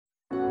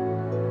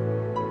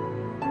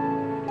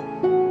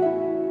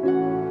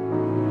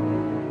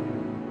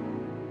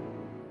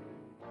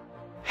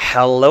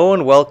Hello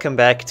and welcome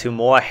back to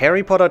more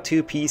Harry Potter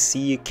 2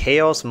 PC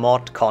Chaos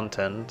mod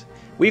content.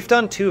 We've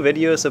done 2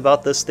 videos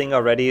about this thing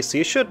already, so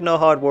you should know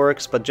how it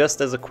works, but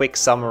just as a quick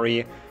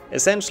summary,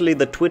 essentially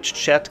the Twitch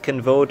chat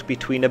can vote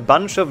between a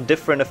bunch of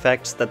different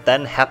effects that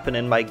then happen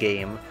in my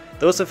game.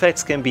 Those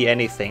effects can be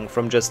anything,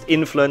 from just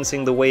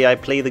influencing the way I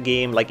play the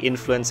game, like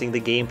influencing the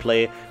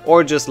gameplay,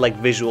 or just like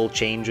visual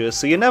changes,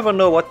 so you never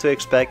know what to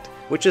expect,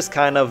 which is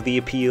kind of the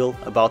appeal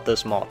about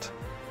this mod.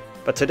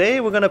 But today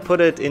we're gonna put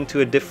it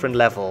into a different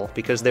level,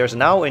 because there's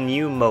now a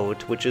new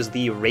mode, which is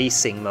the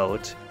racing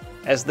mode.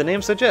 As the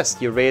name suggests,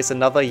 you race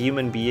another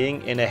human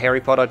being in a Harry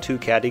Potter 2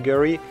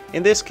 category.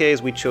 In this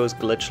case we chose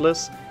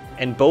glitchless,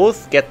 and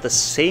both get the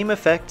same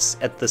effects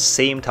at the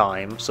same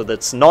time, so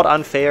that's not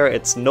unfair,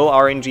 it's no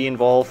RNG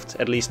involved,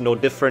 at least no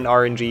different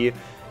RNG,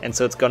 and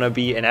so it's gonna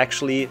be an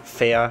actually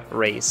fair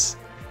race.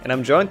 And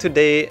I'm joined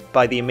today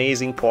by the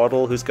amazing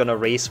Portal, who's gonna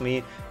race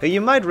me, who you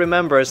might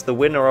remember as the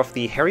winner of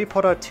the Harry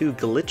Potter 2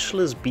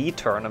 Glitchless B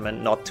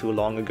tournament not too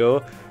long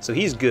ago, so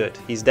he's good.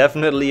 He's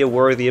definitely a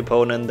worthy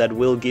opponent that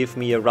will give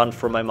me a run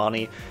for my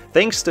money.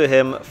 Thanks to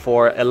him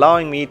for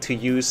allowing me to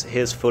use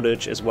his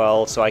footage as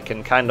well, so I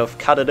can kind of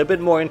cut it a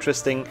bit more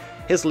interesting.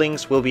 His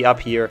links will be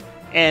up here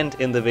and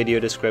in the video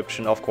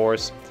description, of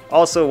course.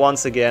 Also,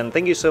 once again,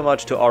 thank you so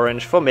much to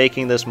Orange for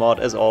making this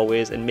mod as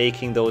always, and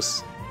making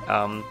those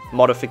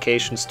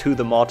modifications to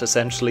the mod,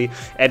 essentially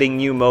adding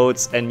new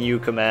modes and new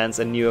commands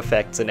and new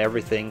effects and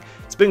everything.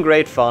 It's been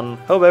great fun.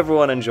 Hope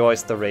everyone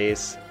enjoys the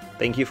race.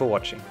 Thank you for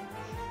watching.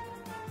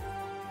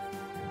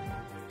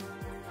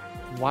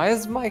 Why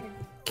is my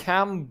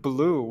cam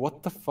blue?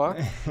 What the fuck?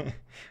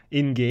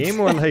 In game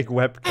or like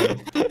webcam?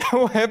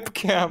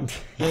 Webcam.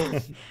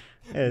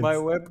 My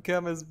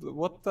webcam is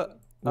what the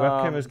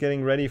webcam is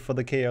getting ready for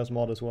the Chaos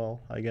mod as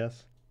well, I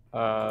guess.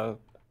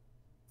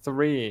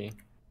 3,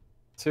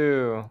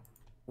 2,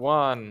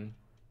 1,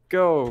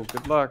 go!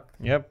 Good luck.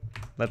 Yep.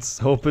 Let's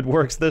hope it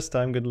works this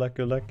time. Good luck,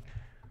 good luck.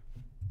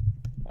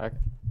 Okay.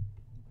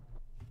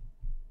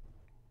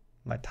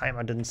 My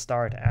timer didn't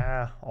start.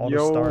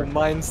 Yo, start.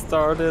 mine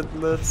started.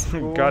 Let's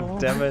go. God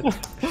damn it.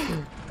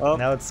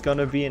 Now it's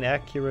gonna be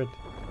inaccurate.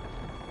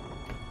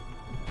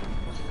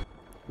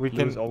 We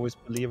can always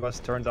believe us.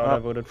 Turns out I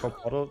voted for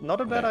Portal. Not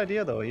a bad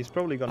idea though. He's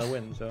probably gonna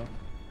win, so.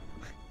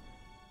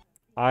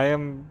 I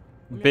am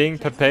being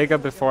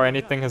Pepega before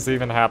anything has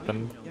even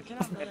happened.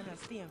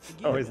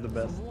 Always the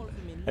best.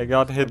 I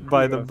got hit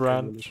by the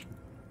branch.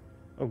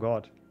 Oh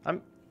god.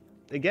 I'm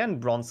again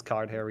bronze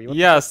card, Harry.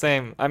 Yeah,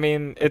 same. I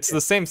mean, it's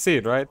the same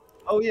seed, right?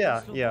 Oh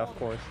yeah, yeah, of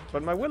course.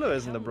 But my Willow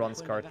isn't a bronze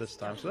card this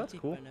time, so that's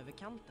cool.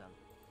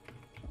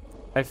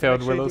 I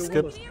failed Willow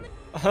skip.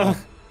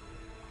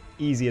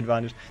 Easy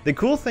advantage. The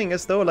cool thing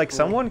is though, like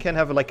someone can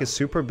have like a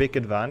super big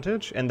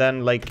advantage, and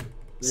then like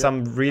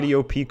some really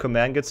OP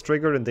command gets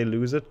triggered and they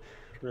lose it.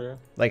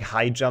 Like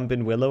high jump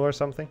in Willow or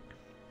something.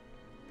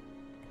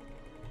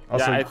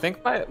 Also, yeah, I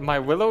think my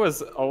Willow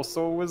is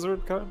also a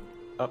wizard card.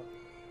 Oh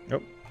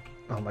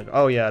my god.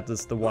 Oh yeah,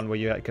 this is the one where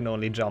you can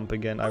only jump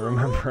again, I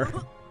remember.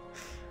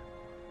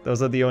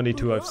 Those are the only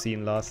 2 I've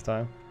seen last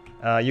time.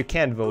 You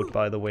can't vote,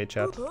 by the way,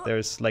 chat.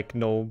 There's like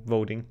no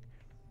voting.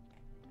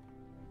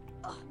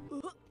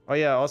 Oh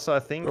yeah, also I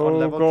think on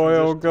level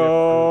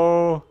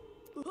transitions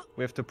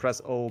we have to press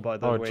O, by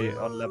the way,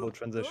 on level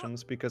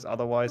transitions, because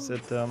otherwise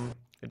it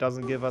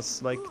doesn't give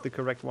us like the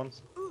correct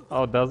ones.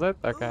 Oh, does it?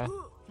 Okay.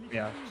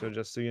 Yeah, so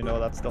just so you know,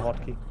 that's the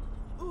hotkey.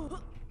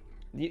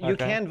 You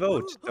can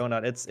vote,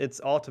 Donut.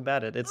 It's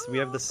automated. We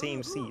have the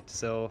same seat,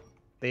 so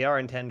they are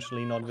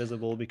intentionally not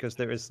visible because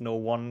there is no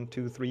 1,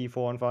 2, 3,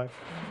 4, and 5.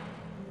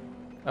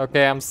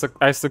 Okay,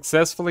 I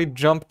successfully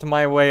jumped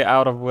my way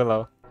out of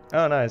Willow.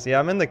 Oh, nice. Yeah,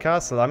 I'm in the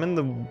castle. I'm in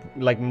the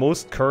like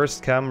most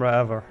cursed camera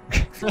ever.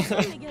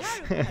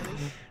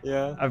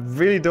 Yeah. I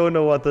really don't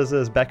know what this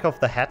is. Back of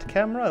the hat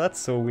camera? That's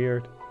so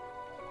weird.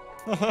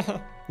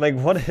 Like,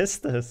 what is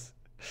this?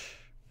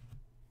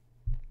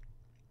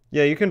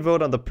 Yeah, you can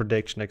vote on the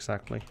prediction,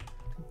 exactly.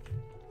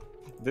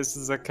 This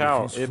is a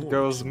cow. It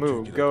goes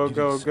moo. Go,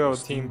 go, go,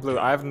 Team Blue.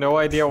 I have no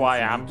idea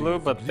why I'm blue,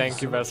 but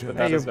thank you,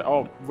 Vespa.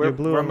 Oh, we're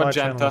blue on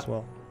magenta as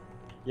well.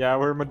 Yeah,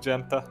 we're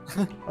magenta.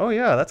 Oh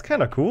yeah, that's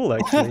kind of cool,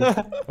 actually.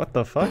 What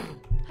the fuck?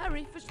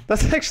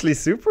 That's actually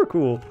super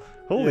cool.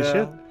 Holy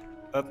shit.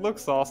 That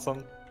looks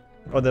awesome.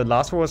 Oh, the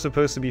last one was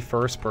supposed to be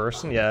first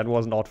person? Yeah, it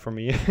was not for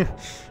me.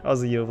 I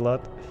was a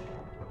Yovlat.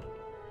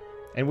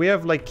 And we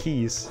have like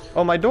keys.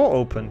 Oh, my door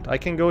opened. I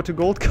can go to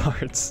gold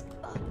cards.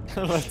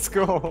 Let's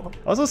go.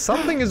 Also,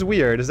 something is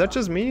weird. Is that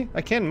just me?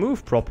 I can't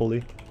move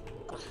properly.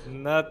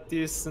 Not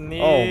this knee.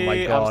 Oh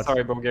my god. I'm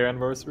sorry, Bulgarian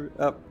anniversary.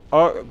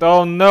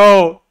 Oh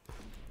no.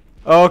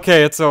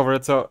 Okay, it's over.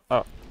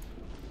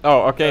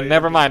 Oh, okay.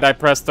 Never mind. I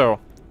pressed O.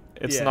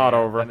 It's not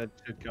over. And it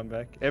should come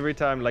back every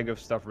time. Like if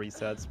stuff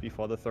resets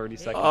before the 30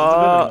 seconds. It's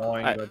a bit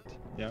annoying, but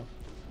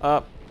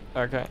yeah.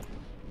 Okay.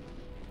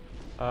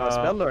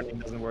 Spell learning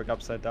doesn't work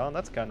upside down.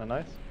 That's kind of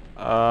nice.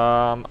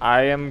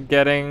 I am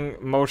getting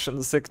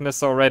motion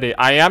sickness already.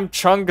 I am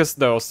Chungus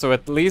though, so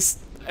at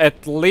least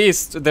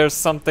there's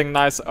something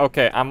nice.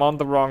 Okay, I'm on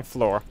the wrong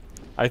floor.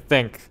 I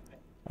think.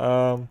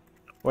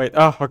 Wait.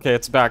 Oh, okay.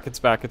 It's back. It's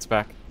back. It's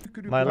back.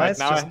 My lights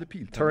now just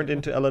turned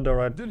into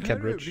Eladora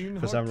Kedrich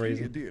for some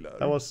reason.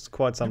 That was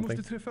quite something.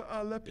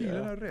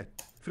 Okay.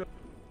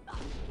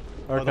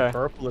 Oh, the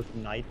purple is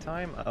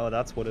nighttime? Oh,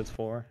 that's what it's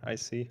for. I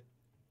see.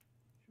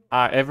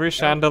 Every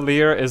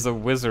chandelier is a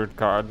wizard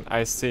card.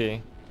 I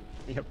see.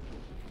 Yep.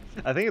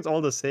 I think it's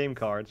all the same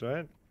cards,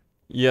 right?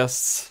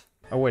 Yes.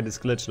 Oh wait, it's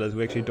glitchless.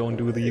 We actually don't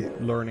do the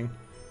learning.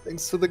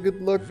 Thanks for the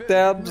good luck,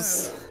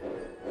 Dabs.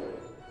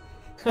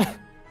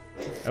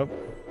 Oh.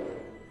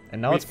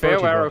 And now We it's fail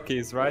Portalguy. arrow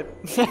keys, right?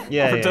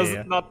 Yeah, Or yeah, does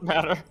yeah. it not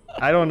matter?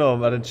 I don't know,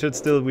 but it should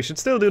still. We should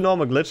still do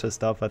normal glitches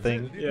stuff, I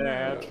think.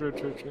 Yeah, true.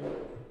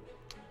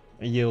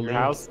 Your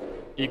House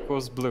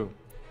equals blue.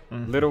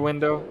 Little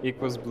window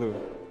equals blue.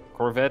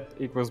 Corvette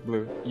equals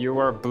blue. You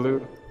are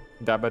blue.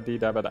 Dabba-dee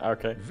dabba-da.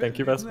 Okay, thank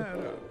you, Vesper.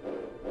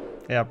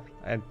 Yep,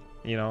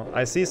 you know,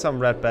 I see some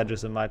red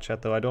badges in my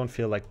chat though. I don't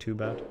feel like too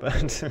bad,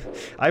 but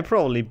I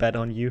probably bet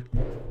on you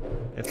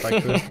if I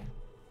could.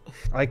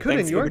 I could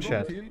in your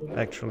chat,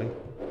 actually.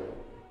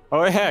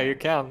 Oh yeah, you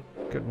can.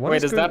 Good.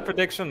 Wait, is that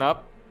prediction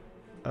up?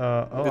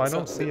 Oh, I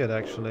don't see it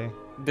actually.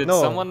 Did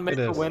No, someone make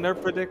it a is. winner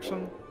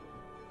prediction?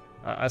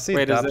 I see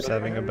Wait, is Dabs it-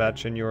 having a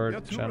badge in your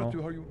channel,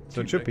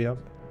 so it should be up.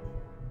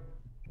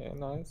 Okay,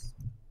 nice.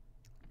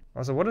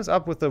 Also, what is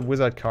up with the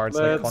wizard cards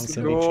like Let's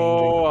constantly go.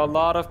 changing? A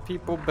lot of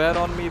people bet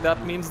on me.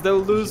 That means they'll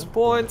lose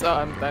points.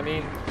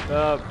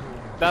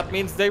 That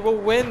means they will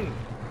win.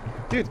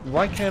 Dude,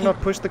 why can't I not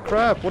push the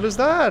crap? What is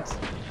that?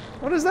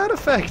 What is that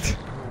effect?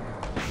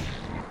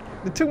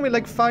 It took me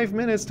like 5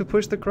 minutes to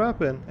push the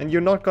crap in, and you're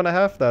not gonna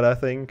have that, I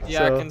think.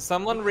 Yeah, so. can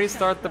someone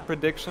restart the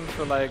prediction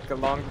for like a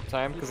longer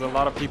time? Because a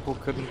lot of people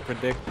couldn't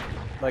predict,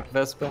 like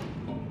Vespa.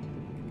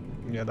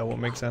 Yeah, that would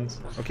make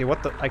sense. Okay,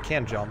 what the? I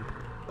can't jump.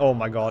 Oh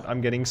my god, I'm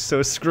getting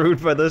so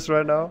screwed by this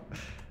right now.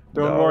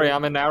 Don't No. worry,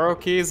 I'm in arrow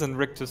keys and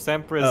Richter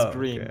Sempre is Oh,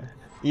 green. okay.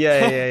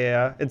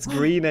 Yeah. It's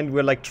green and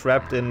we're like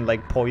trapped in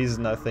like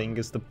poison, I think,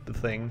 is the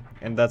thing.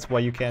 And that's why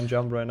you can't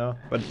jump right now.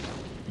 But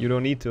you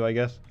don't need to, I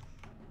guess.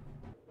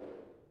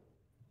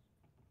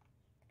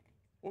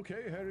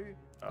 Okej, Harry.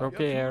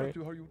 Okay, Harry. Att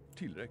du har gjort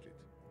tillräckligt.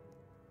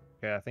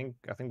 Yeah, I think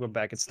we're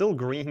back. It's still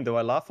green though.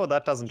 I love how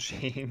that doesn't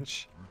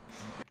change.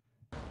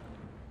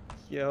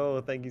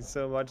 Yo, thank you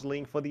so much,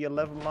 Link, for the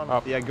 11 months.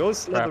 Oh, Yeah, go crap.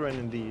 Slytherin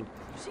indeed,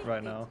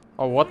 right now.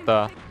 Oh, what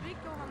the?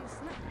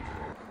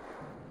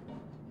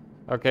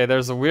 Okay,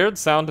 there's a weird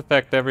sound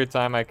effect every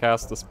time I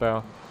cast a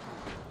spell.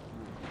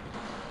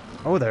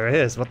 Oh, there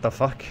is. What the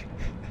fuck?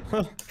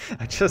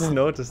 I just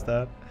noticed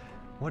that.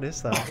 What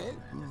is that?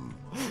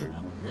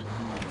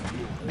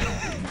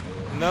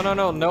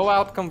 No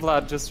outcome,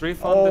 Vlad. Just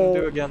refund and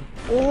do again.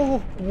 Oh,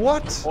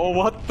 what? Oh,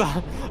 what the?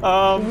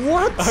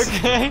 What?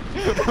 Okay,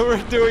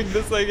 we're doing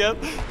this again.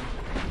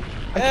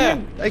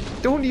 I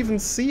don't even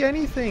see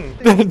anything.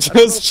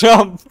 Just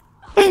jump.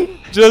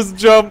 Just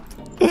jump.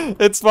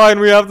 It's fine,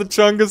 we have the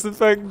Chungus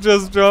effect.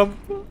 Just jump.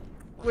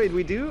 Wait,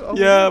 we do? Oh,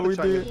 Yeah, have the we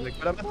Chungus do. effect,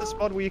 but I'm at the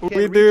spot where you can't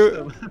We reach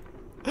do.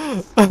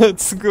 them.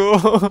 Let's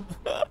go.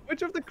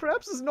 Which of the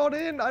crabs is not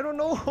in? I don't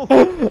know.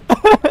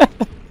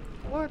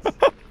 What?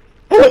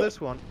 Oh,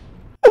 this one.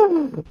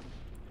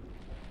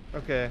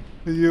 Okay.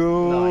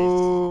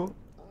 Yo.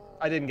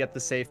 I didn't get the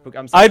safe book.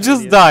 I'm I such an just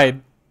idiot.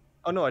 died.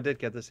 Oh no, I did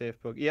get the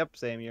safe book. Yep,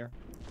 same here.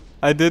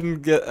 I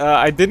didn't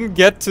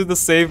get to the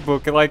save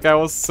book. Like I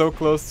was so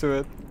close to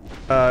it.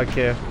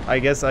 Okay, I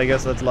guess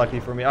that's lucky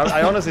for me.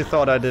 I honestly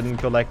thought I didn't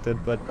collect it,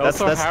 but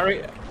Also, that's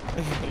Harry.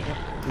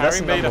 that's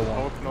Harry made a number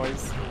one. poke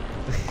noise.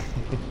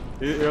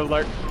 You're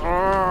like.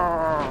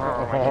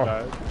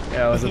 Oh.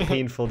 Yeah, it was a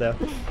painful death.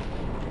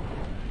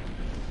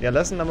 Yeah,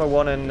 lesson number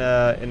 1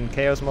 in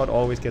Chaos mod: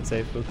 always get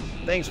safe books.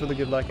 Thanks for the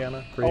good luck,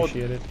 Anna.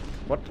 Appreciate it.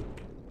 What?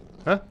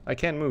 Huh? I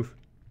can't move.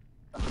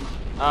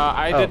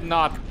 I Oh. did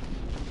not.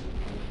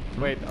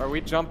 Wait, are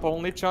we jump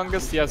only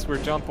Chungus? Yes,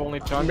 we're jump only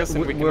Chungus,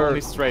 and we can we're-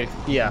 only straight.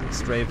 Yeah,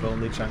 strafe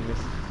only Chungus.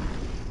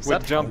 Is With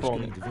that- jump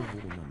only.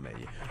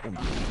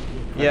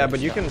 Yeah, but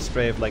you can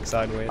strafe like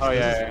sideways. Oh, This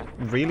yeah,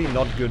 is really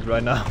not good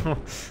right now.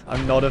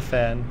 I'm not a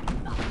fan.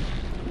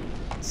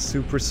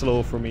 Super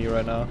slow for me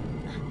right now.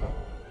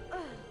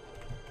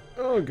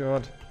 Oh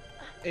god.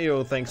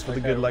 Ayo, thanks for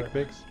the good luck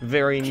picks.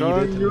 Very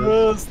needed.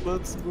 Chungus,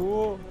 let's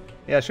go.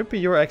 Yeah, it should be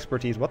your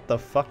expertise. What the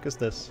fuck is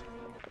this?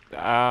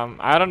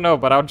 I don't know,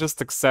 but I'll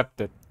just accept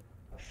it.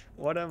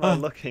 What am I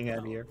looking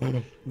at here?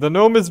 The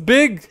gnome is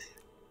big.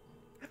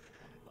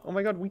 Oh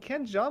my god, we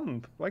can't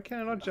jump. Why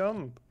can I not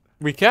jump?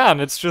 We can.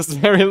 It's just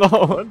very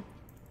low.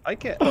 I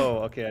can't. Oh,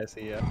 okay, I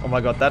see. Yeah. Oh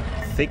my god, that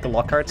thick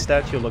Lockhart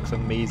statue looks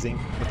amazing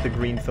with the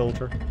green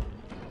filter.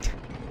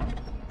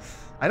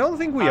 I don't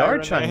think we are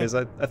Irony.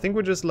 Chungus. I think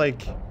we're just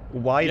like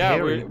wide Yeah,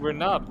 hairy. we're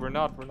not.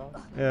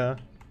 Yeah.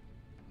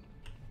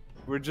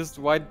 We're just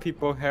white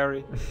people,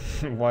 Harry.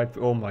 White.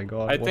 Oh my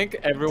god. I what- think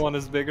everyone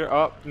is bigger.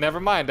 Oh, never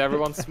mind.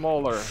 Everyone's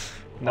smaller.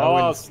 Now Oh,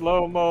 we're-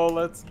 slow mo.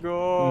 Let's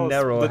go.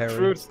 Narrow, the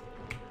Harry.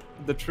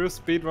 the true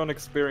speedrun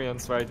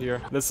experience right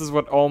here. This is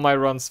what all my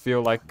runs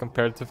feel like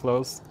compared to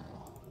flows.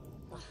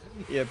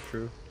 Yeah,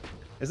 true.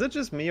 Is it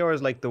just me or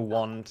is like the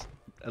wand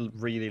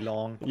really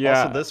long.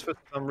 Yeah. Also, this for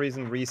some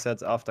reason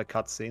resets after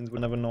cutscenes, which is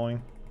kind of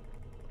annoying.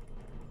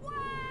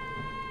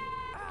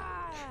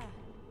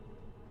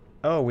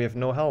 Oh, we have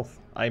no health.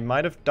 I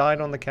might have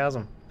died on the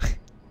chasm.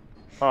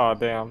 Oh,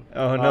 damn.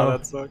 Oh, no.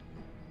 That sucked.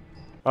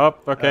 Oh,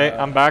 okay,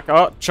 I'm back.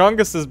 Oh,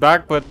 Chungus is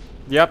back, but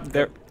yep,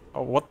 there.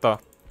 Oh, what the?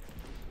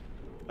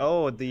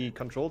 Oh, the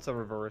controls are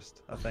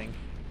reversed, I think.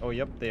 Oh,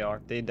 yep, they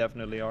are. They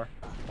definitely are.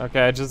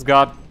 Okay, I just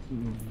got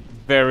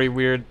very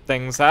weird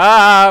things.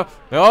 Ah!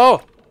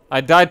 No!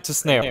 I died to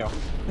snail.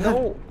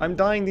 No, I'm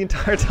dying the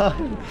entire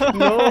time.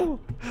 No,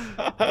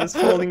 it's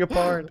falling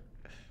apart.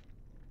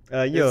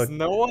 Yo.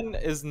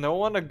 Is no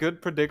one a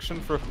good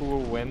prediction for who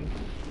will win?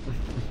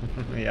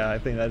 Yeah, I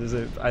think that is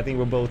it. I think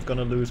we're both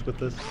gonna lose with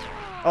this.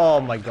 Oh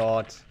my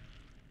god.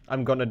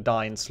 I'm gonna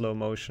die in slow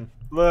motion.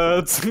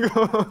 Let's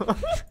go.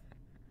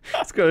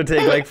 It's gonna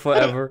take like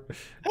forever.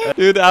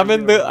 Dude, I'm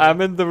in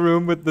the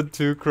room with the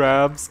 2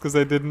 crabs because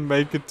I didn't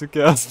make it to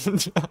casting.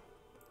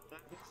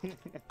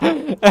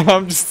 And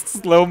I'm just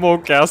slow-mo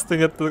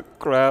casting at the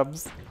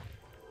crabs.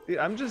 Dude,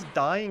 I'm just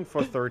dying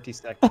for 30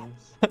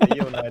 seconds.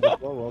 Yo, Knight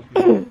as well,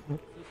 welcome.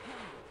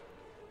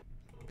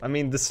 I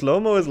mean, the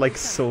slow-mo is like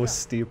so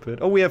stupid.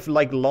 Oh, we have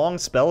like long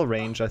spell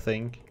range, I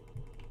think.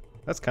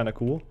 That's kind of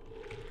cool.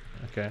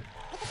 Okay.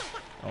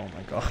 Oh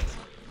my god.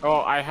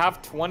 Oh, I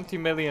have 20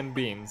 million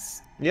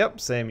beans. Yep,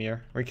 same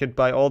here. We could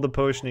buy all the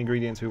potion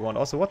ingredients we want.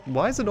 Also,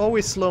 why is it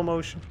always slow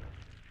motion?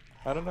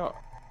 I don't know.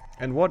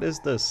 And what is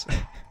this?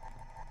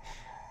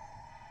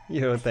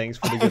 Yo, thanks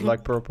for the good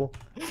luck, purple.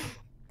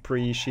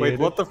 Appreciate it. Wait,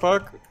 what the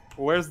fuck?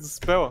 Where's the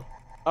spell?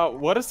 Oh,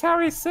 what is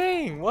Harry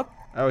saying? What?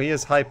 Oh, he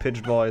has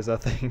high-pitched voice, I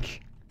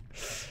think.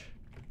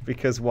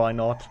 Because why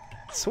not?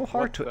 It's so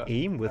hard to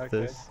aim with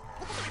this.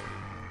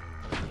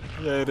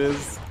 Yeah, it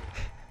is.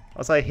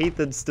 Also, I hate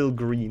that it's still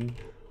green.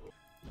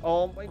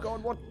 Oh my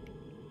god, what?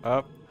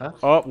 Huh?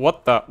 Oh,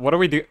 what the? What do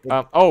we do?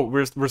 Oh,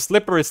 we're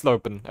slippery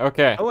sloping.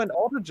 Okay. Oh, and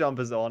auto jump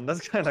is on.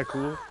 That's kind of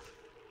cool.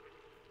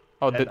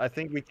 Oh, and I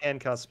think we can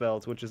cast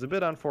spells, which is a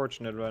bit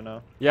unfortunate right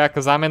now. Yeah,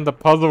 because I'm in the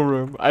puzzle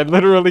room. I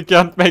literally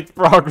can't make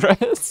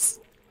progress.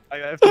 I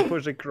have to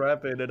push a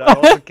crap in and I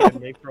also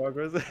can't make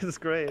progress. It's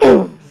great.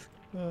 Nope,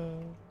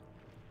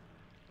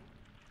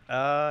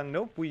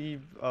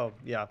 oh,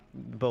 yeah,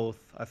 both,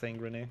 I think,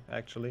 Renee,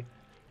 actually.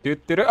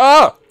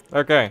 Oh!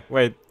 Okay,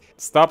 wait.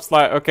 Stop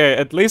slide. Okay,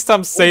 at least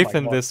I'm safe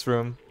in this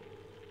room.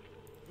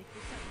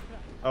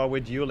 Oh,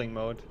 we're dueling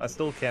mode. I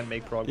still can't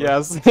make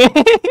progress.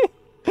 Yes.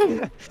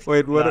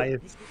 Wait, what?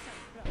 Nice.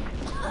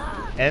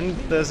 And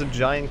there's a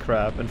giant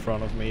crab in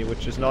front of me,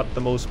 which is not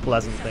the most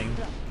pleasant thing.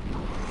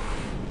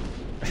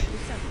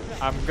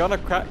 I'm gonna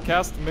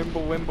cast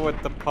Mimblewimble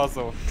at the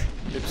puzzle.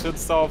 It should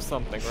solve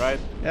something, right?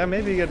 Yeah,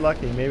 maybe you get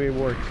lucky. Maybe it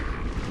works.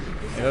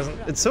 It doesn't.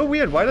 It's so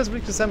weird. Why does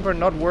Weak December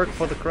not work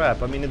for the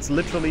crab? I mean, it's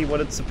literally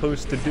what it's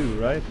supposed to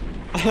do, right?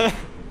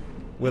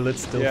 Will it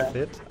still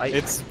fit?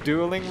 It's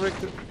dueling Rick.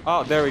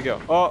 Oh, there we go.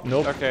 Oh,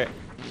 nope. Okay.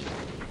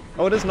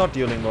 Oh, it is not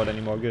dueling mode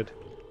anymore. Good.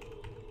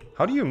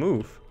 How do you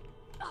move?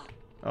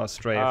 Oh,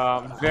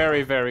 strafe.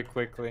 Very, very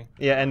quickly.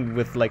 Yeah, and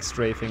with like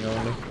strafing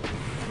only.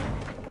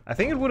 I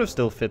think it would have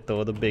still fit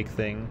though, the big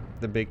thing,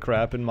 the big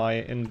crab in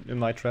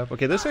my trap.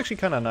 Okay, this is actually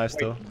kind of nice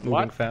though,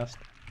 moving fast.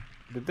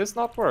 Did this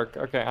not work?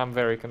 Okay, I'm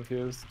very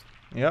confused.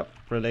 Yep,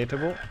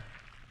 relatable.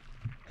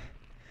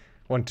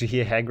 Want to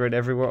hear Hagrid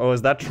everywhere? Oh,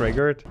 is that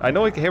triggered? I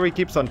know Harry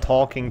keeps on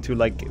talking to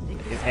like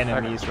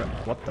enemies. Okay.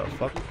 What the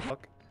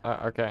fuck?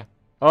 Okay.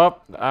 Oh,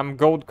 I'm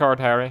gold card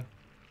Harry.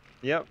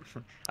 Yep.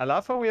 I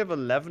love how we have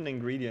 11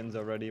 ingredients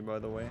already, by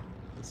the way.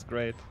 It's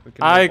great. We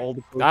can make all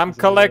the I'm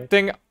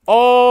collecting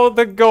all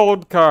the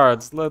gold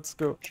cards. Let's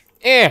go.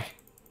 Eh!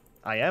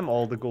 I am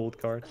all the gold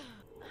cards.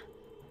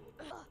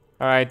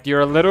 Alright,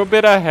 you're a little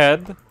bit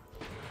ahead.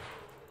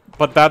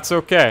 But that's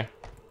okay.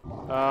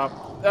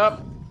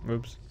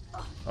 Oops.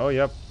 Oh,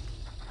 yep.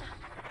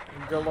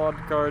 Gold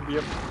card,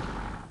 yep.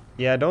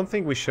 Yeah, I don't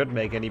think we should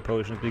make any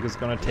potions because it's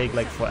gonna take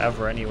like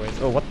forever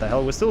anyways. Oh, what the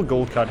hell? We're still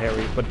gold card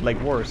Harry, but like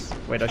worse.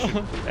 Wait, I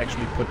should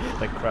actually put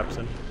like crabs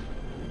in.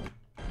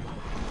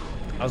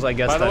 Also, I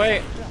guess By the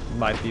way,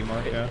 might be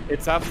more, yeah.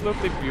 It's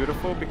absolutely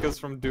beautiful because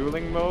from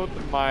dueling mode,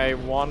 my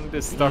wand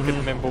is stuck in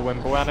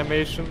Mimblewimble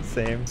animation.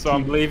 Same. So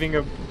I'm leaving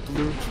a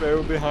blue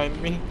trail behind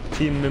me.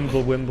 Team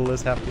Mimblewimble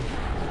is happy.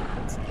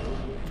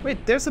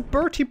 Wait, there's a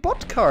Bertie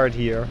bot card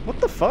here. What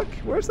the fuck?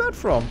 Where's that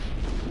from?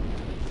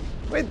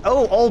 Wait,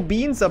 oh, all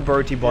beans are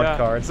Bertie bot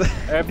cards.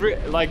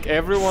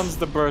 Everyone's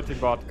the Bertie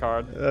bot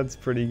card. That's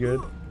pretty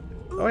good.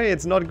 Oh, hey,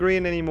 it's not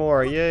green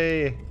anymore.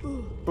 Yay.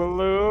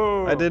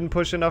 Blue. I didn't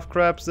push enough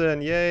crabs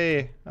in.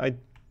 Yay. I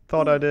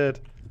thought I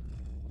did.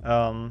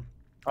 Oh,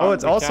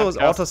 it's also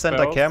auto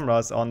center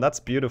cameras on. That's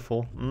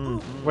beautiful.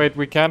 Wait,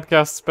 we can't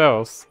cast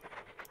spells.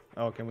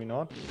 Oh, can we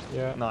not?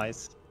 Yeah.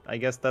 Nice. I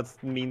guess that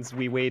means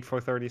we wait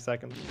for 30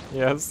 seconds.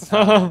 Yes.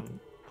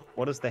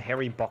 What is the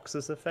Harry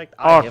Boxes effect?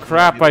 Oh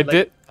crap,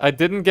 I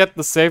didn't get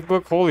the save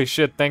book. Holy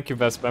shit, thank you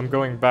Vespa. I'm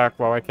going back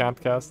while I can't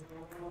cast.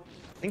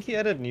 think he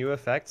added new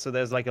effects, so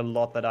there's like a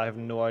lot that I have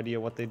no idea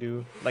what they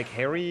do. Like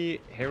hairy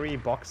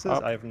boxes,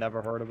 Up. I've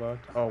never heard about.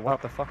 Oh,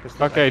 what the fuck is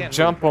that? Okay,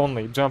 jump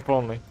only, jump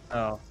only.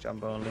 Oh,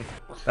 jump only.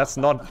 That's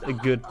not a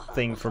good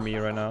thing for me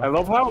right now. I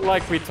love how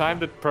like we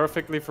timed it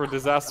perfectly for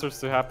disasters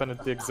to happen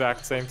at the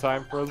exact same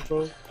time for us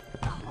both.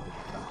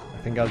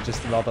 I think I'll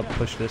just rather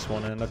push this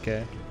one in.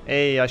 Okay.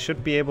 Hey, I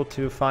should be able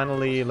to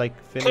finally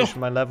like finish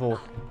my level.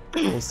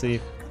 We'll see.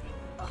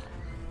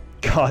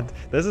 God,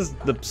 this is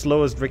the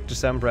slowest Rick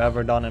December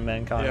ever done in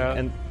Mankind.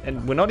 Yeah.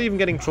 And we're not even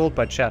getting trolled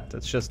by chat.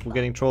 It's just we're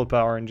getting trolled by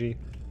RNG.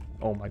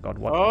 Oh my god,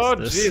 what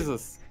is this? Oh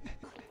Jesus.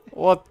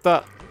 What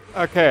the?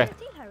 Okay.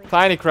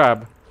 Tiny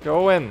crab,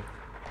 go in.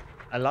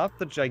 I love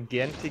the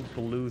gigantic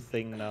blue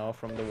thing now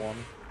from the one.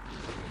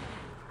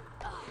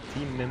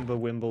 Team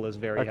Mimblewimble is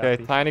very Okay,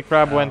 happy. tiny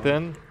crab went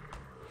in.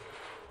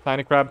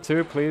 Tiny crab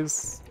 2,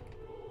 please.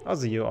 I'll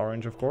see you,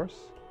 Orange, of course.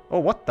 Oh,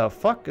 what the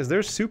fuck? Is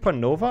there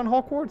supernova in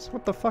Hogwarts?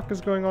 What the fuck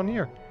is going on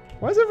here?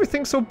 Why is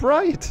everything so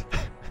bright?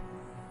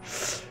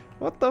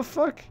 What the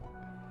fuck?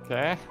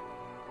 Okay.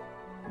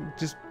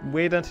 Just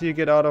wait until you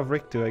get out of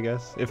Rictu, I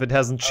guess. If it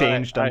hasn't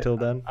changed until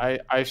then.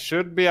 I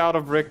should be out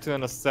of Rictu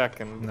in a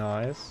second.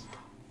 Nice.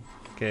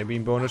 Okay,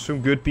 beam bonus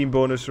from good beam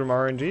bonus from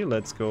RNG.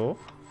 Let's go.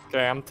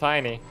 Okay, I'm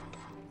tiny.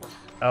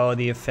 Oh,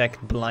 the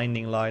effect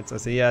blinding lights. I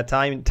see. Yeah,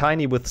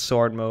 tiny with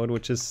sword mode,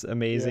 which is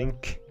amazing.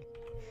 Yeah.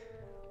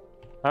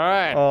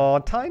 Alright. Oh,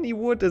 Tiny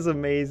Wood is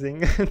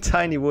amazing.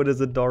 Tiny Wood is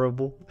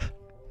adorable.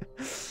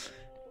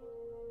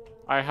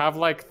 I have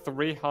like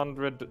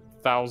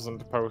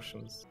 300,000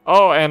 potions.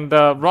 Oh, and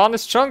Ron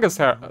is Chungus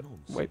hair.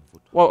 Wait.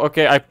 Whoa,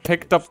 okay, I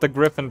picked up the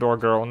Gryffindor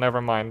girl.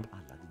 Never mind.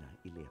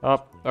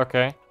 Oh,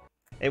 okay.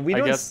 And we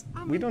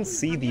don't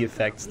see the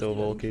effects though,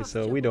 Volky,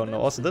 so we don't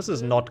know. Also, this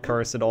is not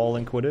cursed at all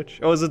in Quidditch.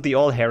 Oh, is it the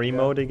all Harry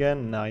mode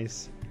again?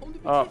 Nice.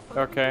 Oh,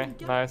 okay,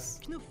 nice.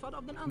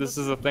 This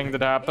is a thing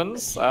that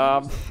happens.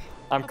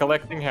 I'm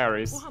collecting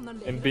Harrys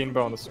in Bean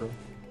Bonus Room.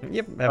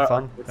 Yep, have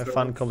fun. Have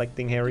fun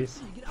collecting Harrys.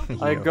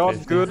 I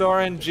got good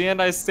RNG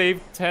and I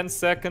saved 10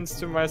 seconds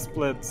to my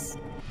splits.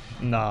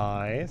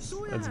 Nice.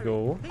 Let's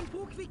go.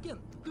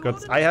 Good.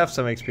 I have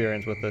some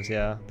experience with this,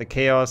 yeah. The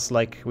chaos,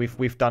 like,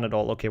 we've done it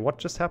all. Okay, what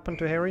just happened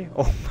to Harry?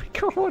 Oh my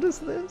god, what is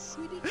this?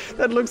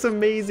 That looks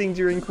amazing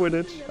during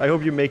Quidditch. I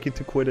hope you make it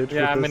to Quidditch.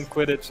 Yeah, I'm this. in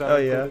Quidditch. Oh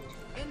yeah.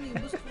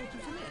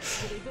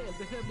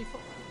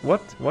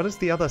 What is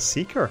the other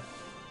seeker?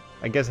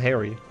 I guess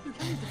Harry.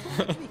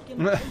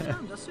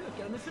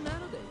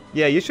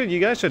 Yeah, you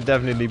guys should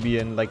definitely be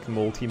in like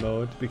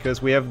multi-mode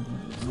because we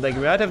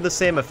might have the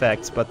same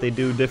effects, but they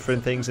do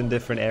different things in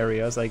different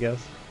areas, I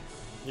guess.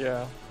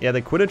 Yeah. Yeah,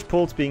 the Quidditch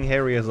pulse being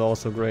Harry is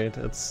also great.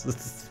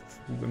 It's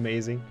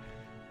amazing.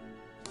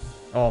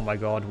 Oh my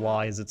god,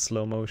 why is it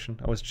slow motion?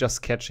 I was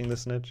just catching the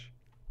snitch.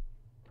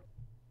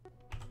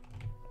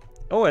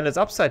 Oh, and it's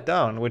upside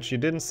down, which you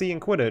didn't see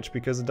in Quidditch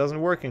because it doesn't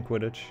work in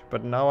Quidditch.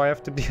 But now I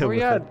have to deal with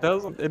yeah,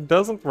 it. it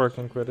doesn't work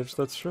in Quidditch,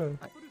 that's true.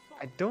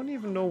 I don't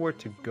even know where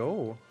to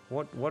go.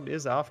 What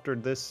is after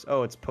this?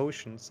 Oh, it's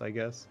potions, I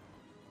guess.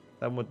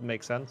 That would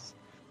make sense.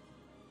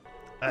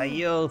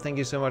 Yo, thank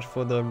you so much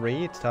for the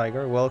raid,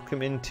 Tiger.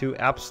 Welcome into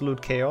absolute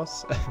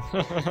chaos.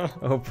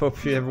 hope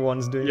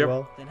everyone's doing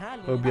well.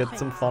 Hope you had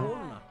some fun.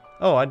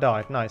 Oh, I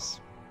died. Nice.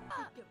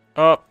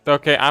 Oh,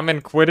 okay, I'm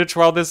in Quidditch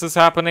while this is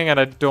happening and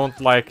I don't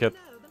like it.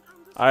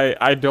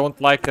 I don't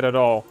like it at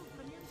all.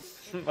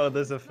 Oh,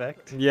 this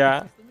effect?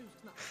 Yeah.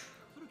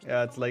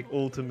 Yeah, it's like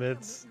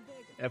ultimate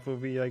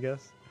FOV, I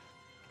guess.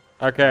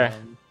 Okay.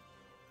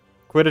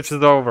 Quidditch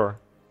is over.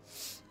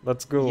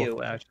 Let's go.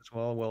 You, Ash, as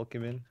well.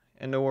 Welcome in.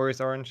 And no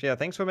worries, Orange. Yeah,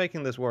 thanks for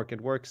making this work.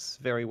 It works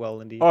very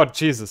well indeed. Oh,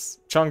 Jesus.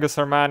 Chungus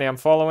Hermione, I'm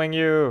following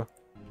you.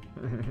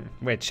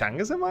 Wait,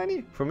 Chungus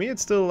Hermione? For me,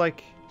 it's still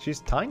like,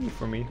 she's tiny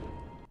for me.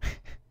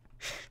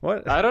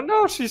 What? I don't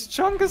know, she's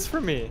Chungus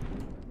for me.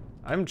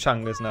 I'm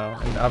Chungus now,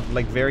 and I have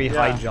like very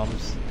high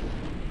jumps.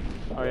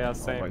 Oh yeah,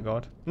 same. Oh my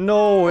god.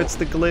 No, it's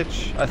the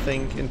glitch, I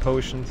think, in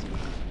potions.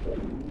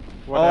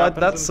 What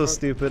that's so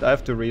stupid. I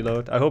have to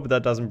reload. I hope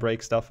that doesn't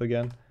break stuff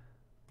again.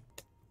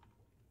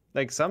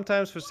 Like,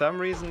 sometimes for some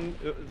reason,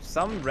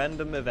 some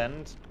random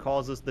event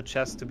causes the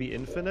chest to be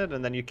infinite,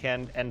 and then you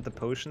can't end the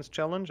potions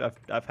challenge.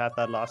 I've had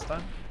that last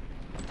time.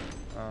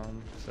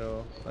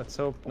 So let's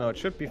hope. No, it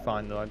should be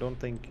fine though. I don't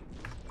think.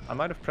 I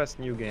might have pressed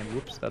new game.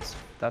 Whoops,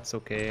 that's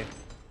okay.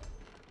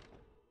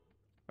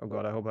 Oh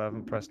god, I hope I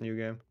haven't pressed new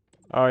game.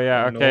 Oh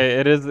yeah, Oh, okay,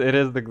 it is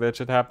the glitch.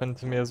 It happened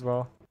to me as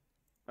well.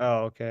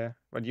 Oh, okay.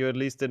 But you at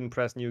least didn't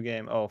press new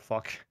game. Oh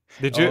fuck.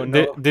 Did you Oh,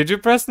 no. did you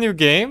press new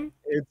game?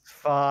 It's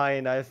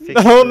fine. I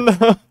fixed Oh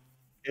it. no.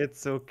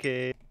 It's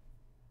okay.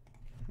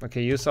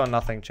 Okay, you saw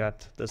nothing,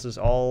 chat. This is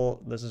all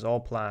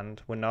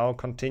planned. We're now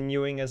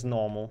continuing as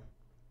normal.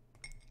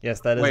 Yes,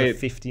 that is a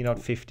 50, not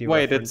 50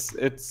 Wait, reference.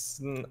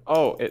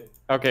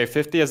 okay,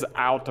 50 is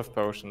out of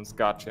potions.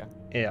 Gotcha.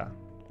 Yeah.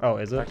 Oh,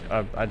 is it?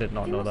 I did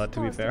not know that,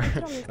 to be fair.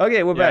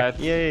 Okay, we're back.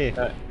 Yay.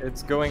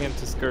 It's going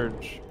into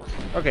Scourge.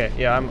 Okay,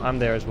 yeah, I'm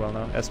there as well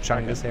now, as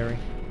Chungus Harry.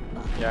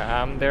 Yeah,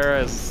 I'm there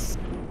as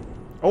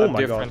Oh a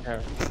my god. different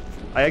Harry.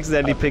 I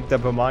accidentally picked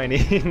up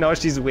Hermione. Now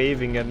she's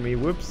waving at me.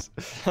 Whoops.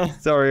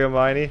 Sorry,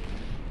 Hermione.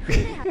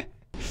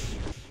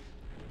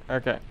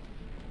 Okay.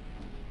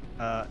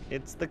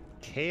 It's the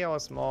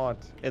Chaos mod.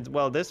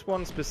 Well, this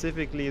one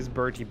specifically is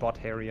Bertie Bot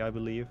Harry, I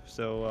believe.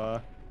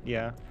 So,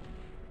 yeah.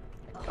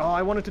 Oh,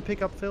 I wanted to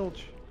pick up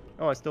Filch.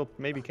 Oh, I still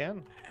maybe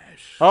can.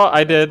 Oh,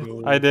 I did.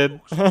 I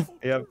did.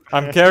 Yep.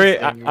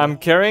 I'm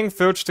carrying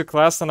Filch to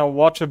class, and I'll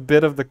watch a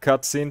bit of the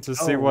cutscene to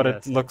see what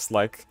it looks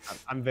like.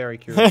 I'm very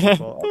curious as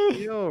well. Oh,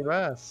 yo,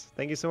 Raz.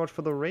 Thank you so much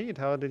for the raid.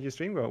 How did your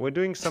stream go? We're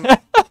doing some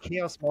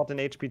Chaos mod in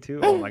HP2.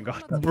 Oh my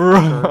god.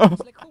 Bro.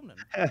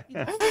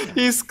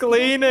 He's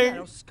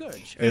cleaning.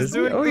 He's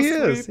doing oh, he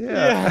is.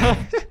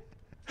 Yeah.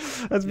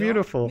 That's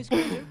beautiful.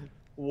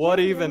 What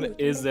even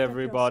is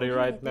everybody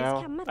right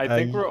now? I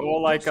think we're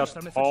all like a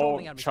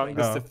tall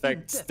Chungus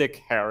effect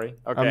stick Harry.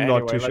 Okay, I'm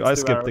not too sure. I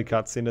skipped the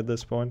cutscene at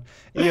this point.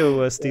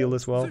 Yo, Steel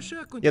as well.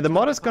 Yeah, the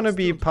mod is gonna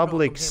be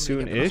public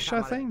soon-ish,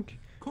 I think.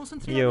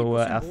 Yo,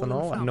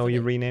 Ethanol, I know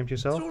you renamed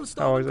yourself.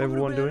 How is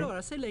everyone doing?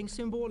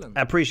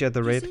 I appreciate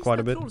the raid quite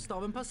a bit.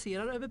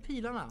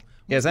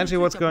 Yeah, essentially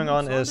what's going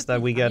on is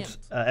that we get,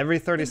 every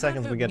 30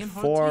 seconds we get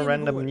 4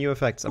 random new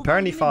effects.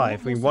 Apparently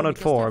 5. We wanted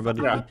 4, but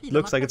it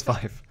looks like it's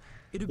 5.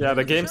 Yeah,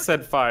 the game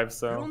said 5,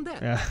 so...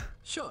 Yeah.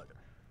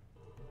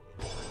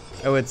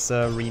 Oh, it's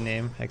a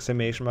rename.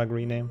 Exclamation mark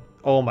rename.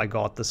 Oh my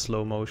god, the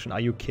slow motion. Are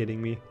you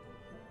kidding me?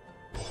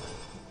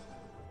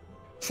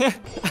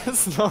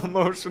 Slow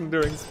motion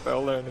during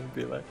spell learning,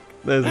 be like.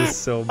 This is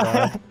so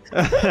bad.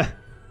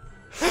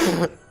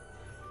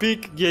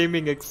 Peak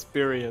gaming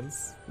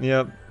experience.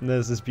 Yep,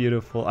 this is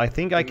beautiful. I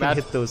think I can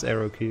hit those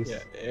arrow keys.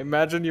 Yeah,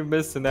 imagine you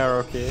missed an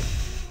arrow key.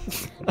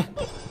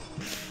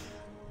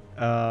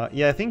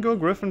 Yeah, I think Go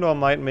Gryffindor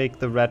might make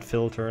the red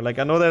filter. Like,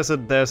 I know there's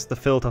the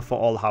filter for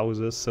all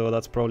houses, so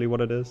that's probably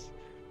what it is.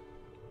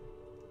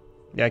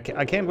 Yeah,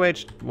 I can't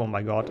wait. Oh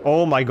my god.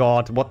 Oh my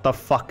god, what the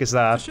fuck is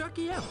that?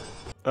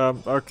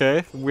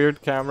 Okay,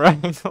 weird camera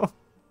angle.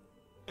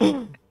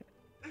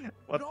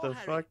 What the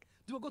fuck?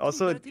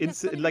 Also, it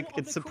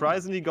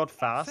surprisingly got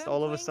fast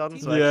all of a sudden,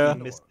 so I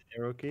actually missed the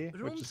arrow key,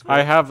 which is cool.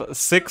 I have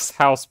 6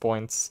 house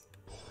points.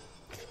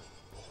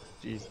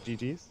 Jeez,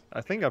 GG's.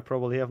 I think I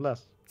probably have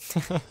less.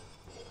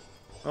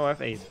 Oh, I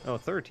have 8. Oh,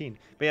 13.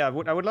 But yeah,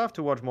 I would love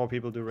to watch more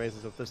people do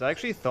races of this. I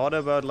actually thought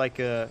about like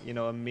a,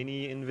 a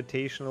mini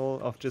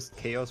invitational of just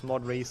Chaos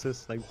mod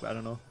races. Like, I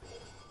don't know.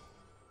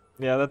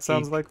 Yeah, that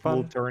sounds like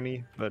fun.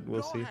 Tourney, but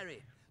we'll see.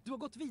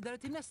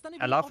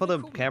 I love how the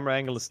camera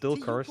angle is still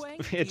cursed.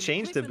 It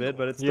changed a bit,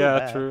 but it's still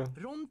bad. True.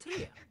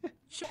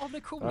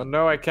 Oh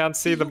no, I can't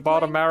see the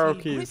bottom arrow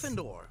keys.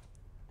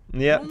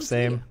 Yeah,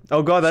 same.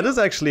 Oh god, that is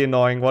actually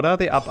annoying. What are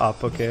they?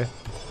 Up, okay.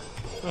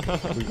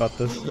 We got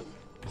this.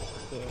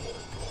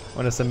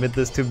 Want to submit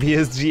this to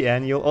BSG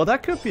annual? Oh,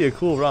 that could be a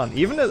cool run.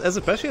 Even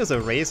especially as a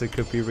race, it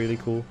could be really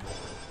cool.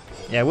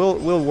 Yeah,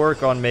 we'll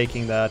work on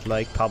making that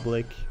like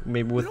public,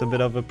 maybe with a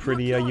bit of a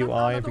prettier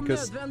UI,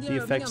 because the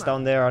effects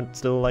down there are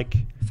still like,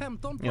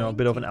 a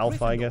bit of an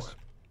alpha, I guess.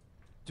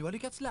 Oh.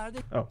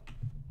 All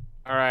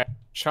right,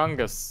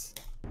 Chungus.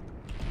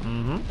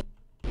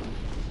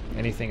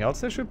 Anything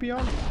else that should be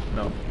on?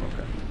 No.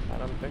 Okay. I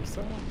don't think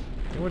so.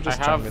 We're just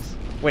Chungus.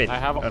 Wait. I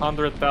have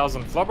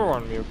 100,000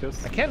 Flubberworm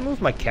mucus. I can't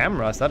move my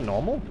camera. Is that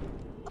normal?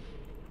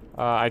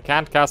 I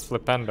can't cast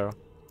Flipendo.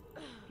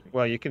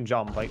 Well, you can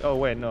jump. Like, oh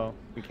wait, no,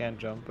 we can't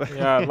jump.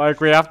 Yeah,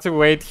 like we have to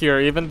wait here.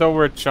 Even though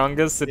we're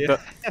Chungus,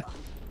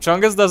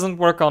 Chungus doesn't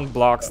work on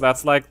blocks.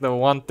 That's like the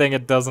one thing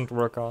it doesn't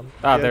work on.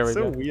 Ah, there we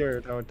go. It's so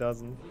weird how it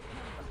doesn't.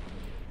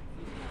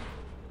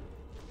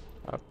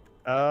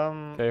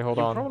 Okay, hold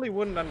on. You probably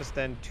wouldn't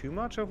understand too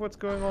much of what's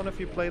going on if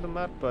you play the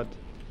map, but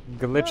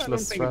glitchless. I don't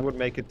think it would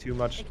make it too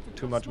much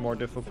more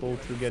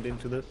difficult to get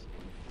into this.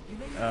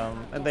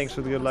 And thanks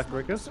for the good luck,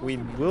 Rickus. We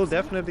will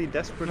definitely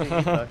desperately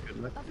need that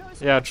good luck.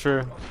 Yeah,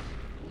 true.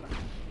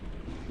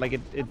 Like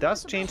it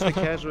does change the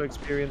casual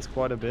experience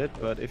quite a bit,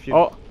 but if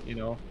you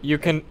you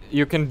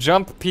can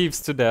jump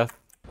Peeves to death.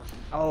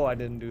 Oh, I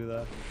didn't do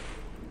that.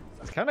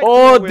 It's kind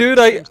of dude,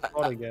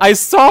 I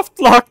soft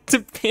locked the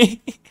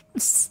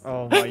Peeves.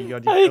 Oh my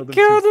god, you I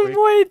killed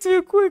him way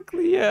too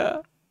quickly.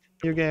 Yeah.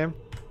 New game.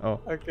 Oh.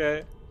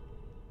 Okay.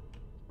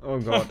 Oh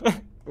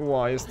god.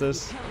 Why is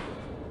this?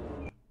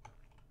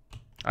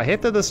 I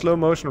hate that the slow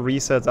motion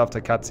resets after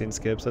cutscene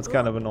skips. That's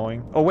kind of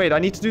annoying. Oh wait, I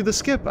need to do the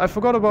skip. I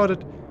forgot about it.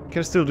 Can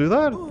I still do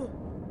that?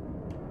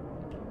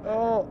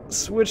 Oh,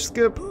 switch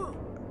skip.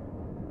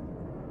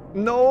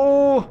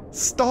 No!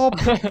 Stop!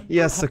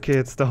 Yes, okay,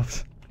 it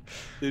stopped.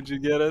 Did you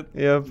get it?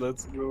 Yep.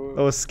 Let's go.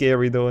 That was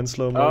scary though in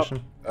slow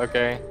motion. Oh,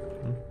 okay.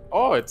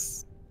 Oh,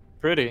 it's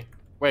pretty.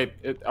 Wait,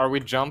 are we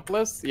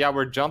jumpless? Yeah,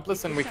 we're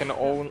jumpless and we can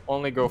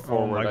only go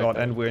forward. Oh my god,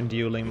 and we're in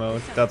dueling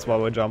mode. That's why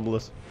we're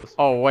jumpless.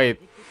 Oh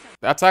wait.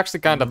 That's actually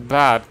kind of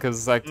bad,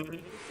 cause like,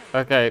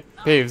 okay,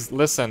 Peeves,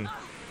 listen.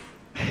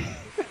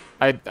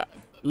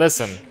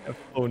 Listen.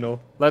 Oh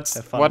no.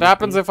 What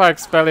happens if I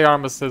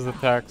Expelliarmus his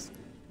attacks?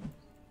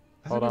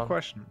 That's a good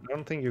question. I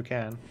don't think you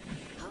can.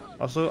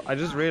 Also, I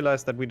just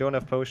realized that we don't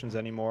have potions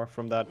anymore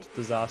from that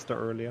disaster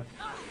earlier.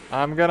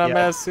 I'm gonna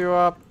mess you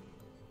up.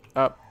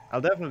 I'll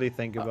definitely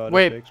think about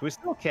wait. it, Vix. We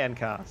still can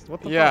cast.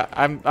 What the Yeah,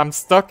 fuck? I'm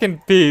stuck in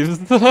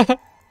POVs.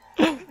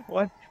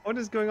 What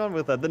is going on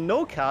with that? The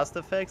no cast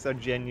effects are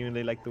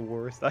genuinely like the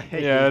worst. I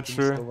hate Yeah, them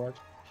true. so much.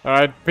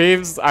 Alright,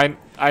 POVs,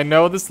 I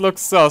know this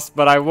looks sus,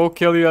 but I will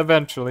kill you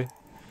eventually.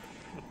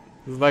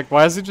 It's like,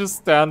 why is he just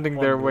standing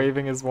there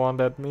waving his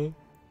wand at me?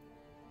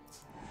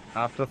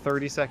 After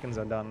 30 seconds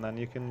are done, then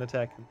you can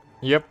attack him.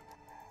 Yep.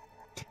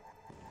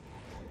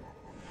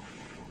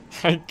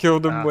 I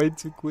killed him way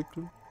too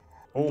quickly.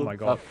 Oh my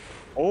god.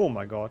 Oh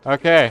my god.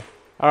 Okay.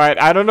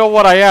 Alright, I don't know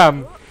what I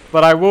am,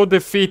 but I will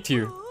defeat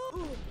you.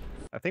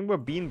 I think we're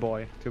Bean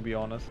Boy, to be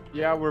honest.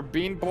 Yeah, we're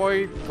Bean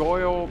Boy,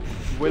 Goyle,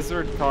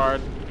 Wizard card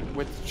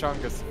with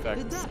Chungus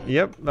effects.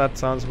 Yep, that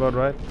sounds about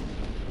right.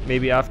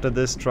 Maybe after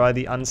this, try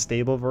the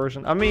unstable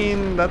version. I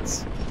mean,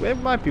 it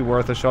might be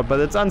worth a shot, but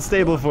it's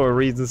unstable for a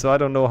reason, so I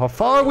don't know how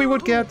far we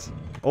would get.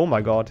 Oh my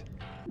god.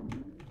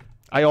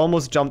 I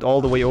almost jumped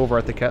all the way over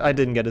at the cat. I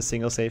didn't get a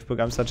single save book.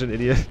 I'm such an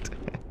idiot.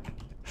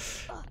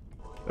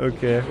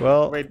 Okay,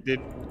 well... Wait,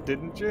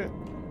 didn't you?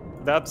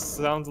 That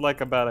sounds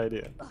like a bad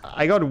idea.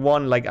 I got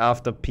one, like,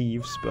 after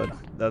POVs, but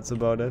that's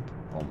about it.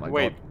 Oh my god.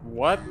 Wait,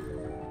 what?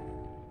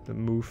 The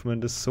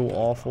movement is so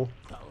awful.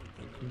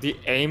 The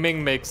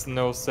aiming makes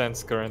no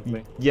sense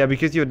currently. Yeah,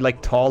 because you're,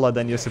 like, taller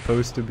than you're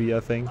supposed to be, I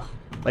think.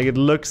 Like, it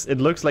looks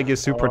like you're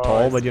super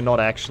tall, but you're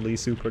not actually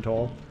super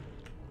tall.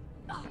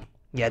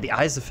 Yeah, the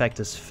ice effect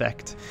is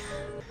fecked.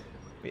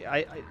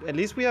 At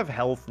least we have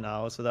health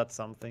now, so that's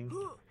something.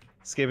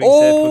 Skipping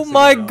Oh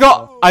my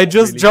god! I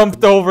just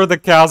jumped over the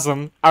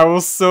chasm. I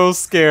was so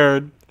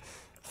scared.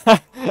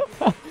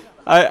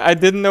 I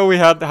didn't know we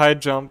had the high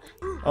jump.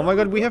 Oh my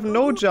god, we have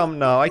no jump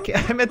now.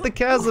 I'm at the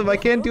chasm. I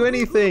can't do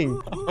anything.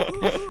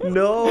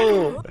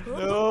 No.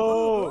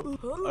 No.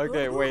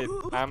 Okay, wait.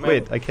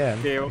 Wait, I can.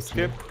 Scale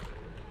skip.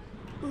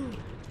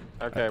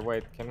 Okay,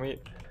 wait. Can we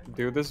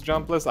do this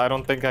jumpless? I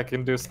don't think I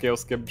can do scale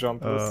skip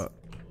jumpless.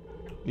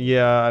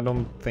 Yeah, I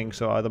don't think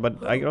so either.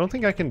 But I don't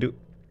think I can do.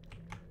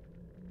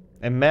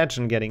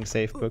 Imagine getting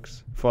safe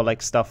books for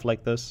like stuff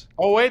like this.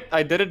 Oh wait,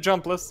 I did it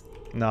jumpless.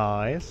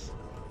 Nice.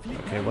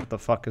 Okay, what the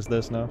fuck is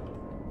this now?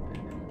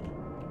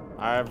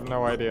 I have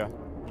no idea.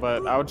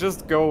 But I'll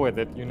just go with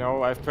it, you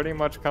know? I've pretty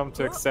much come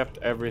to accept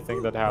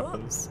everything that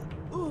happens.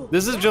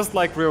 This is just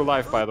like real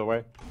life, by the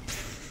way.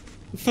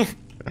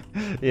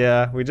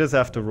 Yeah, we just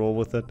have to roll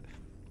with it.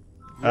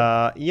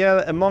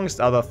 Yeah, amongst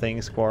other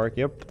things, Quark.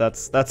 Yep,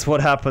 that's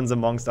what happens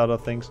amongst other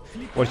things.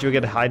 What, you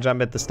get a high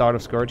jump at the start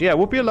of Scourge? Yeah,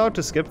 would be allowed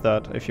to skip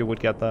that if you would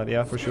get that.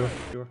 Yeah, for sure.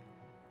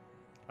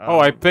 Oh,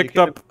 I picked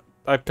up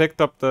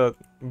the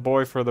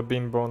boy for the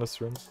bean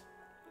bonus room.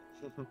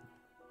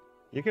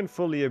 You can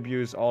fully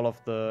abuse all of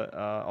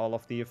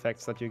the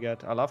effects that you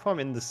get. I love how I'm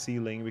in the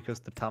ceiling because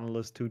the tunnel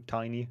is too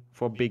tiny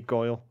for big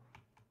Goyle.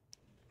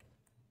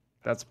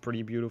 That's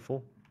pretty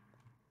beautiful.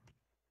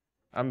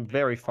 I'm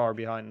very far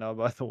behind now,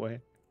 by the way.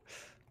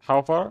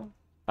 How far?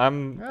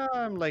 I'm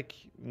like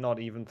not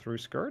even through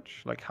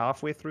Scourge, like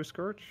halfway through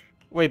Scourge.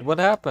 Wait, what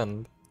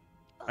happened?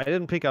 I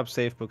didn't pick up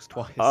save books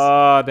twice.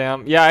 Oh,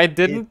 damn. Yeah, I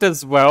didn't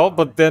as well,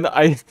 but then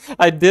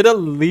I did a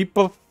leap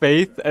of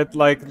faith at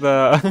like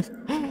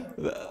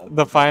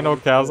the final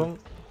chasm.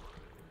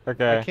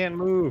 Okay. I can't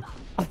move.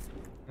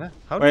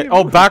 How do Wait, you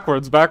oh, move?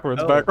 backwards.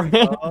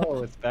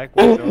 Oh, it's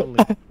backwards only.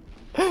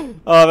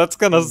 Oh, that's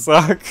gonna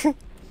suck.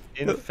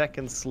 In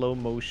fucking slow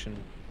motion.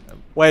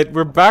 Wait,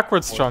 we're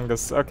backwards,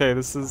 Chungus. Okay,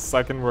 this is...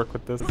 I can work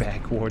with this.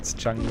 Backwards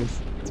Chungus.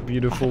 It's a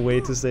beautiful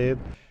way to say it.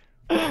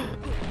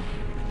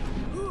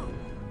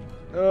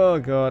 Oh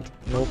god.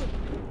 Nope.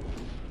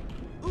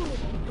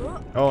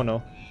 Oh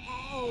no.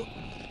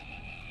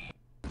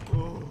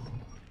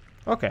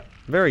 Okay,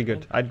 very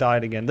good. I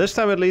died again. This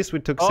time at least we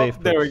took safe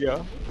there books. we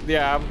go.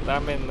 Yeah,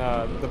 I'm in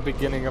the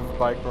beginning of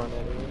bike run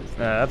anyways.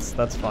 Yeah,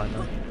 that's fine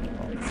now.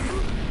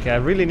 Okay, I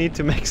really need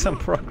to make some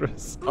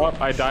progress. Oh,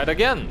 I died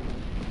again.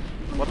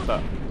 What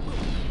the?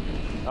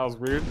 That was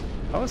weird.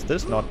 How is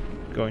this not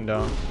going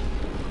down?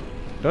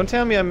 Don't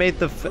tell me I made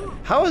the...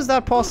 How is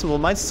that possible?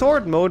 My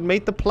sword mode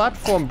made the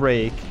platform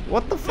break.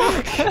 What the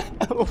fuck?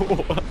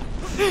 What?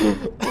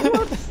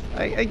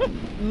 I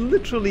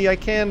literally, I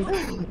can't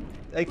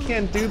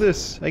do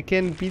this. I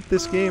can't beat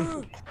this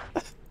game.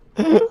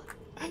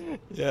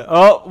 Yeah.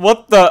 Oh,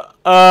 what the?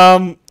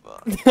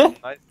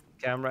 Nice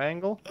camera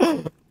angle.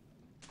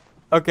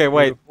 Okay,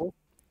 wait. Beautiful.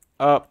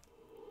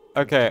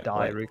 Okay.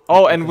 Die,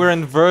 Oh, and we're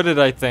inverted,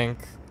 I think.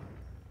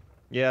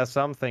 Yeah,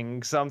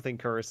 something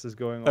cursed is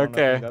going on.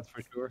 Okay. I think that's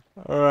for sure.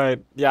 All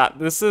right. Yeah,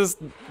 this is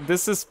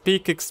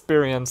peak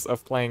experience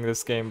of playing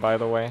this game, by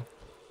the way.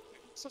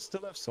 So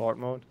still have sword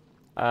mode.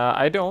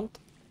 I don't.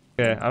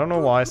 Okay, I don't know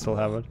why I still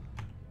have it.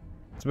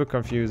 It's a bit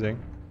confusing.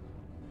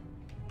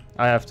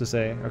 I have to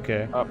say.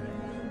 Okay.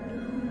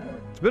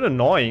 It's a bit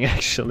annoying,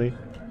 actually.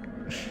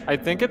 I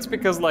think it's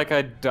because like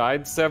I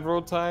died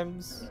several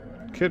times.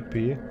 Could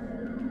be.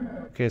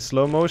 Okay,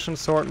 slow motion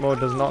sword mode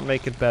does not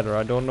make it better.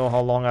 I don't know how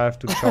long I have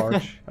to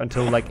charge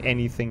until like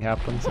anything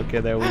happens. Okay,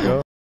 there we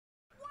go.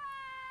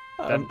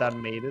 That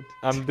made it.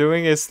 I'm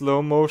doing a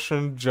slow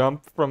motion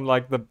jump from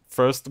like the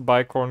first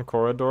bicorn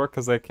corridor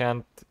because I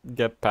can't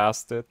get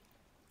past it.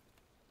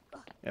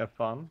 Yeah,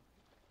 fun.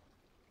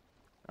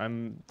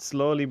 I'm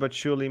slowly but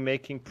surely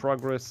making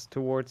progress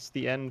towards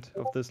the end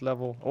of this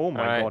level. Oh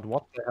my Alright. god,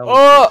 what the hell is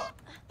Oh!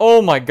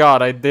 Oh my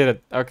god, I did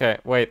it. Okay,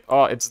 wait.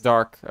 Oh, it's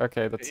dark.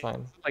 Okay, that's this?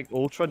 fine. Like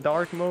ultra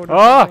dark mode or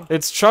Ah! something?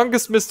 It's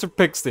Chungus Mr.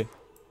 Pixie.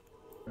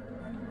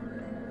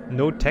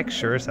 No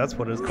textures, that's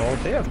what it's called.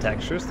 They have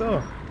textures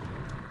though.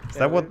 Is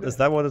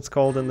that what it's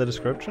called in the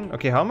description?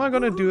 Okay, how am I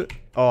gonna do it?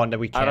 Oh, and then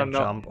we I don't can't know.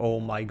 jump. Oh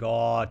my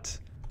god.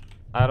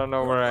 I don't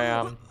know where I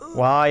am.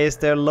 Why is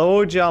there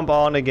low jump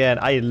on again?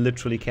 I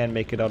literally can't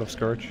make it out of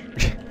Scourge.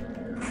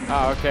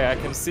 Ah, okay, I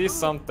can see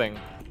something.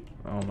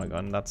 Oh my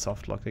god, and that's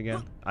soft lock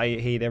again. I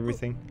hate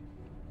everything.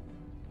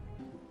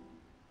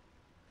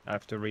 I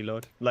have to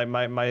reload. Like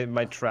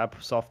my trap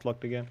soft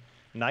locked again.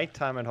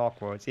 Nighttime at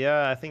Hogwarts.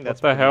 Yeah, I think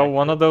that's What the hell? pretty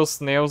One of those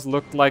snails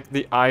looked like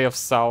the Eye of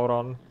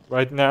Sauron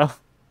right now.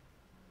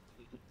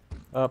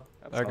 Up.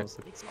 accurate.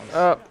 Okay.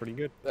 Sounds pretty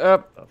good.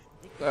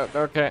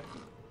 Okay.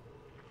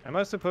 Am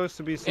I supposed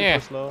to be super Yeah.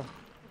 slow?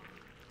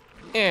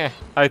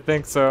 I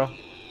think so.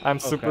 I'm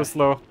super Okay.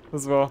 slow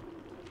as well.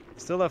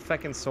 Still have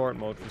fucking sword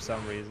mode for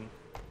some reason.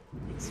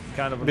 It's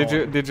kind of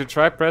annoying. Did you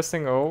try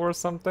pressing O or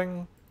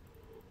something?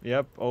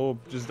 Yep. Oh,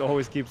 just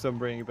always keeps on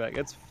bringing it back.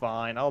 It's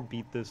fine. I'll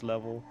beat this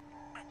level.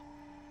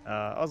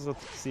 Also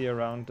see you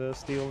around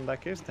Steel in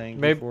that case.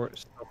 Thank you for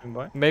stopping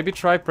by. Maybe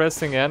try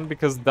pressing N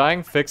because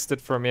dying fixed it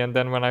for me, and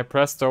then when I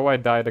pressed O, I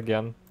died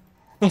again.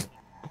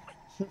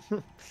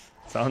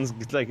 Sounds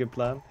like a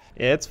plan.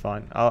 Yeah, it's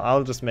fine.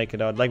 I'll just make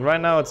it out. Like right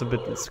now,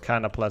 it's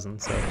kind of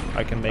pleasant, so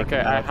I can make it.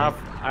 Okay, out.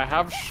 I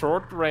have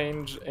short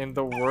range in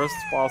the worst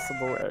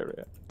possible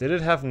area. Did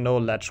it have no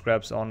ledge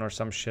grabs on or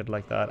some shit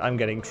like that? I'm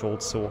getting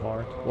trolled so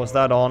hard. Was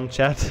that on,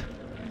 chat?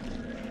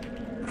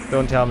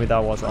 Don't tell me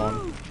that was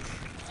on.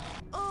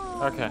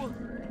 Okay.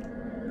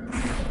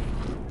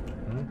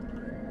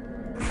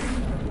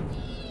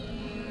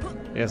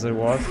 Yes, it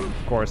was.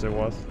 Of course it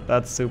was.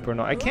 That's super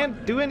annoying. I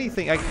can't do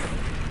anything.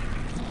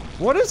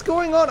 What is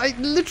going on?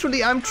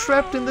 I'm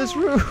trapped in this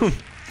room.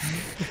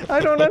 I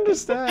don't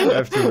understand. I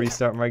have to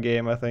restart my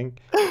game, I think.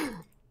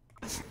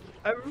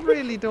 I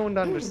really don't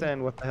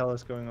understand what the hell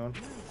is going on.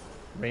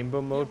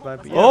 Rainbow mode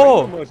might be. Yeah,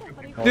 Oh! rainbow mode could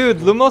be Dude,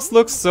 possible. Lumos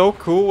looks so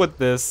cool with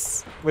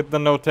this. With the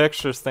no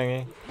textures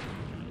thingy.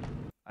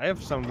 I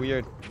have some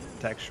weird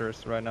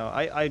textures right now.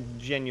 I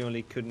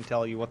genuinely couldn't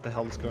tell you what the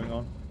hell is going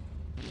on.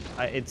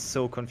 It's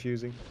so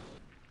confusing.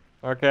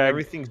 Okay.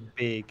 Everything's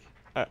big.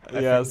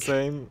 Yeah, think.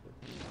 same.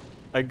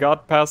 I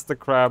got past the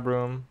crab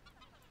room.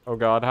 Oh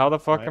god, how the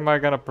fuck Right. am I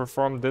gonna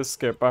perform this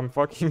skip? I'm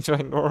fucking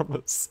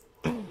ginormous.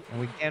 And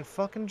we can't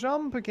fucking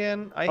jump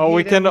again. Oh,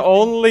 we hate can everything.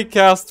 only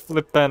cast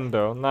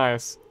Flipendo.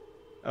 Nice.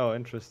 Oh,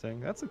 interesting.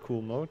 That's a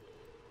cool mode.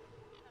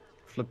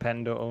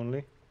 Flipendo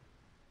only.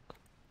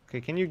 Okay,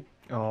 can you...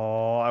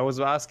 Oh, I was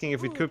asking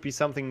if it could be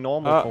something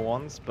normal for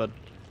once, but...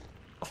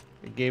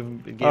 It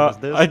gave us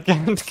this. I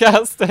can't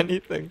cast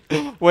anything.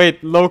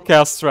 Wait, low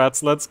cast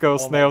strats. Let's go,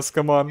 snails.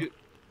 Come on.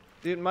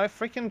 Dude, my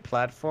freaking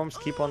platforms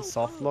keep on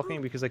soft locking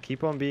because I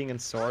keep on being in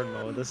sword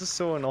mode. This is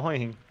so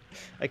annoying.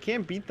 I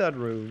can't beat that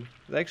room.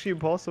 It's actually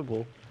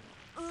impossible.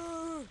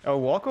 Oh,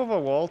 walk over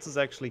walls is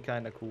actually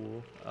kind of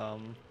cool.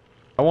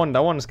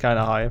 That one is kind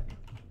of high.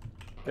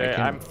 Okay,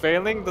 I'm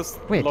failing the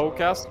Wait. low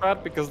cast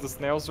strat because the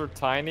snails are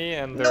tiny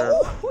and they're...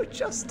 No,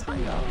 just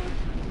tied up.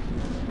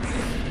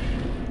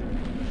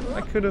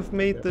 I could have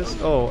made this.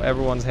 Oh,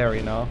 everyone's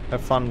hairy now.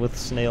 Have fun with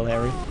snail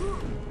Harry.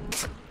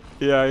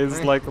 Yeah,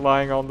 he's like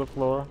lying on the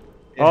floor.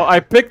 Yeah. Oh, I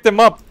picked him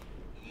up!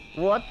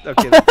 What?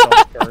 Okay, that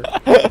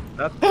sounds fair.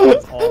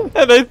 That's all.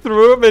 And I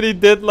threw him and he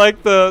did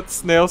like the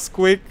snail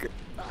squeak.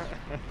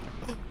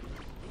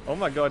 Oh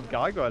my god,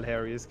 Gargoyle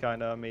Harry is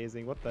kind of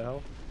amazing. What the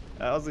hell?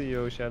 How's it,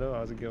 yo, Shadow?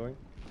 How's it going?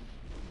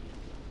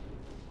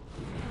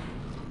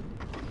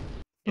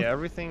 Yeah,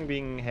 everything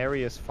being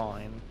hairy is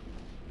fine.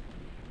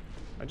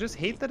 I just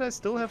hate that I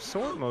still have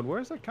sword mode. Where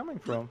is that coming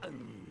from?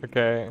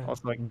 Okay,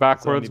 Also, like,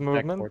 backwards it's only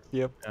movement. backwards.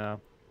 Yep. Yeah.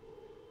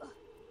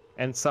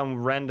 And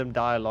some random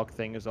dialogue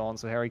thing is on,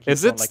 so Harry keeps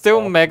Is it on, like, still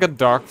talking. mega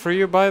dark for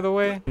you, by the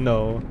way?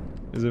 No.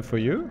 Is it for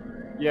you?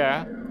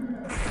 Yeah.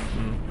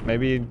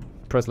 Maybe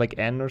press like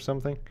N or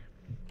something.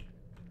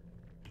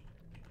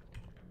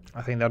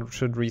 I think that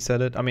should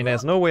reset it. I mean,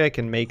 there's no way I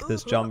can make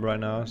this jump right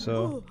now,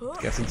 so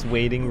I guess it's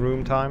waiting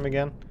room time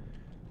again.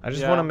 I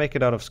just want to make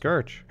it out of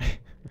Scourge.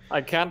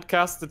 I can't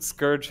cast it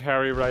Scourge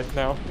Harry right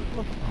now.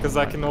 Because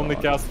I can only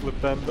cast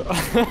Flipendo.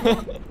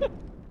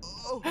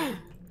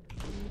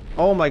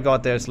 Oh my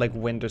god, there's like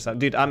wind or something.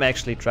 Dude, I'm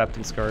actually trapped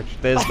in Scourge.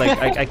 There's like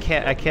I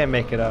can't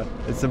make it out.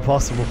 It's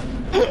impossible.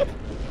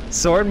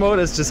 Sword mode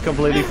is just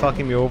completely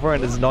fucking me over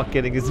and it's not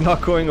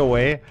going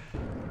away.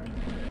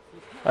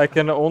 I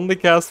can only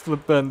cast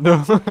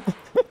Flipendo.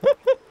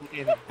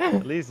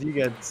 At least you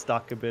get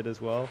stuck a bit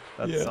as well.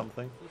 That's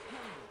something.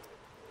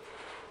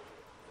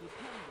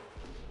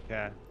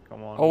 Okay,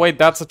 come on. Oh wait,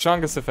 that's a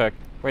Chungus effect.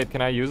 Wait,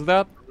 can I use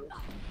that?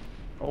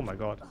 Oh my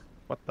god.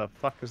 What the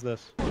fuck is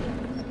this?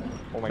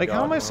 Oh my Like, god.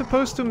 how am I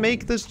supposed to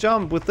make this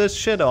jump with this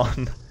shit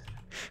on?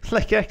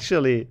 Like,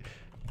 actually.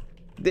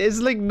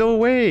 There's like no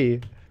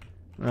way.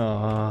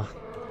 Oh.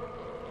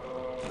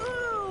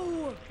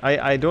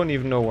 I don't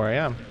even know where I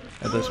am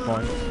at this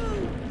point.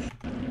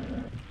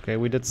 Okay,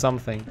 we did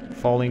something.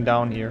 Falling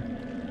down here.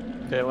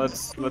 Okay,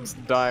 let's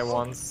die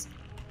once.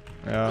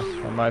 Yeah,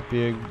 that might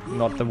be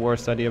not the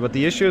worst idea. But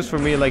the issue is for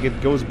me, like,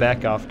 it goes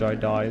back after I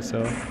die,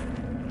 so...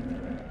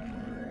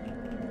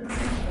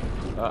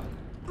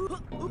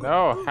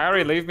 No,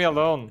 Harry, leave me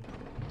alone.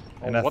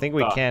 And I think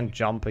we can't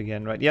jump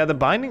again, right? Yeah, the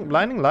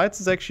blinding lights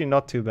is actually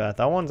not too bad.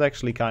 That one's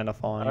actually kind of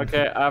fine.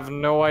 Okay, I have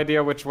no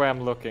idea which way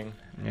I'm looking.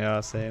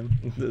 Yeah, same.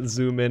 The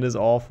zoom in is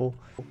awful.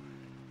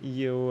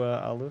 Yo,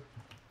 Alu.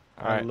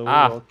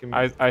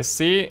 Alright, I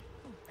see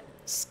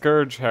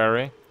Scourge,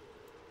 Harry.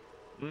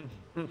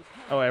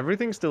 Oh,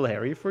 everything's still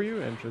hairy for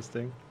you?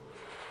 Interesting.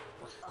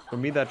 For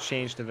me, that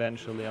changed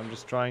eventually. I'm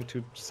just trying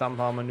to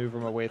somehow maneuver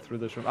my way through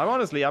this room.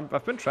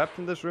 I've been trapped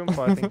in this room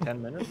for, I think,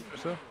 10 minutes or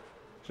so.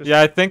 Just...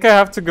 Yeah, I think I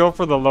have to go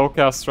for the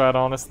low-cast strat,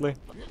 honestly.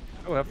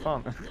 Oh, have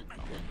fun.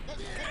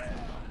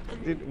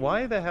 Dude,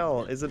 why the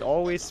hell is it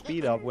always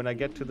speed up when I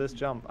get to this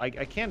jump? I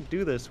can't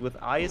do this with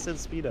ice and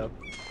speed up.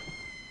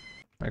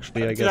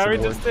 Actually, I guess Harry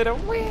it worked. just did a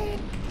win.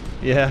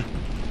 Yeah.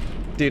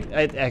 Dude,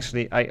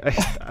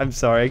 I'm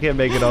sorry, I can't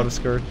make it out of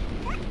Scourge.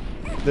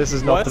 This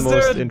is not the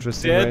most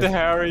interesting race. Dead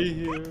Harry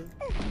here.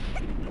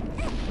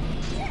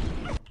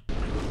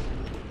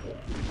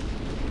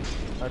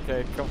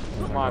 Okay, come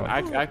on.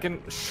 I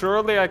can,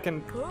 surely I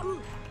can.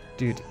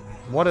 Dude,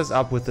 what is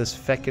up with this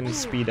feckin'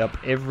 speed up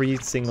every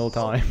single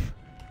time?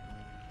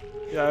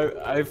 Yeah,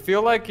 I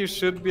feel like you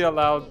should be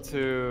allowed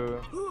to,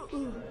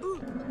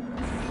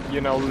 you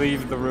know,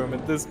 leave the room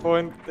at this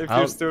point if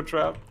you're still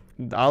trapped.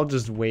 I'll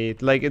just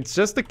wait. Like, it's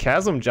just the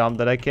chasm jump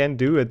that I can't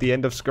do at the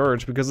end of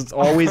Scourge because it's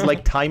always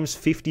like times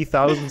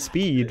 50,000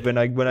 speed when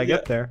I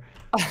get there.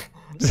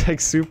 It's like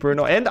super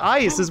annoying. And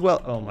ice as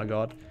well. Oh my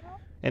god.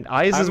 And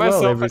ice as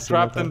well. I'm myself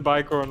trapped in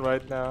Bicorn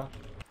right now.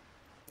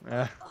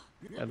 Yeah.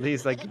 At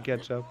least I can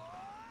catch up.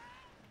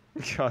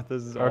 God,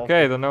 this is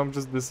okay, awful. the gnome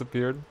just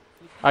disappeared.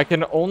 I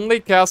can only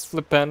cast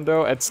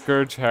Flipendo at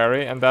Scourge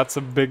Harry, and that's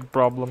a big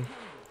problem.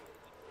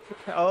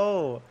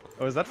 Oh,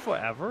 is that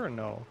forever or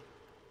no?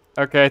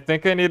 Okay, I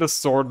think I need a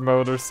sword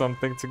mode or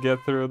something to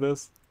get through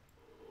this.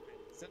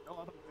 Is it no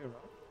other way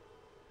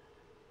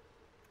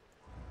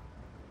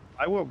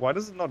around? Why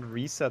does it not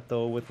reset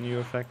though with new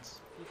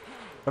effects?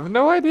 I have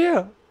no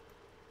idea.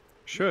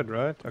 Should,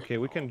 right? Okay,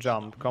 we can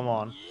jump. Come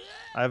on.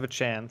 I have a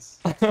chance.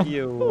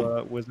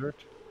 You, wizard.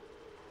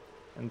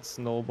 And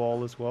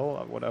snowball as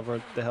well,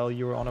 whatever the hell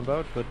you were on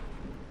about, but...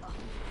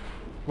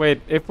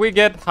 Wait, if we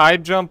get high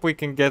jump, we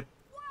can get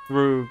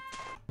through...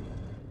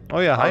 Oh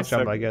yeah, high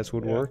jump I guess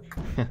would work.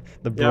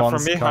 The bronze yeah,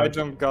 for me, card. high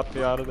jump got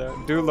me out of there.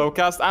 Do low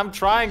cast. I'm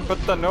trying,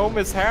 but the gnome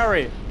is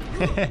Harry.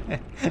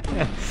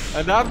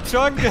 And I'm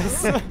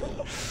Chungus.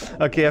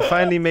 Okay, I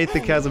finally made the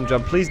chasm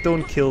jump. Please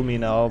don't kill me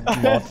now,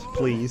 mod,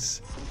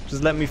 please.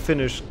 Just let me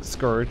finish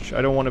Scourge.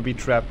 I don't want to be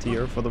trapped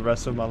here for the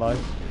rest of my life.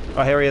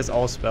 Oh, Harry has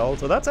all spells,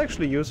 so that's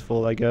actually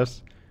useful, I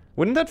guess.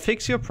 Wouldn't that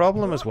fix your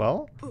problem as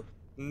well?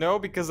 No,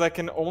 because I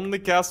can only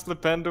cast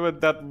Flipendo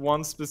at that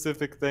one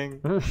specific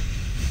thing.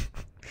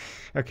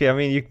 Okay, I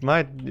mean, you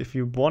might, if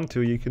you want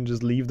to, you can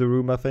just leave the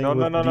room, I think.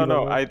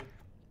 No.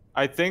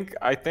 I think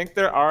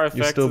there are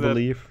effects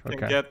that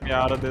can get me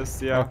out of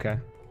this, yeah. Okay.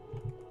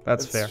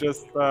 That's fair. It's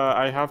just,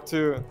 I have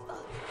to...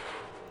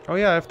 Oh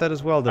yeah, I have that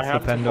as well, the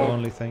Flipendo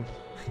only thing.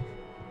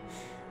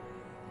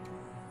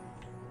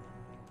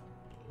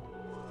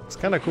 It's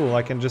kind of cool,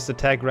 I can just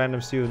attack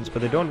random students,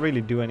 but they don't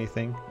really do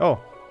anything.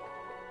 Oh.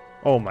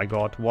 Oh my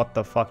god, what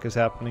the fuck is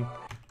happening?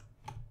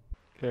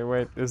 Okay,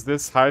 wait, is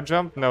this high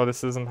jump? No,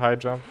 this isn't high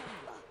jump.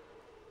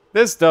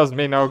 This does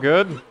me no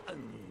good.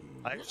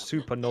 I'm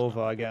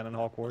Supernova again in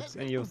Hogwarts.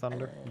 In your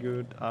thunder.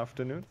 Good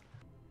afternoon.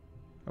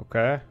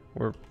 Okay,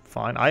 we're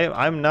fine.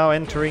 I'm now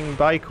entering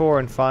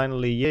Bicorn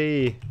finally,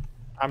 yay!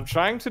 I'm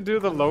trying to do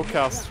the low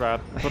cast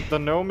strat, but the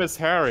gnome is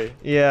Harry.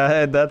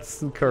 Yeah,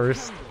 that's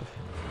cursed.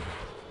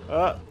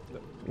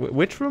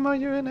 Which room are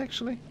you in,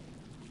 actually?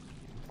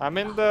 I'm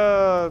in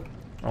the...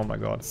 Oh my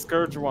god.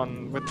 Scourge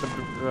one with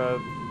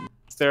the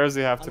stairs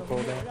you have to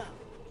pull down.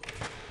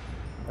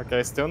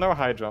 Okay, still no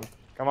high jump.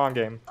 Come on,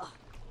 game.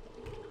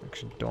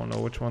 Actually don't know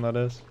which one that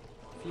is.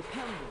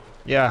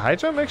 Yeah, high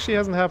jump actually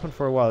hasn't happened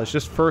for a while. It's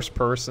just first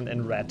person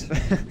in red.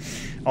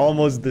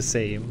 Almost the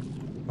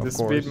same. The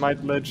speed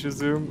might let you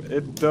zoom.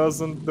 It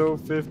doesn't though,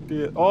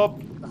 50. Oh!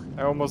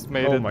 I almost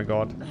made it. Oh my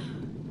god.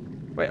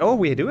 Wait, oh,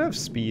 we do have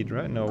speed,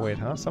 right? No, wait,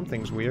 huh?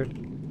 Something's weird.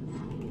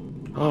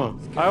 Oh,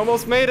 I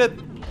almost made it!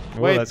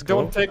 Oh, wait,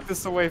 don't take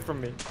this away from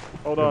me.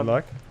 Hold on. Good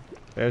luck.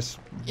 There's...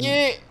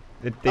 Yeah.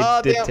 They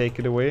did take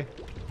it away.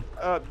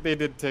 They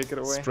did take it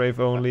away.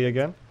 Strafe only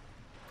again.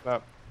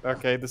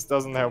 Okay, this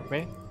doesn't help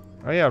me.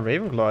 Oh yeah,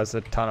 Ravenclaw has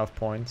a ton of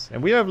points.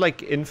 And we have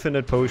like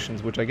infinite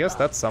potions, which I guess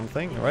that's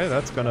something, right?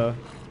 That's gonna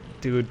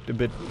do it a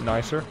bit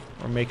nicer.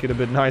 Or make it a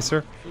bit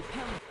nicer.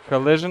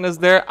 Collision is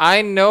there.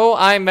 I know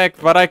I'm mech,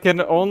 but I can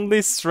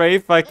only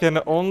strafe. I can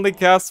only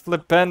cast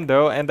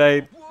Flipendo, and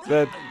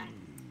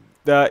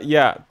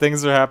yeah,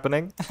 things are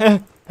happening.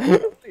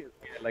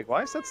 Like,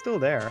 why is that still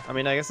there? I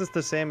mean, I guess it's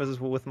the same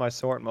as with my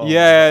sword mode.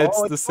 Yeah, it's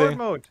oh, the sword same.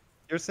 mode.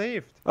 You're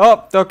saved.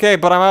 Oh, okay,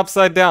 but I'm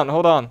upside down.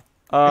 Hold on.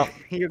 Ah,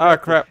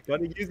 crap.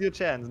 Gotta use your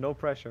chance. No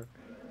pressure.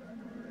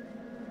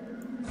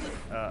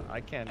 I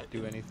can't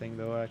do anything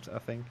though. I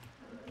think.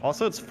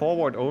 Also, it's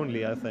forward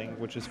only. I think,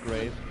 which is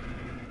great.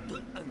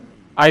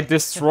 I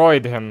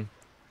destroyed him.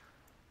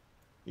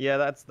 Yeah,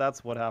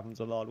 that's what happens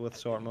a lot with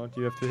sword mode.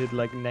 You have to hit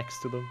like next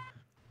to them.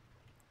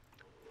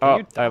 Oh,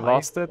 You I die?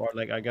 lost it. Or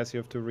like, I guess you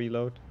have to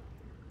reload.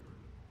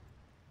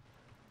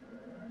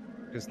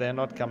 Because they're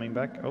not coming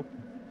back. Oh.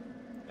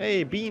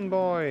 Hey, Bean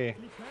Boy!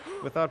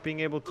 Without being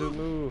able to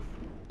move.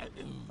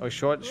 Oh,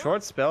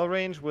 short spell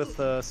range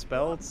with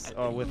spells,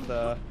 or with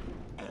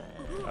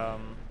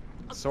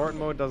sword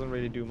mode doesn't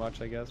really do much,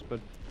 I guess,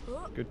 but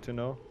good to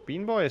know.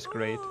 Bean Boy is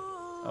great.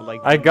 I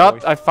like Bean Boy.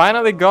 I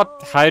finally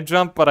got high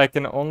jump, but I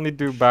can only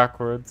do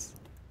backwards.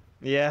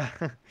 Yeah.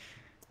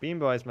 Bean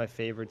Boy is my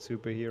favorite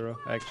superhero,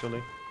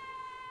 actually.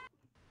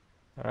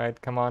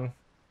 Alright, come on.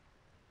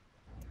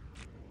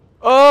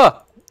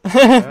 Oh!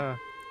 Yeah.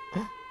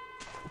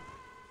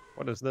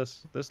 What is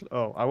this?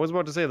 Oh, I was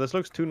about to say this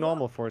looks too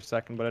normal for a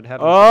second, but it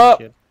hadn't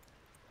changed yet.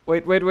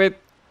 Wait.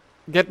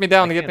 Get me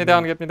down, get me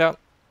down.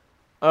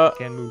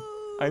 Can't move.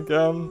 I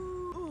can.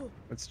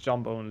 It's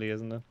jump only,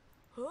 isn't it?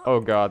 Oh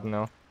god,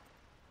 no.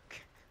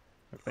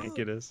 I think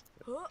it is.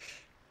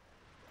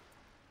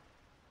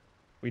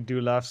 We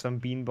do love some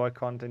Bean Boy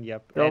content,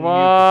 yep. Come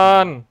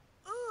on!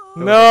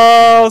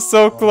 No,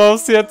 so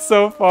close yet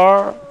so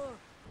far.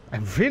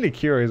 I'm really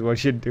curious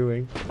what you're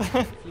doing.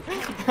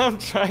 I'm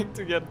trying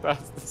to get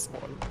past this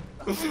one.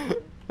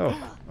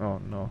 Oh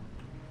no.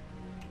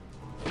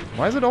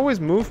 Why is it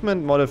always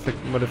movement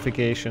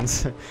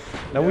modifications?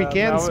 Now we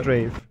can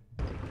strafe.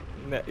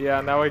 Yeah,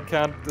 now I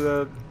can't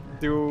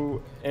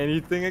do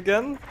anything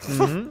again.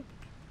 Mm-hmm.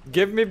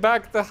 Give me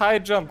back the high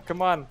jump,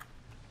 come on.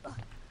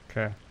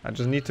 Okay, I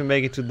just need to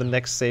make it to the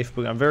next safe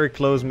book. I'm very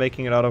close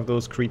making it out of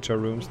those creature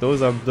rooms.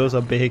 Those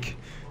are big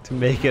to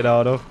make it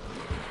out of.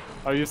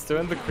 Are you still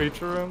in the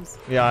creature rooms?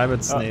 Yeah, I'm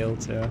at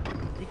snails, yeah.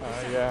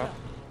 Yeah.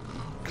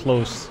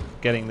 Close,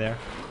 getting there.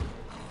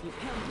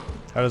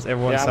 How does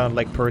everyone sound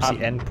like Percy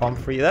and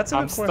Pomfrey? That's a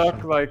good question. I'm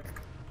stuck like...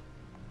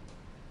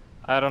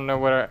 I don't know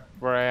where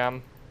I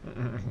am.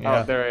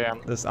 Yeah. Oh, there I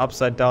am. This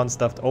upside down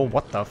stuff. Oh,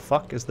 what the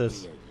fuck is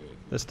this?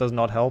 This does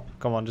not help.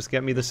 Come on, just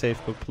get me the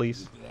safe book,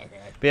 please.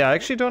 But yeah, I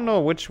actually don't know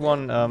which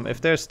one,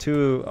 if there's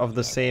two of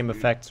the same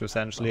effects,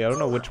 essentially, I don't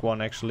know which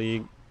one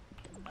actually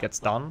gets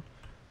done.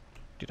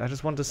 Dude, I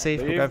just want the safe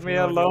book. Leave me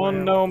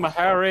alone, Gnome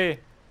Harry!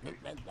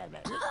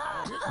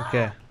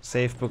 Okay,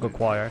 safe book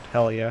acquired.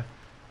 Hell yeah.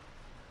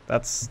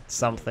 That's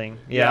something.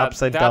 Yeah,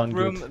 upside down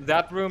good.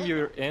 That room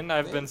you're in,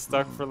 I've been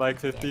stuck for like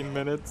 15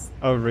 minutes.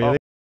 Oh, really?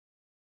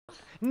 Oh.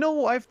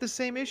 No, I have the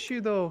same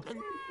issue though.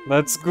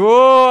 Let's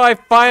go! I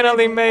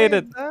finally made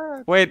it!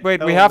 Wait,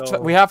 Oh,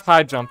 we have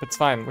high jump, it's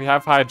fine. We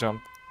have high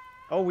jump.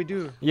 Oh, we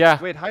do?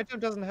 Yeah. Wait, high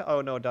jump doesn't help.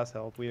 Oh, no, it does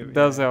help. It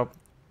does help.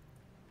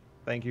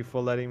 Thank you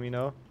for letting me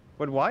know.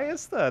 But why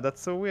is that?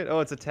 That's so weird.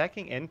 Oh, it's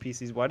attacking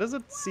NPCs. Why does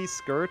it see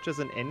Scourge as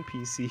an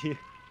NPC?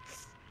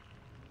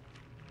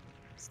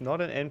 It's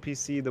not an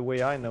NPC the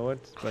way I know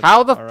it. But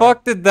how the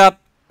fuck did that...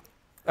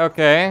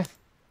 Okay.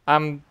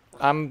 I'm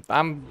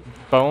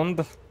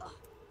boned.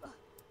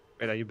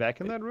 Wait, are you back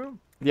in that room?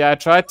 Yeah, I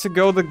tried to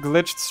go the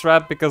glitched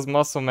strat because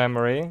muscle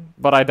memory,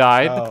 but I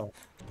died. Oh.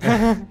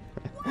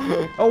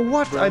 Oh,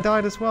 what? I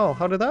died as well.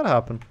 How did that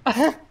happen?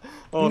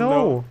 Oh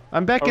no.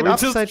 I'm back in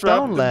upside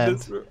down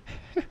land.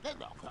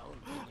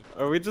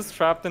 Are we just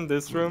trapped in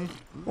this room?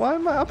 Why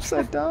am I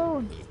upside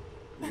down?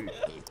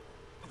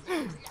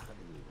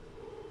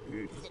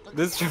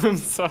 This room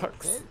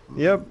sucks.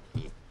 Yep.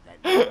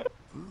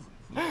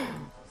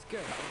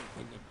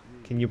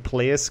 Can you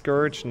play a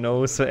Scourge?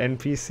 No, so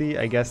NPC?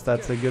 I guess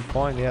that's a good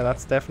point. Yeah,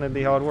 that's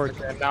definitely how it works.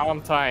 Okay, now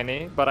I'm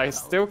tiny, but I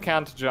still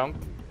can't jump.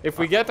 If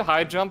we get a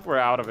high jump, we're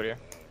out of here.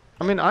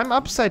 I mean, I'm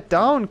upside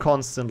down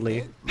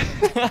constantly.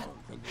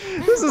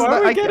 This is why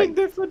are we getting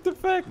different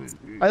effects?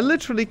 I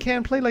literally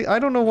can't play like... I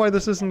don't know why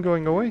this isn't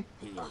going away.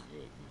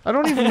 I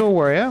don't even know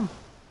where I am.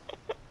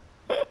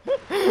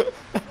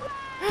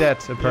 Dead,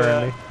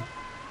 apparently.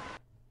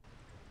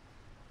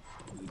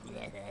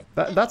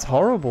 Yeah. That's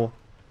horrible.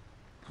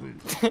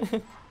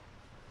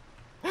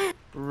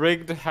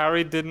 Rigged.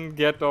 Harry didn't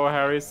get all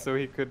Harry, so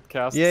he could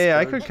cast. Yeah,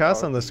 I could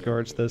cast on the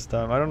Scourge this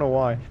time. I don't know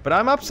why, but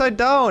I'm upside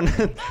down,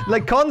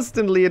 like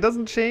constantly. It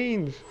doesn't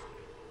change.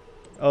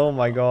 Oh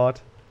my god.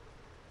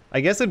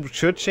 I guess it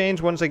should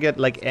change once I get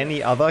like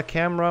any other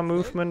camera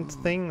movement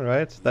thing,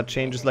 right? That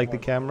changes like the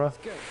camera.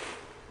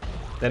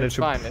 Then it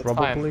should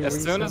probably.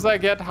 As soon as I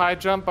get high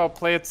jump, I'll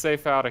play it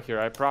safe out of here.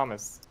 I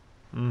promise.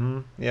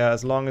 Yeah,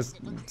 as long as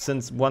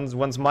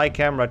once my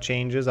camera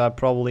changes, I'll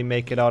probably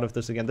make it out of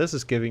this again. This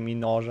is giving me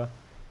nausea.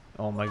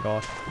 Oh my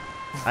god.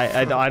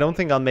 I don't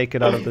think I'll make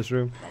it out of this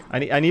room.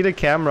 I need a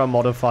camera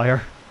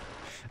modifier.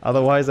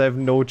 Otherwise, I have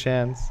no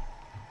chance.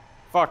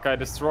 Fuck, I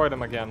destroyed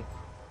him again.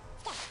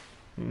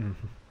 And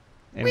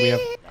we have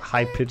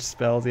high-pitched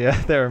spells. Yeah,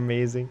 they're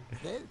amazing.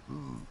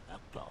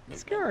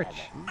 Scourge.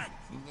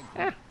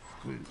 Ah.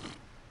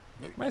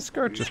 My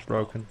Scourge is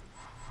broken.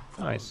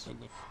 Nice.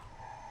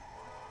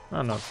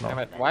 Oh, no, it's Damn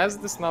not. it, why is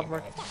this not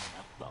working?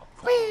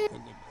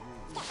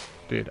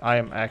 Dude, I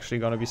am actually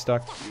gonna be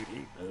stuck.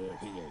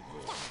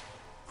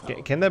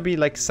 Can there be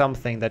like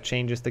something that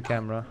changes the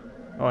camera?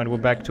 Oh, and we're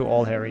back to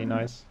all Harry.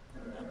 Nice.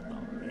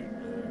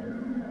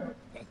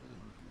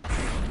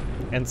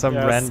 And some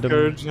random...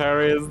 Scourge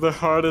Harry is the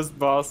hardest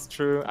boss,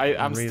 true.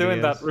 I'm Really still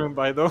in that is. room,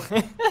 by the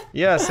way.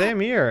 Yeah, same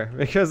here,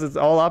 because it's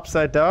all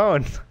upside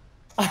down.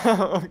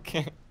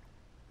 Okay.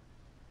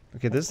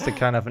 Okay, this is the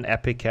kind of an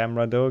epic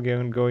camera though,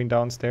 going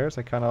downstairs.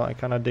 I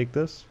kinda dig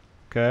this.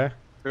 Okay.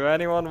 To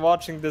anyone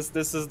watching this,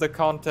 this is the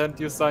content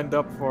you signed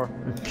up for.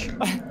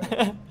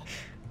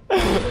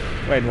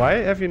 Wait, why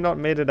have you not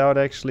made it out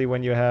actually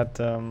when you had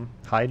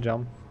high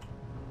jump?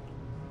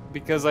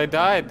 Because I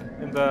died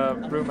in the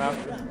room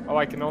after. Oh,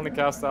 I can only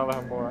cast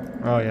Alhambra.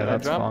 Oh yeah, Can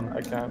that's I jump? fun.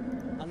 I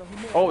can.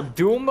 Oh,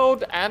 dual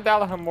mode and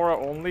Alhambra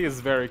only is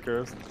very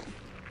cursed.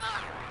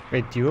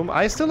 Wait, Doom?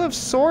 I still have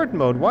sword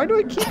mode. Why do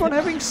I keep on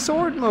having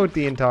sword mode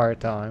the entire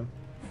time?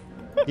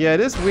 Yeah, it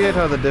is weird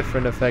how the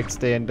different effects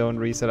stay and don't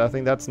reset. I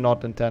think that's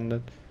not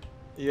intended.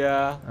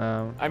 Yeah.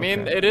 I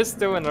mean, okay. it is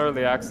still in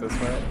early access,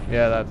 right?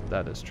 Yeah,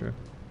 that is true.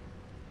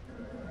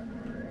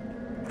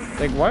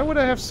 Like, why would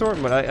I have sword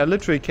mode? I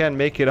literally can't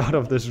make it out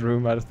of this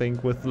room, I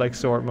think, with like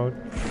sword mode.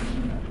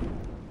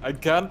 I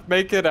can't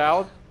make it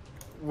out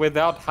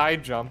without high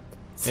jump.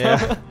 So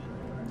Yeah.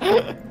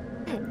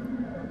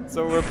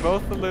 so we're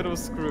both a little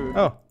screwed.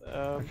 Oh.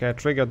 Okay, I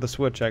triggered the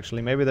switch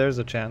actually. Maybe there's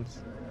a chance.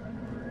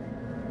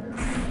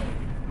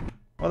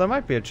 Well, there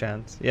might be a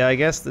chance. Yeah, I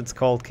guess it's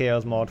called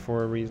Chaos Mod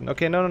for a reason.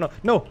 Okay, no.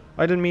 No!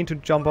 I didn't mean to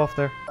jump off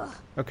there.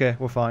 Okay,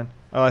 we're fine.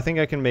 Oh, I think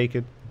I can make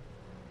it.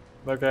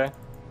 Okay.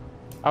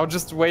 I'll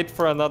just wait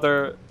for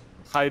another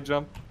high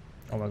jump.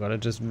 Oh my god, I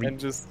just And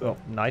just... Oh,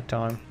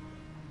 nighttime.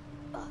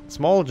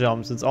 Small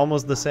jumps, it's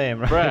almost the same,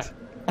 right?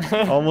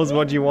 Bruh. Almost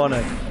what you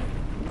wanted.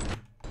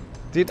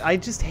 Dude, I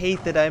just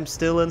hate that I'm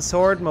still in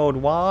sword mode.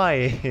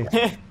 Why?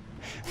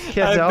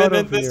 Get I've out been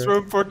in of this here.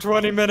 room for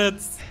 20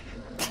 minutes.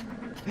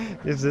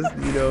 It's just,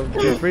 you know,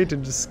 feel free to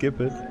just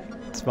skip it.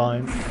 It's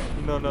fine.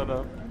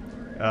 No.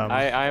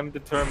 I am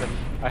determined.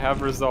 I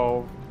have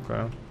resolve.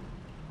 Okay.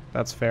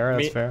 That's fair,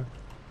 that's fair.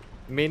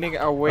 Meaning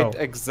I'll wait Oh.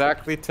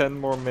 exactly 10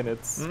 more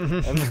minutes.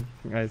 And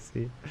I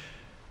see.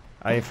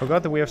 I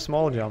forgot that we have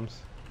small jumps.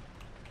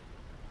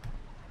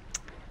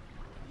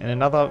 And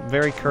another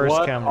very cursed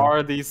what camera.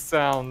 are these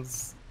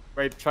sounds?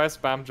 Wait, try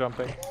spam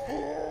jumping.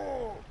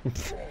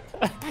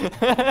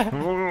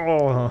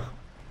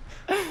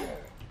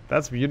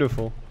 That's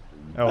beautiful.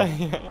 Oh.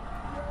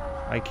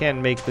 I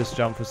can't make this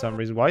jump for some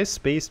reason. Why is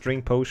space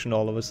drink potion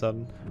all of a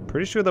sudden?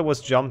 Pretty sure that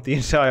was jump the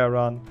entire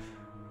run.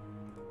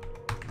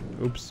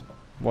 Oops.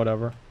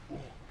 Whatever.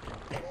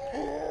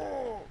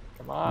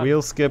 Come on.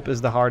 Wheel skip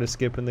is the hardest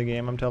skip in the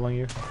game, I'm telling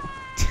you.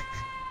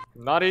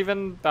 Not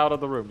even out of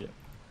the room yet.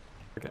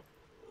 Okay.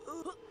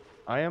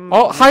 I am...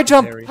 Oh, high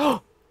jump! necessary.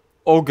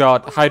 Oh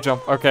god, high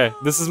jump. Okay,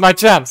 this is my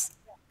chance.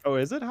 Oh,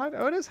 is it high?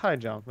 Oh, it is high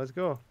jump. Let's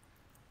go.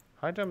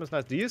 High jump is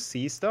nice. Do you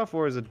see stuff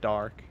or is it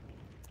dark?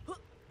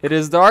 It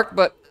is dark,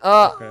 but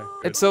Okay, good.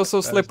 it's also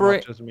That is slippery.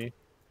 not just me.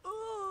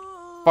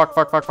 Fuck.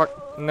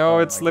 No, Oh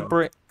it's my God.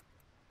 slippery.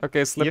 Okay,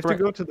 You slippery. have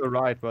to go to the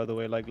right, by the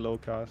way, like low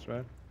cast,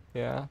 right?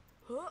 Yeah.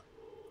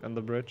 And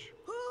the bridge.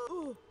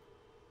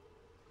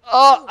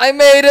 Oh, I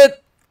made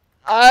it!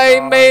 I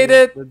made Nice,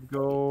 it! Let's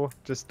go.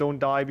 Just don't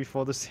die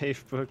before the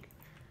safe book.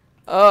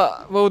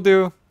 Will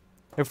do.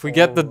 If we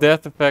get the Oh.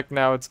 death effect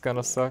now, it's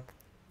gonna suck.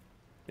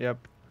 Yep.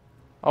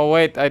 Oh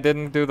wait, I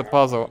didn't do the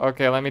puzzle.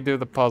 Okay, let me do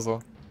the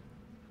puzzle.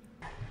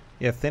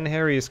 Yeah, Thin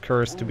Harry is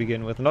cursed to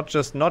begin with. Not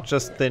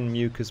just Thin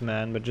Mucus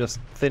Man, but just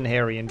Thin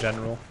Harry in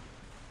general.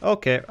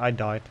 Okay, I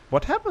died.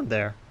 What happened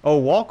there? Oh,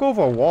 walk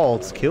over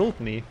walls killed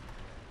me.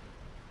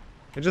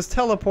 It just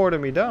teleported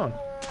me down.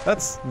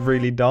 That's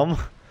really dumb.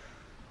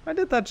 I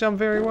did that jump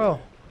very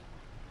well.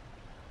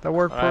 That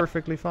worked Alright.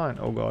 perfectly fine.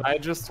 Oh god. I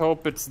just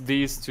hope it's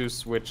these two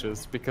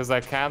switches, because I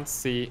can't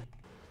see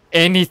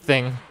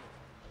anything.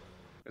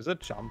 Is it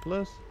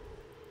jumpless?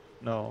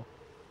 No.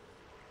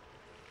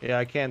 Yeah,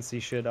 I can't see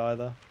shit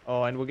either.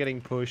 Oh, and we're getting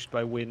pushed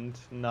by wind.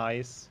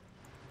 Nice.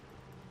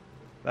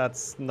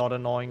 That's not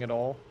annoying at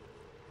all.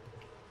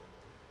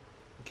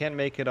 Can't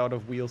make it out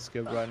of wheel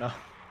skip right now.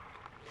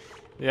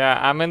 Yeah,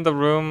 I'm in the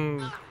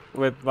room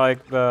with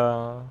like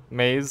the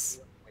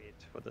maze. Wait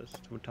for this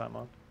to time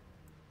out.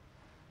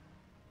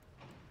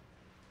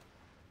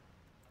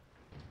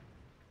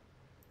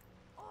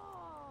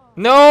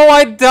 No,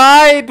 I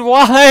died!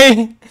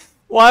 Why?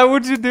 Why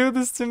would you do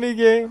this to me,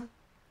 game?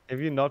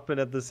 Have you not been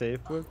at the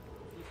safe book?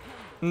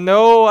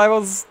 No, I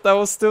was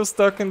still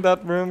stuck in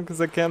that room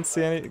because I can't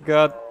see any.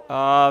 God,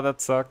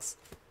 that sucks.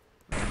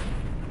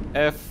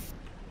 F.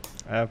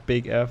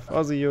 Big F.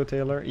 How's you,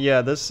 Taylor?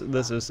 Yeah,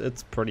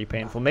 it's pretty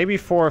painful. Maybe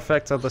 4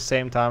 effects at the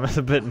same time is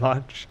a bit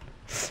much.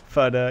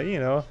 But, you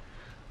know,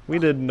 we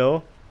didn't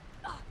know.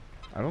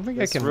 I don't think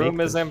I can make this. This room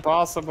is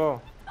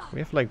impossible. We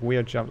have like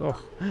weird jumps. Oh,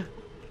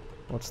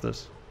 what's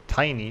this?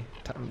 Tiny.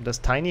 Does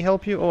tiny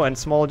help you? Oh, and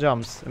small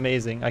jumps.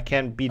 Amazing. I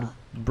can't beat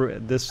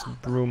this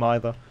room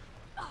either.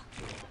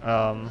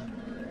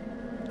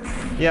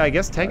 Yeah, I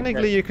guess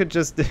technically you could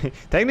just...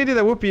 technically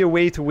there would be a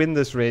way to win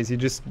this race. You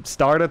just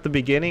start at the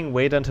beginning,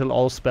 wait until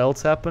all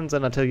spells happens,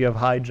 and until you have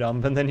high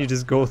jump, and then you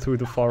just go through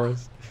the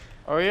forest.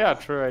 Oh yeah,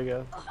 true, I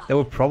guess. That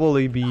would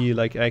probably be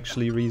like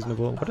actually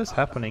reasonable. What is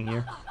happening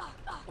here?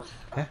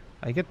 Eh,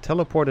 I get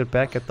teleported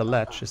back at the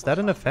ledge. Is that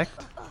an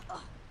effect?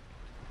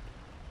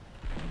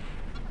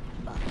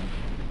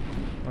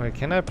 Okay,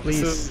 can I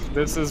please...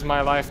 This is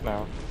my life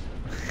now.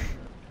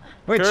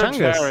 Wait, Courage,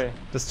 Chungus! Harry.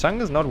 Does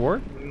Chungus not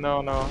work?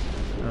 No, no.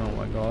 Oh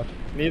my god.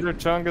 Neither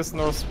Chungus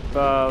nor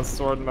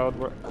sword mode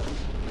work.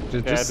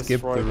 Just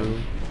skip the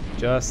room.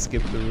 Just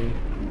skip the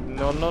room.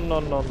 No, no, no,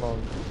 no, no.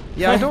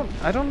 Yeah,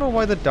 I don't know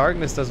why the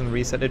darkness doesn't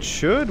reset. It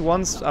should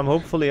once I'm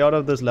hopefully out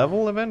of this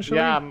level eventually.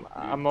 Yeah,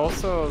 I'm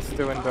also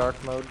still in dark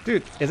mode.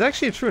 Dude, it's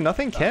actually true.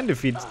 Nothing can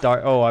defeat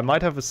dark. Oh, I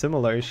might have a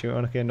similar issue.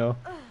 Okay, no.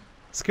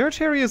 Scourge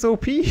Harry is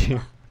OP.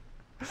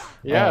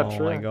 Yeah, oh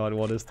true. my god,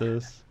 what is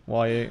this?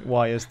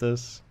 Why is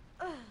this?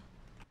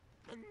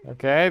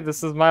 Okay,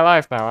 this is my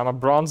life now. I'm a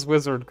bronze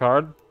wizard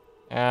card,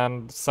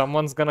 and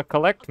someone's gonna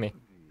collect me.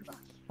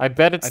 I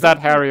bet it's that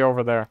Harry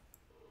over there.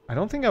 I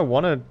don't think I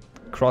want to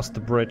cross the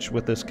bridge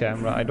with this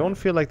camera. I don't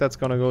feel like that's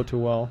gonna go too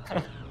well.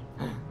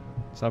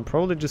 So I'm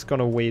probably just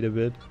gonna wait a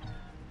bit.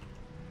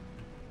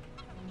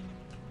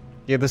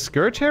 Yeah, the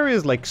Scourge Harry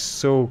is like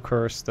so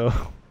cursed though.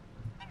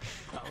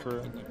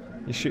 True.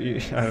 I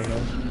don't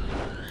know.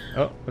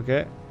 Oh,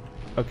 okay.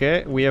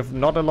 Okay, we have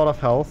not a lot of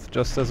health,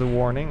 just as a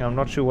warning. I'm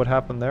not sure what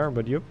happened there,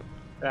 but yep.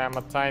 Yeah, I'm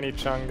a tiny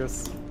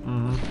Chungus.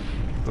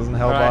 Mm-hmm. Doesn't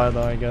help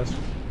either, I guess.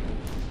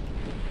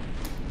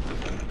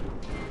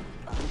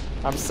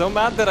 I'm so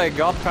mad that I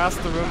got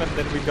past the room and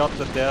then we got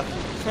the death.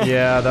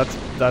 Yeah,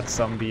 that's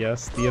some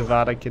BS. The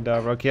Avada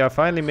Kedavra. Okay, I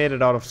finally made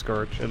it out of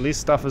Scourge. At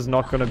least stuff is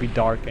not gonna be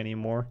dark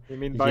anymore. You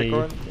mean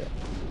Bicorn?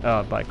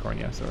 Yeah. Bicorn,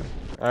 yeah, sorry.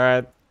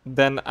 Alright,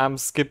 then I'm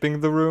skipping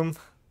the room.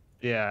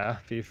 Yeah,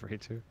 feel free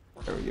to.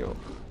 There we go.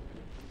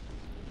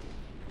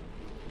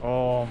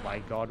 Oh my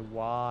god,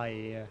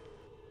 why?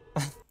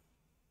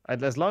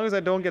 As long as I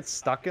don't get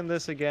stuck in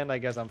this again, I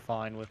guess I'm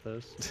fine with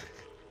this.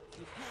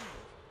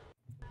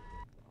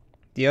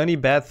 The only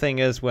bad thing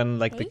is when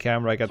like the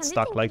camera gets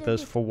stuck like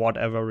this for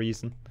whatever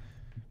reason.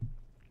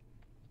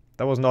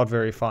 That was not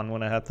very fun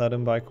when I had that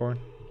in Bicorn.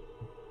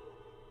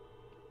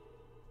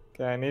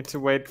 Okay, I need to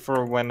wait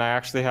for when I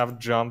actually have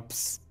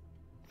jumps.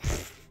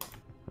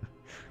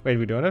 Wait,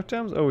 we don't have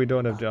jumps? Oh, we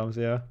don't have jumps,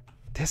 yeah.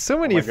 There's so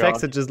many effects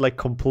that just like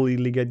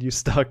completely get you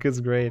stuck. It's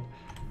great.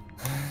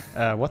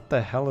 What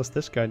the hell is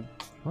this guy?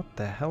 What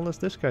the hell is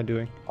this guy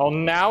doing? Oh,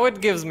 now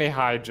it gives me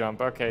high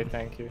jump. Okay,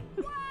 thank you.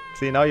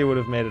 See, now you would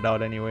have made it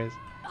out anyways.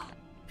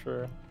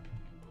 True.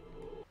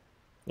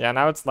 Yeah,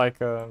 now it's like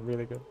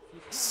really good.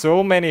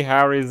 So many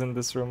Harrys in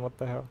this room. What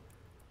the hell?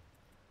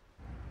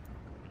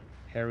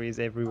 Harry's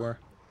everywhere.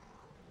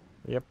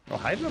 Yep. Oh,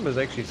 high jump is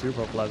actually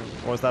super pleasant.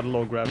 Or is that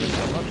low gravity?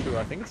 I'm not sure.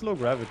 I think it's low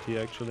gravity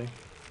actually.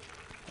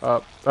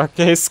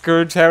 Okay,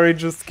 Scourge Harry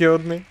just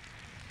killed me.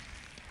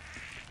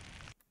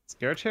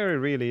 Scourge Harry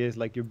really is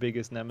like your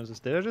biggest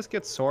nemesis. Did I just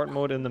get sword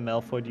mode in the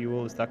Malfoy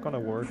duel? Is that gonna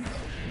work?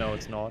 No,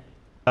 it's not.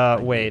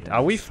 Wait,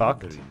 are we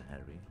fucked?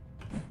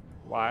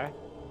 Why?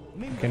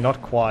 Okay,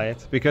 not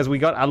quite. Because we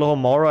got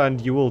Alohomora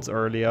and duels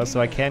earlier, so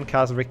I can't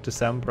cast Rick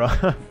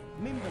Decembra.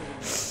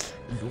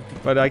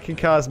 But I can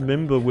cast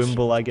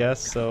Mimblewimble, I guess,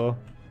 so...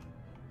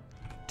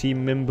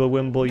 Team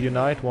Mimblewimble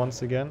unite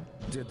once again.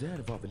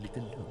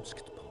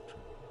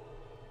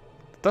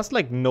 That's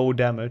like no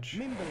damage.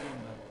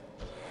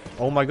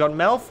 Oh my god,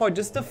 Malfoy,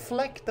 just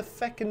deflect the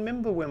fucking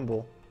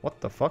Mimblewimble.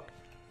 What the fuck?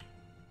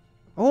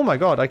 Oh my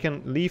god, I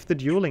can leave the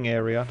dueling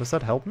area. Does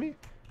that help me?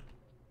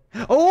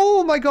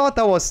 Oh my god,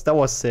 that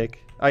was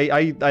sick.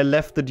 I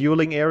left the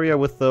dueling area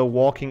with the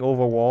walking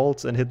over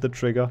walls and hit the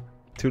trigger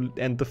to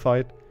end the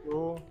fight.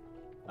 Oh,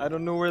 I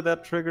don't know where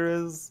that trigger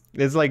is.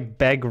 It's like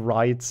back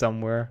right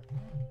somewhere.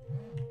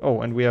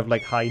 Oh, and we have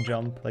like high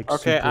jump, like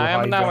okay, super I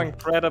am high now jump.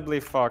 incredibly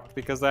fucked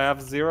because I have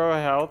 0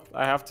 health.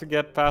 I have to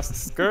get past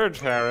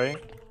Scourge Harry.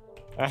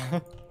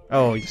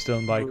 Oh, you're still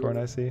in Bicorn,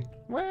 I see.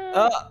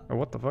 Or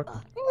what the fuck?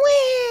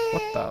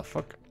 What the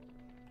fuck?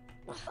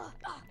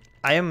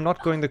 I am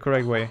not going the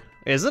correct way.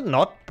 Is it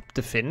not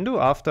Defendo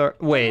after...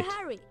 Wait.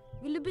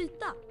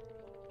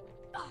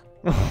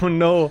 Oh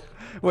no.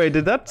 Wait,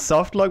 did that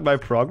softlock my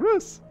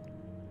progress?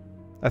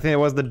 I think it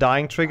was the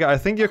dying trigger. I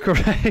think you're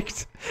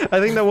correct. I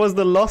think that was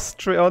the lost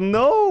trigger. Oh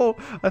no!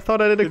 I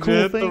thought I did a cool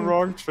you hit thing. The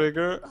wrong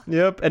trigger.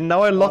 Yep, and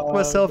now I locked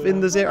myself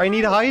in this area. I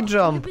need a high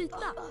jump.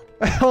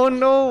 Oh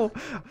no!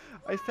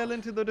 I fell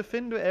into the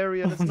Defendo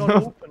area and it's not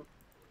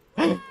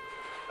open.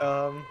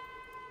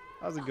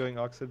 How's it going,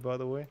 Oxid, by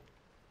the way?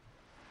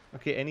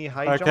 Okay, any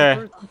high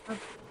jumpers?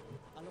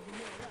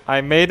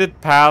 I made it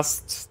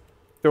past...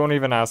 Don't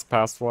even ask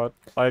past what.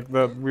 Like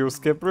the wheel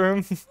skip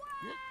room.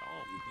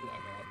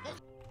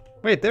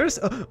 Wait, there's...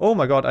 Oh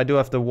my god, I do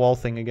have the wall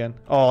thing again.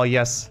 Oh,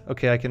 yes.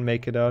 Okay, I can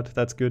make it out.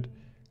 That's good.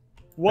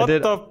 What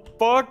the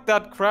fuck?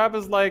 That crab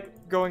is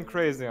like going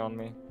crazy on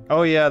me.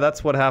 Oh yeah,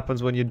 that's what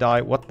happens when you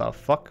die. What the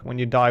fuck? When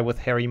you die with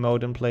Harry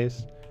mode in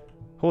place.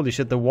 Holy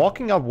shit, the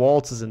walking up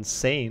walls is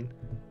insane.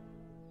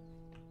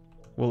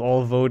 We'll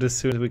all vote as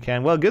soon as we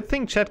can. Well, good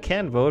thing chat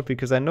can vote,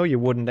 because I know you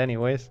wouldn't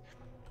anyways.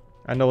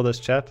 I know this,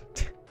 chat.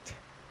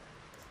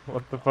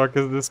 What the fuck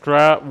is this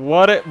crap?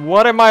 What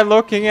am I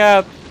looking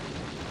at?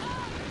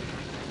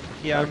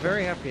 Yeah, I'm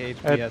very happy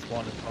HPS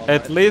won it.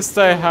 At least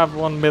I have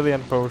 1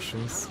 million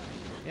potions.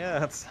 Yeah,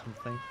 that's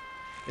something.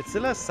 It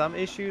still has some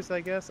issues,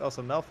 I guess.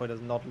 Also, Malfoy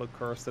does not look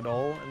cursed at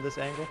all in this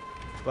angle.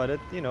 But it,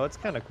 you know, it's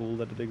kind of cool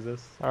that it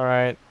exists.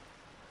 Alright.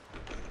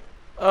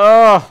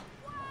 Oh!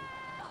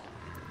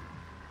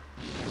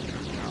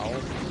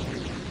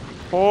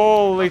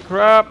 Holy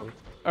crap!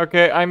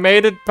 Okay, I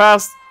made it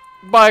past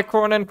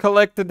Bicorn and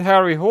collected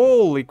Harry.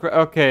 Holy crap!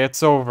 Okay,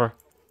 it's over.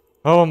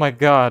 Oh my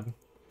god.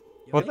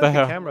 What the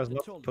hell? The camera's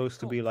not supposed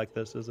to be like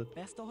this, is it?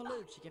 Yep.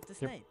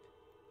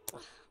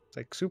 It's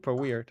like super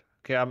weird.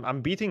 Okay,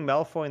 I'm beating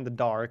Malfoy in the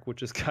dark,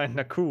 which is kind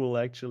of cool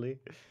actually.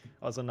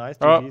 Also nice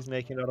GG's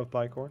making it out of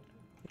Bicorn.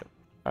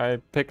 I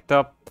picked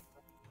up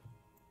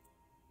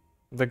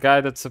the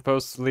guy that's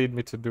supposed to lead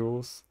me to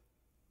duels.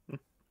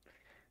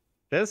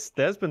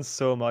 There's been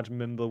so much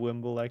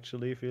Mimble-Wimble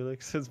actually,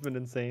 Felix. It's been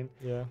insane.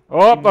 Yeah.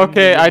 Oh,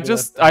 okay. I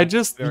just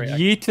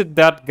yeeted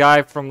that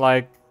guy from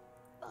like.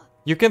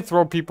 You can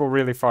throw people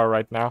really far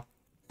right now.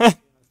 I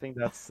think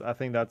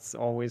that's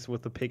always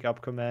with the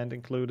pickup command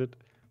included.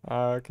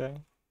 Okay.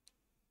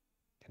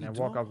 Can I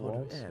walk up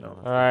walls? No.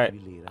 All right.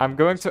 I'm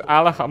going to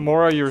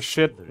Alejamora your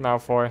shit,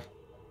 Malfoy.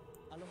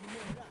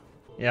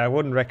 Yeah, I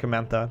wouldn't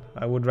recommend that.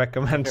 I would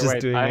recommend just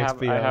doing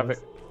XP. I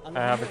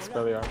have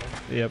Expelliarmus.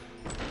 Yep.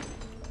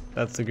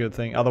 That's a good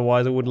thing.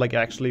 Otherwise, it would like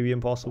actually be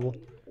impossible.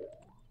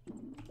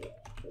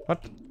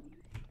 What?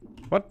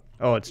 What?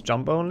 Oh, it's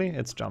jump only?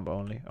 It's jump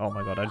only. Oh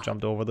my god, I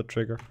jumped over the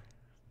trigger.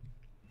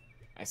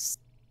 Nice.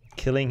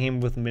 Killing him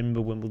with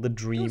Mimblewimble, the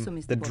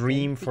dream. The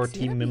dream for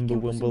Team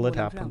Mimblewimble that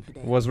happened.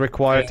 Was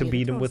required to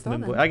beat him with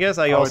Mimble. I guess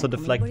I also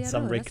deflected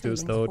some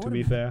Rictus though, to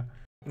be fair.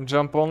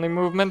 Jump only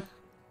movement.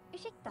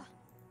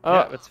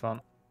 Yeah, it's fun.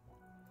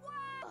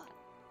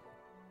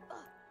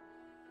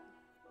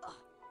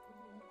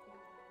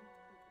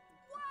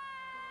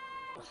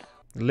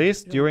 At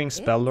least during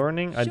spell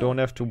learning, I don't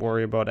have to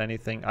worry about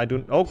anything. I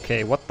don't.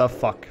 Okay, what the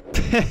fuck?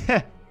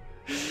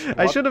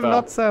 I should have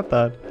not said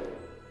that.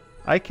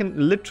 I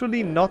can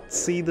literally not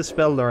see the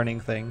spell learning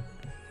thing.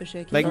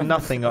 Like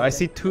nothing. I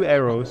see 2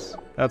 arrows.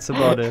 That's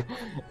about it.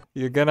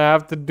 You're gonna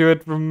have to do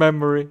it from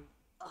memory.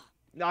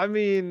 I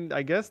mean,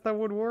 I guess that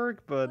would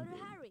work, but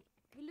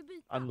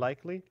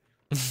unlikely.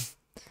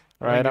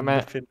 Right, I'm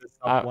at. This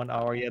up 1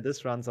 hour. Yeah,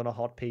 this runs on a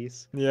hot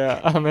pace. Yeah,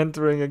 I'm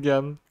entering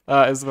again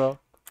as well.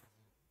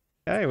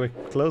 Hey, we're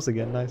close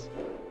again. Nice.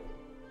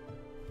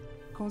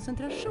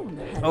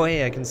 Oh,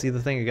 hey, I can see the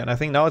thing again. I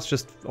think now it's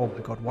just... Oh my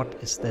god, what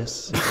is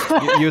this?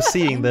 You're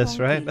seeing this,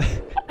 right?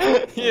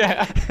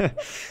 Yeah.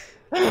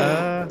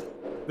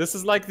 This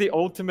is like the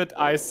ultimate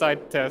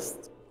eyesight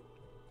test.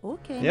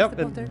 Yep,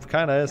 it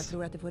kind of is.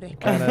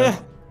 Kind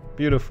of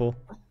beautiful.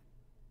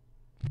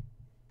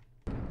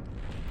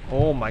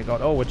 Oh my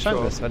god. Oh, with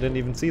Chungus. I didn't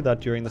even see that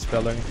during the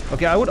spell learning.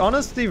 Okay, I would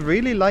honestly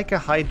really like a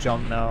high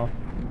jump now.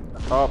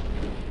 Oh.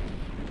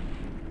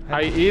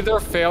 I either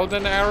failed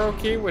an arrow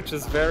key, which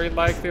is very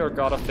likely, or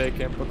got a fake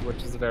input,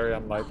 which is very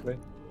unlikely.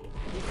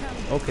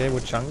 Okay,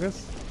 with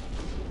Chungus?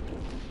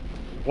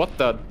 What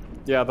the?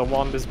 Yeah, the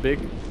wand is big.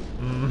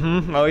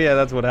 Mm-hmm. Oh yeah,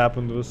 that's what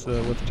happened with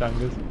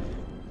Chungus.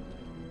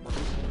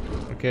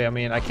 Okay, I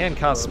mean, I can't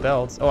cast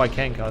spells. Oh, I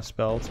can cast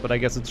spells, but I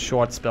guess it's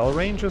short spell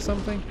range or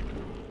something?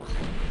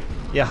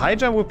 Yeah, high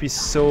jump would be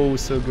so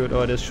good.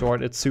 Oh, it is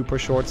short. It's super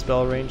short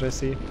spell range, I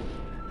see.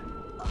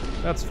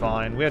 That's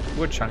fine. We're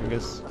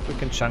Chungus. We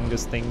can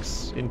Chungus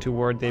things into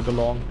where they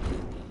belong.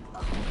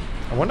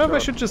 I wonder if I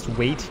should just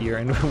wait here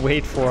and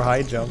wait for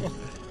high jump.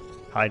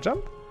 High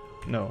jump?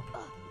 No.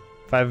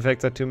 5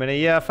 effects are too many.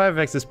 Yeah, 5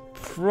 effects is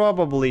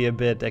probably a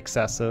bit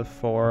excessive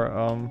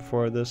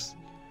for this.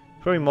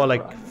 Probably more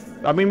like...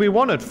 I mean, we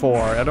wanted 4.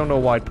 I don't know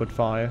why it put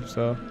 5,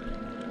 so...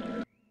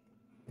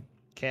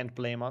 Can't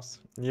blame us.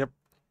 Yep.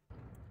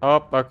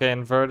 Oh, okay,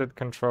 inverted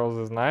controls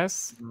is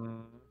nice.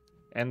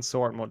 And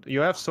sword mode. You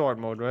have sword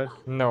mode, right?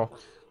 No,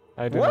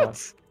 I do what?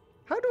 not.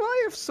 How do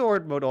I have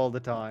sword mode all the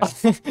time?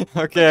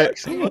 Okay.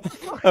 Actually,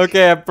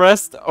 Okay, I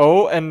pressed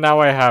O and now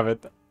I have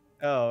it.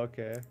 Oh,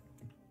 okay.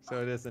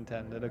 So it is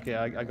intended. Okay,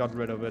 I got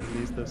rid of it at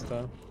least this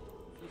time.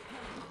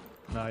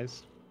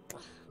 Nice.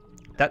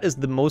 That is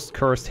the most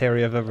cursed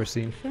Harry I've ever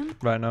seen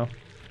right now.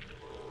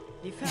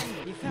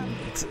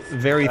 It's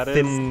very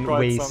thin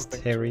waist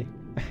Harry.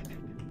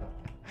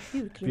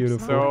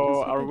 Beautiful.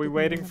 So, are we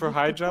waiting for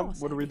high jump?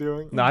 What are we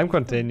doing? No, I'm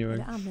continuing.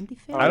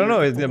 I don't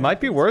know, it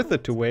might be worth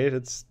it to wait.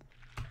 It's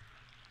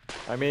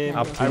I mean,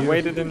 Up to I you.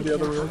 waited in the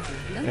other room.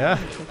 Yeah.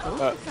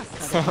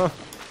 So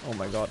Oh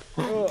my god.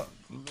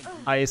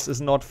 Ice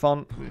is not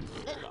fun.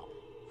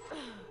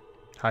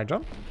 High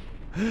jump?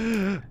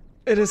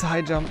 It is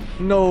high jump.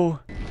 No.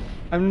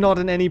 I'm not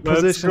in any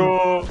position.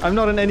 go. I'm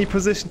not in any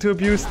position to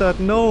abuse that.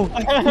 No.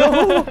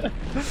 No.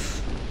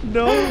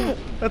 No.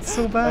 That's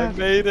so I bad.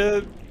 made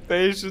it.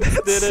 Patience did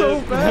That's it.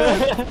 so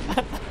bad.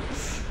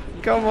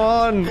 Come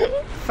on.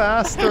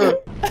 Faster.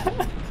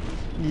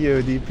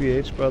 Yo,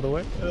 DPH, by the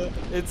way.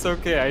 It's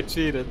okay, I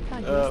cheated.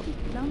 Yo,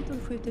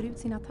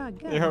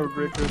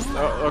 Grickers.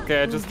 Oh,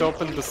 okay, I just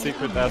opened the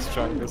secret ass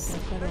chungus.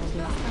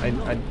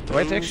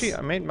 Wait, actually,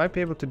 I might be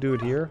able to do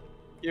it here.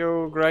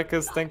 Yo,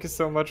 Grickers, thank you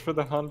so much for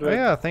the 100. Oh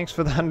yeah, thanks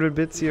for the 100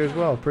 bits here as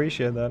well.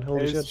 Appreciate that.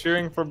 Holy He's shit.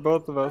 cheering for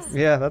both of us.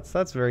 Yeah,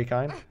 that's very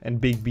kind.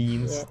 And big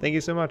beans. Yeah. Thank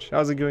you so much.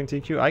 How's it going,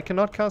 TQ? I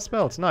cannot cast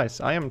spells. Nice.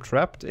 I am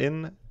trapped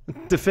in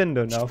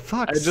Defender now.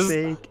 Fuck's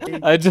sake.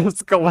 I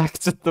just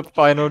collected the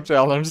final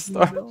challenge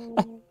star. No.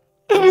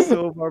 I'm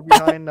so far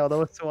behind now. That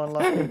was so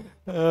unlucky.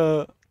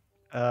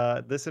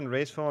 This in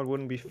race format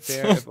wouldn't be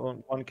fair if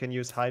one can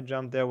use high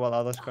jump there while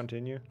others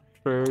continue.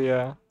 True,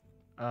 yeah.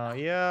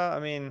 Yeah, I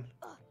mean,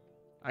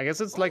 I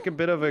guess it's like a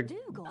bit of a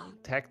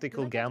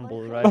tactical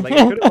gamble, right? Like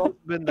it could have also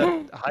been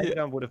that high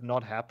jump would have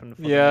not happened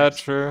for the Yeah,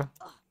 next true.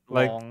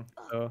 Like, long.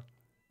 So.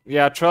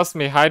 yeah, trust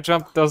me, high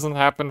jump doesn't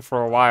happen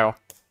for a while.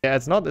 Yeah,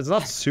 it's not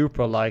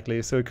super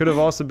likely. So it could have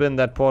also been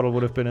that portal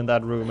would have been in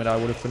that room and I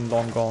would have been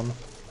long gone.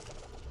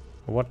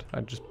 What?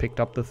 I just picked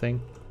up the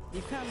thing.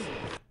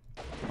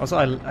 Also,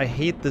 I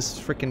hate this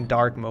freaking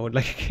dark mode.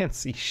 Like I can't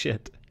see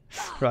shit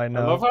right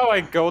now. I love how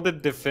I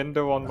goaded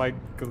Defendo on my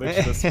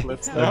glitchless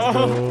splits. Let's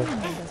go.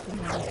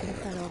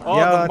 Oh,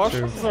 Yeah, the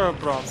mushrooms are a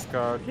bronze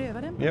card.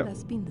 Yep.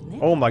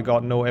 Oh my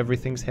god, no,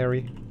 everything's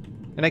hairy.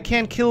 And I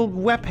can't kill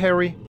Web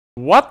Harry.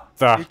 What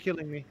You're the?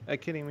 killing me.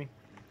 Kidding me.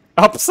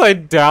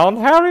 Upside down,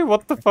 Harry?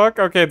 What the fuck?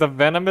 Okay, the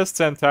venomous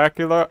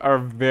tentacular are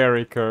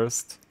very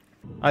cursed.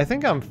 I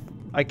think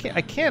I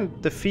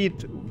can't defeat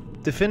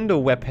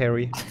Defendo Web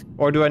Harry.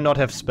 Or do I not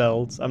have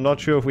spells? I'm not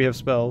sure if we have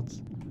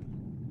spells.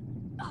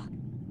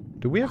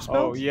 Do we have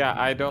spells? Oh, yeah,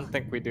 I don't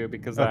think we do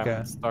because Okay.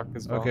 I'm stuck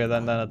as well. Okay,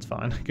 then that's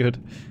fine. Good.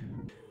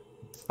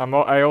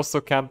 I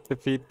also can't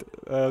defeat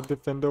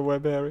Defender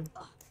Web Harry.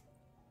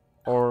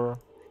 Or...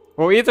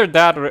 Well, either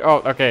that or...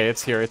 Oh, okay,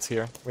 it's here.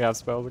 We have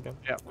spells again.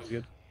 Yeah,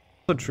 good.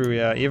 Also true,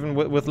 yeah. Even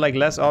with like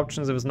less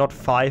options, if it's not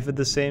 5 at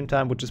the same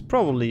time, which is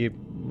probably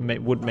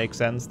would make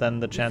sense, then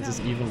the chance is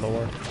even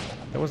lower.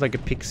 There was like a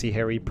pixie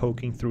Harry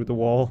poking through the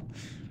wall.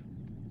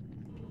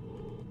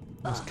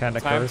 It's kind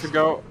of Time cursed.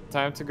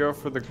 to go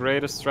for the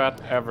greatest strat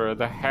ever,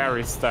 the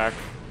Harry stack.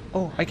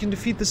 Oh, I can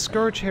defeat the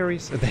Scourge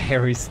Harrys. The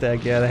Harry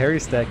stack, yeah, the Harry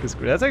stack is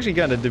great. That's actually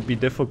gonna be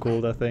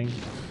difficult, I think.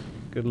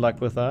 Good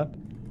luck with that.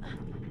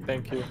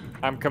 Thank you.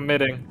 I'm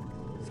committing.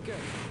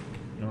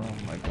 Oh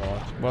my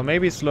god. Well,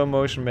 maybe slow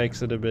motion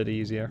makes it a bit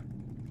easier.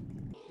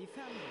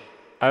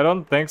 I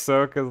don't think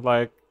so, cause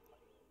like...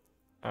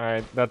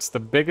 Alright, that's the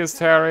biggest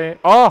Harry.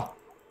 Oh!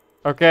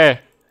 Okay.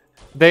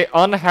 They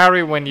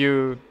un-Harry when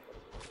you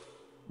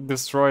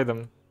destroy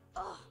them.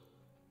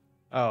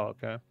 Oh,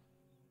 okay.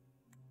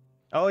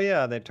 Oh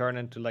yeah, they turn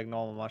into like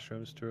normal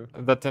mushrooms, true.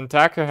 The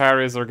tentacle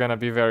Harrys are gonna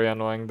be very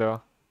annoying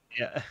though.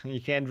 Yeah,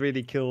 you can't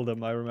really kill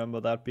them. I remember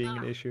that being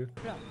an issue.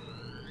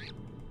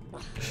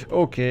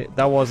 Okay,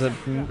 that was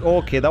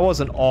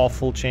an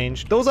awful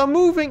change. Those are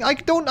moving. I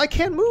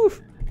can't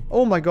move.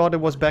 Oh my god,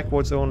 it was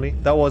backwards only.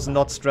 That was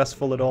not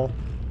stressful at all.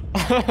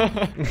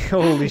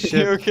 Holy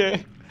shit. You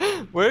okay?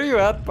 Where are you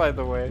at, by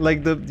the way?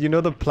 Like you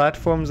know the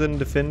platforms in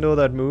Defendo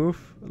that move?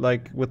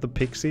 Like with the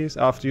pixies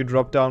after you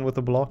drop down with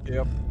the block?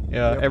 Yep.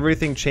 Yeah, Yep.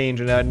 Everything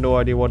changed and I had no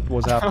idea what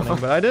was happening.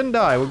 But I didn't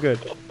die, we're good.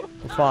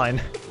 We're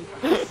fine.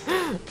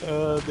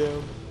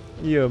 Damn.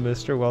 Yeah,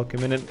 mister,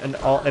 welcome.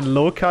 And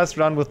low-cast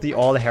run with the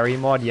all-Harry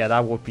mod, yeah,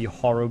 that would be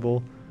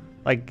horrible.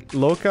 Like,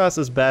 low-cast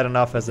is bad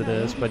enough as it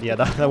is, but yeah,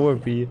 that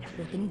would be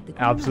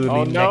absolutely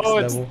Oh no,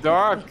 next it's level.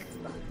 dark.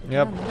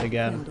 Yep,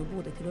 again.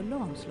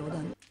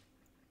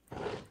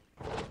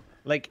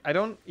 Like, I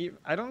don't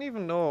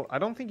even know. I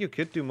don't think you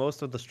could do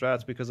most of the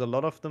strats because a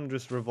lot of them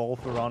just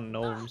revolve around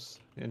gnomes.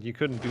 And you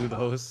couldn't do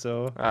those,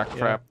 so... Ah, yeah.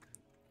 crap.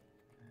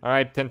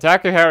 Alright,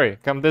 Tentacle Harry,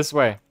 come this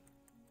way.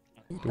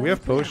 Do we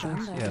have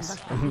potions? Yes.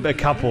 A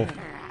couple.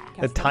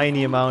 A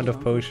tiny amount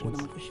of potions.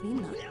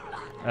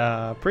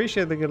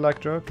 Appreciate the good luck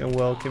joke and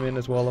welcome in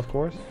as well, of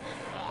course.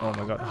 Oh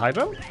my god.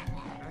 Hydro?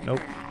 Nope.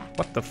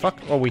 What the fuck?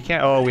 Oh, we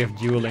can't. Oh, we have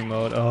dueling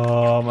mode.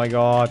 Oh my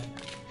god.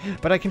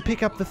 But I can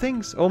pick up the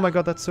things. Oh my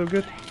god, that's so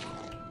good.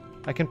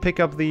 I can pick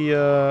up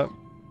the,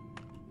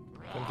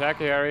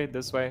 Tentacle Harry,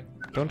 this way.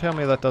 Don't tell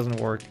me that doesn't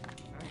work.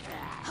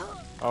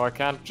 Oh, I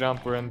can't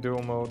jump, we're in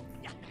duel mode.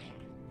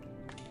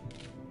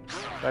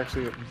 It's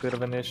actually a bit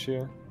of an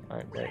issue.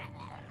 Alright, wait.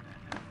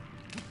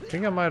 I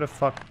think I might have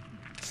fucked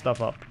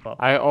stuff up. But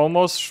I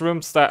almost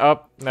shroomed that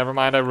up. Never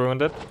mind, I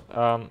ruined it.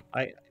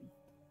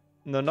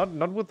 No,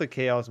 not with the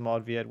Chaos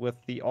mod yet. With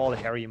the all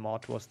Harry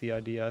mod was the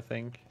idea, I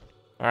think.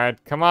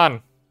 Alright, come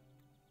on.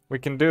 We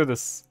can do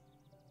this.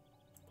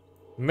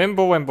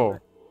 Mimble Wimble.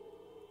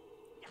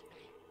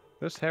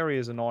 This Harry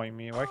is annoying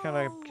me. Why can't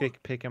I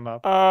pick him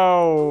up?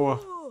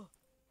 Oh.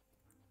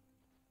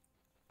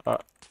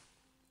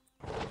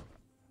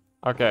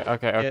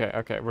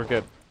 Okay, we're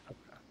good.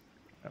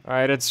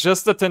 Alright, it's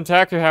just the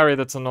Tentaku Harry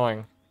that's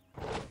annoying.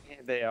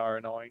 They are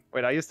annoying.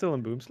 Wait, are you still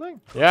in Boomslang?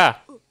 Yeah.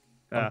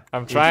 Yeah.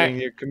 I'm trying.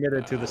 You're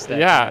committed to the stack.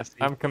 Yeah,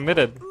 I'm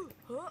committed.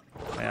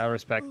 Yeah, I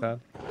respect that.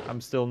 I'm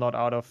still not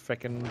out of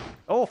frickin'...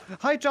 Oh,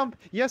 high jump!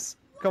 Yes!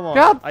 Come on.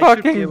 God I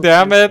should be fucking able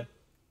damn to- it!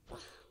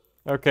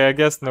 Okay, I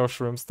guess no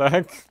shroom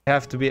stack.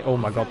 Have to be... Oh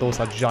my god, those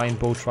are giant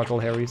bow truckle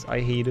Harrys. I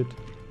hate it.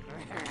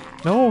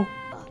 No!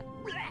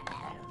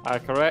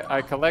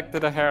 I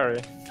collected a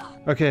Harry.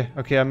 Okay,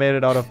 I made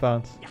it out of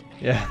bounds.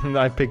 Yeah,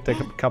 I picked a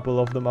couple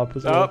of them up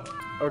as well.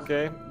 Oh,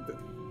 okay.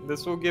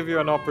 This will give you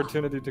an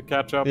opportunity to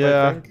catch up, I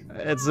Yeah, think.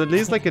 it's at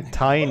least like a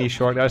tiny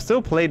short. I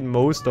still played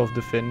most of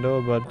the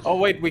Findo, but... Oh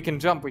wait, we can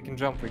jump.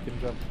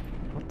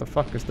 What the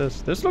fuck is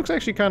this? This looks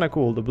actually kind of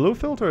cool. The blue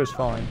filter is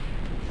fine.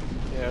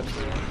 Yeah,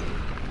 true.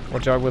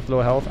 Watch out with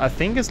low health. I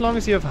think as long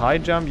as you have high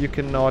jump, you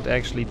cannot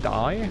actually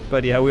die.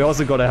 But yeah, we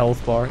also got a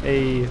health bar.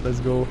 Hey, let's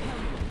go.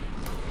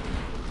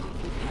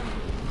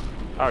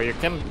 Oh, you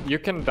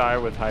can die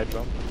with high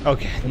jump.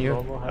 Okay,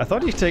 I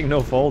thought you take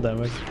no fall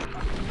damage.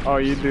 Oh,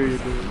 you do.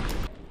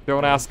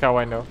 Don't ask how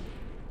I know.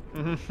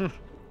 Well,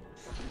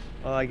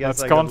 I guess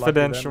That's I got lucky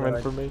confidential then,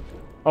 information.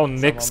 Oh,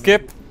 Nick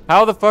skip?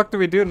 How the fuck do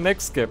we do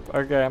Nick skip?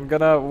 Okay, I'm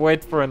gonna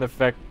wait for an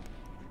effect.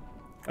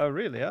 Oh,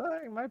 really?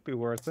 It might be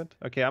worth it.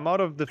 Okay, I'm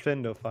out of the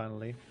Findo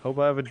finally. Hope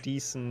I have a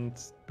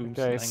decent boom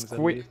Okay,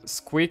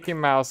 squeaky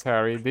mouse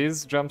Harry.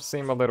 These jumps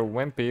seem a little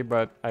wimpy,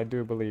 but I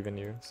do believe in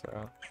you,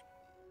 so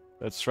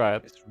let's try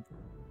it.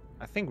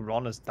 I think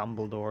Ron is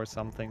Dumbledore or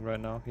something right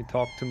now. He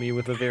talked to me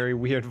with a very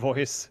weird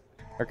voice.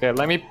 Okay,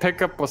 let me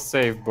pick up a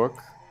save book.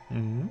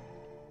 Mm-hmm.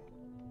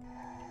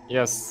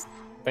 Yes,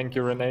 thank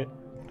you, Renee.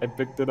 I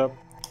picked it up.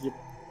 Yep.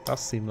 Does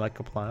seem like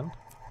a plan.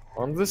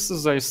 And this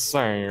is a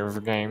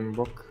save game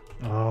book.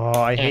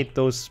 Oh, I hate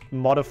those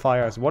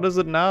modifiers. What is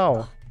it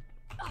now?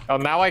 Oh,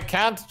 now I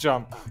can't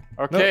jump.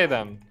 Okay,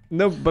 then.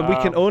 No, but we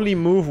can only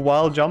move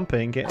while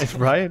jumping,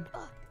 right?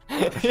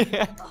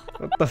 Yeah.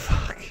 What the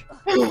fuck?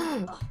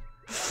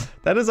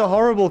 That is a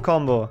horrible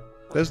combo.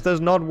 This does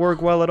not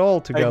work well at all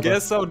together. I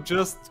guess I'll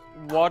just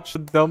watch the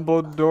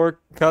Dumbledore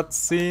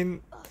cutscene.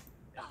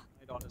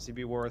 It'd honestly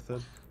be worth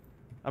it.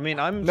 I mean,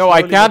 I'm... No,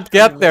 I can't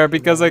get there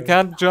because I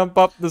can't jump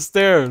up the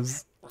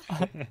stairs.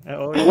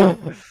 Oh, yeah.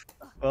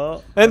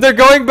 Well... And they're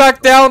going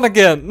back down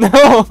again!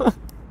 No!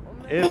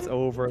 It's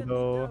over,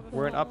 though.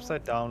 We're in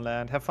upside down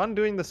land. Have fun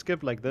doing the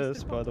skip like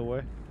this, by the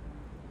way.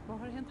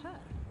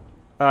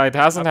 It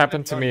hasn't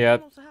happened to me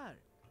yet.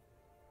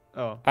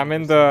 Oh. I'm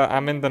in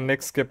the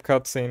Nick skip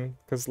cutscene,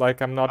 cause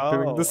like I'm not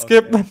doing the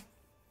skip. Okay.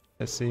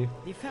 Let's see.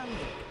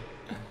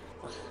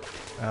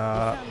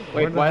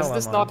 Wait, why has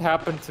this not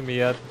happened to me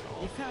yet?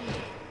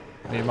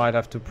 You might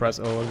have to press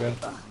O again.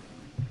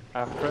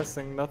 I'm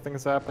pressing,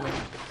 nothing's happening.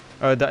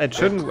 It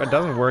shouldn't. It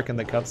doesn't work in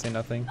the cutscene,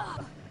 I think.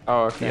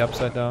 Oh, okay. The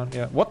upside down.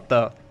 Yeah. What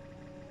the?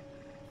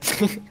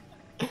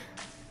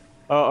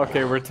 Oh,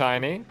 okay, we're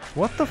tiny.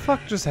 What the fuck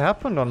just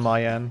happened on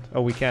my end?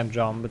 Oh, we can't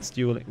jump. It's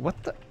dueling. What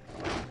the?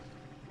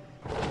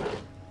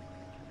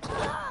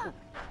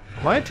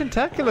 My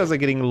tentaculars are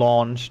getting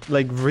launched,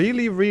 like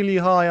really, really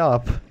high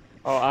up.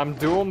 Oh, I'm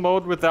dual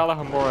mode with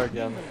Alhamora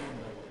again.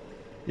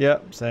 Yeah,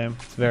 same.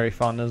 It's very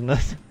fun, isn't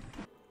it?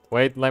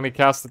 Wait, let me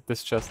cast at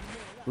this chest.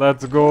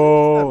 Let's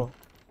go!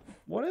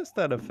 What is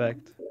that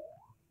effect?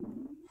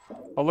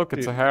 Oh look,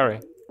 it's a Harry.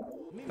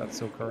 That's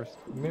so cursed.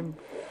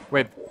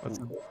 Wait, What's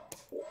it?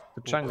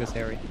 The Chungus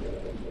Harry.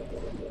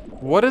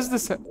 what is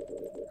this?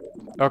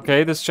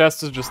 Okay, this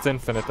chest is just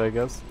infinite, I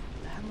guess.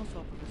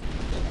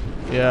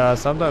 Yeah,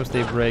 sometimes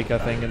they break, I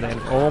think, and then...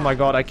 Oh my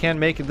god, I can't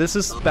make it. This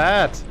is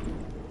bad.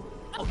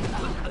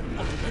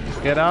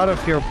 Get out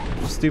of your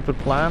stupid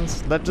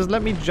plans. Just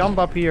let me jump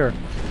up here.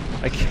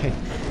 I can't...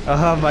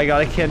 Oh my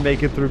god, I can't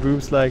make it through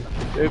Boomslag.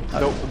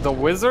 The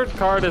wizard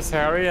card is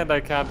Harry and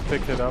I can't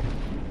pick it up.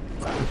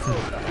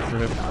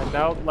 And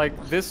now, like,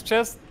 this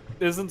chest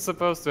isn't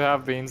supposed to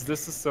have beans.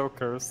 This is so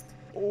cursed.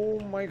 Oh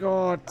my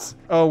god.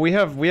 Oh, we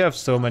have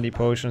so many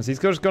potions. He's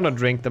just gonna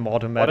drink them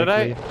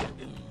automatically. What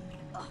did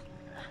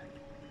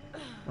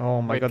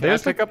Oh my Wait, god, can I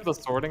there's pick up the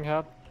sorting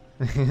hat?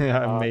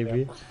 Yeah, maybe.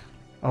 Okay.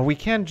 Oh, we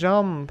can't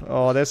jump.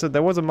 Oh,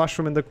 there was a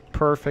mushroom in the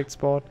perfect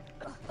spot.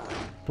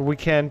 But we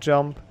can't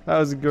jump.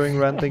 How's it going,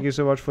 Ran? Thank you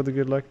so much for the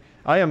good luck.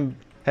 I am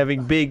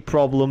having big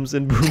problems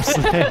in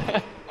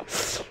Boomslang.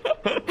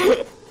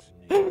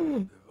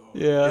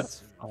 Yeah.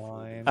 It's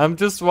fine. I'm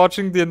just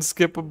watching the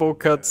unskippable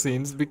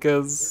cutscenes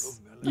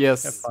because...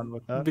 Yes. Have fun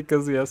with that.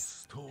 Because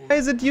yes. Why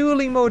is it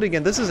dueling mode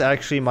again? This is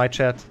actually my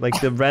chat.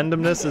 Like, the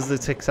randomness is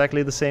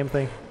exactly the same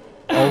thing.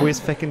 Always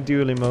fucking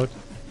dueling mode.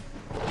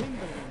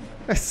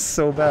 It's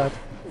so bad.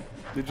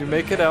 Did you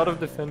make it out of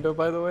the Findo,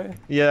 by the way?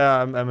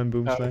 Yeah, I'm in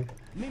Boomslang.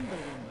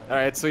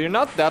 Alright, so you're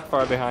not that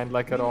far behind,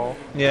 like, at all.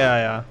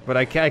 Yeah, but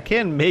I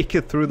can't make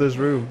it through this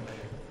room.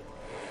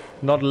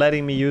 not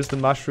letting me use the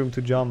mushroom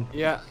to jump.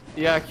 Yeah,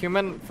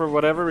 human, for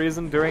whatever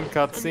reason, during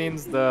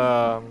cutscenes,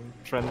 the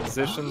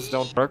transitions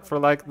don't work for,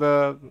 like,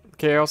 the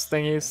chaos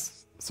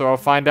thingies. So I'll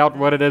find out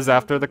what it is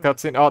after the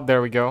cutscene. Oh,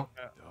 there we go.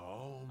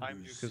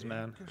 I'm Mucus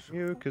Man.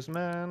 Mucus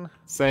Man.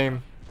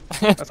 Same.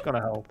 That's gonna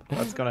help.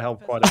 That's gonna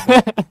help quite a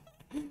bit.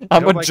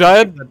 I'm a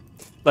giant,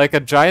 like a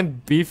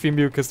giant beefy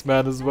mucus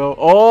man as well.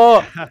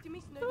 Oh!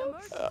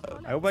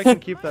 I hope I can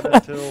keep that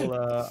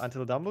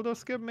until Dumbledore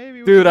skip,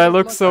 maybe? Dude, I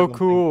look so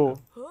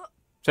cool.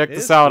 Check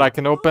this out, I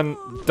can open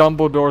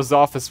Dumbledore's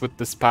office with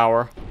this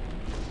power.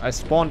 I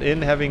spawned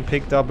in having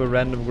picked up a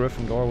random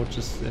Gryffindor, which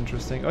is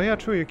interesting. Oh yeah,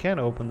 true, you can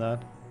open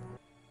that.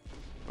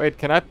 Wait,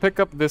 can I pick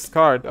up this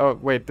card? Oh,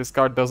 wait, this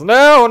card doesn't.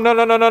 No, no,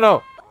 no, no, no,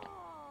 no!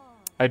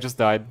 I just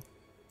died.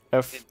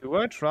 F. Do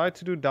I try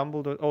to do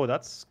Dumbledore? Oh,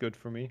 that's good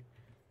for me.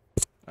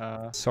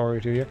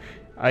 Sorry to you.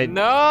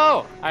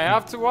 No! I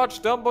have to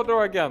watch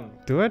Dumbledore again.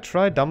 Do I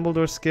try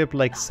Dumbledore skip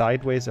like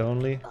sideways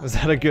only? Is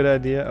that a good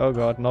idea? Oh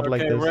god, not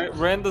like this.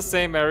 We're in the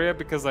same area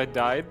because I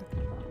died.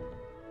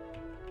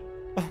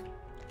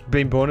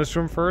 Being bonus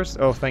room first?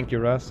 Oh, thank you,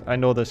 Russ. I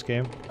know this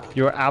game.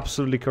 You're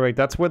absolutely correct.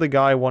 That's where the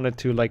guy wanted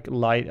to like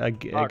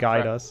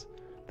guide us.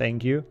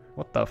 Thank you.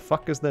 What the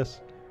fuck is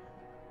this?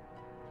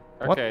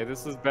 Okay,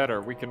 this is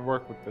better. We can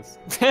work with this.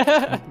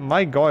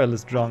 My Goyle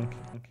is drunk.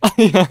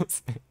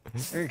 Yes.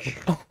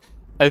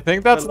 I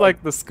think that's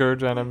like the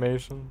Scourge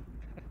animation.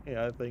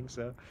 Yeah, I think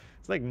so.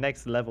 It's like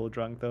next level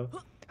drunk though.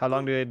 How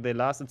long do they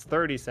last? It's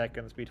 30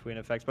 seconds between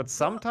effects, but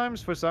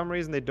sometimes for some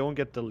reason they don't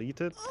get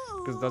deleted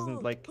because it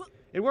doesn't like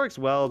it works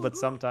well, but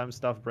sometimes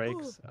stuff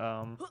breaks.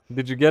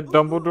 Did you get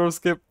Dumbledore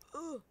skip?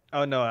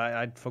 Oh no,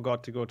 I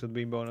forgot to go to the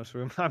beam bonus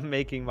room. I'm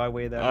making my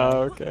way there.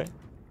 Oh, okay.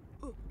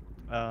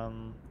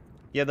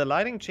 Yeah, the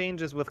lighting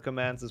changes with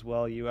commands as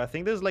well. I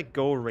think there's like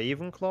Go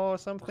Ravenclaw or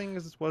something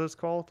is what it's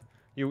called.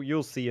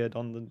 You'll see it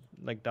on the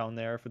like down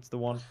there if it's the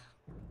one.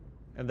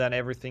 And then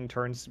everything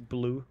turns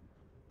blue.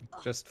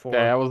 Just for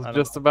I was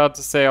just about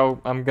to say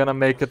I'm gonna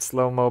make it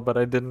slow-mo, but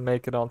I didn't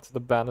make it onto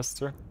the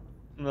banister.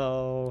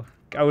 No.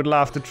 I would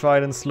love to try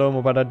it in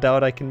slow-mo, but I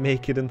doubt I can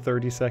make it in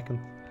 30 seconds.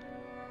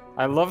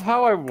 I love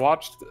how I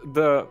watched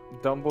the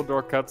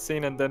Dumbledore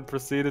cutscene and then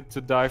proceeded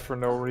to die for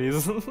no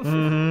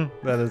reason.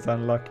 That is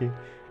unlucky.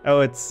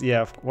 Oh, it's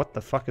yeah. What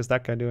the fuck is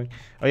that guy doing?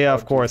 Oh yeah,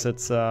 of course.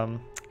 It's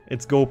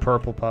Go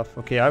Purple Puff.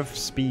 Okay, I have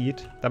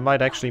speed. That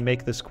might actually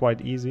make this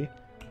quite easy.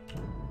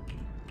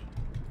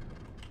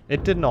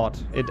 It did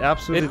not. It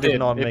absolutely did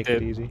not make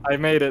it easy. I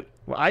made it.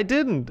 Well, I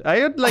didn't. I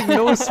had like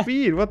no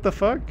speed. What the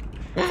fuck?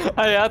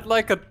 I had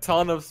like a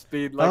ton of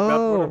speed. Like that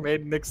would have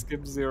made Nick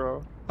skip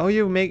 0. Oh,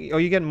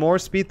 you get more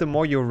speed the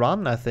more you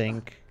run. I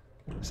think.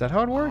 Is that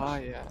how it works? Oh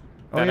yeah.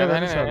 Oh yeah,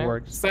 that is how it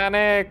works.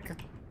 Sonic.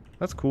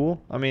 That's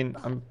cool. I mean,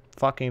 I'm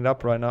fucking it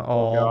up right now.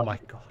 Oh my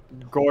god.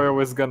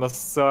 Goyo is gonna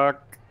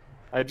suck.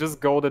 I just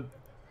golded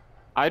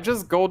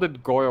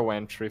Goyo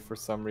entry for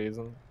some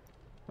reason.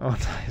 Oh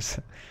nice.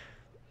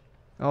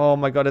 Oh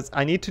my god,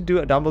 I need to do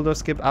a Dumbledore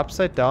skip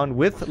upside down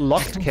with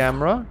locked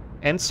camera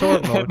and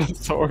sword mode.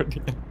 Sword.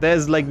 Yeah.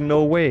 There's like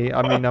no way.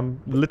 I mean,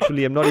 I'm not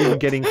even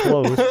getting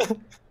close.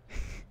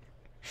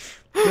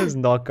 This is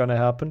not gonna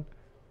happen.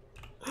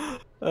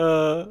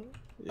 Yeah.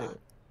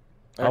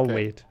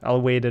 Okay.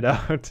 I'll wait it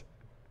out.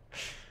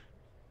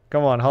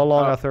 Come on, how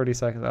long are 30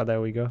 seconds? Oh,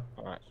 there we go.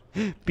 Alright.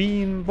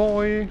 Bean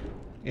boy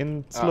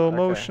in slow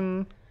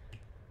motion.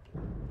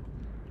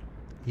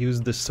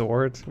 Use the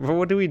sword.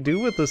 What do we do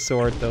with the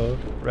sword though,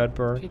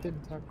 Redbird? She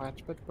didn't talk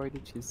much, but boy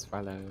did she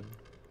swallow.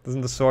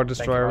 Doesn't the sword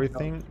destroy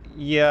everything?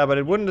 Yeah, but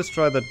it wouldn't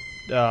destroy the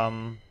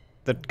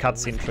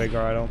cutscene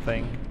trigger, I don't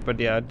think. But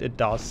yeah, it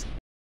does.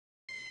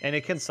 And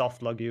it can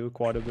soft-log you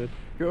quite a bit.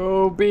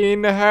 Go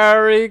Bean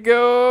Harry,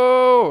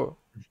 go!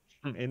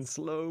 In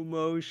slow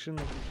motion.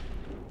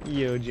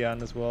 Yo,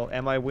 Gian as well.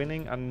 Am I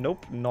winning?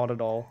 Nope, not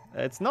at all.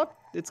 It's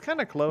kind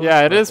of close.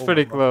 Yeah, it is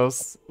pretty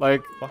close.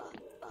 Like,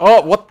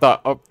 oh, what the?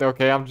 Oh,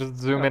 okay, I'm just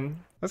zooming.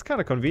 That's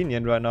kind of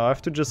convenient right now. I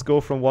have to just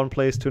go from one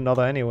place to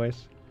another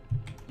anyways.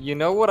 You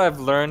know what I've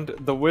learned?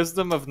 The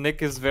wisdom of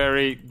Nick is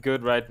very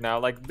good right now.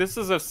 Like, this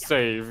is a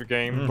save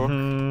game book.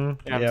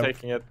 Yeah, I'm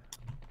taking it.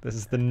 This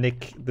is the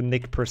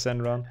Nick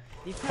percent run.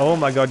 Oh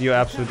my god, you're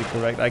absolutely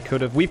correct. I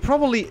could have.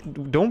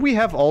 Don't we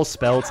have all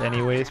spells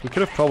anyways? We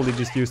could have probably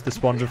just used the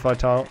Spongify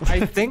tile.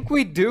 I think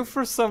we do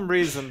for some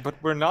reason, but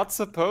we're not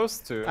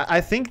supposed to. I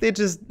think they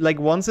just, like,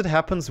 once it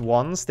happens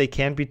once, they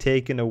can't be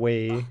taken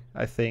away,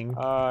 I think.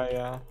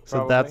 Yeah. So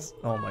probably. that's,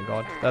 oh my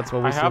god, that's why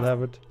we still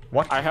have it.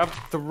 What? I have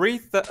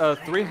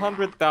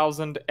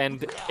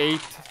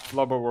 300,008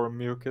 Flubberworm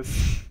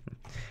mucus.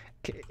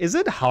 Is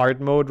it hard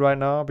mode right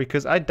now?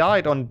 Because I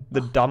died on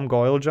the dumb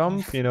Goyle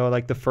jump, you know,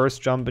 like the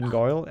first jump in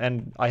Goyle,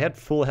 and I had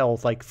full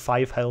health, like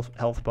 5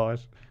 health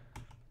bars.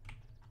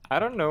 I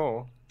don't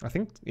know. I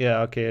think,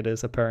 yeah, okay, it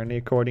is apparently,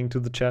 according to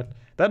the chat.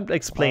 That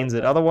explains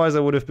it. Otherwise,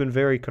 I would have been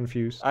very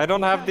confused. I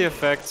don't have the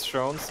effects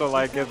shown, so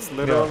like it's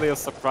literally a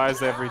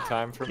surprise every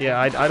time for me. Yeah,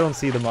 I don't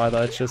see them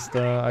either. It's just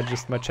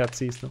my chat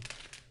sees them.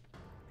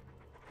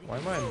 Why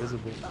am I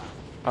invisible?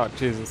 Oh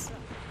Jesus.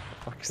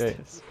 What the fuck is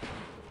this?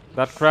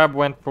 That crab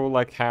went full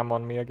like ham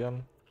on me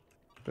again.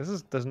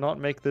 Does not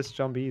make this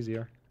jump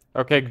easier.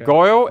 Okay,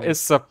 Goyo is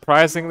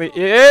surprisingly...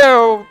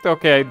 Ew!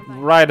 Okay,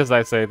 right as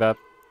I say that.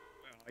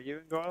 Are you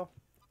in Goyle?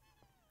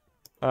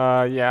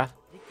 Yeah.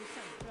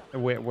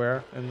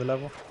 Where in the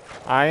level?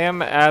 I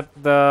am at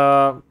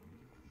the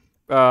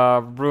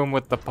room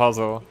with the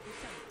puzzle.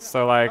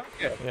 So like,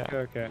 yeah.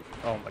 Okay.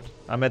 Oh my.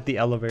 I'm at the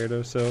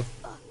elevator, so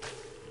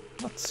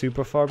not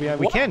super far behind.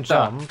 We can't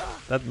jump.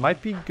 That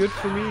might be good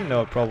for me.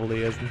 No, it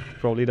probably isn't.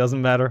 Probably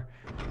doesn't matter.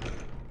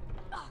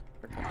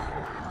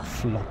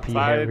 Floppy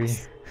Harry.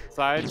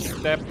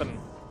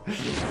 Sidestepping.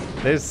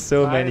 There's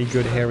so many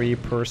good Harry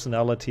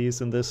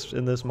personalities in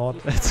this mod.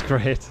 It's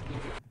great.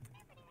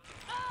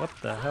 What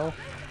the hell?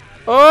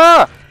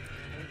 Ah!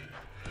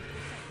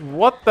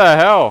 What the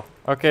hell?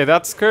 Okay,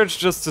 that Scourge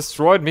just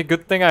destroyed me.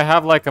 Good thing I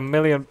have like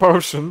 1,000,000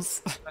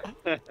 potions.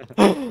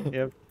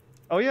 Yep.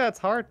 Oh yeah, it's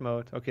hard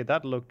mode. Okay,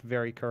 that looked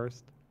very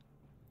cursed.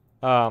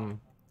 Can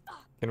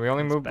we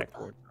only move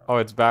backward? Oh,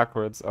 it's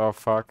backwards. Oh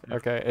fuck.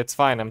 Okay, it's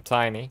fine. I'm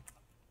tiny.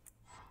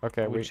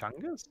 Okay, we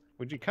Chungus?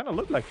 Would you kind of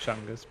look like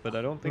Chungus, but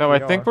I don't think. No, I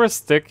think we're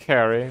Stick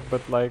Harry,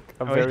 but like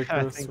a very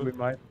yeah, I think we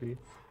might be.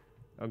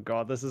 Oh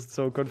god, this is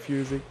so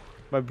confusing.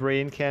 My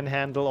brain can't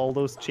handle all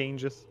those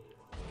changes.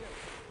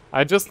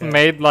 I just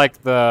made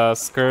like the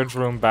Scourge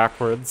room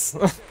backwards.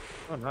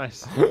 Oh,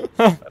 nice.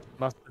 That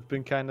must have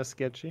been kind of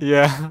sketchy.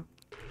 Yeah.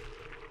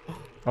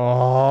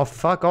 Oh,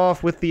 fuck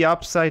off with the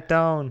upside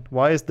down.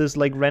 Why is this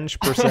like wrench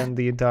percent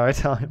the entire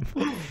time?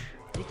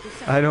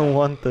 I don't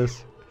want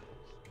this.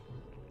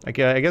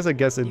 Okay, I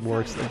guess it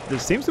works.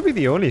 This seems to be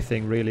the only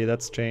thing really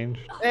that's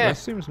changed. This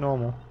seems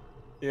normal.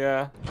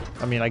 Yeah.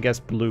 I mean, I guess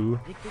blue.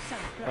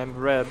 And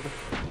red.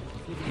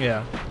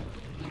 Yeah.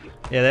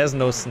 Yeah, there's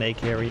no Snake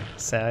Harry.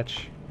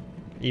 Satch.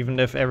 Even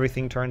if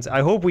everything turns...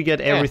 I hope we get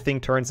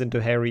everything turns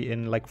into Harry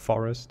in, like,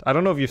 Forest. I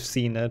don't know if you've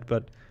seen it,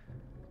 but...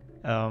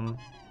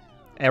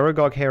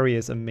 Aragog Harry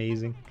is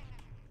amazing.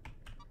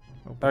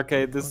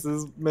 Okay, this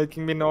is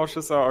making me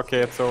nauseous. Oh, okay,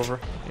 it's over.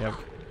 Yep.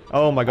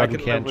 Oh my god, we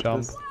can't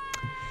jump.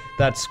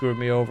 That screwed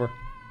me over.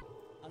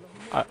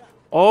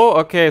 Oh,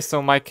 okay,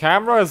 so my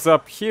camera is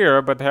up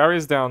here, but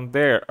Harry's down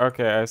there.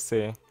 Okay, I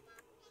see. I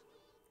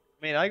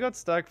mean, I got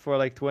stuck for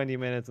like 20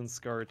 minutes in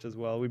Scourge as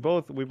well. We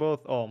both,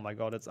 oh my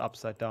god, it's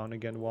upside down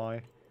again,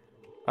 why?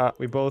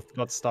 We both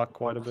got stuck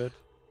quite a bit.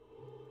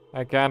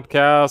 I can't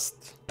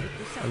cast.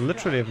 I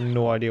literally have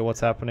no idea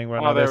what's happening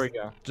right now. Oh, there we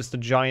go. Just a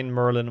giant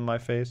Merlin in my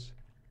face.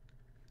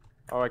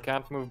 Oh, I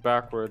can't move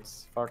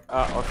backwards. Fuck.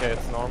 Ah, okay,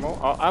 it's normal.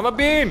 Oh, I'm a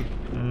bean!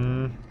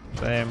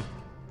 Same.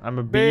 I'm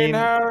a bean.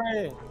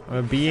 Harry! I'm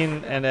a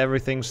bean and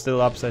everything's still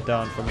upside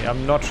down for me.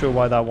 I'm not sure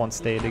why that one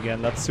stayed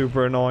again. That's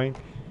super annoying.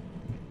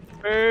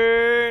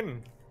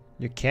 Bean!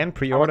 You can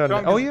pre-order.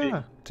 Oh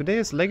yeah, today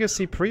is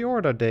Legacy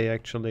pre-order day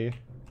actually.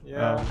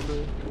 Yeah.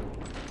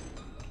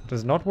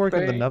 Does not work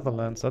in the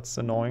Netherlands. That's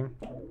annoying.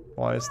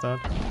 Why is that?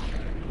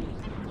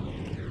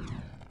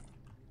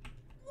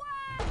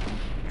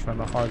 Try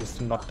my hardest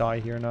to not die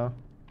here now.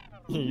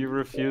 You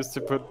refuse to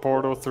put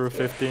Portal through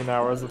 15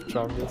 hours of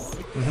Chungus.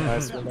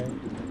 Nice remain.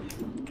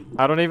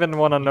 I don't even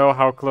want to know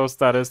how close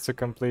that is to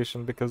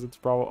completion because it's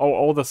probably... Oh,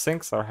 all the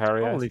sinks are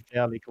Harry. Probably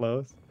fairly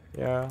close.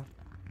 Yeah.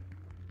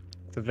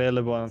 It's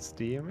available on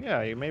Steam.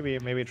 Yeah, you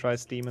maybe try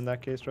Steam in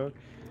that case, Rogue.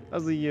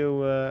 As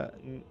you,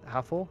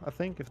 Huffle, I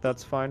think, if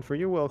that's fine for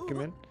you,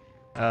 welcome in.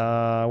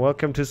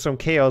 Welcome to some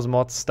Chaos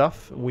Mod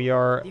stuff. We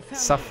are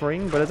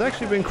suffering, but it's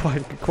actually been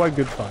quite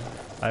good fun,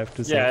 I have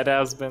to say. Yeah, it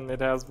has been,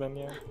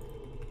 yeah.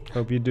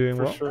 Hope you're doing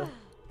well. Sure.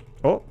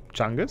 Oh,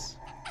 Chungus?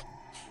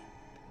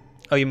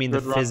 Oh, you mean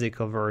Good the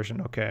physical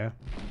version, okay.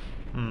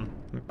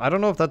 I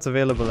don't know if that's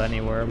available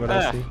anywhere, but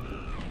I'll see.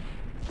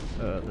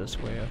 This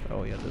way.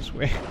 Oh yeah, this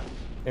way.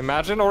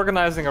 Imagine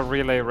organizing a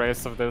relay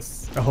race of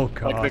this. Oh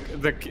god.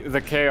 Like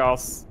the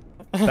chaos.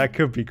 That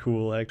could be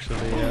cool,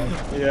 actually,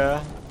 yeah.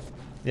 Yeah.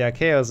 Yeah,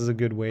 chaos is a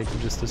good way to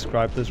just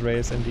describe this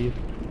race, indeed.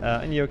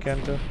 And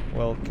Yokento,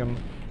 welcome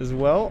as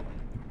well.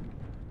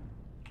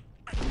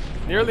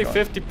 Nearly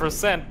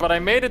 50%, but I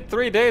made it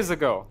 3 days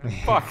ago.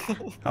 Fuck.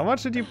 How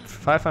much did you...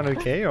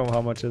 500k or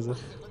how much is it?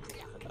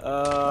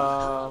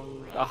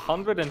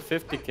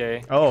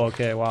 150k. Oh,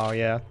 okay, wow,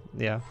 yeah.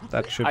 Yeah,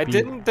 that should be... I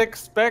didn't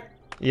expect...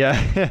 Yeah,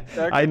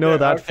 I know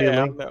that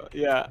feeling.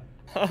 Yeah.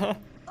 Oh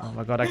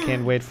my god, I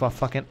can't wait for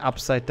fucking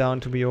Upside Down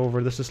to be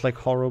over. This is like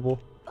horrible.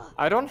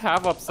 I don't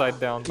have Upside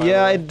Down.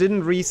 Yeah, it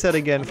didn't reset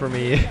again for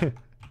me.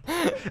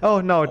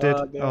 Oh, no, it did.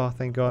 Oh,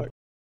 thank god.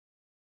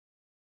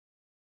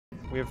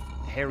 We have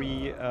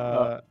Harry,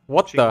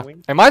 what the?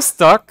 wing. Am I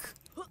stuck?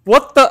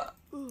 What the?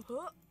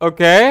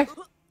 Okay.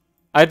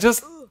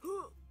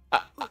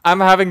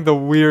 I'm having the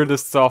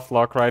weirdest soft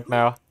lock right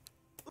now.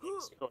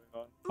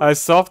 I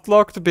soft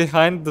locked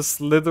behind the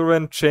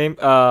Slytherin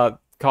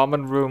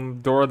common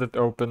room door that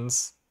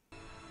opens.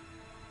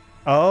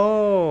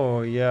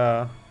 Oh,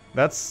 yeah.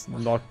 That's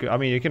not good. I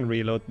mean, you can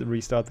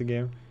restart the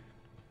game.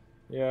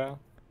 Yeah.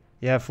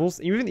 Yeah,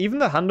 even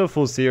the Hundo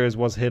full series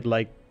was hit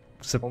like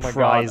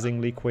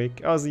surprisingly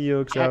quick. How's the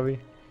Yoke, Xavi?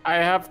 I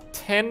have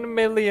 10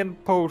 million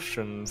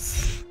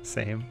potions.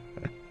 Same.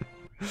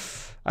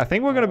 I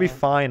think we're gonna be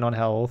fine on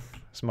health,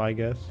 is my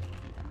guess.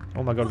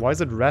 Oh my god, why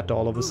is it red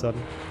all of a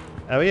sudden?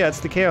 Oh yeah, it's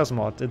the Chaos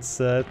mod. It's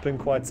been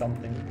quite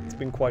something. It's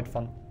been quite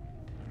fun.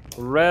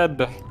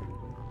 Red.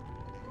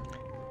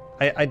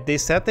 They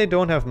said they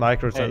don't have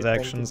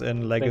microtransactions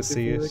in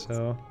Legacy,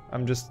 so I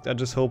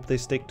just hope they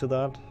stick to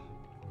that.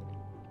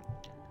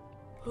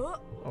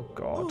 Oh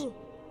god.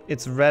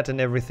 It's red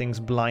and everything's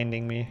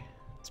blinding me.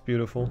 It's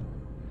beautiful.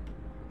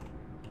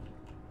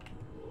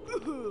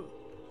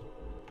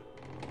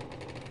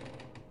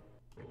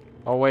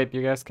 Oh wait,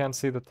 you guys can't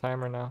see the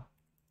timer now.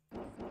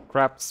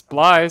 Crap,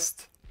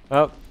 spliced.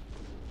 Oh.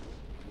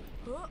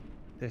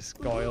 This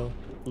Goyle.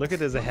 Look at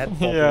his head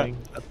bobbling. Yeah.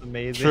 That's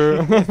amazing.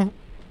 True.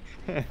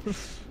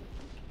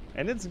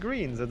 And it's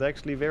green, so it's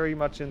actually very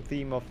much in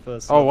theme of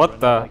oh,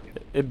 what the? Like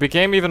it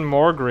became even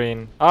more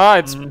green. Ah,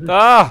 it's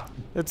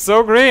it's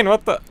so green.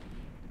 What the?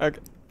 Okay.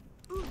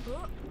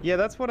 Yeah,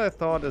 that's what I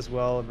thought as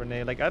well,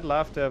 Renee. Like, I'd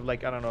love to have,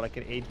 like, I don't know, like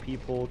an 8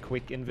 people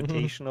quick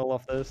invitational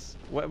of this.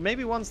 Well,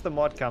 maybe once the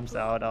mod comes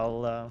out,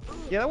 I'll,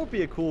 yeah, that would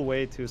be a cool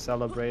way to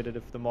celebrate it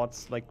if the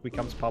mod's, like,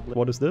 becomes public.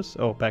 What is this?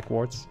 Oh,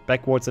 backwards.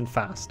 Backwards and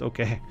fast.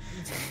 Okay.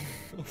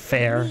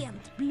 Fair.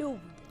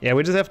 Yeah,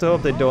 we just have to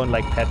hope they don't,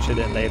 like, patch it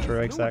in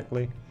later,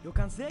 exactly.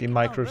 The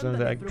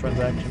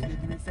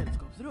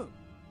microtransaction.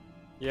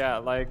 Yeah,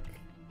 like...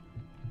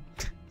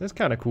 That's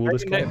kind of cool.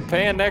 This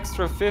pay an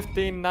extra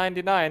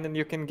 $15.99 and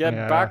you can get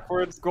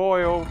backwards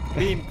Goyle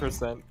bean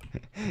 %.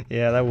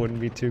 Yeah, that wouldn't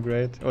be too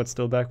great. Oh, it's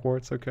still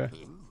backwards. Okay.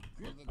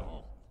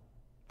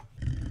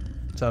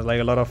 Sounds like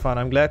a lot of fun.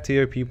 I'm glad to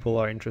hear people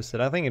are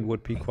interested. I think it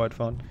would be quite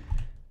fun.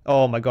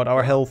 Oh my god,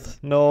 our health.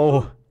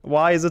 No.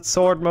 Why is it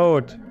sword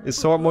mode? Is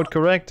sword mode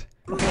correct?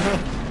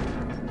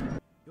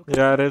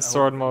 Yeah, it is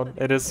sword mode.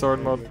 It is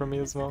sword mode for me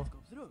as well.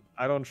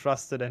 I don't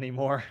trust it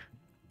anymore.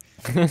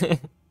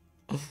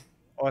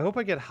 Oh, I hope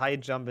I get high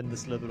jump in the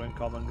Slytherin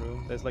common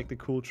room. There's like the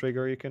cool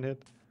trigger you can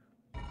hit.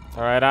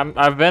 Alright,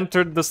 I've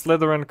entered the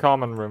Slytherin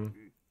common room.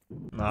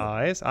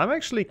 Nice. I'm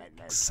actually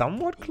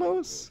somewhat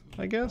close,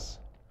 I guess.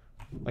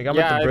 Like I'm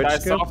at the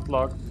bridge skip. Soft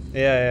lock.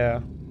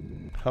 Yeah.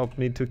 Help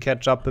me to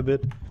catch up a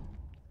bit.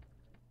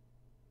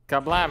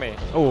 Kablammy.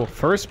 Oh,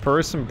 first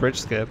person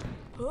bridge skip.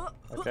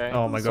 Okay.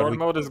 Oh my god. Sword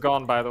mode is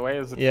gone, by the way.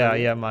 Is it?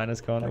 Yeah, mine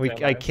is gone.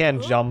 Okay, I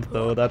can't jump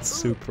though. That's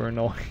super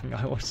annoying.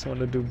 I just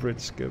want to do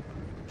bridge skip.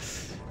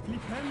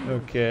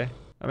 Okay.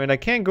 I mean, I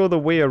can't go the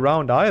way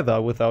around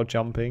either without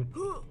jumping.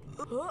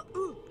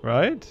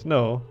 Right?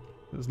 No.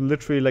 There's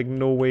literally like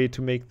no way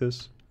to make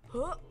this.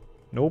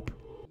 Nope.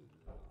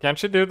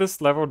 Can't you do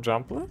this level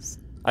jumpless?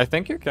 I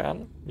think you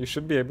can. You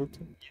should be able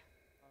to.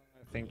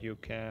 I think you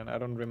can. I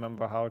don't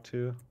remember how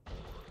to.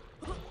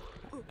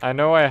 I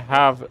know I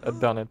have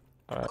done it.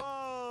 Alright.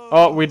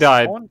 Oh, we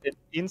died. It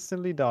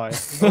instantly died.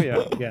 Oh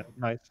yeah, again.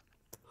 Nice.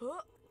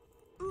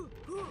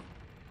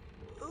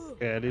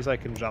 Okay, at least I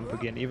can jump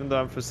again, even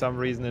though I'm for some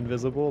reason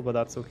invisible, but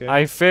that's okay.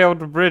 I failed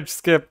the bridge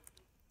skip.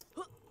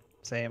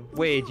 Same.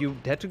 Wait, you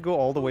had to go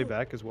all the way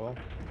back as well?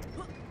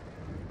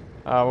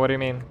 What do you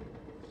mean?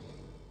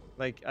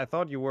 Like, I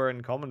thought you were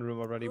in common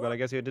room already, but I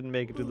guess you didn't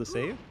make it to the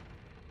save?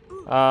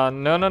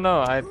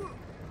 No.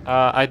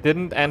 I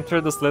didn't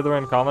enter the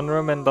Slytherin common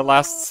room, and the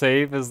last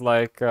save is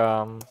like,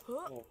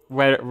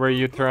 where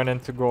you turn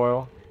into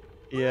Goyle.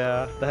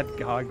 Yeah, that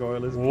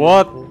gargoyle is beautiful.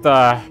 What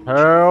the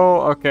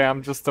hell? Okay,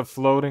 I'm just a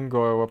floating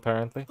Goyle,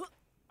 apparently.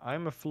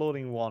 I'm a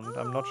floating wand.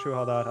 I'm not sure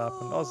how that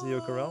happened. Oh, Zio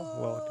Carell,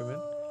 welcome in.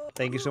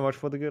 Thank you so much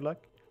for the good luck.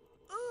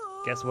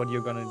 Guess what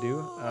you're gonna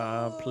do?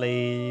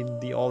 Play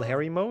the all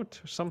Harry mode?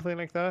 Or something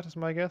like that is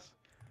my guess.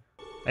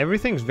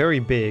 Everything's very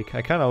big.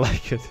 I kind of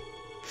like it.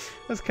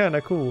 That's kind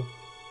of cool.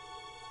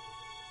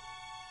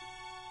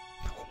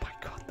 Oh my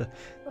god.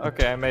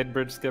 Okay, I made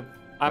bridge skip.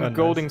 I'm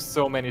golding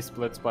so many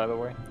splits, by the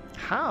way.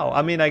 How?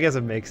 I mean, I guess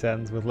it makes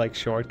sense with like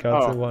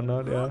shortcuts and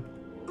whatnot, yeah.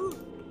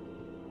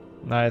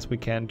 Nice, we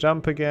can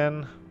jump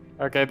again.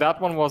 Okay, that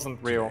one wasn't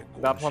real.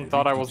 That one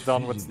thought I was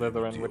done with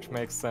Slytherin, which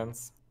makes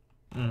sense.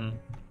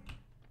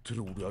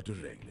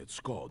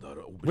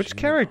 Which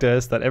character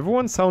is that?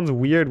 Everyone sounds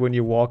weird when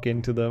you walk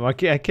into them. I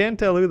can't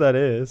tell who that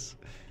is.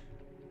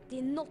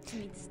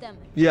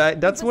 Yeah,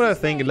 that's what I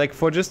think. Like,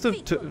 for just a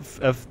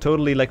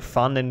totally like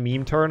fun and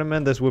meme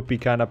tournament, this would be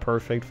kind of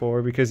perfect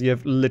for, because you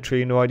have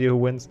literally no idea who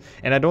wins.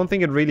 And I don't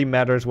think it really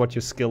matters what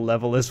your skill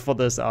level is for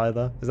this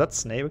either. Is that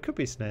Snape? It could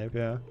be Snape,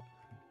 yeah.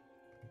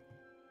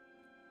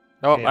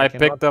 Oh, okay, I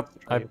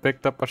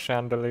picked up a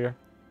chandelier.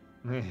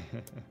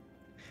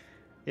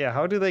 Yeah,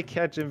 how do they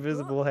catch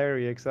Invisible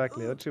Harry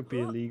exactly? That should be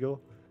illegal.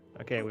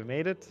 Okay, we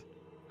made it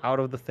out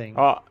of the thing.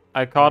 Oh,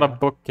 I caught a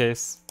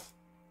bookcase.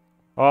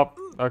 Oh,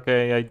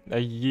 okay, I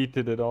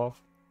yeeted it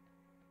off.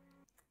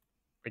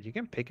 Wait, you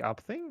can pick up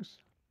things?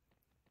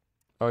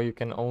 Oh, you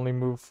can only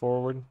move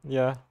forward?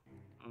 Yeah.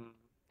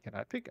 Can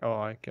I pick? Oh,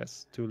 I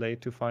guess too late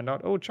to find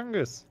out. Oh,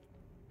 Chungus!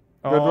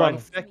 Good run.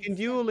 Second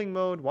dueling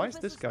mode. Why is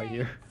this guy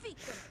here?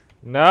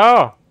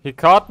 No! He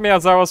caught me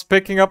as I was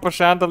picking up a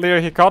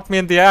chandelier. He caught me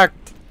in the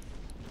act.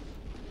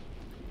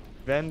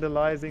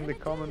 Vandalizing the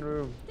common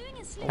room.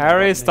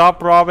 Harry,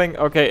 stop robbing.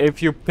 Okay,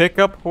 if you pick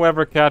up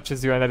whoever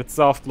catches you and it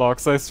soft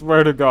locks, I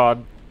swear to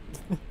God.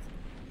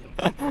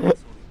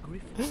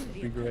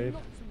 Be great.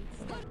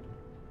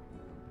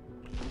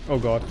 Oh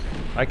god.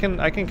 I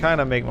can kind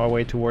of make my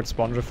way towards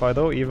Spongify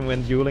though, even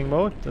in dueling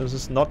mode. This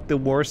is not the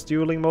worst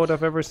dueling mode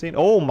I've ever seen.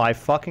 Oh my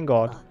fucking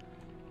god.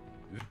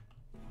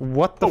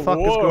 What the fuck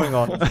is going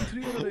on?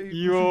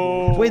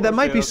 Yo. Wait, that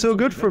might be so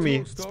good for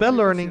me. Spell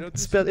learning.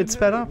 It's sped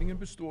up.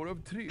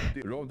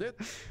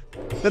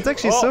 That's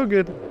actually so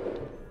good.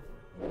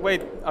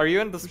 Wait, are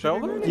you in the spell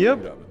learning?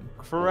 Yep.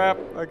 Crap.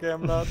 Okay,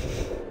 I'm not.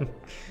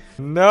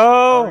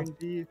 No.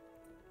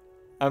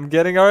 I'm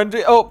getting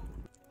RNG. Oh,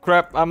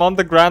 crap. I'm on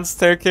the grand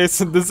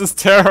staircase and this is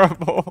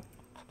terrible.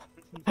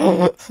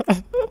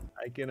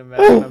 I can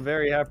imagine. I'm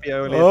very happy I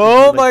only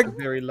Oh my the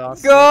very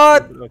last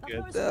god! second. Okay,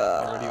 it's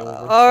already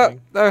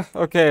over.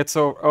 Okay, it's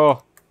over.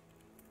 Oh.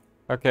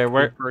 Okay,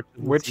 where?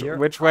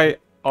 Which way?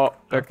 Oh,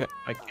 okay.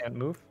 I can't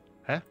move.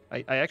 Huh?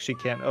 I actually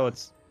can't. Oh,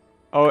 it's.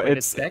 Oh, Wait,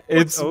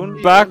 it's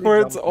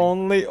backwards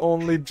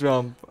only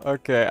jump.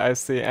 Okay, I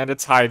see, and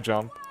it's high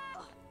jump.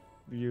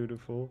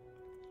 Beautiful.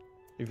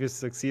 If you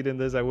succeed in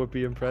this, I would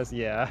be impressed.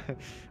 Yeah,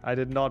 I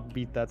did not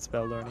beat that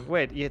spell learning.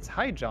 Wait, it's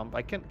high jump.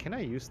 Can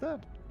I use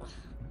that?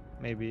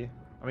 Maybe.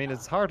 I mean,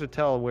 it's hard to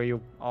tell where you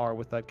are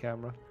with that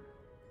camera.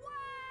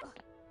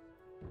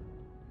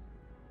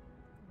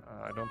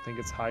 I don't think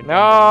it's high jump.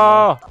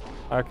 No.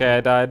 Okay,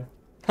 I died.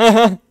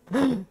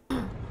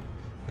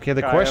 Okay,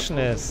 the question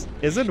is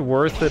it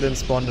worth it in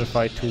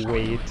Spongify to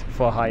wait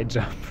for high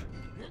jump?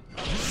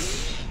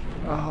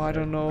 Oh, I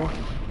don't know.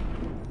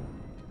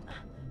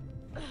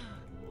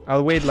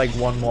 I'll wait like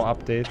one more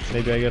update.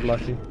 Maybe I get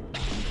lucky.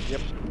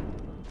 Yep.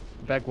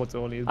 Backwards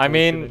only. I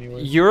mean,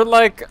 anyway. you're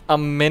like a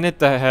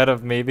minute ahead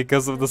of me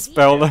because of the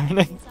spell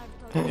learning.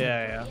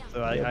 Yeah.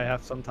 So I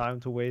have some time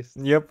to waste.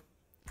 Yep.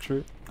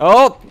 True.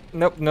 Oh!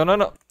 Nope, no.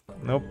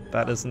 Nope,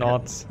 that is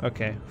not...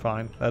 Okay,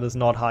 fine. That is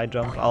not high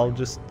jump. I'll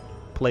just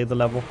play the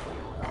level.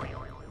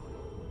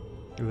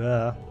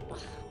 Yeah.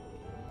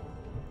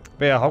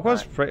 But yeah,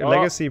 Hogwarts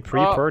Legacy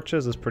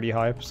pre-purchase is pretty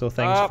hype, so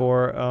thanks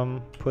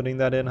for putting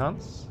that in,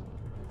 Hans.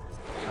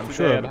 I'm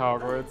sure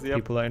Hogwarts, yep.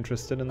 people are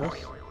interested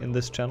in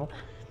this channel.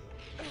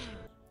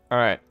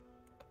 Alright.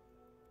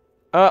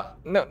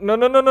 No,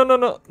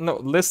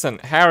 listen,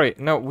 Harry,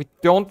 no, we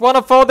don't want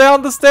to fall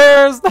down the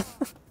stairs!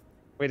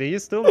 Wait, are you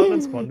still not in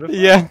Spongify?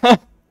 Yeah.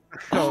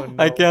 Oh,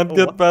 no. I can't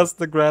get past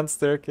the grand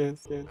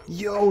staircase.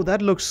 Yo,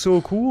 that looks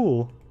so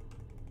cool.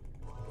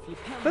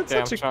 That's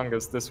Damn, such a...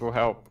 Chungus, this will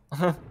help.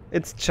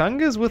 It's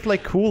Chungus with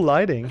like cool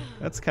lighting.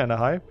 That's kind of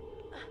hype.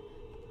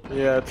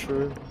 Yeah,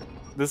 true.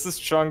 This is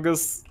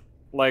Chungus,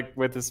 like,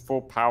 with his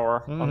full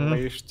power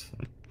unleashed.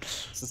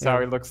 This is how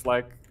he looks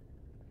like.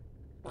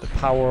 The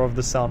power of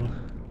the sun.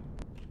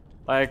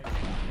 Like,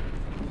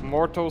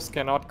 mortals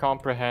cannot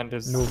comprehend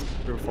his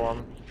true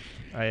form.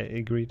 I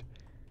agreed.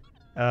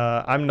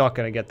 I'm not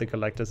gonna get the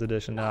collector's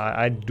edition.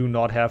 I do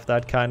not have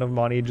that kind of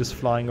money just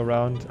flying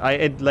around.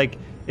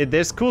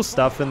 There's cool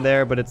stuff in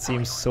there, but it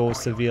seems so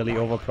severely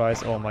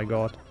overpriced. Oh my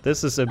god,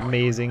 this is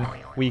amazing.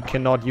 We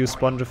cannot use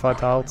Spongify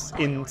tiles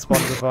in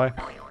Spongify.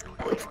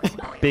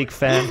 Big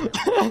fan.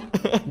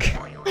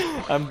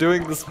 I'm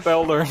doing the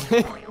spell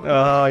learning.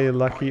 Oh, you're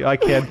lucky. I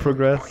can't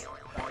progress.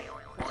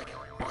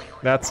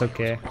 That's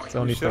okay. It's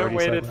only 30 seconds. Should have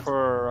waited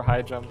for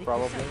high jump,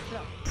 probably.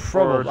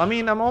 Probably. I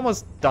mean, I'm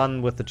almost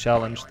done with the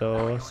challenge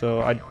though.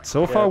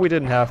 So far we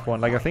didn't have one.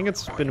 Like, I think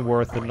it's been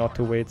worth it not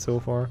to wait so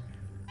far.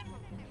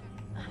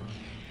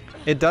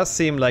 It does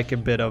seem like a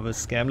bit of a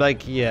scam.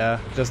 Like,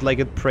 yeah, just like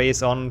it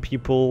preys on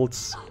people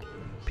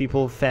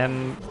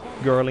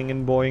fangirling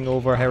and boying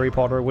over Harry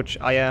Potter, which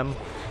I am,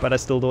 but I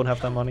still don't have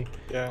that money.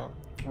 Yeah.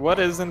 What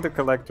is in the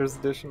collector's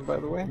edition, by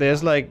the way?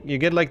 There's like, you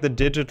get like the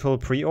digital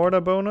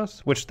pre-order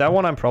bonus, which that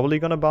one I'm probably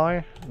gonna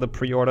buy. The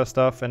pre-order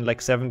stuff and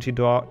like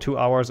 72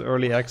 hours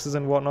early access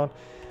and whatnot.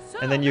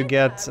 And then you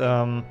get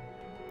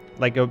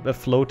like a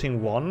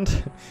floating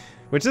wand,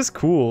 which is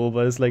cool,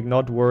 but it's like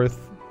not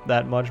worth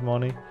that much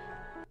money.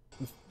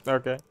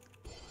 Okay.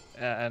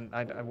 And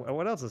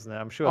what else is there?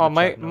 I'm sure. Oh,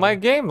 my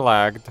game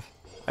lagged.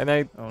 And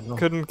I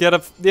couldn't get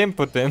the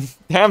input in.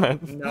 Damn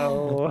it.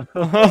 No.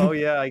 Oh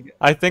yeah.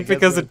 I think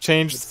because it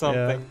changed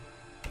something.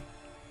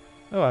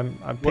 Yeah. Oh,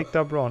 I picked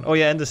up Ron. Oh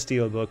yeah, and the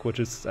Steelbook,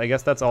 which is, I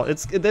guess that's all.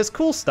 There's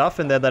cool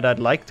stuff in there that I'd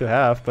like to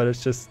have, but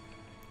it's just,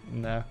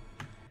 nah.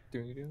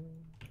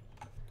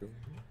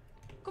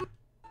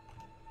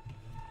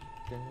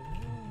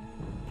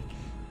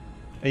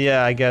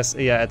 Yeah, I guess.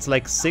 Yeah, it's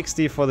like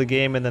 60 for the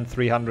game and then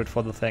 300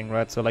 for the thing,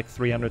 right? So like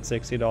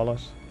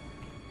 $360.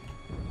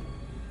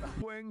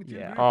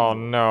 Yeah. Oh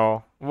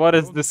no. What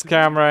is this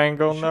camera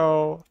angle?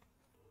 No.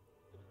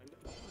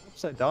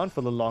 Upside down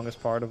for the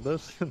longest part of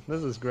this.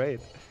 This is great.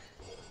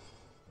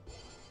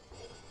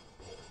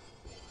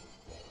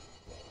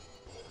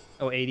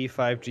 Oh,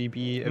 85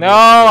 GB. No,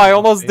 I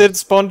almost did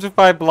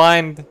Spongify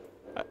blind.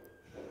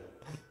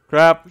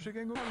 Crap.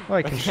 Oh,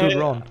 I can shoot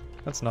Ron.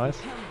 That's nice.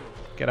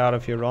 Get out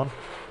of here, Ron.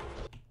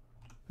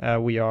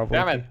 We are.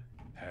 Damn it.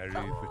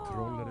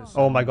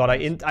 Oh my god, I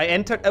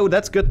entered... Oh,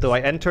 that's good though. I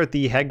entered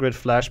the Hagrid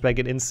flashback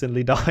and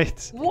instantly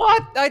died.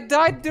 What? I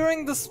died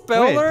during the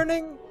spell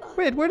learning?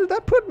 Wait, where did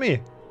that put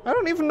me? I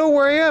don't even know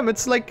where I am.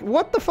 It's like,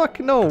 what the fuck?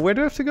 No, where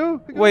do I have to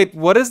go? Wait,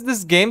 what is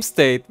this game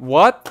state?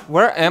 What?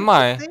 Where am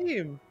I?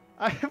 Same.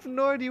 I have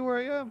no idea where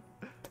I am.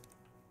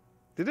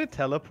 Did it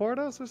teleport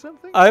us or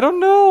something? I don't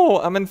know.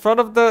 I'm in front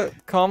of the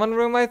common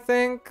room, I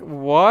think.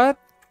 What?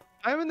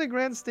 I'm in the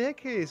grand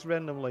staircase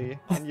randomly.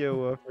 And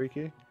yo,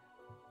 freaky.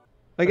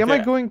 Like, am I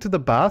going to the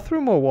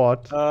bathroom or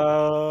what?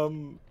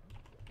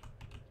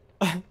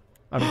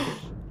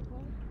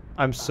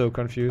 I'm so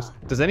confused.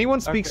 Does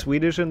anyone speak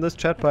Swedish in this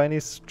chat by any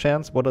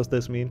chance? What does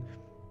this mean?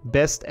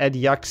 Best at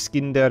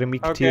Jackskinder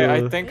Miktil. Okay,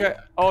 I think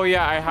oh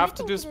yeah, I have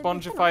to do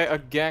Spongify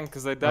again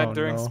because I died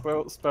during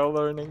spell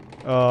learning.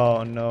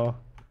 Oh no.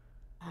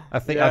 I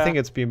think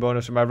it's been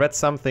bonus room. I read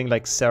something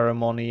like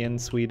ceremony in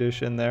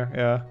Swedish in there.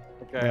 Yeah.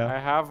 Okay, I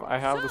have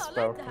the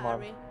spell. Come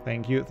on.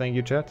 Thank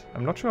you, chat.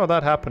 I'm not sure how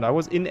that happened. I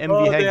was in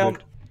MV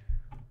Hagrid.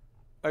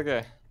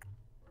 Okay.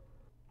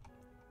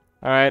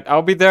 All right,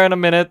 I'll be there in a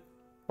minute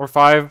or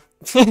 5.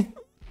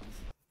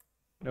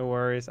 No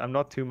worries. I'm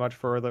not too much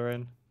further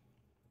in.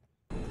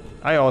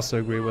 I also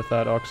agree with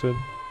that, Oxford.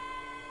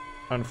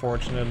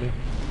 Unfortunately.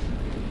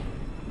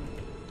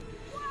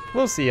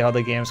 We'll see how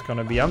the game's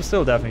gonna be. I'm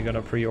still definitely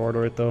gonna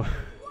pre-order it though.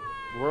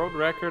 World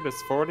record is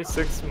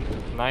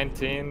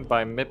 46:19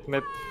 by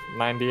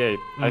MipMip98.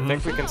 I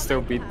think we can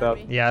still beat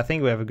that. Yeah, I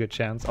think we have a good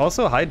chance.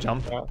 Also, high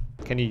jump. Yeah.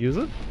 Can you use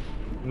it?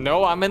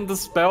 No, I'm in the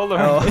spell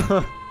learning.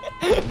 Oh.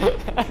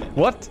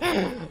 What?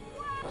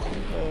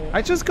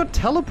 I just got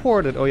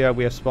teleported. Oh yeah,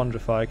 we have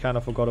Spongify. I kind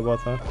of forgot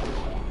about that.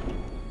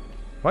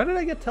 Why did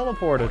I get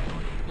teleported?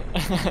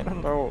 I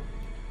don't know.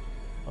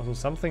 Also,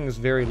 something is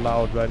very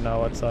loud right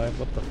now outside.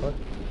 What the fuck?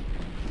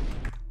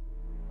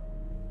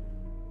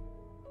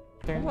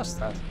 What was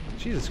that?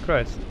 Jesus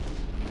Christ.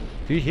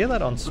 Do you hear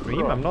that on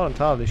stream? I'm not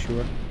entirely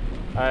sure.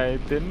 I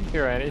didn't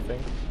hear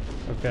anything.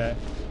 Okay.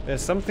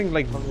 There's something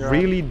like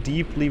really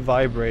deeply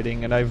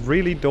vibrating and I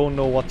really don't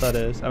know what that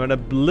is. I'm a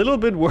little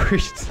bit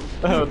worried.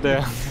 Oh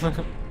damn.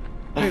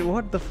 Wait,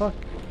 what the fuck?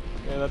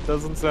 Yeah, that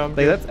doesn't sound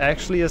like good. That's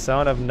actually a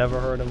sound I've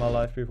never heard in my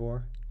life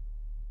before.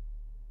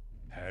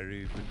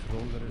 You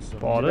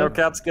know,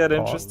 cats get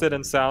interested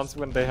in sounds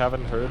when they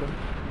haven't heard them.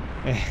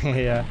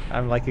 Yeah,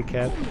 I'm like a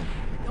cat.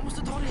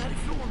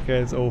 Okay,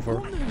 it's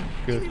over.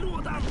 Good.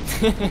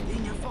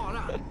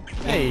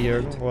 Hey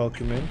Jürgen,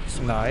 welcome in.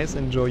 Nice,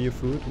 enjoy your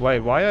food.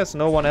 Why is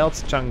no one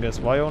else Chungus?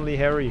 Why only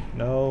Harry?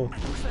 No.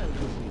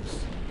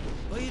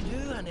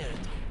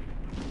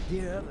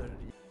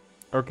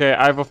 Okay,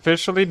 I've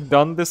officially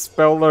done this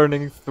spell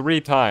learning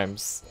 3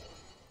 times.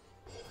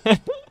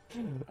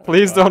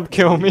 Please don't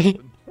kill me.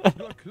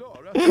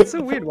 It's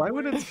so weird, why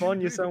would it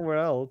spawn you somewhere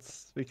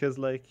else? Because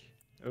like...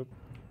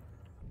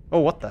 Oh,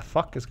 what the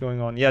fuck is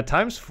going on? Yeah,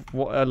 times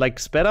like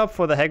sped up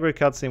for the Hagrid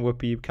cutscene would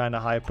be kind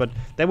of high, but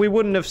then we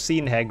wouldn't have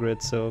seen Hagrid,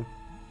 so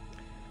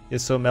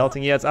it's so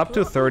melting. Yeah, it's up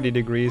to 30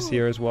 degrees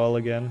here as well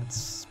again.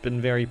 It's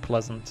been very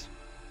pleasant.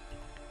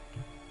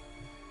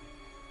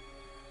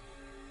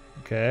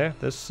 Okay,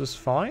 this is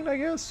fine, I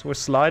guess. We're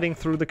sliding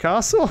through the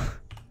castle.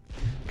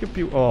 Could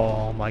be.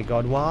 Oh my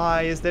god,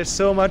 why is there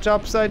so much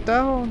upside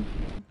down?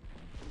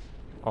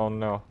 Oh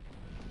no.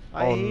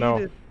 I hate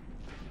it.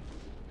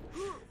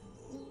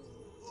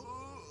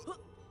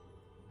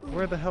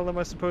 Where the hell am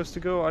I supposed to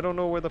go? I don't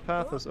know where the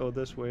path is. Oh,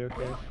 this way,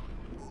 okay.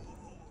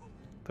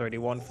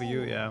 31 for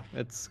you, yeah.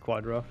 It's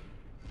quite rough.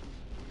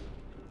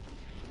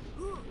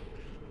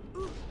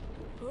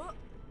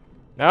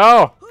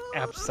 No!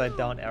 Upside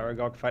down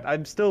Aragog fight.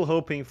 I'm still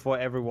hoping for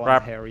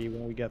everyone Harry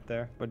when we get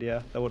there. But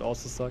yeah, that would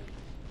also suck.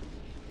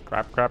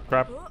 Crap, crap,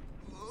 crap.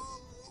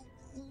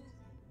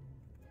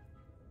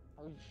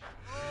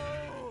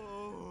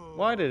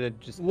 Why did it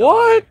just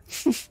What?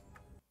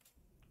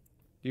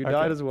 You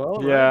died as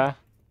well? Yeah. Right?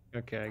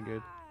 Okay,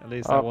 good. At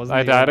least I wasn't.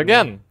 I died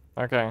again.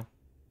 Okay.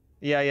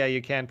 Yeah,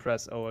 you can't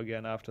press O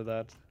again after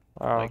that.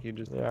 Oh, like you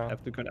just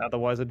have to.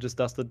 Otherwise, it just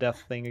does the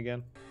death thing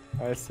again.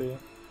 I see.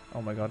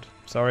 Oh my god.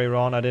 Sorry,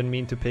 Ron. I didn't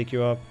mean to pick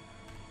you up.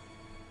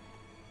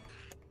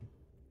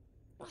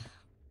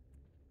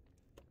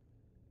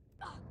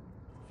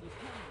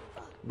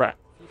 Bruh.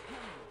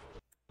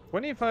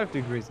 25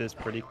 degrees is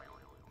pretty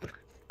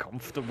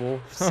comfortable.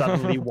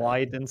 Suddenly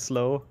wide and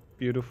slow.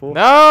 Beautiful.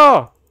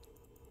 No!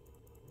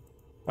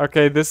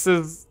 Okay, this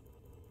is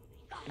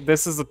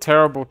a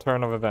terrible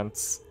turn of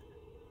events.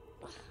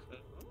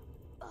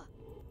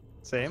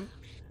 Same.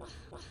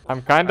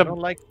 I'm kind of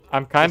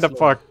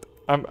fucked.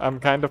 I'm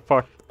kind of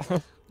fucked.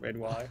 Wait,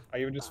 why? Are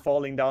you just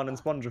falling down in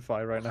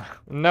Spongify right now?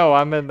 No,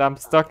 I'm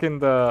stuck in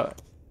the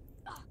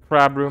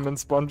crab room in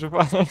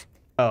Spongify.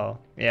 Oh,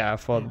 yeah,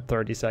 for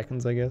 30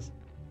 seconds, I guess.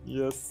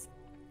 Yes.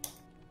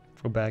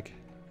 Go back.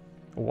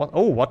 What?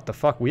 Oh, what the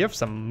fuck? We have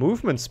some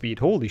movement speed.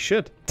 Holy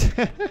shit.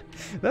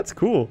 That's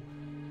cool.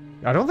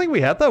 I don't think we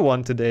had that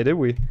one today, did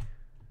we?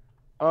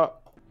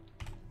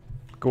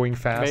 Going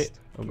fast.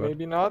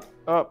 Maybe not.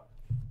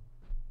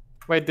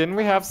 Wait, didn't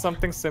we have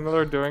something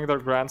similar during the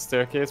grand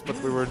staircase,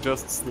 but we were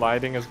just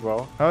sliding as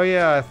well? Oh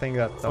yeah, I think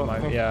that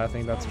might. Yeah, I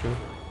think that's true.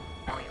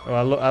 Oh,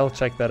 I'll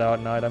check that out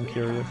now. I'm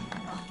curious.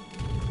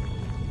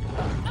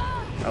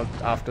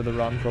 After the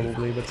run,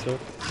 probably, but still.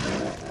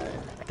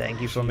 Thank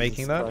you for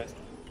making that. Christ.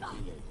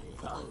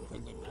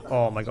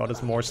 Oh my god,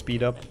 it's more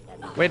speed up.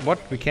 Wait, what?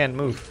 We can't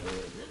move.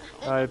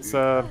 It's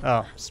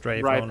Oh,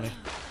 strafe right. only.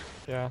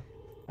 Yeah.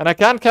 And I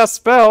can't cast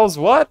spells.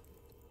 What?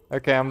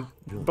 Okay, I'm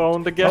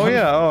boned again.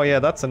 Oh yeah,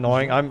 that's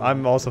annoying.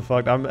 I'm also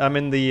fucked. I'm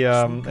in the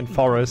in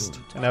forest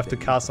and I have to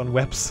cast on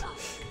webs.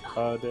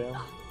 Oh damn.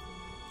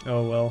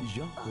 Oh well.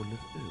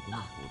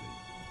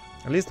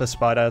 At least the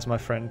spider is my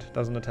friend,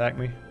 doesn't attack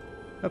me.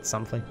 That's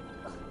something.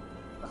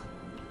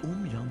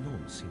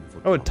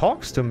 Oh, it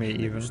talks to me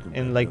even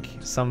in like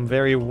some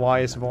very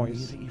wise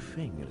voice.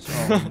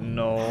 Oh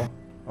no.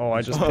 Oh,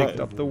 I just picked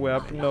up the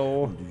web.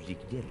 No.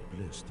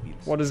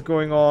 What is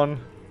going on?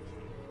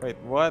 Wait,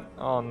 what?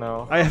 Oh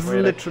no. I have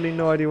Wait, literally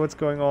no idea what's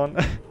going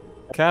on.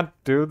 can't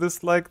do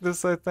this like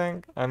this, I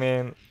think. I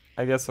mean,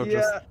 I guess I'll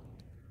just...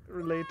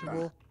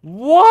 Relatable.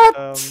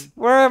 What?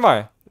 Where am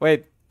I?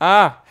 Wait.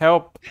 Ah,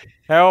 help.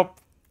 Help.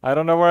 I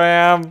don't know where I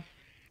am.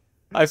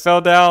 I fell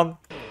down.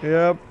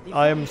 Yep,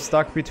 I am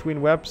stuck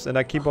between webs and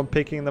I keep on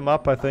picking them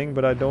up, I think,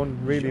 but I don't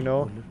really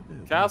know.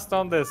 Cast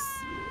on this.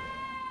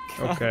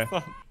 Okay.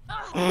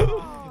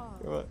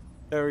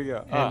 There we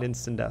go. And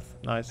instant death.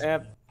 Nice.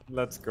 And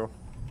let's go.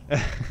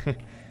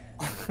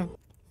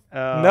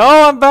 No,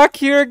 No, I'm back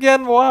here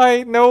again.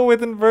 Why? No,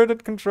 with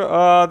inverted control.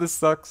 Oh, this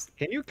sucks.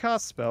 Can you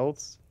cast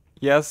spells?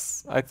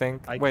 Yes, I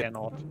think. I Wait.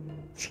 cannot.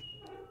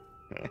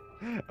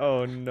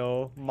 Oh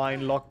no,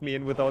 mine locked me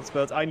in without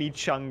spells. I need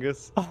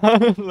Chungus.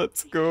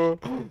 Let's go.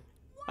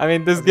 I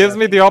mean, this gives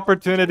me the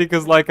opportunity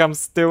because, like, I'm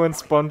still in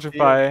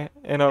Spongify.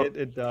 You know.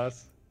 It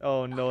does.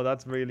 Oh no,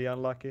 that's really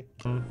unlucky.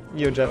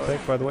 Your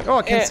jetpack, by the way. Oh,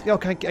 I can,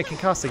 I can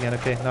cast again.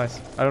 Okay,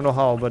 nice. I don't know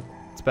how, but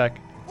it's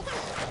back.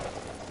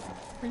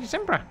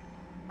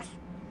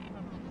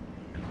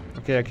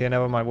 Okay,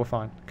 never mind. We're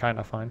fine.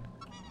 Kinda fine.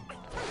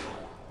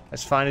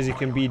 As fine as you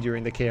can be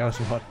during the chaos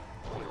mod.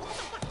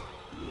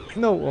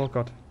 No, oh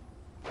god.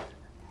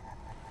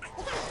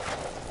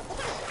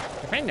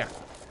 Defender.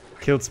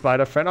 Killed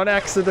Spider Friend on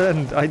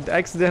accident. I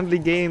accidentally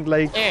gained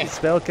like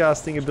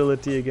spellcasting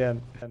ability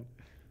again.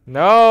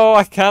 No,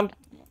 I can't.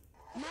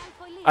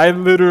 I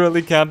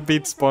literally can't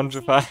beat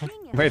Spongify.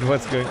 Wait,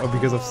 what's going on? Oh,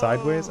 because of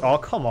sideways? Oh,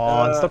 come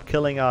on. Stop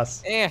killing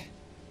us.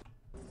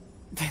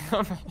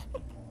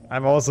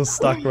 I'm also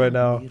stuck right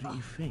now.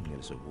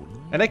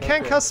 And I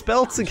can't cast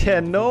spells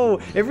again. No.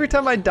 Every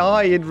time I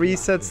die, it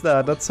resets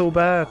that. That's so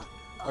bad.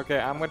 Okay,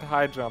 I'm with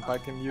high jump. I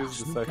can use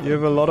the second. You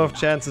have a lot of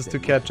chances to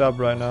catch up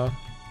right now.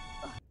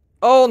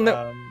 Oh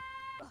no!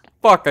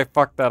 Fuck! I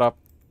fucked that up.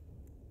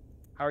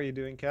 How are you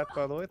doing, Cat?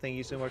 By the way, thank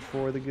you so much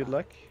for the good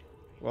luck.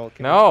 Well,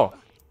 no.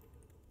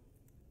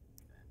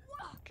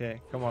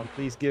 Okay, come on.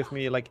 Please give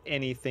me like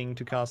anything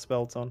to cast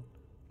spells on.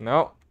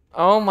 No.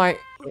 Oh my.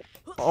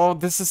 Oh,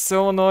 this is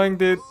so annoying,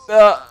 dude.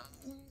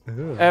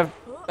 F.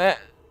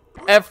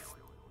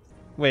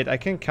 Wait, I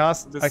can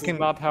cast. This I can is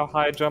not how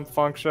high jump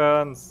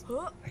functions.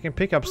 I can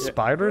pick up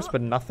spiders,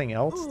 but nothing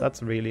else.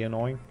 That's really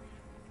annoying.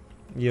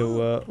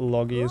 Yo,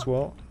 Loggy as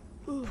well.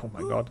 Oh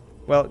my god.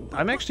 Well,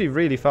 I'm actually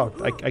really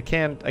fucked. I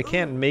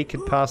can't make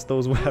it past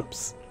those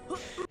webs.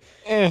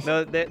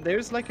 No,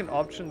 there's like an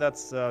option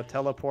that's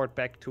teleport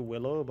back to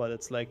Willow, but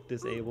it's like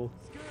disabled.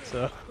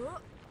 So.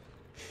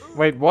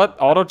 Wait, what?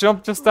 Auto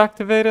jump just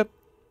activated?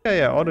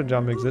 Yeah, auto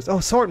jump exists. Oh,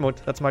 sword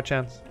mode. That's my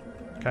chance.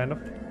 Kind of.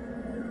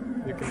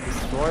 You can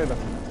destroy them.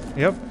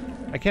 Yep.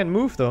 I can't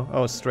move though.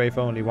 Oh, strafe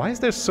only. Why is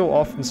there so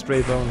often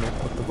strafe only?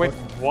 What the Wait,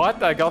 fuck?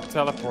 what? I got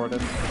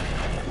teleported.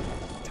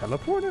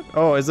 Teleported?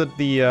 Oh, is it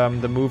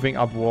the moving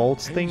up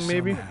walls thing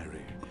maybe?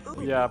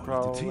 Yeah,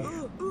 probably.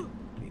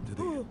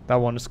 That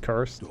one is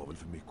cursed.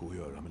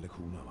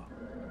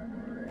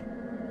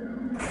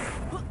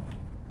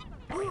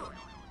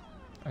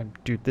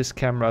 Dude, this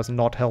camera is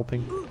not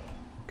helping.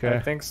 Okay. I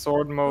think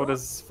sword mode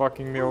is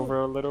fucking me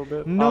over a little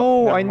bit.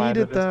 No, never I mind,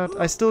 needed it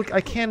is. that.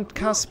 I can't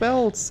cast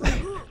spells.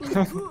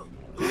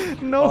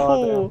 No.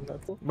 Oh,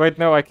 wait,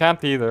 no, I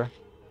can't either.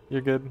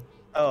 You're good.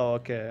 Oh,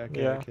 okay,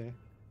 Yeah. okay.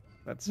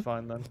 That's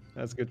fine then.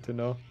 That's good to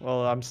know.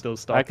 Well, I'm still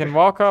stuck. I can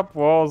walk up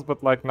walls,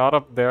 but like not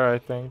up there, I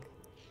think.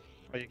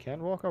 Oh, you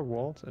can walk up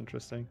walls?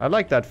 Interesting. I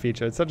like that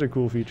feature. It's such a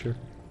cool feature.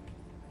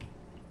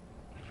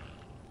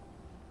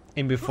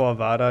 In before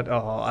Vardad,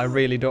 oh, I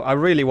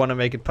really want to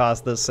make it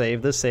past this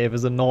save. This save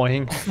is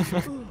annoying.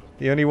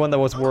 The only one that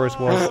was worse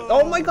was...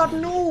 Oh my god,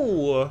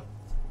 no!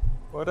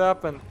 What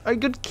happened? I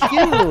got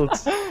killed!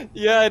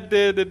 Yeah, it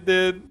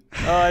did.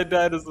 Oh, I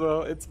died as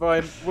well. It's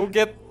fine. We'll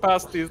get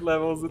past these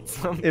levels at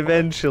some point.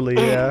 Eventually,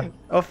 yeah.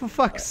 Oh, for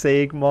fuck's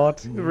sake,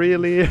 mod.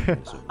 Really?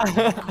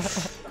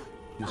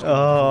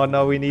 Oh,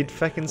 no, we need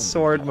fucking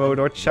sword mode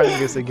or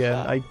Chungus again.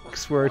 I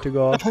swear to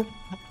god.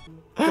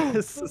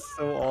 This is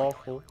so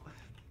awful.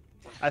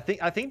 I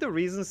think the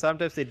reason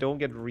sometimes they don't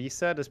get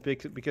reset is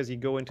because you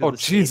go into Oh the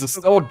Jesus!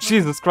 Oh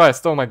Jesus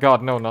Christ! Oh my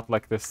god! No, not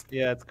like this.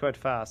 Yeah, it's quite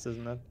fast,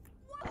 isn't it?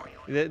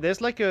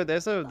 There's like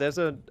there's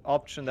an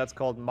option that's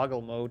called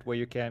Muggle mode where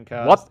you can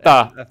cast. What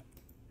the?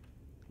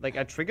 Like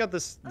I triggered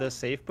the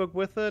save book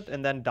with it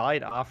and then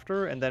died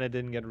after, and then it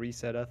didn't get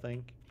reset. I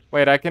think.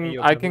 Wait, I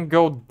can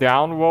go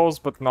down walls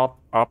but not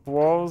up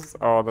walls.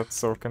 Oh, that's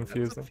so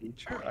confusing. That's a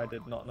feature? I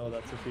did not know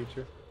that's a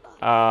feature.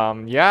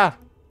 Yeah,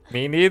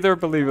 me neither.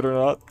 Believe it or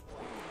not.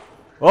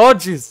 Oh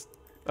jeez.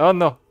 Oh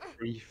no.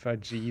 For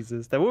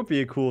Jesus, that would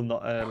be a cool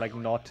like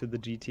nod to the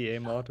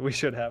GTA mod. We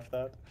should have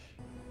that.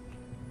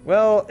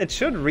 Well, it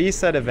should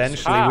reset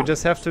eventually. We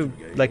just have to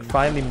like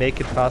finally make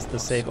it past the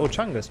save. Oh,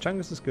 Chungus.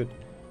 Chungus is good.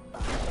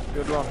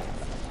 Good one.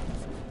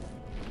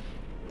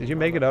 Did you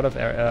make it out of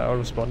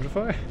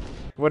Spongify?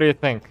 What do you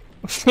think?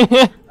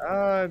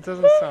 It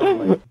doesn't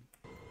sound like.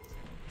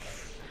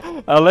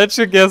 I'll let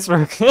you guess,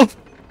 Rocket.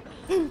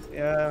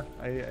 Yeah,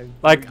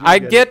 I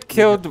get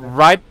killed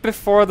right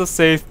before the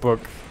save book.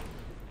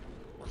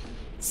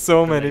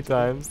 So many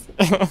times.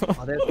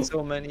 Oh, there's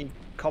so many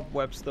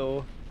cobwebs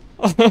though.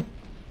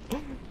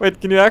 Wait,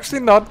 can you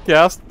actually not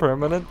cast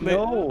permanently?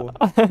 No,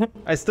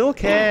 I still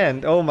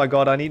can't. Oh my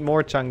god, I need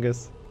more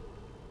Chungus.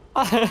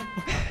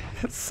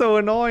 It's so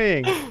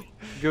annoying.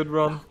 Good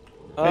run.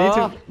 I need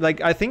to,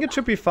 like, I think it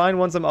should be fine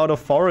once I'm out of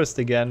forest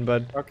again,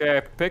 but... Okay,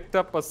 I picked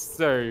up a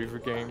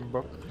save game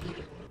book.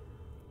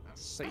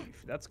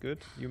 Save, that's good.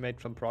 You made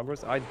some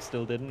progress. I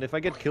still didn't. If I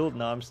get killed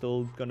now, I'm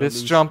still gonna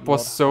This lose jump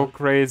was lot. so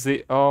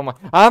crazy. Oh my...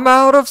 I'm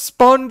out of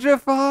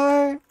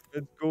Spongify!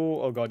 Let's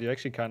go. Oh god, you're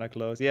actually kind of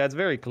close. Yeah, it's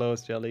very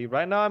close, Jelly.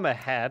 Right now I'm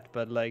ahead,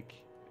 but like...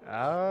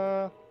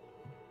 I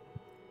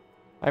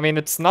mean,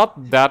 it's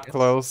not that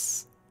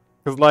close.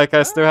 Because, like,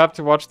 I still have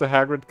to watch the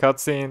Hagrid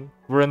cutscene.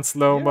 We're in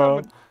slow-mo.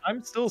 Yeah,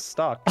 I'm still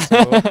stuck,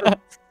 so...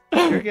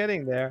 You're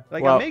getting there.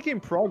 Like, well, I'm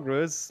making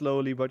progress,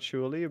 slowly but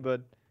surely,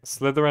 but...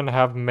 Slytherin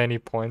have many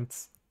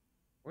points.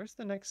 Where's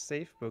the next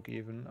safe book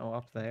even? Oh,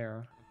 up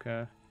there.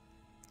 Okay.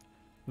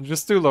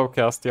 Just do low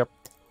cast, yep.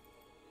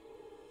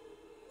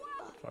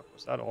 Fuck,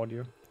 was that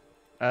audio?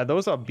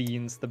 Those are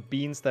beans. The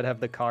beans that have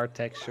the card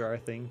texture, I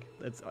think.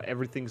 That's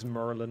everything's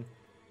Merlin.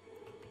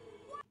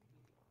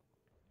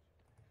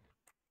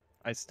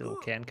 I still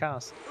can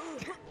cast.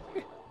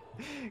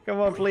 Come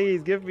on,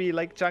 please, give me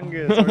like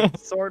Chungus or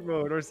sword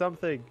mode or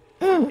something.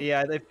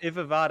 Yeah, if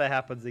Avada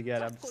happens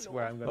again, I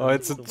swear I'm gonna... Oh,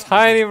 it's a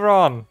tiny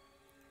run.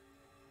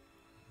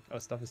 Oh,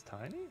 stuff is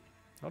tiny?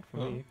 Not for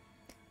me.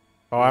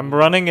 Oh, I'm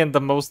running in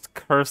the most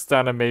cursed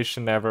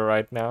animation ever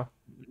right now.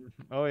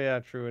 Oh yeah,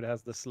 true, it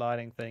has the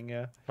sliding thing,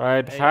 yeah.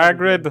 Right, hey,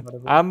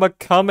 Hagrid, I'm a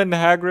coming,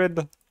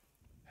 Hagrid.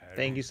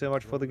 Thank you so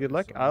much for the good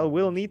luck. I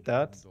will need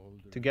that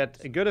to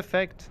get a good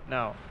effect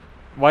now.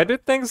 Why do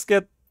things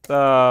get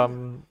stuck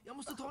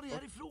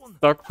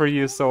for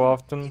you so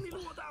often?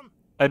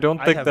 I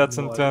don't think that's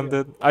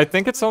intended. Idea. I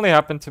think it's only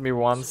happened to me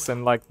once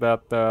in like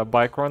that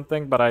Bicorn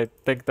thing, but I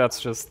think that's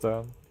just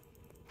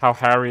how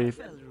Harry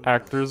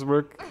actors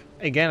work.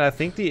 Again, I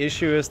think the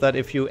issue is that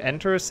if you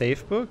enter a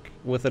save book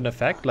with an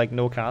effect, like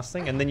no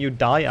casting, and then you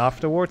die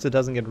afterwards, it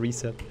doesn't get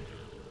reset.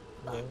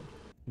 Yeah.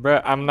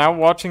 Bruh, I'm now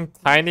watching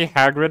Tiny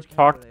Hagrid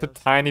talk to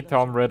Tiny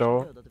Tom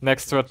Riddle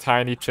next to a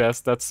tiny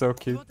chest. That's so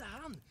cute.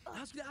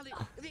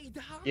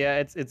 Yeah,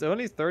 it's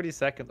only 30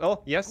 seconds.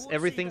 Oh, yes,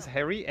 everything's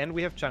Harry, and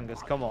we have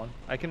Chungus. Come on,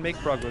 I can make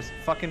progress.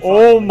 Fucking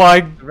oh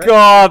my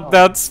god,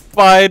 that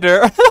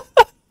spider!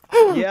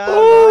 Yeah,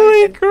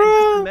 holy crap!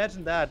 Just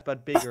imagine that,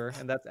 but bigger,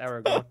 and that's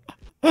Aragorn.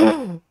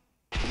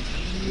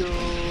 Yo.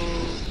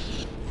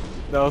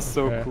 That was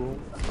so cool.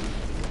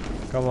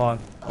 Come on.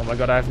 Oh my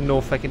god, I have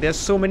no fucking... There's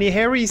so many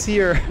Harrys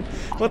here!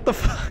 What the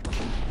fuck?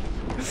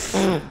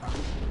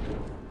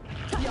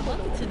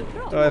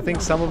 Oh, I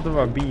think some of them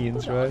are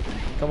beans, right?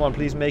 Come on,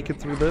 please make it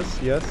through this.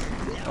 Yes?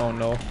 Oh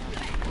no.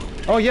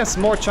 Oh yes,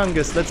 more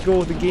Chungus. Let's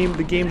go. The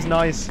game's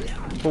nice.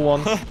 For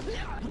once.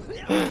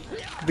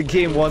 The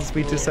game wants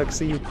me to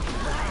succeed.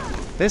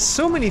 There's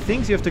so many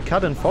things you have to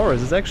cut in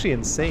forest. It's actually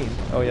insane.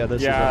 Oh yeah,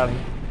 this is the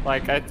thing.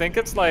 Like, I think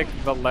it's like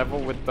the level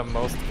with the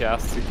most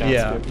casts you can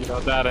skip. You know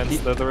that and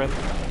Slytherin.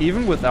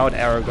 Even without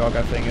Aragog,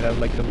 I think it has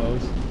like the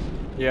most.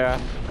 Yeah.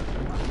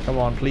 Come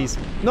on, please.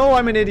 No,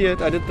 I'm an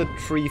idiot. I did the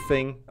tree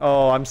thing.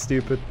 Oh, I'm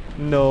stupid.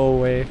 No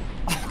way.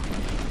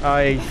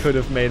 I could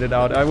have made it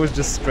out. I was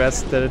just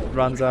stressed that it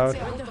runs out.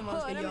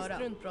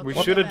 We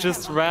should have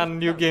just ran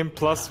New Game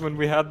Plus when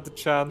we had the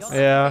chance.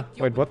 Yeah.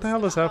 Wait, what the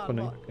hell is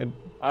happening?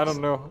 I don't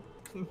know.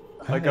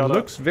 It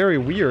looks very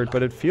weird,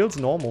 but it feels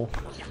normal.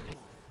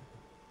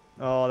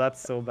 Oh, that's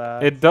so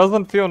bad. It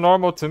doesn't feel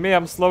normal to me.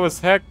 I'm slow as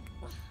heck.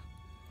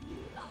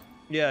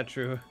 Yeah,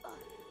 true.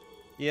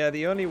 Yeah,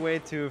 the only way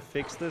to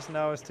fix this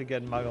now is to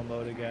get Muggle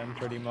mode again,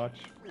 pretty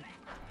much.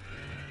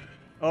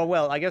 Oh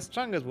well, I guess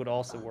Chungus would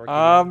also work.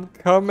 I'm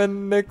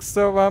coming,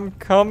 Nixo, I'm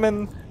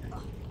coming.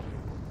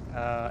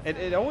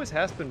 It always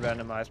has been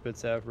randomized with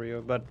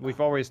Savrio, but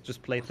we've always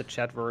just played the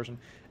chat version.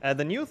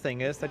 The new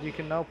thing is that you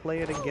can now play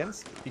it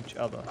against each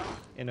other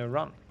in a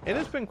run. It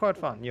has been quite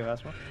fun. You,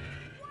 Asma?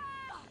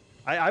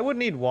 I would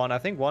need one. I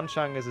think one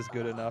Chungus is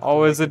good enough.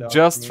 Oh, is it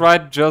just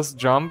right, just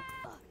jump?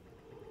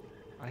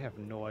 I have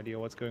no idea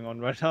what's going on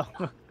right now.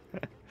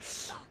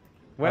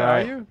 Where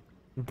are you?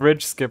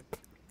 Bridge skip.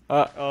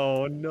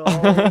 Oh no,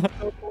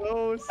 so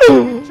close.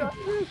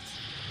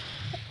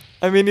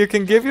 I mean, you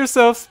can give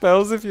yourself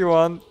spells if you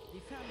want.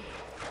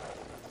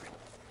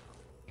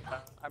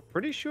 I'm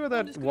pretty sure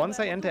that once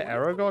I enter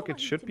Aragog, it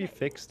should be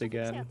fixed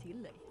again.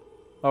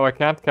 Oh, I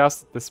can't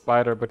cast the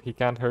spider, but he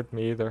can't hurt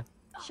me either.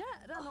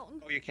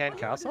 Oh, you can't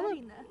cast on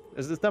it?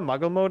 Is this the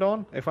Muggle mode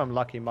on? If I'm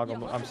lucky, Muggle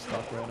mode. I'm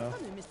stuck right now.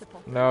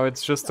 No,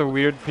 it's just a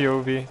weird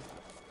POV.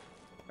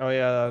 Oh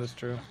yeah, that is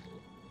true.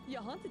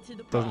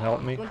 Doesn't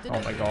help me.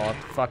 Oh my god.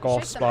 Fuck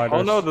off, spiders.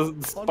 Oh no, the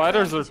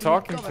spiders are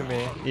talking to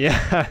me.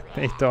 Yeah,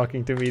 they're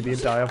talking to me the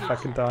entire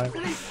fucking time.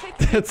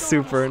 That's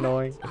super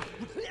annoying.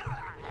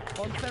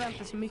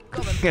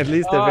 At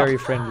least they're very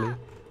friendly.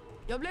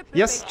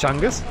 Yes,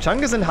 Chungus.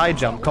 Chungus and high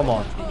jump. Come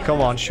on.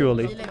 Come on,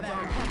 surely.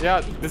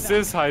 Yeah, this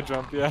is high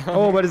jump, yeah.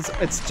 Oh, but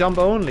it's jump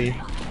only.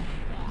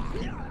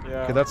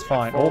 Yeah. Okay, that's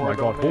fine. Oh my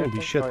god,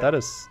 holy shit, that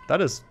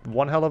is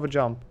one hell of a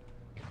jump.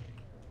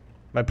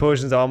 My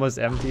potions are almost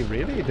empty.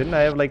 Really? Didn't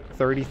I have like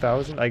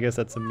 30,000? I guess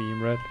that's a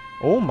meme, right?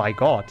 Oh my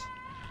god.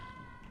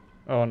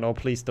 Oh no,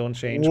 please don't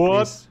change.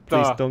 What Please,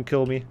 please don't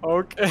kill me.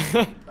 Okay.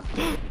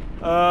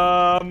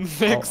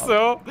 Think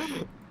so.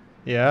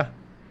 Yeah.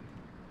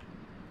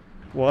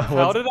 What?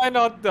 How did I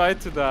not die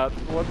to that?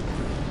 What?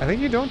 I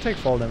think you don't take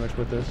fall damage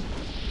with this.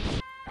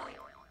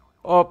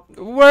 Oh,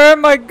 where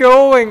am I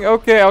going?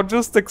 Okay, I'll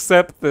just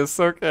accept this.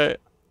 Okay.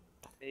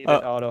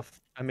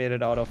 I made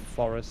it out of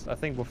forest. I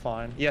think we're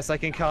fine. Yes, I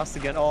can cast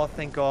again. Oh,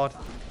 thank God.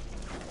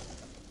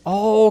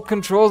 Oh,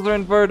 controls are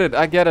inverted.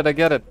 I get it. I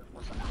get it.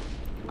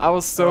 I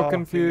was so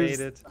confused.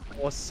 We made it.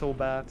 It was so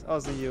bad. Oh,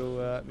 see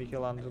you,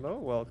 Michelangelo.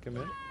 Welcome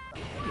in.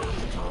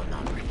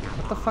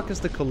 What the fuck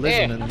is the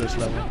collision in this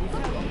level?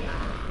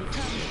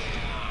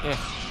 Yeah.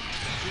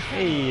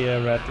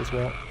 Hey, rat as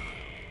well.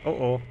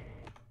 Uh-oh.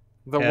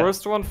 The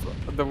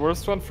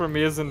worst one for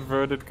me is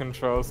inverted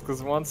controls,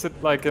 because once it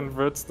like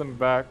inverts them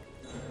back.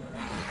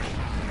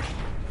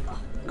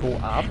 Go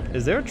up?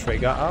 Is there a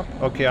trigger up?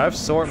 Okay, I have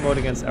sword mode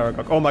against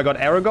Aragog. Oh my god,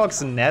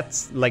 Aragog's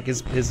nets, like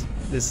his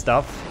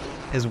stuff,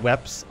 his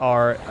webs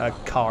are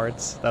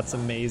cards. That's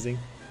amazing.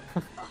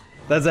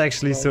 That's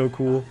actually so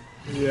cool.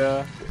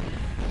 Yeah.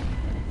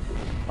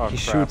 Oh, he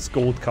crap. shoots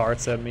gold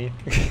cards at me.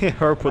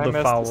 Her put the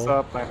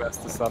foul. I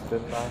messed this up,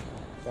 didn't I?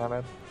 Damn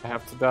it. I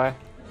have to die.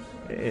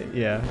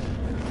 Yeah.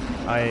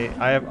 I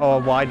have. Oh,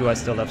 why do I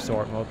still have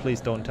sword mode?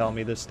 Please don't tell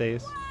me this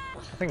stays.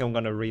 I think I'm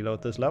gonna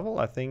reload this level.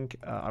 I think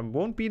I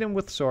won't beat him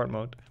with sword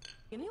mode.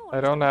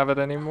 I don't have it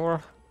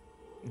anymore.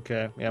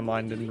 Okay, yeah,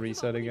 mine didn't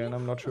reset again.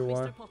 I'm not sure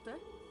why.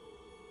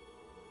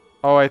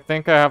 Oh, I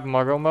think I have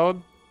Muggle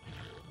mode.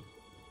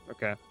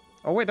 Okay.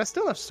 Oh wait, I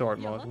still have sword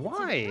mode.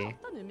 Why?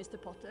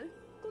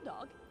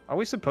 Are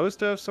we supposed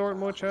to have sword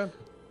mode, chat?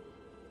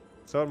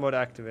 Sword mode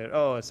activated.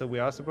 Oh, so we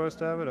are supposed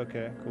to have it?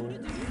 Okay, cool.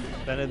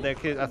 Then in that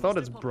case, I thought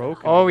it's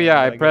broken. Oh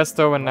yeah, I pressed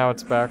O and now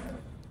it's back.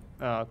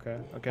 Oh, okay.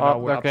 Okay, now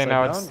we're upside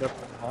down. That's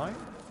fine.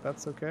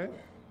 That's okay.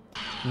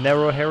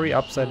 Narrow Harry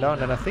upside down,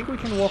 and I think we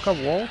can walk up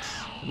walls.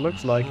 It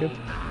looks like it.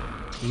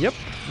 Yep.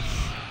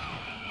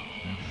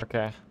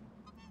 Okay.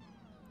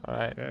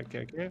 Alright.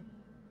 Okay.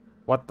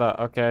 What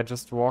the? Okay, I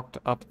just walked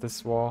up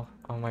this wall.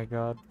 Oh my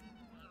god.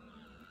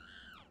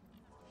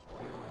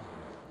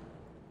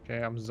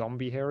 Okay, I'm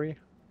zombie Harry.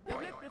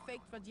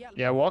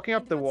 Yeah, walking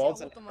up the walls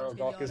in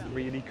Aragog is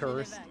really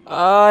cursed.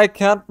 I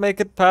can't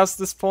make it past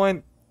this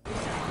point.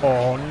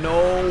 Oh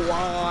no,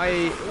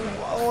 why?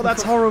 Oh,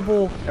 that's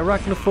horrible.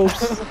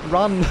 Arachnophobes,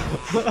 run.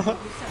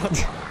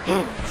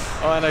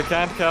 Oh, and I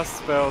can't cast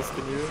spells,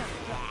 can you?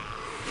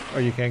 Oh,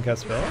 you can't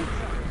cast spells?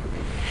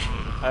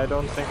 I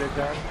don't think I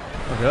can.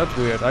 Okay, that's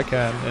weird. I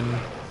can in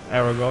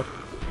Aragog.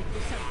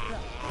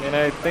 I mean,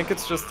 I think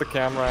it's just the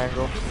camera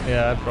angle.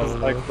 Yeah, probably.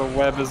 Like, the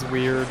web is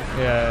weird.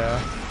 Yeah.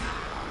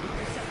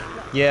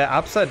 Yeah,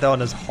 upside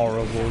down is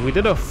horrible. We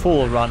did a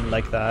full run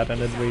like that and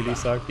it really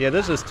sucked. Yeah,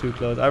 this is too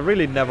close. I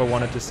really never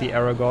wanted to see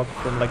Aragog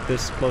from like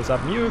this close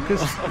up.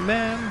 Mucus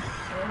man.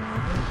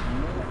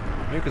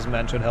 Mucus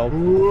man should help.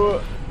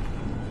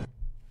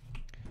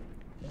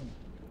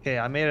 Okay,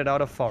 I made it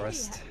out of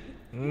forest.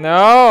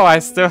 No, I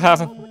still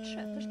haven't.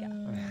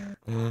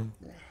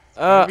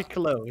 Very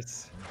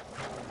close.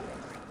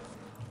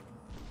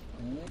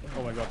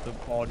 Oh my god, the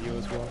audio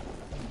as well.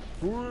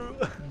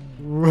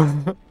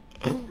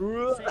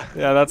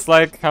 Yeah, that's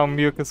like how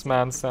Mucus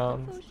Man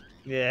sounds.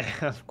 Yeah,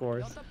 of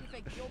course.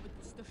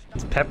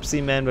 It's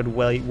Pepsi Man, but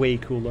way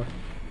cooler.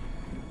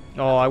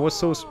 Oh, I was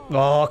so...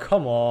 Oh,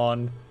 come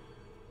on.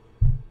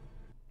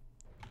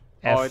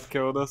 Oh, it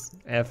killed us.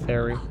 F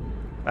Harry.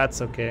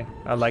 That's okay.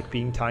 I like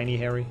being tiny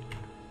Harry.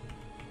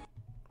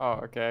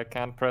 Oh, okay, I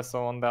can't press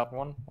O on that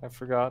one. I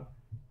forgot.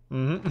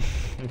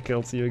 Mm-hmm. It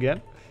kills you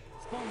again.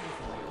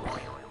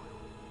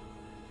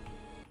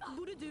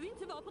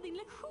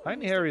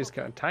 Tiny Harry is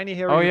kind of... Tiny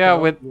Harry... Oh yeah,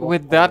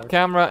 with that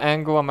camera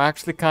angle, I'm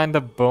actually kind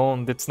of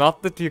boned. It's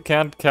not that you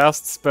can't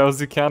cast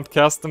spells, you can't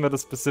cast them at a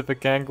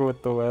specific angle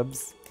with the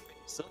webs.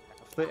 Still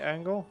have the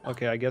angle?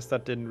 Okay, I guess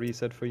that didn't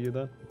reset for you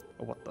then.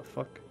 Oh, what the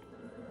fuck?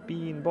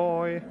 Bean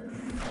boy.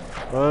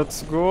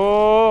 Let's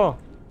go!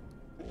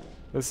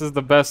 This is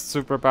the best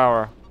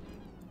superpower.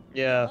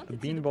 Yeah, the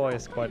bean boy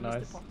is quite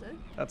nice.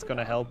 That's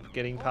gonna help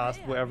getting past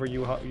wherever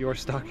you're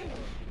stuck.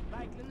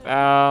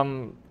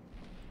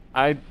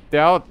 I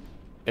doubt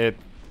it.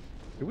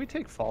 Do we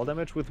take fall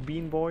damage with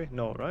bean boy?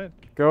 No, right?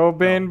 Go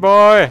bean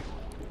boy!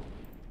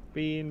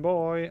 Bean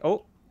boy.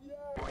 Oh,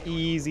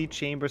 easy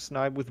chamber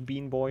snipe with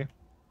bean boy.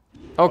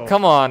 Oh,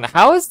 come on.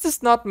 How is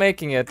this not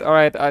making it?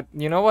 Alright,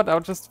 you know what? I'll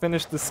just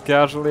finish this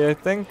casually, I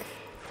think.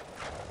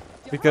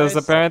 Because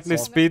apparently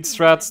speed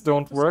strats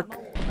don't work.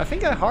 I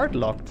think I hard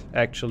locked,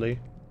 actually.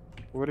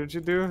 What did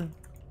you do?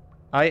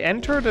 I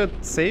entered a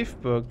safe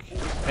book,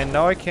 and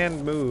now I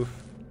can't move.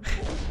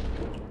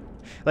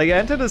 Like, I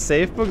entered a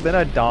safe book, then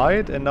I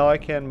died, and now I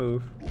can't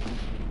move.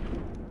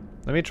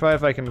 Let me try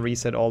if I can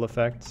reset all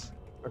effects.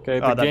 Okay,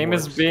 the game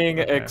is being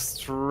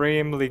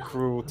extremely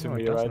cruel to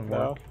me right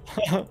now.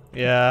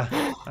 Yeah,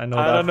 I know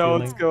that I don't know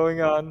feeling. what's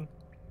going on.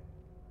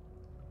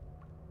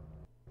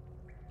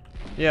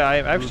 Yeah,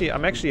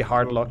 I'm actually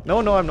hard locked. No,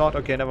 I'm not.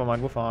 Okay, never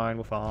mind. We're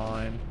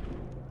fine.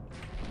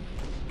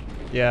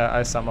 Yeah,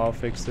 I somehow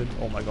fixed it.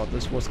 Oh my god,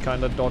 this was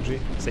kind of dodgy.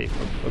 Safe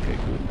book. Okay,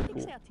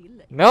 cool.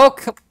 No,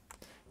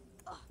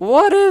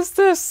 what is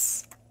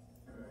this?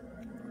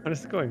 What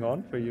is going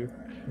on for you?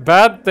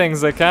 Bad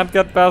things. I can't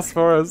get past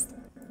forest.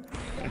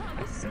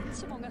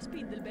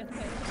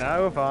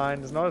 Now we're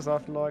fine. It's not a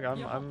soft log.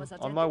 I'm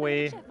on my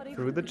way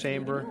through the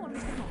chamber.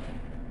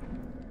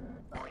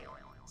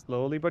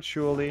 Slowly but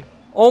surely.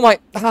 Oh my!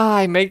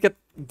 I make it.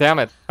 Damn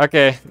it.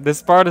 Okay,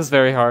 this part is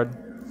very hard.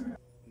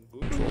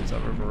 Controls are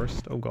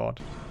reversed. Oh god.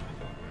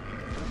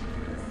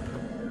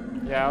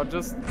 Yeah,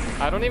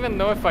 I don't even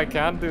know if I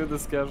can do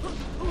this schedule.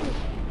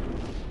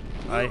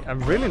 I'm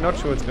really not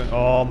sure what's going.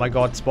 Oh my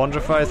god,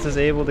 Spongify is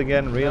disabled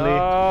again. Really?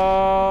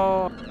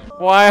 Oh,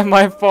 why am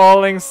I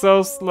falling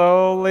so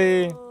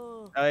slowly?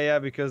 Yeah,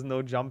 because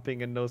no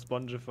jumping and no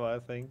Spongify, I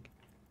think.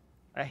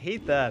 I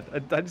hate that.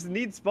 I just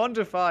need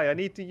Spongify. I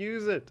need to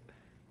use it.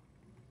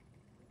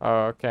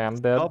 Oh, okay, I'm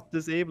dead. Stop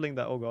disabling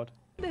that. Oh god.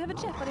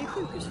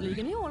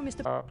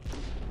 Oh.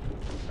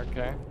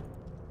 Okay.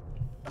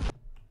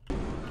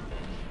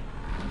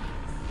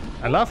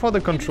 I love how the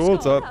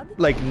controls are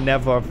like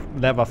never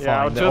fine.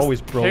 Yeah, I'll They're just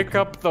always broken. pick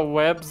up the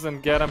webs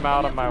and get them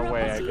out of my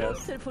way, I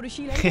guess.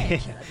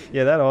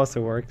 Yeah, that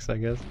also works, I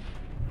guess.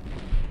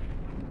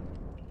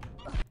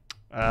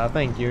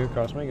 Thank you,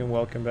 Cosmic, and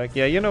welcome back.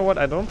 Yeah, you know what?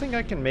 I don't think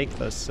I can make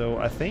this, so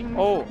I think...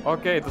 Oh,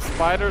 okay, the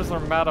spiders are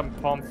Madame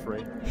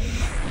Pomfrey.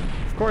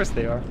 Of course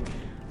they are.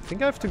 I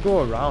think I have to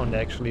go around,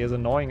 actually, as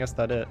annoying as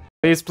that is.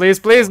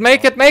 Please,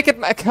 make it!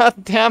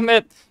 God damn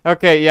it!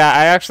 Okay, yeah,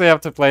 I actually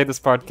have to play this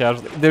part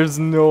casually. There's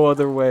no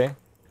other way.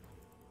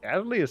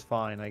 Casually is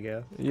fine, I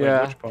guess. Yeah.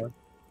 Like, which part?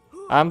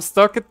 I'm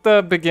stuck at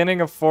the beginning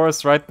of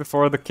forest right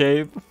before the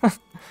cave.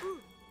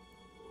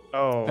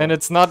 Oh. And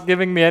it's not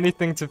giving me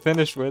anything to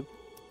finish with.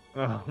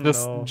 Oh,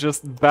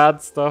 Just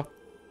bad stuff.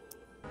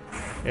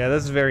 Yeah,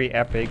 this is very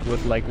epic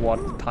with like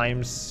what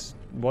times...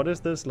 What is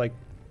this? Like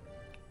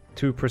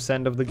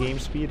 2% of the game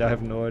speed? I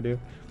have no idea.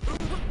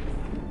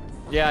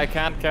 Yeah, I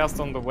can't cast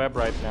on the web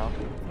right now.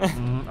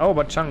 Oh,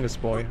 but Chungus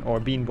Boy or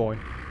Bean Boy.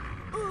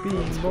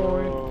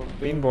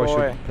 Bean Boy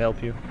should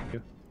help you.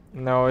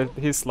 No,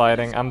 he's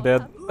sliding. I'm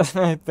dead.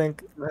 I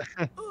think.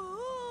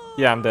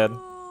 Yeah, I'm dead.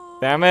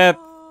 Damn it!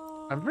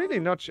 I'm really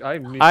not sure. I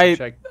need to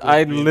check.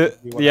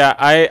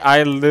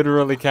 I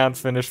literally can't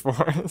finish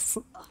forest.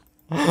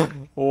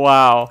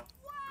 Wow.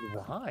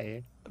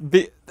 Why?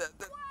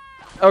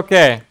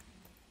 Okay.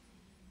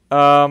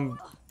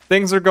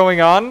 Things are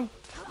going on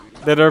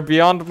that are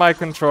beyond my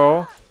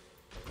control.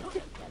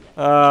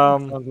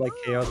 Sounds like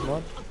chaos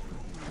mod.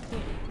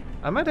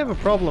 I might have a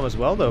problem as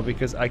well though,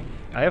 because I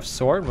have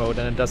sword mode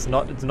and it's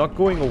not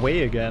going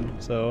away again.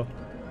 So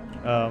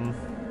I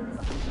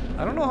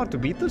don't know how to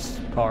beat this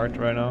part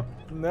right now.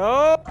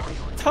 No!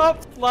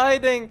 Stop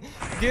sliding!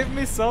 Give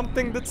me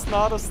something that's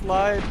not a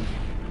slide.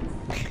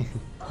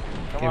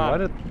 Okay, why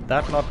did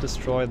that not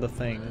destroy the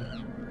thing?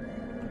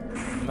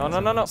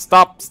 No.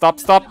 Stop.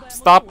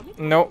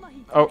 No.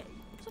 Oh.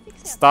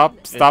 Stop.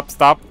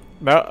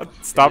 No,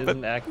 stop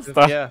it.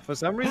 Stop. Yeah, for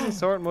some reason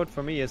sword mode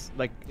for me is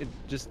like, it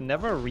just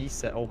never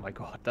reset. Oh my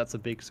god, that's a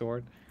big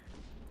sword.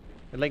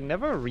 It like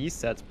never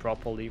resets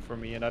properly for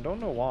me and I don't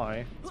know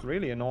why. It's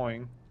really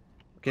annoying.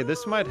 Okay,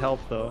 this might help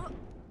though.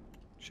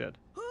 Shit.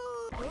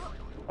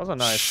 Also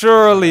nice.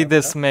 Surely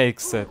this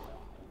makes it.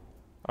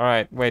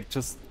 Alright, wait,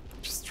 just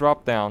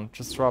drop down.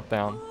 Just drop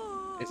down.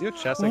 Is your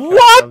chest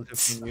What?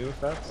 relatively new,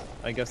 Fats?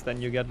 I guess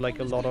then you get like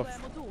a lot of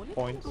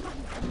points.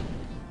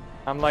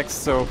 I'm like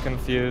so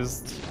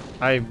confused.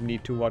 I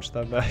need to watch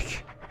that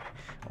back.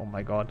 Oh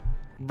my god.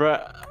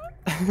 Bruh.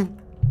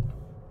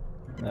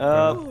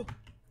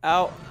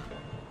 Ow.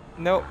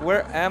 No,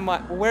 where am I?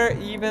 Where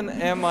even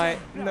am I?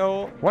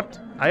 No. What?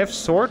 I have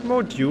sword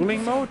mode,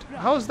 dueling mode?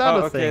 How is that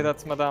a thing? Okay,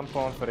 that's Madame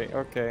Pomfrey.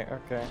 Okay.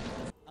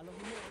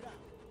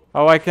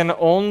 Oh, I can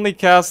only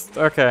cast...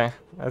 Okay,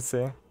 I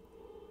see.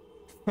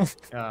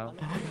 Yeah,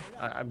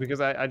 because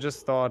I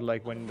just thought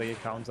like when the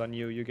account's on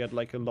you, you get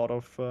like a lot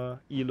of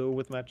elo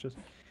with matches.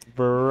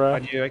 How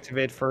Bruh. do you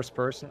activate first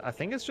person? I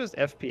think it's just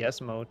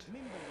FPS mode.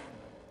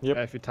 Yep.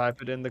 If you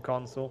type it in the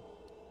console.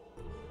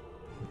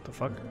 What the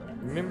fuck?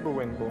 Mimbo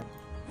Wimbo.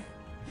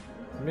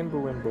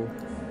 Mimbo Wimbo.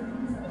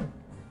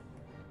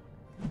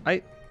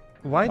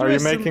 Why do Are I you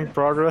still... making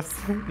progress?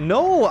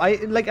 No, I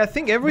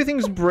think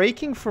everything's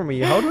breaking for me.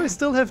 How do I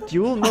still have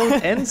dual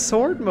mode and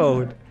sword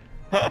mode?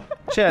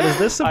 Chad, is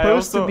this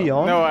supposed to be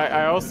on? No,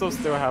 I also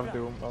still have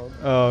dual mode.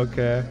 Oh,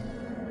 okay.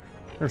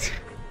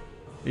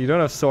 You don't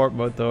have sword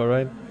mode though,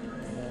 right?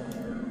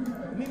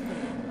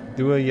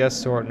 Dual yes,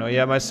 sword no.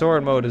 Yeah, my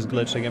sword mode is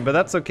glitched again, but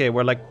that's okay.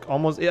 We're like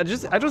almost. I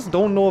just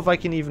don't know if I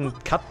can even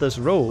cut this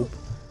rope.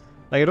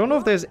 Like I don't know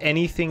if there's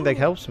anything that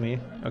helps me.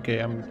 Okay,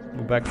 I'm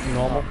back to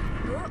normal.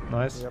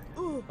 Nice. Yep.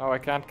 Oh, I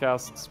can't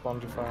cast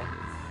Spongify.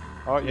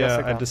 Oh, yes,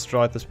 Yeah, I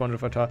destroyed the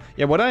Spongify tower.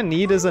 Yeah, what I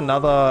need is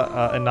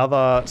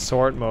another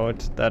sword mode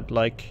that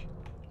like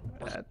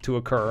to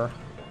occur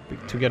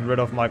to get rid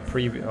of my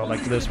previous, or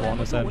like this one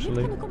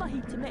essentially.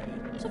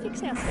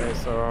 Okay,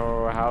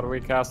 so how do we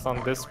cast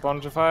on this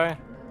Spongify?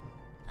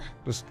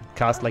 Just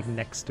cast like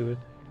next to it.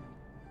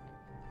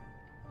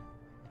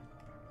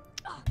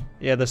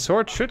 Yeah, the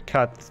sword should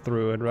cut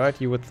through it, right?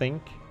 You would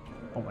think.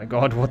 Oh my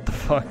god, what the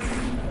fuck?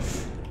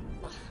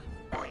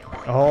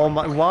 Oh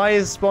my, why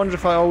is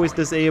Spongify always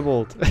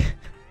disabled?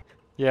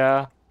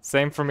 Yeah,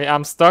 same for me.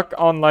 I'm stuck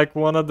on like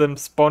one of them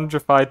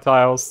Spongify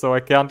tiles, so I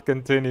can't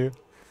continue.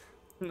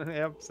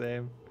 Yep,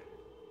 same.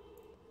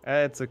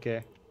 It's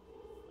okay.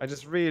 I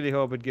just really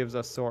hope it gives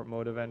us sword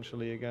mode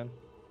eventually again.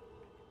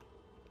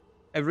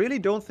 I really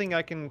don't think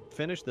I can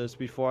finish this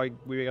before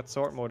we get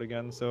sword mode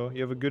again, so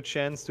you have a good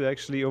chance to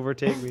actually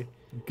overtake me.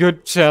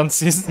 Good chance,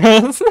 he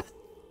says.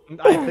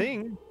 I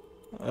think.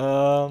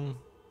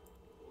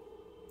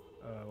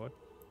 What?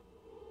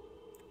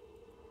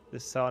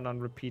 This sound on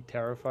repeat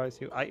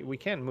terrifies you? We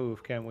can't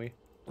move, can we?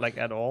 Like,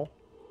 at all?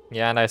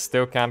 Yeah, and I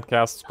still can't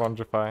cast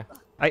Spongify.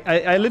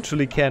 I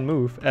literally can't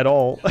move at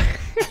all.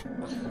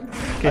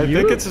 Can you?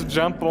 think it's a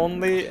jump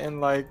only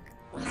and like...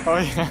 Oh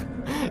yeah.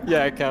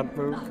 Yeah, I can't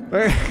move.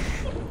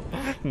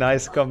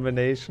 Nice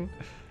combination.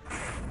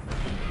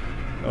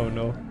 Oh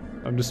no.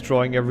 I'm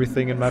destroying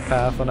everything in my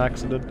path on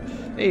accident.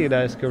 Hey,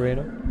 nice,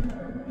 Karina.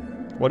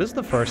 What is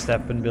the first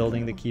step in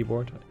building the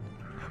keyboard?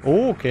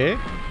 Oh, okay.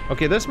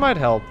 Okay, this might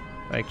help,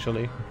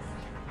 actually.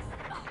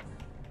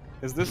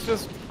 Is this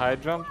just high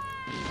jump?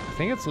 I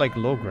think it's like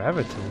low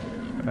gravity,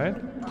 right?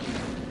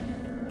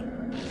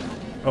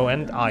 Oh,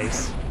 and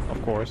ice,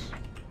 of course.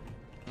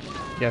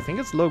 Yeah, I think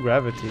it's low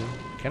gravity.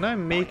 Can I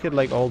make it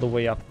like all the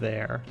way up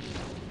there?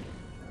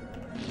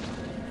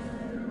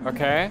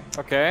 Okay,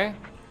 okay.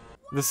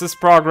 This is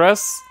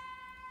progress.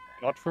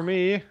 Not for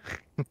me.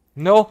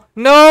 No,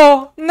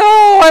 no,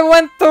 no! I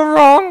went the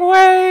wrong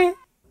way!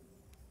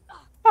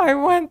 I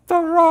went the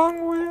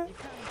wrong way.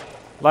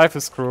 Life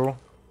is cruel.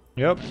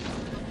 Yep.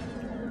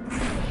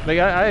 Like,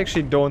 I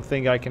actually don't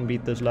think I can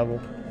beat this level.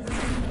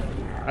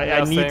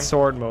 I Same. need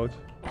sword mode.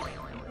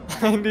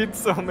 I need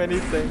so many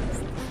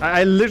things.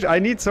 I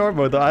need sword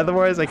mode though,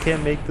 otherwise I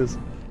can't make this.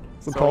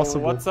 It's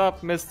impossible. So what's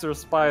up, Mr.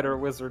 Spider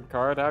Wizard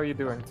Card? How are you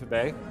doing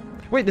today?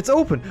 Wait, it's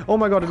open! Oh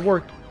my god, it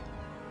worked.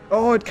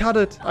 Oh, it cut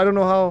it. I don't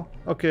know how.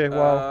 Okay,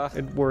 wow,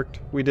 it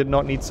worked. We did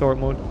not need sword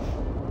mode.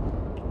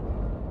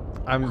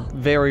 I'm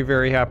very,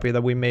 very happy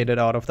that we made it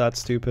out of that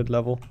stupid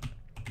level.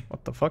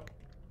 What the fuck?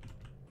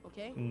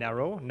 Okay.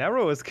 Narrow?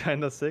 Narrow is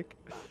kinda sick.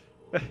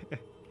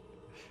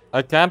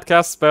 I can't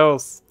cast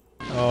spells.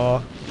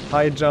 Oh,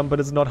 high jump, but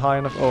it's not high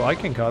enough. Oh, I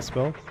can cast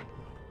spell.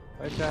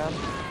 I can.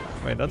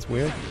 Wait, that's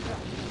weird.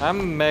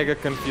 I'm mega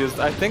confused.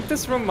 I think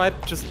this room might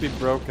just be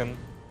broken.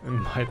 It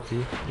might be.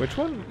 Which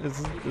one? Is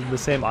it the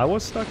same I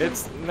was stuck in?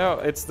 No,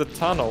 it's the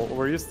tunnel.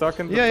 Were you stuck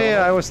in the tunnel?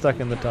 Yeah, I was stuck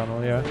in the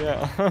tunnel, yeah.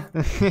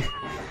 Yeah.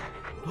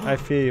 I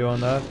feel you on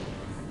that.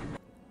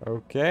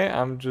 Okay,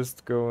 I'm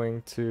just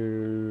going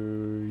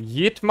to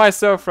yeet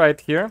myself right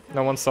here.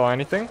 No one saw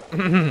anything.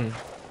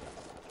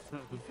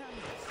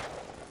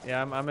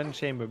 Yeah, I'm in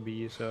chamber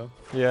B, so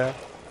Yeah.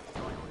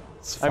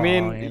 it's I fine.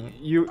 mean,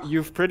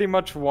 you've pretty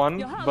much won,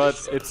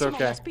 but it's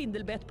okay.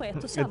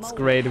 It's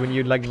great when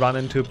you like run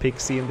into a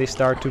pixie and they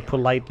start to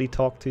politely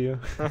talk to you.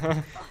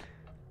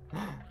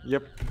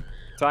 Yep.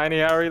 Tiny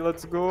Harry,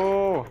 let's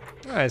go.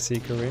 I see,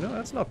 Karina.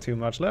 That's not too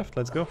much left.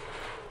 Let's go.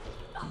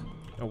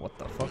 Oh, what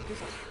the fuck?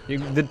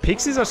 The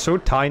pixies are so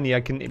tiny,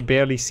 I can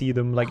barely see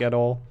them like at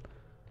all.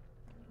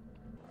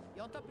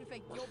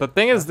 The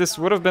thing is, this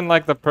would have been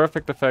like the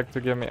perfect effect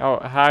to give me. Oh,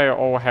 hi,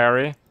 oh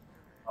Harry.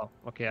 Oh,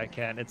 okay, I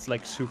can. It's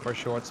like super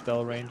short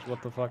spell range.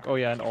 What the fuck? Oh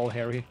yeah, and all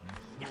hairy.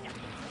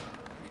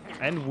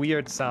 And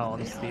weird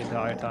sounds the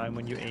entire time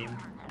when you aim.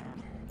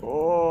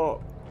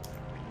 Oh,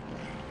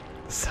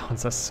 The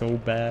sounds are so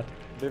bad.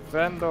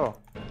 defendo.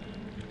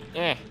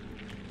 Eh.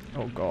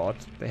 Oh god,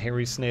 the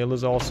hairy snail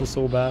is also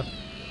so bad.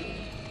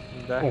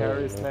 The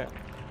Harry snap.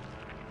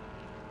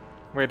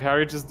 Wait,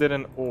 Harry just did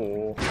an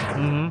oh.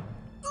 Mm-hmm.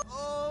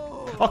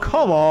 Oh,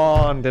 come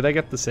on! Did I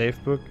get the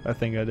safe book? I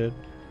think I did.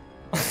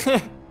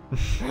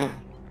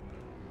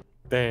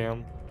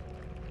 Damn.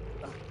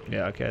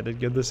 Yeah, okay, I did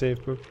get the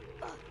save book.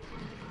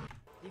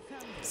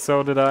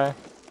 So did I.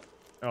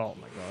 Oh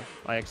my god.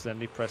 I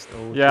accidentally pressed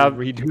O Yeah. to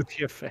redo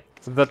the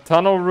effect. The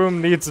tunnel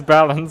room needs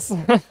balance.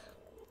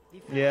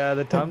 Yeah,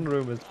 the tunnel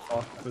room is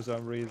fucked for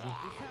some reason.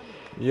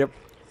 Yep.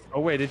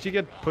 Oh wait, did you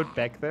get put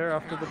back there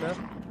after the death?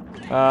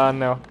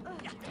 No.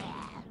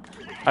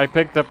 I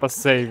picked up a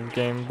save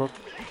game book.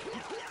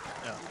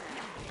 Yeah.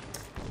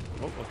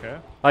 Oh, okay.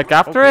 Like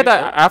after Okay,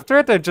 after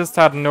it, I just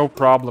had no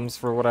problems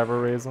for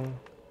whatever reason.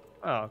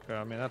 Oh, okay.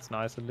 I mean, that's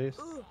nice at least.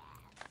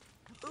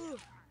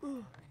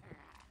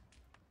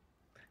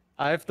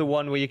 I have the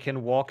one where you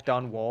can walk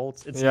down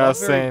walls. It's Yeah, not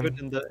very same. good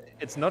in the.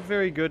 It's not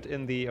very good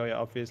in the. Oh yeah,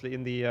 obviously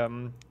in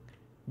the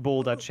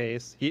boulder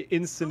chase. He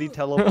instantly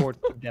teleports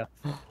to death.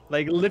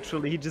 Like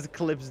literally, he just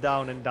clips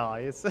down and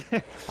dies.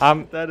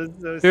 That is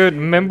so. Dude, stupid.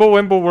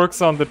 Mimblewimble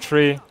works on the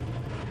tree.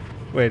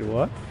 Wait,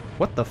 what?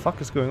 What the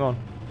fuck is going on?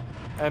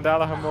 And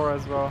Alahamora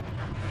as well.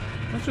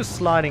 It's just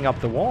sliding up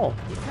the wall.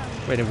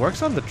 Wait, it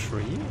works on the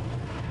tree?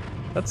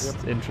 That's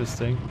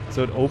interesting.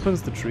 So it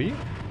opens the tree?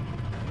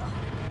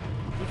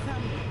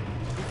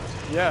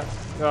 Yeah.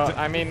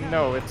 I mean,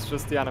 no, it's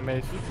just the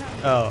animation.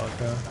 Oh,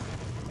 okay.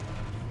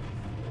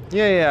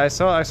 Yeah, I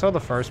saw the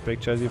first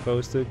pictures you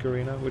posted,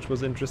 Karina, which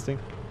was interesting.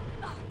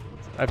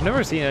 I've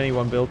never seen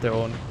anyone build their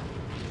own.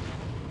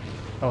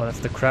 Oh, that's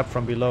the crap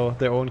from below.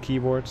 Their own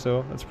keyboard,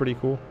 so that's pretty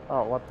cool.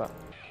 Oh, what the?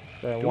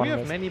 Do we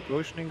have many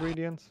potion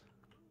ingredients?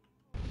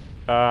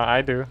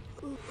 I do.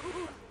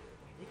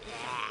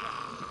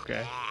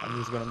 Okay, I'm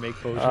just gonna make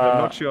potions. I'm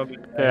not sure.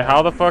 Okay,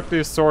 how the fuck do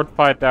you sword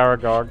fight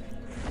Aragog?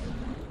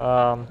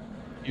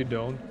 You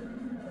don't.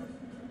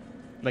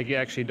 Like, you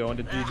actually don't.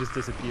 He just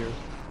disappears.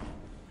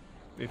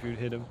 If you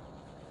hit him.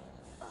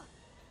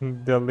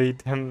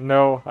 Delete him.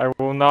 No, I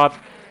will not.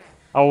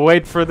 I'll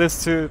wait for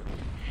this to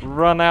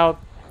run out.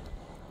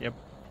 Yep,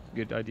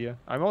 good idea.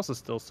 I'm also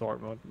still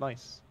sword mode.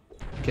 Nice.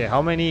 Okay,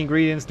 how many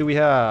ingredients do we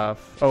have?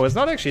 Oh, it's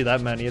not actually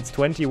that many. It's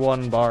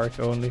 21 bark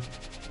only.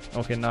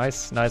 Okay,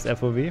 nice. Nice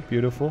FOV.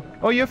 Beautiful.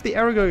 Oh, you have the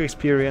Aragog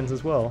experience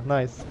as well.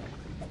 Nice.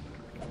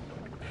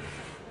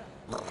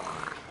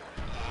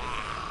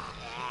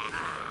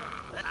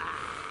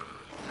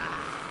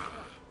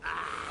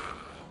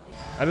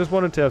 I just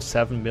wanted to have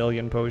 7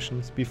 million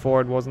potions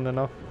before it wasn't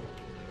enough.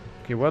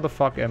 Okay, where the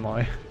fuck am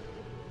I?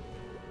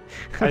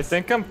 I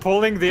think I'm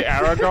pulling the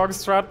Aragog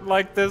strat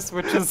like this,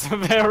 which is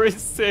very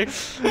sick.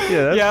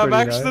 Yeah, that's I'm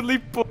pretty actually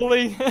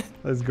pulling.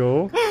 Let's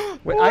go.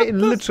 Wait, I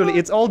literally,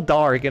 it's all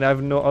dark and I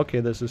have no. Okay,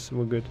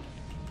 we're good.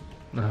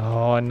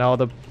 Oh, and now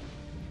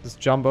this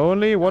jump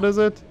only. What is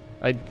it?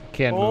 I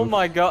can't move. Oh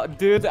my god,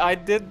 dude! I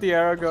did the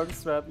Aragog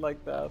strat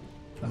like that.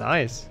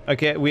 Nice.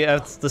 Okay, we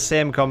have the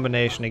same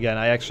combination again.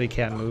 I actually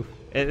can't move.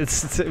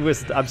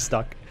 I'm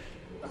stuck.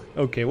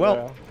 Okay, well,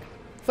 Yeah.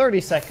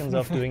 30 seconds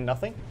of doing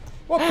nothing.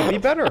 What could be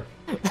better?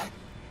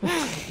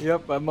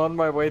 Yep, I'm on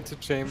my way to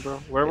chamber.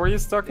 Where were you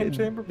stuck in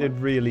chamber? It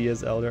really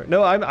is Elder.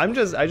 No, I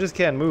just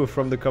can't move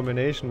from the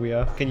combination we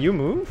have. Can you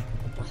move?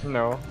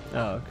 No.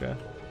 Oh, okay.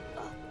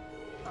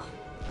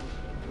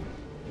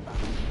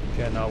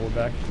 Okay, now we're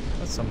back.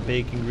 That's some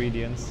big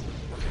ingredients.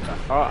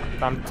 Oh,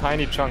 I'm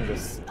Tiny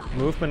Chungus.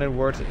 Movement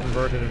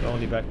inverted is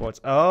only backwards.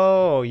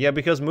 Oh, yeah,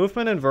 because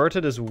movement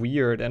inverted is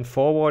weird and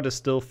forward is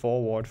still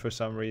forward for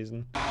some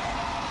reason.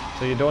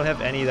 So you don't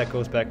have any that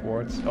goes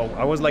backwards. Oh,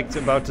 I was like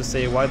about to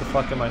say, why the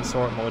fuck am I in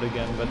sword mode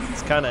again? But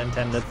it's kind of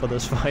intended for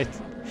this fight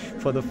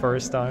for the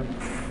first time.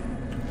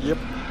 Yep.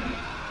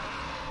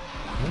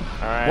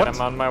 Alright, What?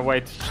 I'm on my way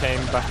to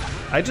chamber.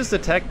 I just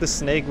attacked the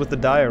snake with the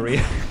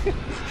diary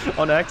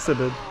on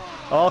accident.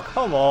 Oh,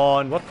 come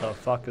on. What the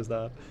fuck is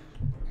that?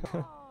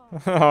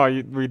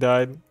 Oh, we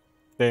died.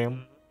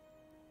 Damn.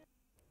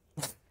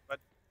 But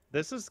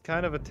this is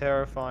kind of a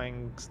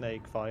terrifying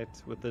snake fight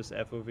with this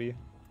FOV.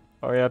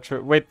 Oh yeah,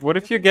 true. Wait, what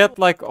if you get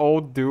like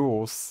old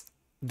duels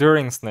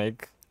during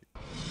Snake?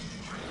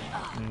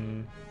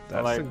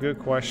 That's Like- a good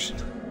question.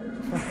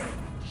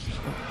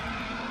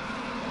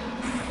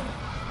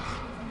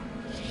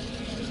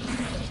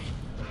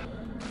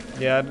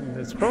 Yeah,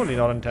 it's probably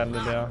not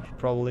intended there. Should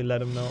probably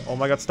let him know. Oh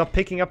my god, stop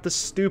picking up this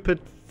stupid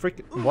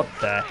freaking... What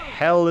the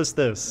hell is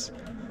this?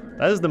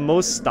 That is the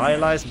most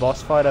stylized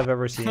boss fight I've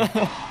ever seen.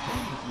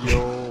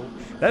 Yo.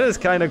 That is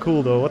kind of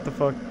cool though, what the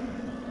fuck?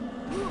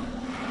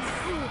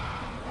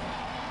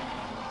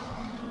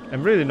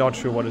 I'm really not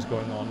sure what is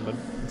going on, but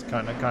it's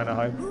kind of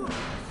hype.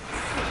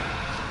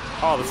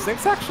 Oh, the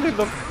things actually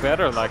look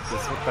better like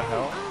this. What the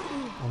hell?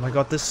 Oh my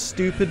god, this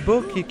stupid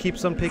book he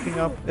keeps on picking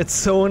up. It's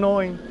so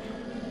annoying.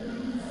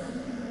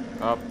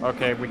 Oh,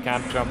 okay, we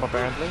can't jump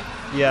apparently.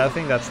 Yeah, I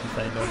think that's the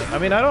thing though. I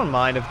mean, I don't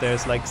mind if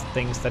there's like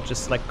things that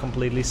just like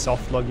completely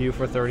soft log you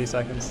for 30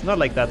 seconds. Not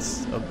like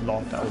that's a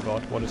long time. Oh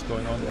god, what is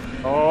going on?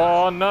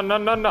 Oh, no.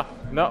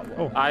 No.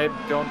 Oh. I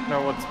don't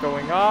know what's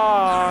going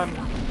on.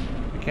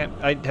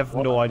 I have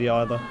no idea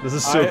either. This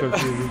is so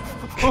confusing.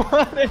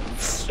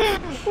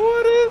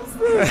 What is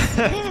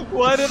this?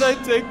 Why did I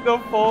take no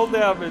fall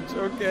damage?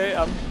 Okay,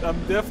 I'm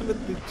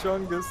definitely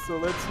Chungus, so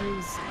let's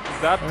use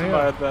that to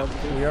my advantage.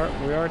 We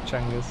are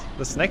Chungus.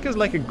 The snack is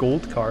like a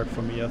gold card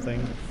for me, I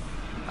think.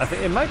 I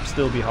think it might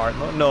still be hard.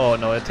 No,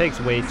 it takes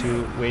way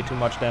too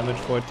much damage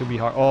for it to be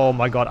hard. Oh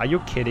my god, are you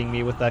kidding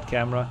me with that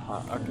camera?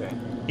 Okay.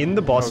 In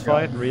the boss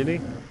fight,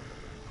 really?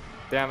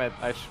 Damn it,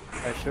 I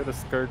should have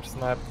Scourge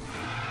Snap.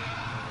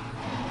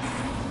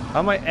 How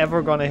am I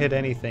ever gonna hit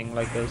anything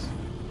like this?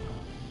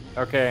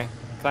 Okay,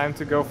 time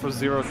to go for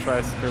 0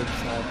 try Scourge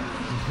Snap.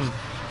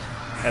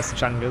 As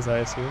Chungus, I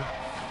assume?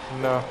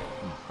 No.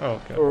 Oh,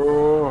 okay.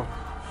 Oh.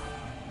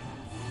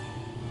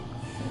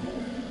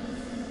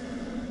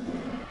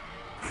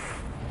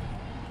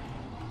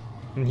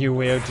 New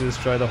way to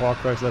destroy the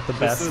Horcrux, let the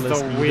Basilisk.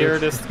 This is the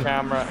weirdest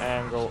camera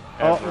angle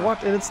ever. Oh,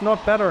 what? It's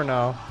not better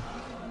now.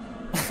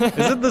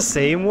 Is it the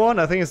same one?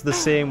 I think it's the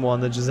same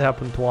one that just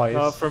happened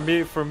twice. For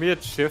me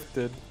it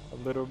shifted a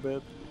little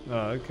bit.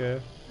 Oh,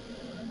 okay.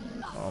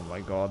 Oh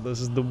my god,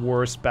 this is the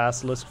worst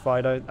Basilisk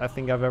fight I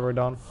think I've ever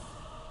done.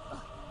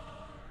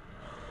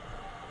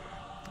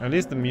 At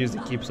least the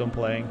music keeps on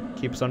playing,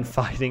 keeps on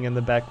fighting in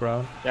the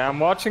background. Yeah, I'm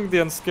watching the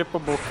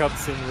unskippable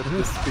cutscene with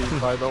this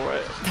speed, by the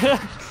way.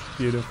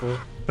 Beautiful.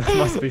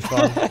 Must be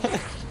fun.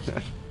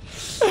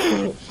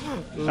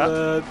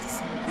 Let's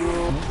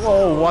go.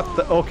 Whoa, what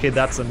the? Okay,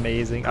 that's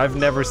amazing. I've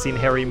never seen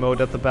Harry mode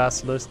at the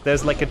Basilisk.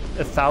 There's like a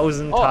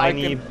 1,000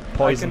 tiny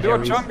poison I can do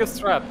Harrys. a Chungus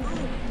strat.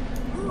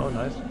 Oh,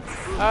 nice.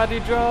 Addy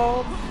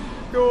jump.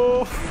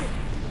 Go.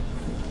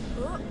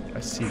 I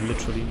see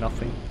literally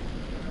nothing.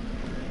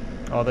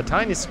 Oh, the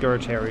tiny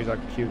Scourge Harrys are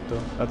cute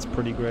though. That's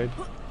pretty great.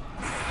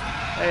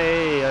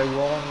 Hey, I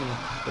won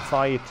the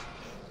fight.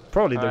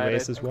 Probably the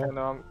race as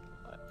well.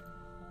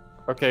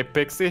 Okay,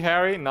 Pixie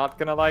Harry, not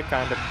gonna lie,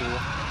 kinda cool.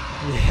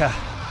 Yeah.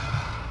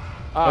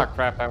 Ah,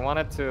 crap, I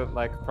wanted to,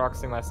 like,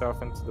 proxy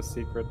myself into the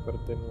secret, but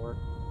it didn't work.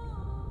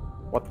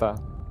 What the?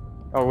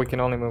 Oh, we can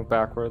only move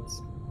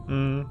backwards.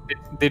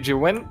 Did you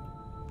win?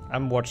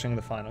 I'm watching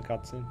the final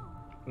cutscene.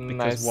 Because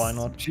Nice. why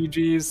not?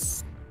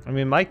 GG's. I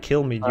mean, it might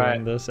kill me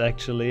during this,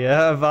 actually.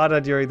 Yeah, Vada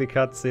during the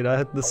cutscene. I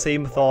had the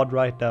same thought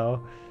right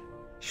now.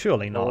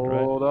 Surely not, right?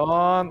 Hold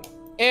on.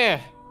 Eh.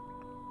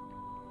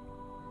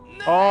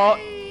 Oh,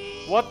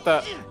 what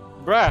the?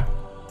 Bruh,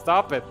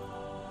 stop it.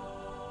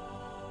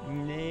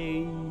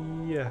 Nay.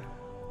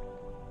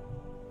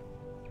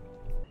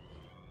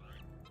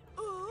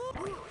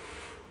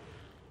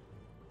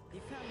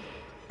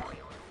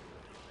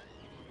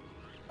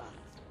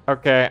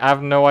 Okay, I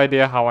have no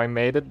idea how I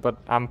made it, but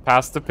I'm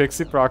past the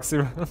Pixie Proxy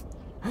run.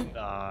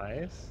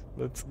 Nice.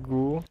 Let's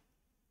go.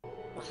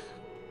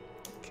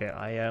 Okay,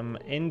 I am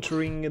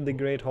entering the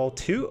Great Hall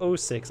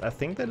 206. I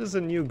think that is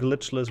a new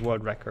glitchless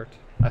world record.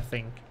 I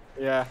think.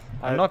 Yeah,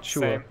 I'm not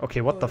sure. same.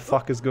 Okay, what the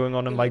fuck is going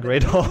on in my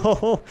Great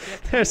Hall?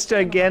 There's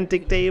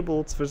gigantic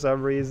tables for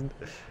some reason.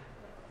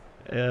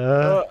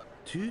 Oh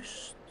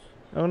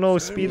no,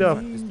 speed up.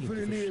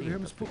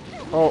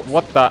 Oh,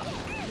 what the?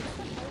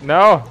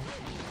 No!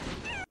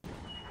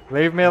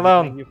 Leave me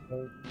alone. Thank you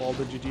for all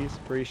the GGs,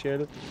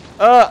 appreciate it.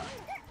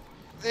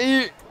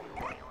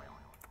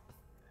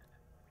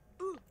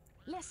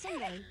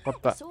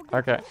 What the?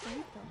 Okay.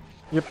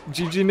 Yep,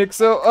 GG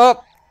Nixo,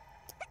 up!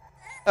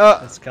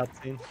 This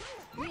cutscene.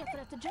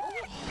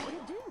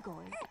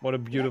 What a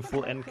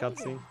beautiful end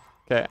cutscene.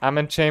 Okay, I'm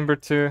in chamber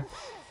 2.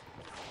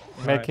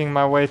 Making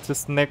my way to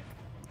Snick.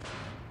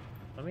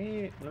 Let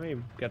me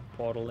get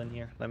Portal in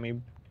here. Let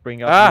me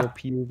bring up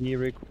your POV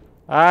real quick.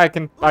 I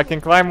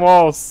can climb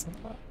walls.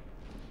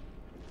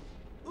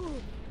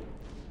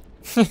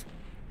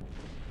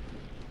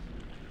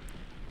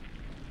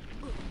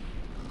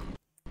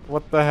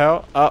 What the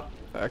hell?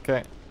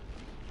 Okay.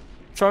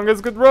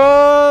 Chungus could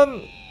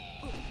run!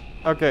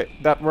 Okay,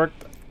 that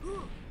worked.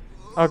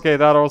 Okay,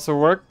 that also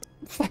worked.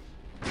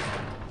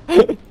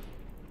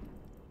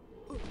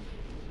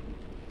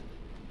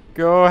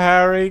 Go,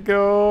 Harry,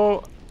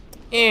 go!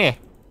 Eh!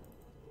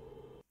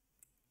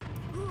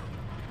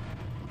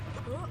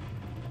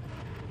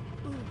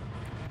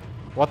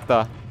 What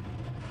the?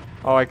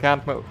 Oh, I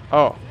can't move.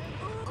 Oh.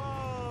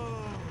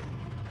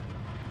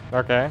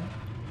 Okay.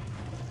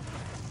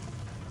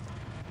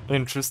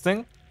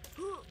 Interesting.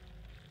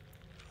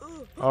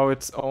 Oh,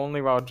 it's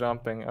only while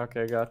jumping.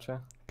 Okay,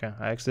 gotcha. Okay,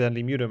 I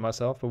accidentally muted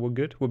myself, but we're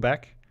good. We're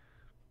back.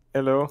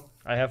 Hello.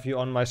 I have you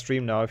on my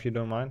stream now, if you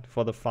don't mind,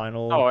 for the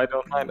final Oh, I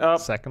don't mind.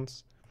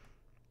 seconds.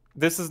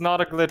 This is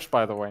not a glitch,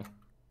 by the way.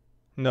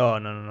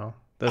 No.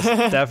 That's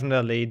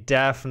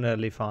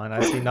definitely fine.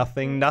 I see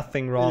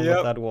nothing wrong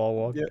with that wall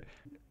walk.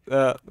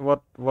 Yep.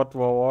 What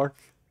wall walk?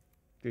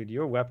 Dude,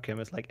 your webcam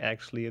is like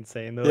actually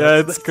insane though. Yeah,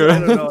 it's good. I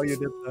don't know how you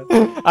did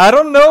that. I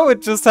don't know,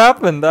 it just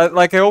happened. I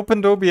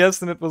opened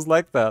OBS and it was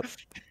like that.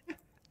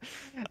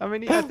 I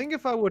mean, I think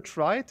if I would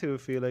try to,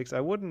 Felix, I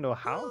wouldn't know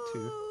how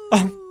to.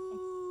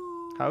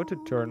 How to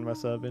turn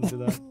myself into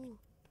that.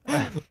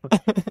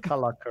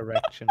 Color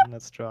correction,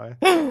 let's try.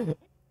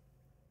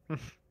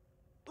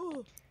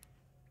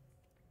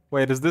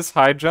 Wait, is this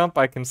high jump?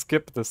 I can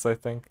skip this, I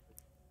think.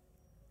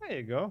 There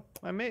you go.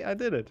 I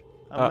did it.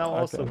 I'm now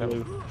also okay,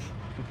 blue.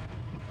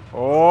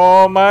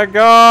 Oh my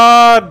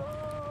god!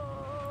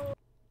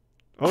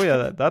 Oh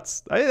yeah,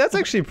 that's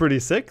actually pretty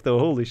sick though.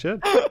 Holy shit.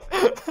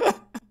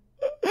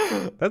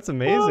 That's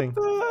amazing.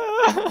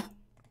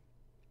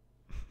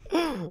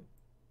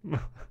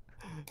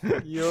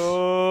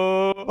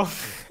 Yo!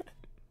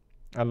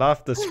 I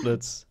love the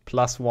splits.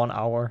 Plus 1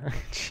 hour.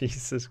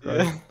 Jesus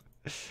Christ.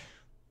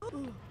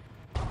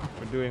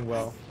 We're doing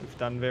well. We've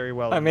done very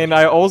well. I mean,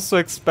 I also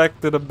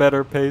expected a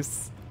better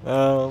pace.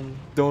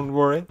 Don't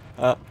worry.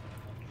 I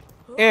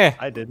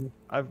didn't.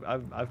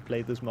 I've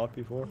played this mod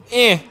before.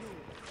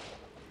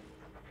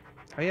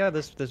 Oh yeah,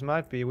 this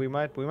might be. We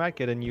might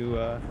get a new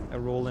a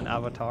role in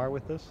Avatar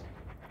with this.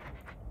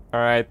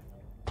 All right.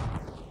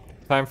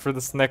 Time for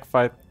the snack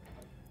fight.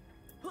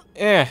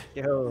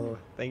 Yo,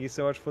 thank you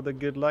so much for the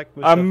good luck.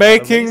 Mr. I'm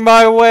making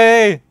my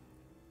way.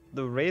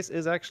 The race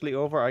is actually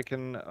over. I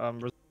can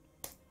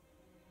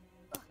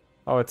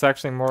Oh, it's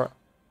actually more.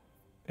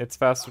 It's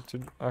faster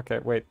to. Okay,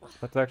 wait.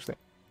 That's actually.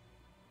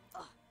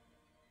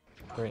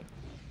 3,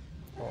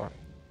 4.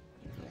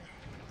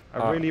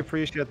 I really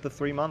appreciate the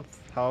 3 months.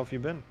 How have you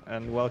been?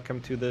 And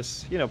welcome to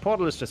this. You know,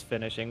 Portal is just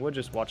finishing. We'll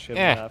just watch him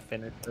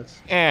finish this.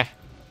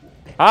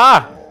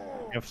 Ah!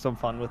 Have some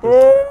fun with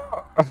this.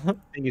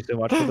 Thank you so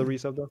much for the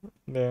resub, though.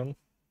 Damn.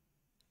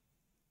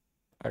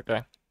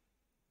 Okay.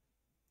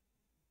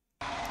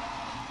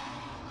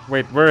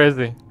 Wait, where is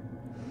he?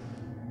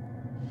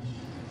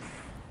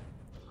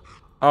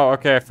 Oh,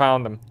 okay, I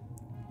found him.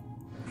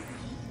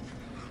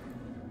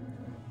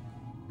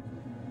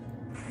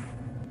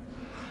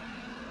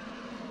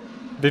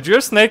 Did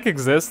your snake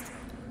exist?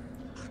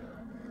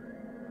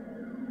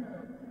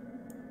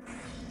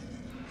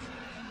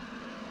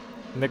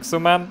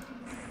 Nixoman?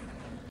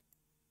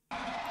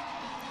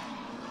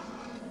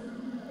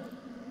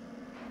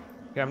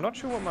 Yeah, I'm not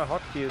sure what my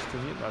hotkey is to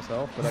mute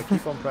myself, but I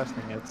keep on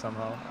pressing it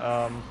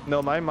somehow.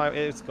 No, my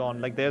it's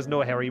gone. Like, there's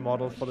no Harry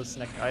model for the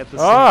snack. I had the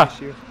same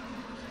issue.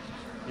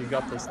 You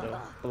got this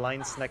though.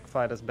 Blind snack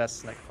fight is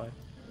best snack fight.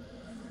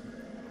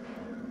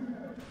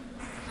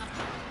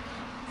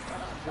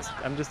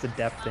 I'm just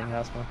adapting,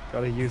 Asma.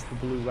 Gotta use the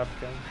blue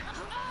webcam.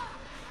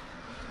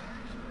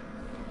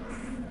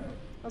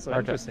 That's so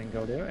interesting.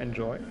 Go there,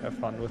 enjoy, have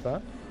fun with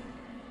that.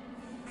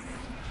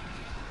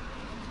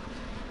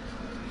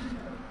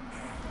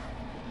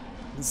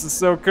 This is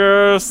so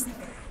cursed.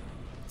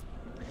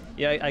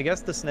 Yeah, I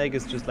guess the snake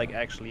is just like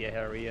actually a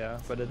Harry, yeah,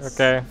 but it's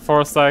okay.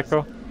 4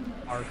 cycle.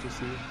 Hard to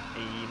see.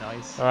 Hey,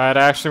 nice. All right,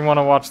 I actually want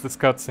to watch this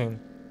cutscene.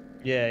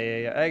 Yeah.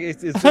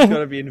 It's just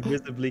gonna be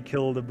invisibly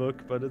kill the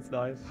book, but it's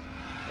nice.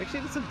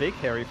 Actually, it's a big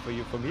Harry for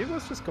you. For me, it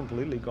was just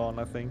completely gone,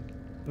 I think.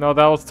 No,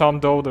 that was Tom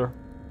Doder.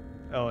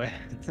 Oh, yeah.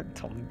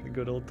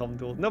 Good old Tom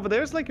Doder. No, but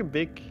there's like a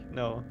big...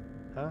 No.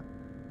 Huh?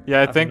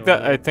 Yeah, I think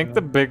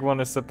the big one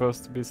is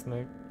supposed to be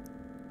Snake.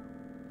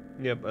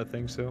 Yep, I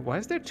think so. Why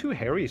is there 2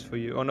 Harrys for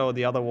you? Oh no,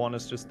 the other one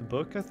is just the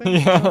book, I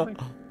think. Yeah.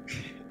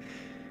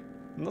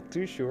 Not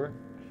too sure.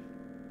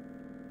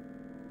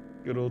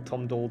 Good old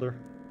Tom Dolder.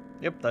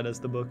 Yep, that is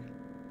the book.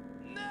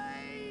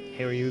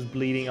 Harry who's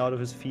bleeding out of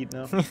his feet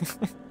now.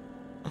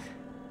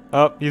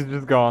 Oh, he's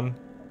just gone.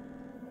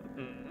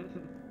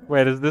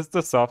 Wait, is this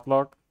the soft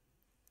lock?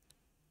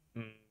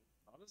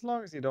 Not as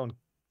long as you don't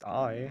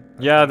die.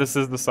 Yeah, this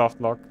is the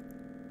soft lock.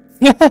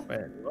 Wait,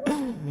 what?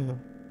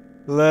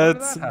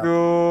 Let's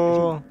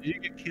go. Did you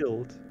get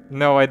killed?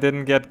 No, I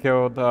didn't get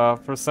killed.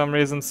 For some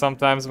reason,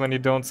 sometimes when you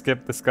don't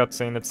skip this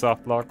cutscene, it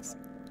soft locks.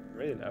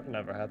 Really? I've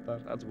never had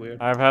that. That's weird.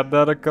 I've had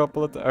that a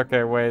couple of times.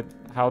 Okay, wait.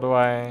 How do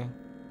I...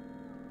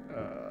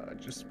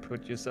 Just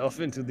put yourself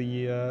into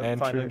the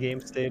final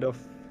game state of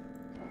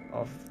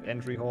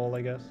entry hall,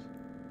 I guess.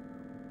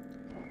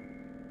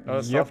 Oh,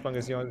 as long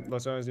as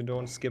you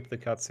don't skip the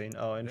cutscene.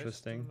 Oh,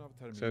 interesting.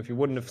 So if you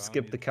wouldn't have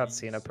skipped the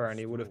cutscene,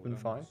 apparently it would have been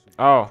fine.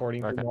 Oh,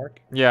 according to Mark.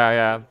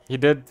 Yeah. He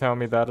did tell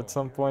me that at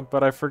some point,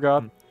 but I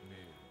forgot.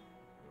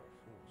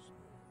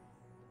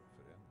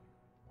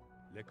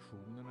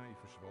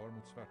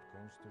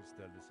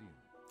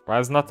 Why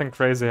is nothing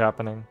crazy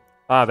happening?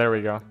 Ah, there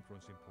we go.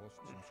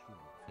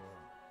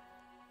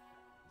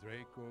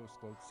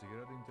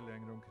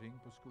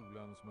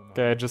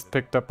 Okay, I just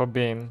picked up a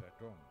bean.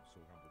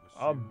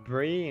 A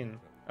brain.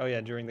 Oh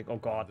yeah, during the... Oh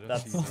god,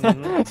 that's... What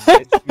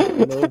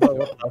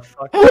the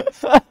fuck?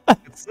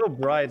 It's so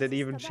bright it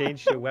even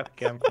changed your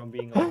webcam from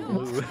being all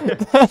blue.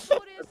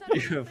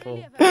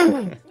 Beautiful.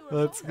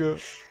 Let's go.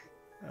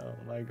 Oh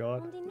my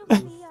god.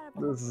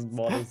 This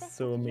mod is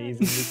so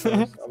amazing.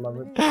 I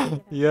love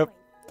it. Yep.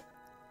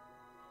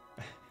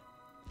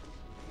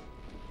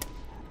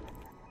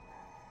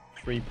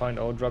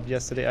 .3.0 dropped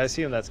yesterday. I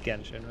assume that's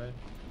Genshin, right?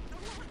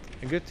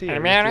 Good to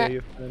hear.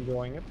 You've been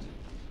enjoying it.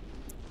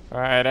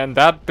 Alright, and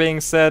that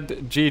being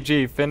said,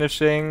 GG,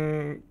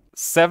 finishing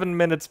 7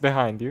 minutes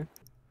behind you.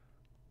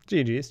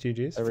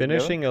 GG's.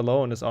 Finishing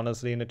alone is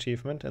honestly an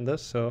achievement in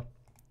this, so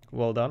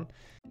well done.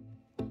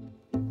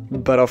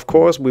 But of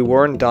course we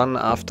weren't done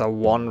after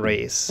one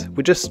race.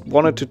 We just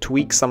wanted to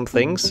tweak some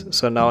things,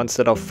 so now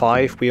instead of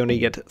 5 we only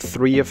get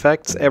 3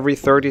 effects every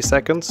 30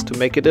 seconds to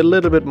make it a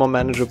little bit more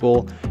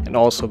manageable, and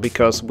also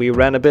because we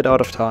ran a bit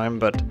out of time.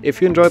 But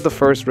if you enjoyed the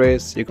first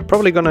race, you're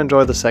probably gonna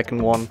enjoy the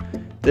second one.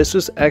 This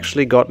has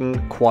actually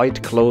gotten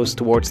quite close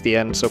towards the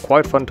end, so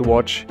quite fun to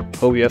watch.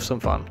 Hope you have some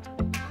fun.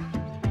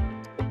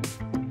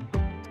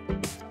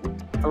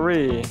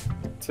 3,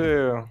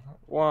 2,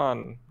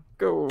 1,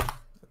 go.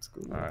 Let's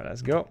go. Alright,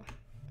 let's go.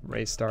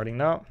 Race starting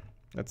now.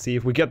 Let's see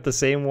if we get the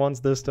same ones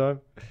this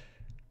time.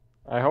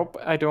 I hope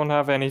I don't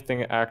have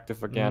anything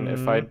active again.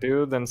 If I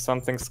do, then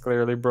something's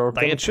clearly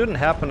broken. Like, it shouldn't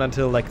happen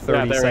until like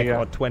 30 seconds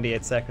or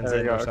 28 seconds there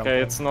in you or go. something.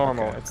 Okay, it's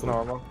normal. Okay, it's cool.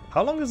 normal.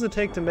 How long does it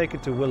take to make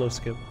it to Willow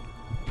Skip?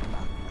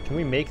 Can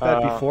we make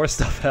that before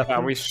stuff happens? Yeah,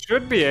 we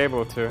should be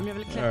able to.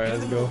 Alright,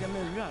 let's go.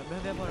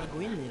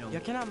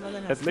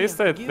 At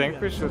least I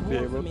think we should be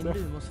able to.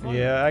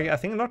 Yeah, I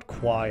think not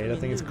quite. I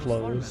think it's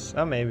close.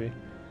 Maybe.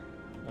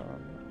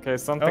 Okay,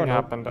 something no.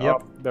 happened. Yep.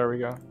 Oh, there we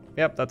go.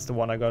 Yep, that's the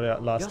one I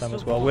got last time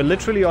as well. We're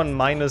literally on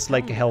minus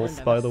like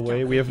health, by the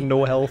way. We have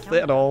no health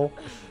at all.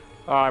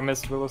 Oh, I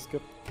missed Willow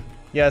Skip.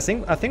 Yeah,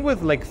 I think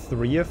with like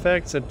 3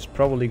 effects, it's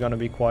probably gonna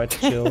be quite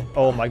chill.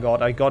 Oh my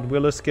god, I got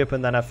Willow Skip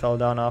and then I fell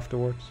down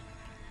afterwards.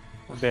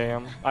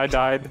 Damn, I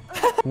died.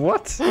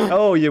 What?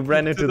 Oh, you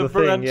ran into the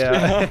thing, branch,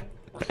 yeah.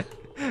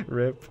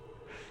 Rip.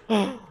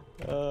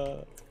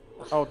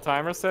 Oh,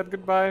 timer said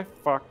goodbye?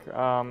 Fuck,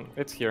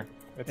 it's here.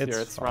 It's here,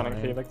 it's running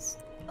fine. Felix.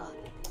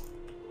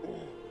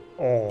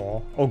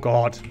 Oh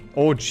god.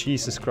 Oh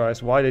Jesus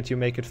Christ, why did you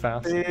make it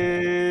fast?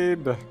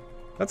 Speed!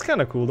 That's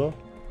kinda cool though.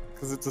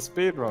 Because it's a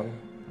speed run.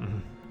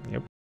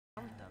 Yep.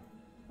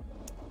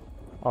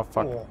 Oh,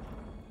 fuck. Oh.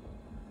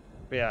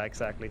 Yeah,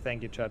 exactly.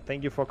 Thank you, chat.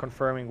 Thank you for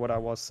confirming what I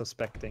was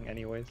suspecting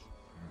anyways.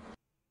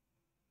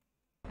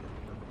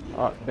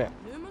 Oh, damn.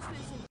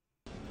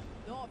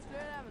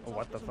 Oh,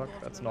 what the fuck?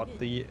 That's not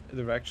the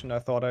direction I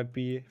thought I'd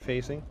be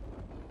facing.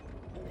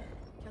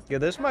 Yeah,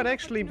 this might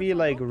actually be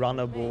like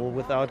runnable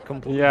without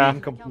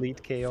being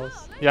complete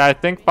chaos. Yeah, I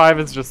think 5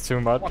 is just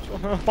too much.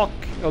 Fuck.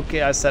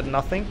 Okay, I said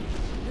nothing.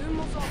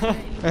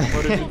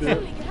 What did you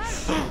do?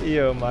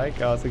 Yo, Mike,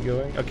 how's it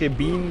going? Okay,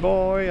 Bean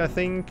Boy, I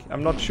think.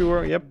 I'm not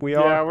sure. Yep, we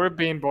are. Yeah, we're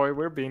Bean Boy.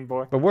 We're Bean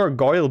Boy. But we're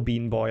Goyle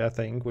Bean Boy, I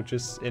think, which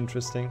is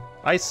interesting.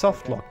 I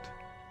soft-locked.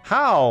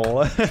 How?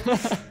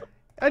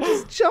 I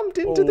just jumped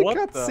into the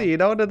cutscene.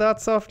 How did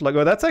that soft-lock?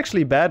 Oh, that's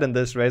actually bad in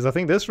this race. I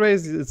think this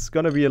race is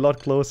gonna be a lot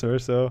closer,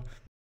 so...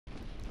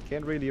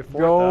 Can't really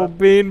afford Go, that.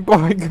 Bean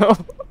Boy, go!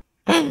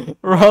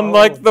 Run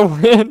like the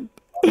wind!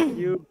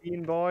 You,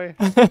 Bean Boy.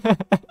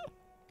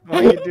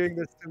 Why are you doing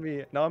this to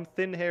me? Now I'm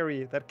Thin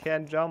Harry, that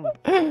can't jump.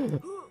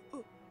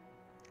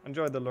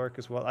 Enjoy the lurk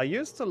as well. I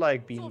used to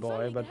like Bean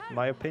Boy, but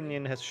my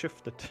opinion has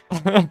shifted.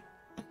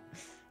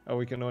 Oh,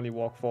 we can only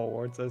walk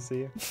forwards, I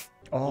see.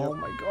 Oh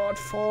my god,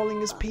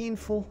 falling is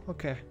painful.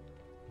 Okay.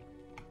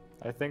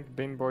 I think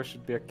Bean Boy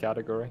should be a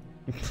category.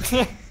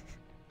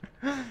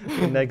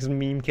 The next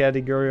meme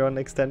category on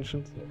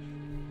extensions.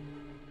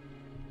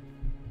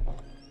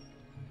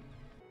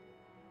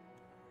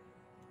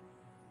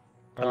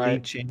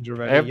 Lead change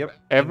already. Yep.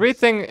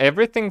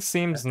 Everything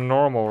seems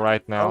normal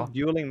right now. Oh,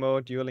 dueling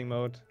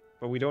mode.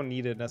 But we don't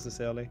need it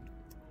necessarily.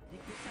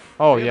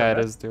 Oh yeah, it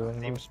is dueling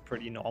mode. Seems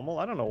pretty normal.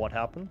 I don't know what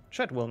happened.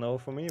 Chat will know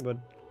for me, but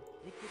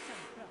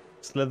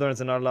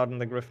Slytherins are not allowed in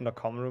the Gryffindor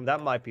common room.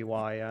 That might be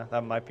why. Yeah,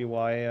 that might be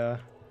why.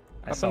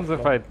 What happens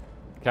if I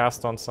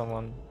cast on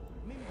someone?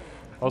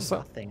 Also,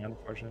 nothing,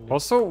 unfortunately.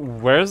 Also,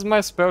 where's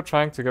my spell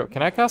trying to go?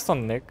 Can I cast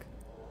on Nick?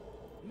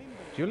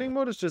 Dueling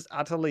mode is just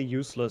utterly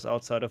useless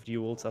outside of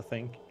duels, I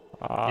think.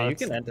 Yeah, you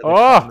can enter the oh!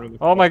 common room.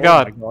 Oh my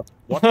god!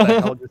 What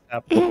the hell just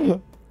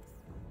happened?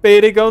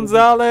 Beatty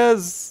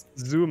Gonzalez!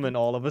 Zoom in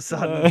all of a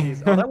sudden.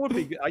 Please. Oh, that would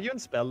be good. Are you in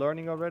spell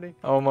learning already?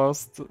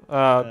 Almost.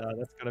 Yeah,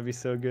 that's gonna be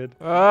so good.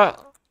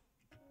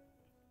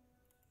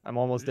 I'm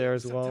almost there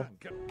as well.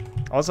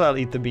 Also, I'll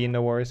eat the bean,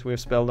 no worries. We have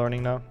spell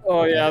learning now.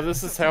 Oh yeah,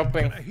 this is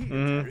helping.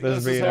 This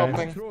is really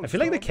nice. I feel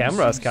like the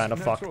camera is kind of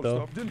fucked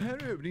though.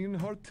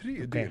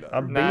 Okay,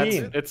 Nah,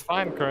 it's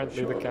fine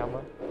currently, the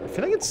camera. I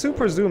feel like it's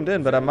super zoomed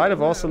in, but I might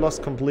have also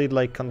lost complete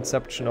like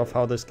conception of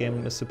how this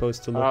game is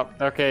supposed to look.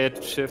 Okay,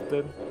 it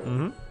shifted.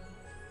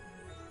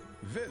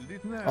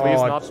 Please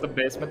not the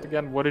basement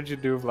again. What did you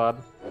do, Vlad?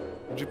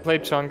 Did you play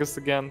Chungus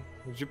again?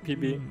 Did you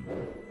PB?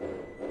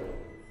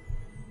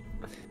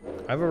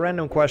 I have a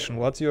random question.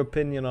 What's your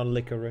opinion on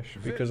licorice?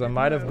 Because I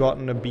might have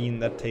gotten a bean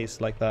that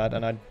tastes like that,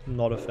 and I'm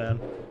not a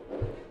fan.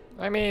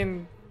 I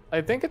mean,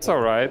 I think it's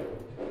alright.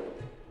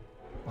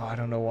 Oh, I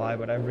don't know why,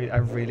 but I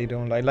really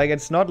don't like. Like,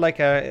 it's not like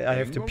I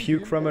have to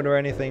puke from it or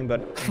anything,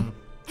 but.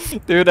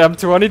 Dude, I'm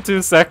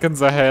 22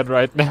 seconds ahead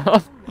right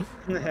now.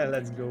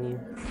 Let's go.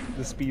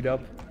 The speed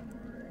up.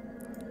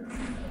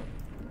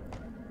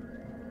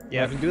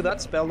 Yeah, if you do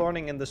that spell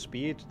learning in the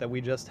speed that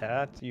we just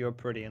had, you're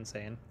pretty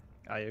insane.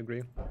 I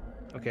agree.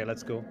 Okay,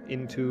 let's go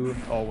into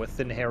with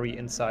Thin Harry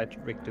inside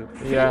Rick 2.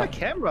 Yeah. The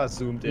camera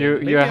zoomed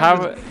in. You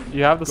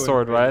have the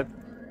sword, right?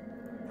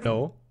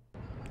 No.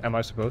 Am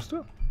I supposed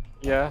to?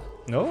 Yeah.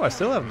 No, I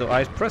still have the.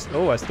 I pressed.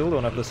 Oh, I still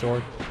don't have the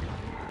sword.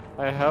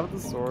 I have the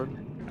sword.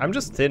 I'm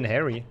just Thin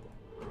Harry.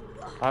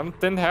 I'm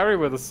Thin Harry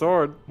with a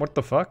sword. What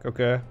the fuck?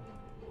 Okay.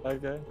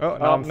 Okay. Oh,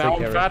 now I'm Thick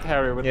Harry. Fat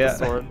Harry with the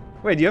sword.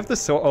 Wait, you have the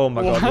sword? Oh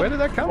my god, where did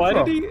that come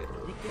from?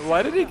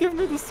 Why did he give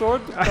me the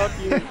sword? Not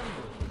you.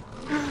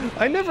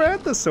 I never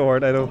had the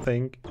sword, I don't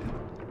think.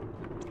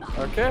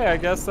 Okay, I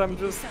guess I'm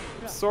just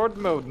sword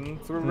moding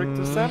through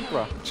Richter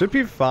Sempra. Should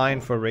be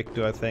fine for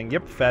Richter, I think.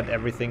 Yep, fat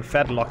everything.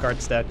 Fat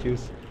Lockhart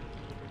statues.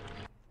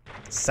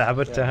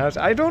 Sabotage.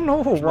 I don't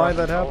know why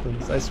that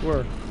happens, I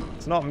swear.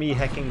 It's not me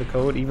hacking the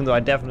code, even though I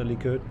definitely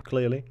could,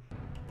 clearly.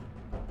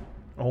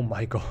 Oh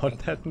my god,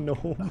 that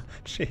gnome.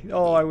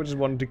 Oh, I just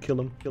wanted to kill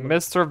him.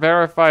 Mr.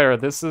 Verifier,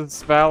 this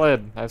is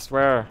valid, I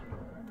swear.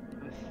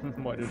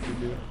 What did you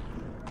do?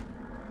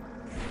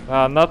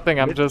 Nothing,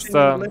 I'm just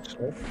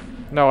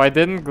no, I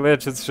didn't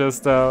glitch, it's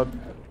just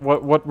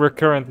what we're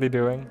currently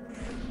doing.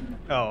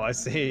 Oh, I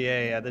see.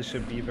 Yeah, this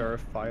should be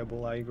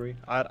verifiable, I agree.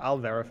 I'll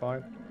verify.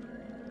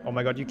 Oh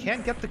my god, you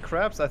can't get the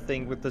crabs, I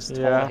think, with this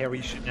tall,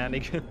 hairy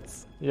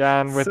shenanigans.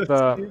 Yeah, and with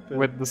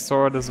the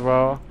sword as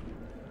well.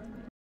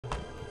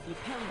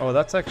 Oh,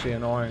 that's actually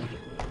annoying.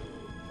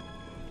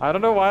 I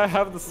don't know why I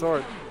have the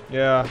sword.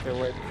 Yeah.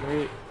 Okay,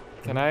 wait,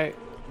 can I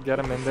get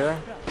him in there?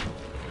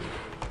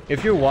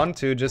 If you want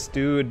to, just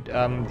do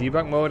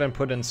debug mode and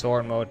put in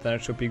sword mode, then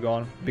it should be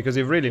gone. Because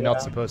you're really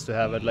not supposed to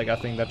have it, like, I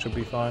think that should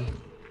be fine.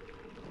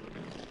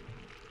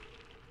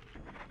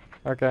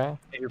 Okay.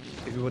 If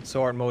you put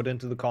sword mode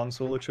into the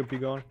console, it should be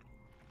gone.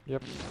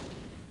 Yep.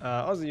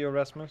 Ozzy, you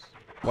Erasmus.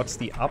 What's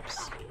the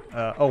ups?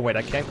 Oh wait,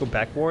 I can't go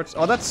backwards.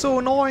 Oh, that's so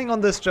annoying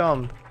on this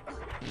jump.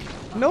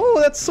 No,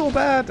 that's so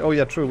bad. Oh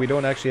yeah, true, we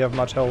don't actually have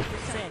much health.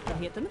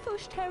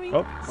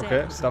 Oh,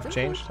 okay, stuff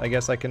changed. I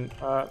guess I can...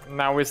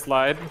 now we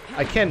slide.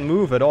 I can't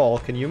move at all.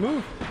 Can you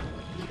move?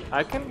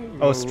 I can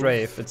move. Oh,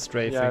 strafe. It's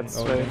strafing. Yeah, it's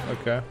strafe.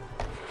 Okay.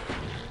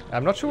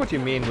 I'm not sure what you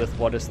mean with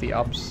what is the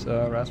ups,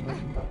 Rasmus.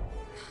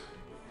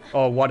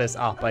 Oh, what is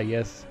up, I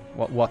guess.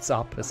 What's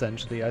up,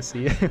 essentially, I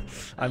see.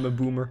 I'm a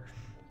boomer.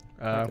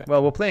 Okay.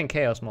 Well, we're playing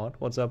Chaos Mod.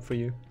 What's up for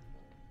you?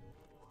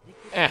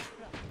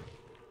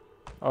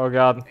 Oh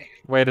god.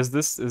 Wait, is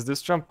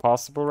this jump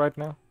possible right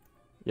now?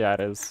 Yeah,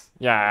 it is.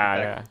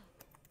 Yeah.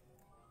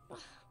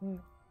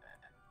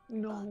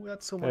 No,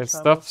 that's so much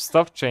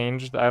stuff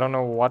changed. I don't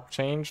know what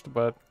changed,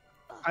 but...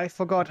 I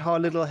forgot how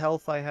little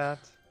health I had.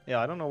 Yeah,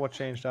 I don't know what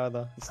changed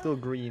either. It's still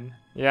green.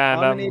 Yeah,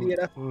 and I'm an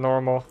idiot.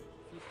 Normal.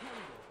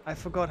 I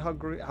forgot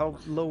how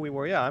low we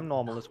were. Yeah, I'm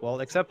normal as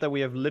well. Except that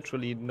we have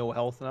literally no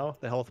health now.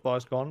 The health bar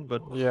is gone,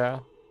 but... Yeah.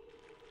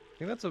 I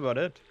think that's about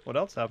it. What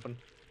else happened?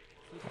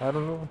 I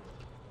don't know.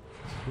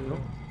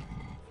 No.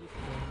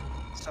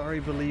 Sorry,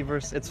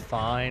 believers. It's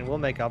fine. We'll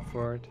make up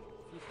for it.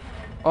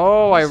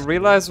 Oh, I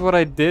realized what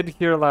I did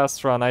here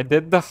last run. I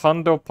did the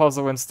hundo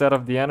puzzle instead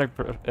of the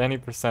any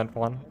percent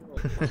one.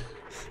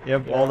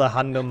 Yep, all the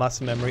hundo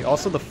muscle memory.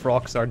 Also, the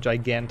frogs are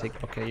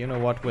gigantic. Okay, you know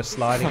what? We're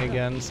sliding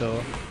again,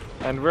 so...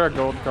 And we're a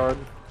gold card.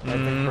 I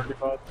think Bertie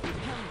Bot.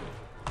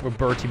 We're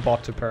Bertie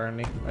Bot,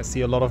 apparently. I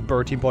see a lot of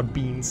Bertie Bot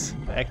beans.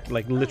 Act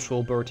like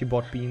literal Bertie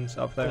Bot beans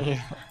up there. Yeah.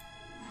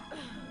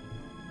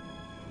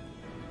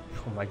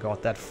 Oh my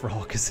god, that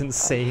frog is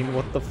insane.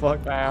 What the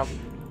fuck? Bam.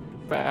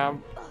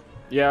 Bam.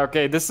 Yeah,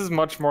 okay, this is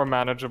much more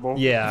manageable.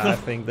 Yeah, I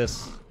think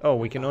this... Oh,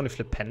 we can only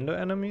flipendo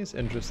enemies?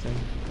 Interesting.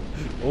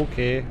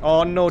 Okay.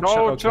 Oh, no,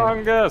 No,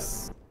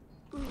 Chungus!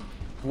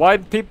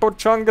 White people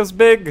Chungus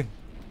big!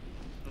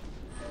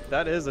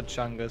 That is a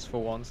Chungus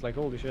for once, like,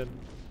 holy shit.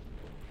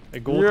 A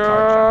gold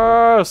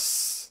card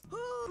Chungus. Yes!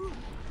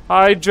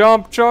 High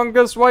jump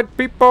Chungus, white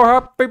people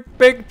happy,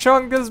 big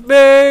Chungus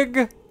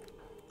big!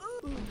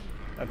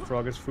 That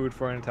frog is food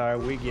for an entire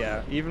week,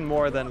 yeah. Even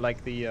more than,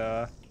 like,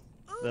 the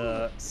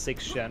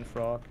 6 Shen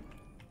frog.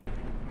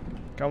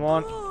 Come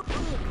on.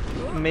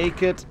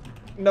 Make it.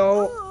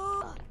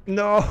 No.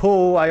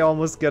 No, I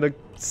almost got a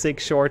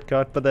 6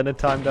 shortcut, but then it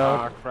timed out.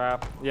 Ah,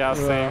 crap. Yeah,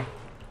 same.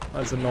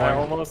 That's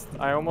annoying.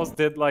 I almost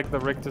did like the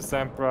Richter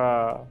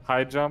Sempra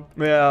high jump.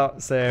 Yeah,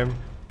 same.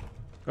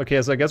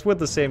 Okay, so I guess we're at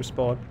the same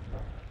spot.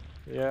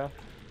 Yeah.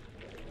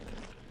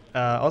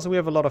 Also, we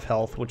have a lot of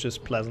health, which is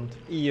pleasant.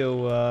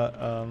 Io,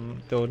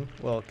 Doden,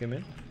 welcome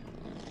in.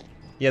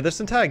 Yeah, this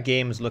entire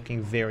game is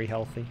looking very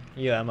healthy.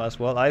 Yeah, Emma as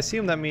well. I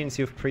assume that means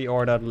you've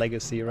pre-ordered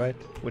Legacy, right?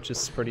 Which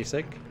is pretty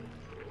sick.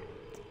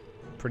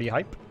 Pretty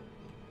hype.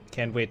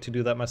 Can't wait to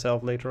do that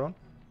myself later on.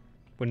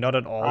 We're not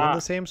at all in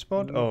the same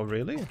spot? Oh,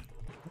 really?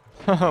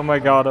 Oh my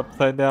god,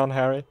 upside down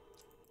Harry.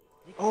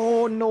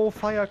 Oh no,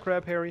 fire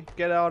crab Harry.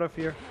 Get out of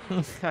here.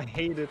 I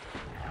hate it.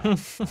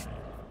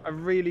 I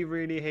really,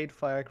 really hate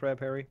fire crab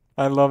Harry.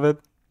 I love it.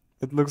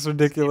 It looks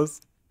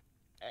ridiculous.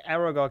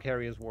 Aragog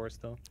Harry is worse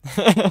though.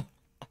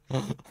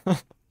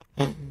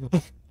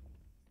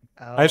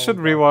 I should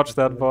rewatch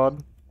that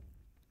VOD.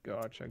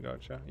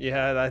 Gotcha.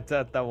 Yeah,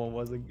 that one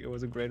was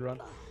a great run.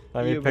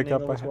 Let me pick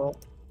up as well.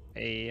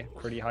 A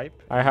pretty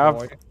hype. I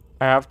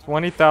have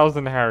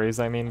 20,000 Harrys,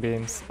 I mean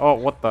beans. Oh,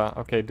 what the?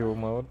 Okay, dual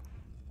mode.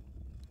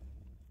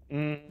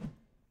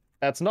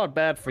 That's not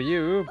bad for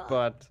you,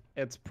 but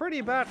It's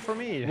pretty bad for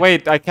me.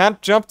 Wait, I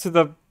can't jump to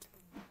the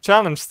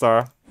challenge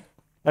star.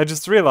 I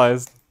just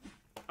realized.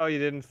 Oh,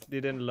 you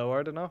didn't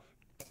lower it enough?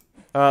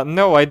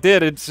 No, I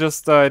did. It's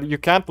just you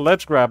can't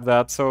ledge grab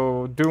that,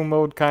 so Doom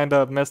mode kind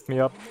of messed me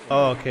up.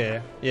 Oh, okay.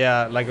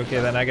 Yeah, like okay,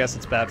 then I guess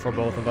it's bad for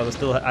both of us.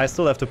 I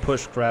still have to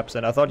push grabs,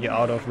 and I thought you're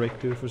out of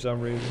Rick too for some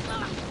reason.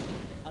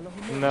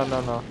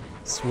 No.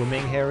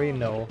 Swimming, Harry?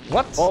 No.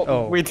 What?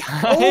 Oh, we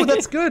died. Oh,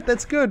 that's good.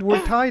 That's good.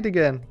 We're tied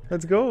again.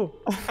 Let's go.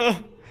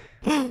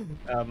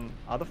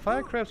 Are the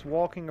fire crabs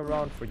walking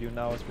around for you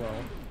now as well?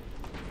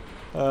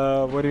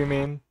 What do you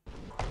mean?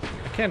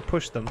 I can't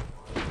push them.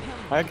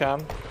 I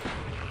can.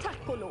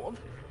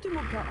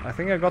 I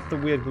think I got the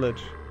weird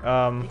glitch.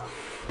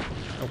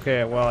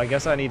 Okay, well, I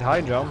guess I need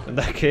high jump in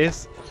that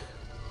case.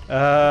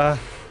 No,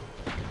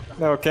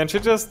 can't you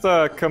just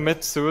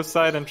commit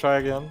suicide and try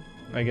again?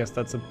 I guess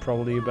that's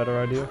probably a better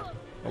idea.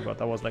 Oh god,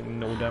 that was like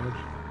no damage.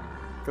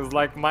 Cause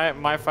like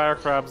my fire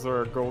crabs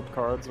are gold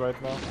cards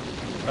right now.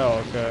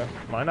 Oh, okay.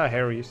 Mine are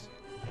Harry's.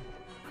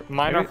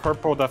 Mine are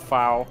purple the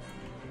foul.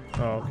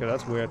 Oh, okay,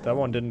 that's weird. That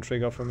one didn't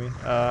trigger for me.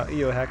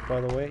 EO hack, by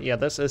the way. Yeah,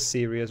 this is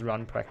serious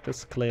run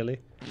practice,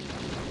 clearly.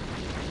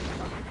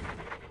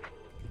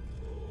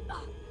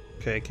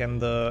 Okay,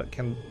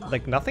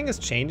 like nothing is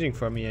changing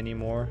for me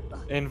anymore.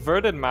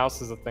 Inverted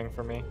mouse is a thing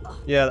for me.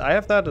 Yeah, I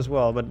have that as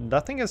well, but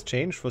nothing has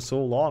changed for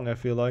so long, I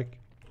feel like.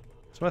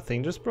 Is my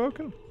thing just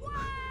broken?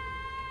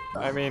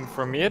 I mean,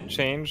 for me it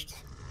changed.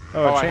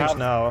 Oh, it changed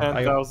now.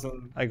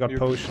 10,000. I got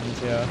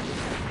potions, yeah.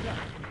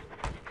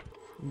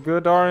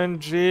 Good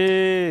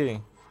RNG.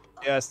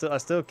 Yeah, I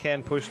still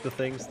can't push the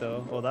things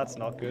though. Well, that's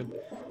not good.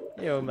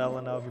 Yo,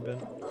 Melon, how have you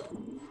been?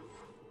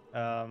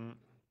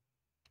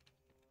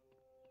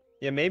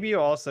 Yeah, maybe you're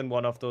also in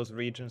one of those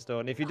regions though.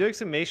 And if you do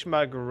exclamation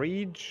mark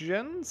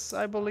regions,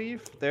 I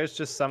believe, there's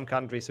just some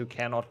countries who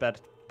cannot bet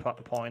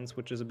points,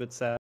 which is a bit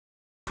sad.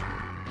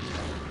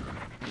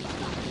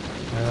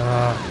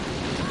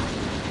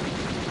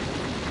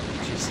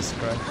 Jesus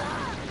Christ.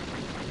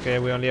 Okay,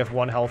 we only have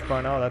 1 health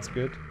bar now, that's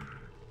good.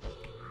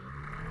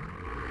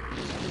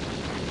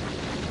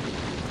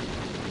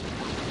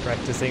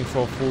 Practicing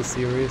for full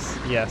series?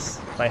 Yes,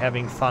 by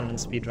having fun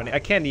speedrunning. I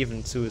can't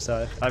even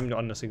suicide. I'm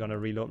honestly gonna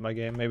reload my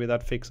game. Maybe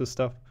that fixes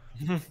stuff.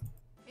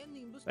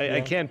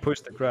 I can't push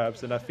the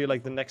crabs, and I feel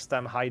like the next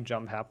time high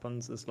jump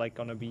happens is like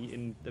gonna be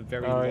in a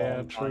very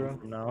long time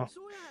from now.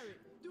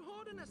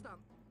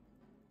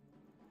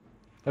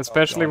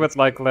 Especially with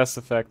like less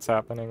effects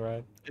happening,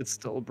 right? It's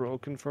still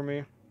broken for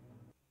me.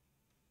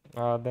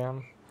 Oh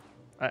damn.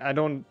 I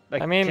don't.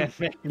 I mean, can't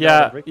make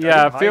yeah.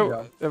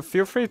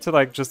 Feel free to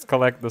like just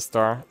collect the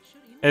star.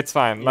 It's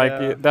fine. Yeah.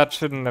 Like that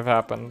shouldn't have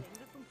happened.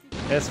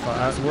 It's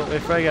fine.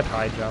 If I get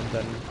high jump,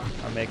 then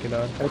I'll make it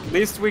out. At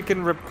least we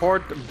can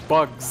report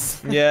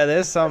bugs. Yeah,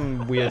 there's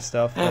some weird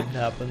stuff that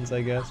happens,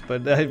 I guess,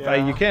 but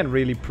you can't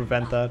really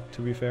prevent that.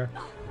 To be fair.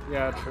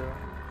 Yeah, true.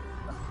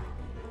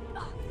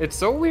 It's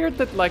so weird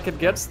that like it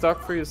gets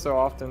stuck for you so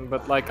often,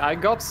 but like I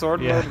got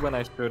sword mode when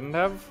I shouldn't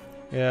have.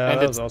 Yeah,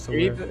 and that was also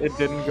weird. It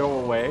didn't go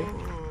away.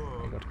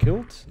 I got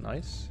killed.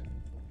 Nice.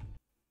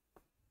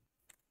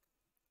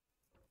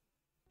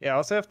 Yeah, I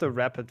also have the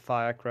rapid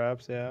fire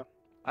crabs. Yeah,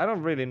 I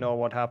don't really know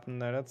what happened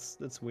there.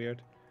 That's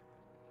weird.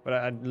 But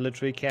I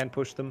literally can't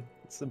push them.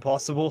 It's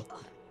impossible.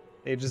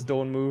 They just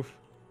don't move.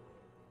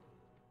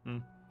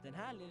 Come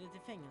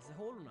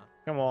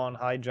on,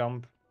 high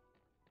jump.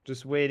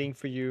 Just waiting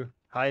for you.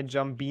 High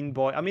jump, bean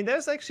boy. I mean,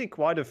 there's actually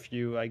quite a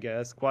few, I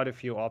guess. Quite a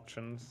few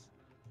options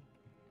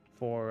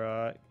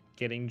for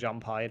getting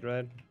jump height,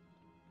 right?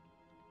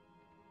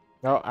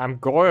 No, I'm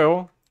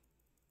Goyle.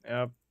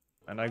 Yep.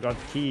 And I got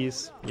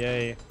keys.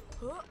 Yay.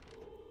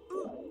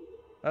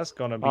 That's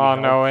gonna be Oh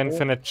no, helpful.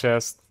 infinite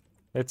chest.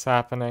 It's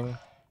happening.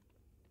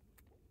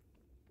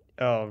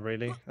 Oh,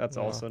 really? That's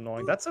also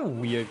annoying. That's a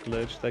weird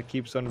glitch that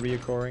keeps on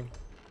reoccurring.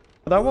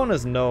 That one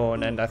is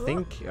known, and I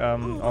think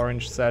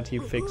Orange said he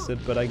fixed it,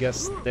 but I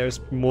guess there's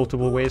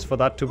multiple ways for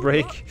that to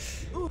break.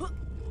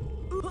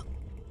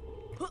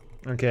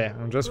 Okay,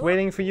 I'm just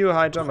waiting for you,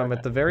 high jump. I'm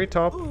at the very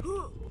top.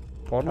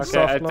 Portal Okay,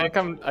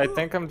 I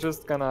think I'm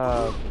just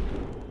gonna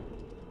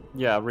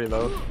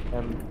reload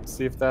and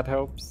see if that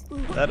helps.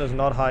 That is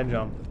not high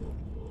jump.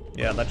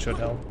 Yeah, that should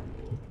help.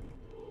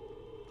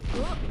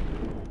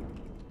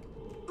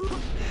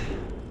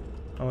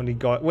 Only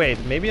got. Wait,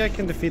 maybe I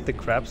can defeat the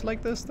crabs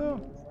like this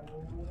though?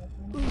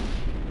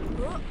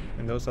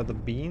 And those are the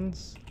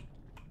beans?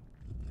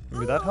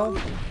 Maybe that help?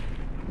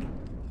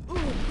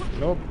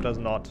 Nope, does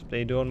not.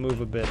 They don't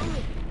move a bit.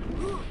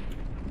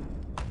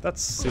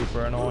 That's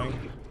super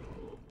annoying.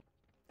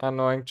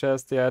 Annoying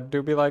chest, yeah, it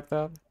do be like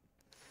that.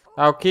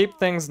 I'll keep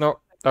things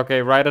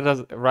okay, right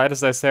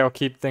as I say I'll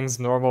keep things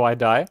normal, I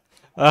die.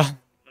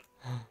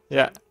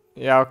 Yeah,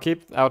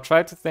 I'll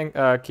try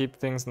to keep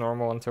things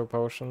normal until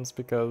potions,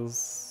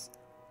 because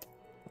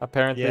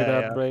apparently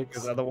that breaks.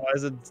 Because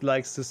otherwise it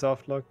likes to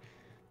soft lock.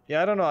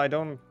 Yeah, I don't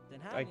know,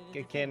 I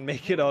can't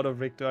make it out of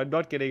Victor. I'm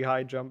not getting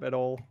high jump at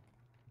all.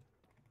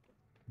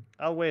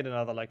 I'll wait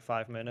another like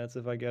 5 minutes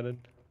if I get it.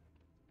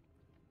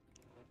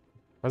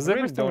 Was I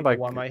really everything don't like...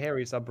 know why my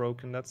Harrys are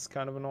broken. That's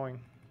kind of annoying.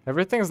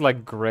 Everything's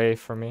like gray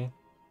for me.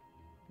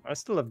 I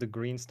still have the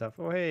green stuff.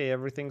 Oh hey,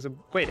 everything's a...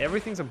 Wait,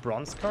 everything's a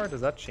bronze card?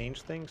 Does that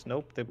change things?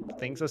 Nope, the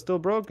things are still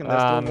broken. They're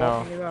still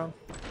walking around.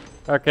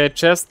 Okay,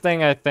 chest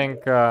thing I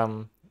think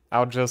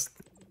I'll just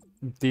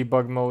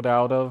debug mode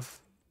out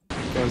of.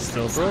 It's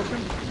still broken?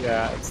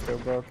 Yeah, it's still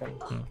broken.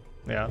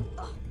 Yeah.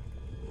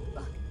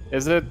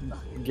 Is it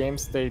game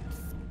state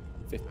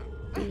 50?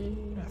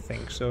 I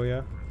think so,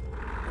 yeah.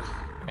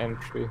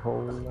 Entry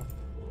hole.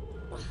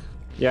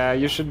 Yeah,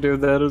 you should do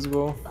that as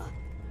well.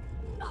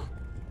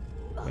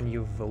 When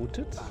you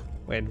voted?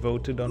 Wait,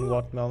 voted on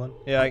what, Melon?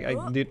 Yeah,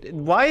 I did.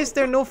 Why is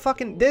there no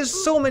fucking... There's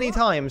so many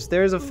times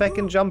there's a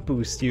fucking jump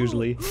boost,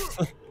 usually.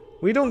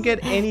 We don't get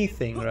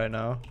anything right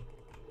now.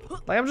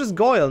 Like, I'm just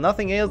Goyle.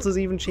 Nothing else has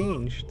even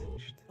changed.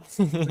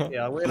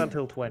 Yeah, I'll wait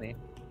until 20.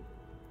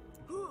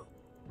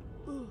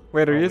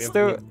 Wait, are Oh, you we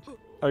still... have wind.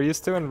 Are you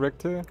still in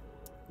Richter?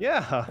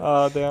 Yeah.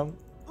 Oh, damn.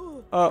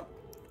 Oh.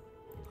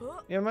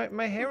 Yeah,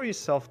 my Harry's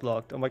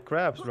soft-locked. Or my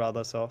crab's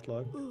rather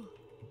soft-locked.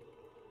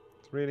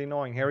 It's really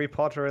annoying. Harry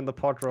Potter and the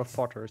Potter of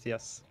Potters,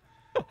 yes.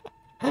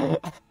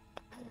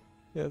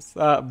 Yes,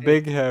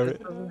 Big Harry.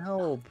 It doesn't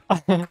help.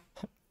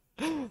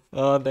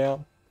 Oh,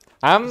 damn.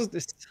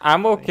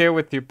 I'm okay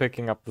with you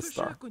picking up the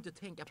star.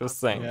 Just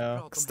saying.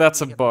 Yeah. Because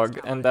that's a bug,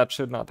 and that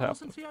should not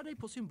happen.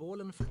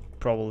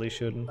 Probably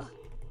shouldn't.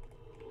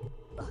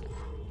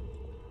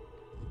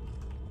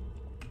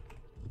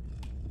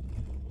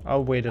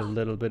 I'll wait a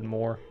little bit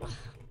more.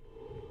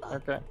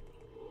 Okay.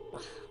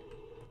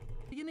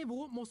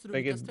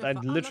 Like I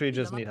literally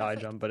just need high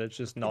jump, but it's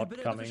just not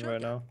coming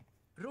right now.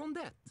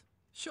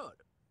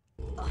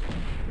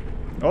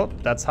 Oh,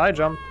 that's high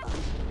jump.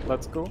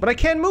 Let's go. But I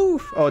can't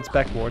move! Oh, it's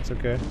backwards,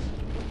 okay.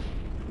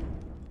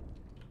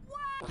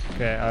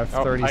 Okay, I have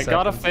 30 seconds. I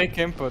got a fake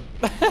input.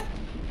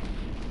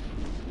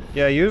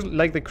 Yeah,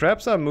 like the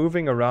crabs are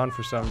moving around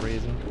for some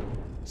reason.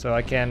 So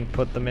I can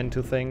put them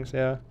into things,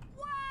 yeah.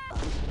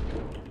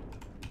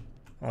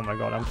 Oh my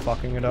god, I'm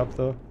fucking it up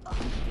though.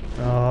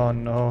 Oh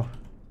no.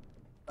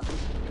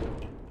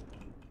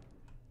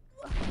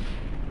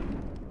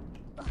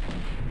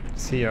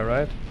 It's here,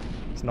 right?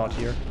 It's not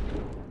here.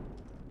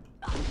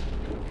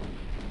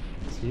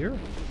 It's here?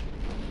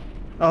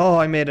 Oh,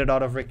 I made it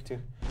out of Rick too.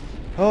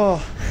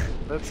 Oh.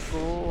 That's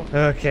cool.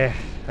 Okay.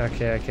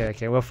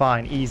 We're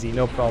fine. Easy,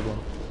 no problem.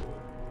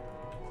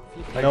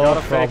 I No got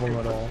a problem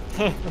fake at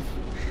all.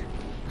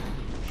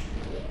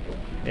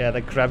 Yeah,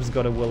 the crabs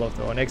got a will of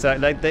their own.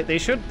 Exactly. Like they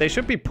should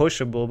be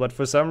pushable, but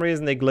for some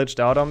reason they glitched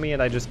out on me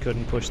and I just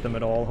couldn't push them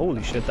at all.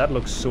 Holy shit, that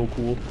looks so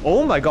cool.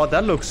 Oh my god,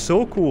 that looks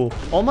so cool.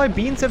 All my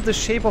beans have the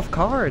shape of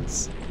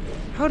cards.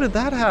 How did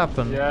that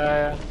happen?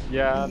 Yeah,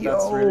 that's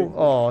Yo. really cool.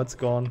 Oh, it's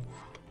gone.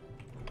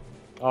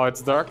 Oh,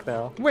 it's dark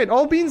now. Wait,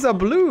 all beans are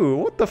blue.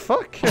 What the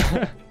fuck?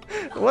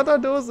 What are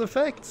those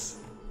effects?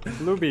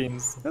 Blue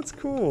beans. That's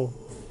cool.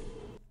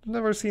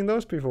 Never seen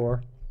those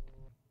before.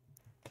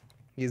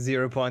 Your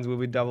 0 points will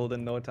be doubled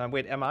in no time.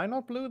 Wait, am I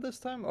not blue this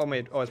time? Oh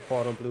wait, oh it's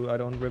Portal blue. I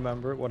don't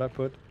remember what I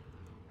put.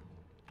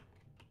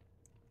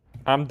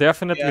 I'm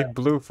definitely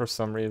blue for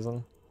some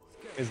reason.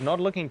 It's not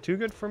looking too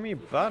good for me,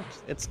 but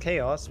it's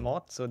Chaos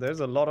mod, so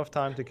there's a lot of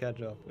time to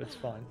catch up. It's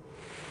fine.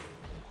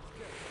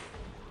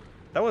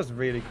 That was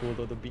really cool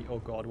though, oh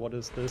god, what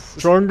is this?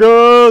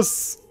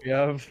 Chungus!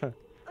 Yeah.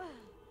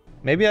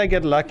 Maybe I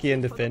get lucky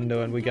in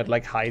Defendo and we get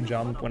like high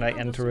jump when I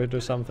enter it or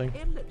something.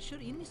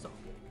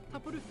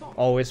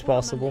 Always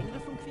possible.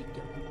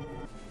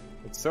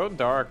 It's so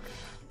dark.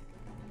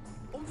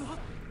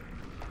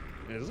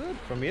 Is it?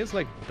 For me it's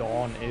like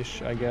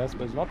dawn-ish, I guess,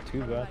 but it's not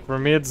too bad. For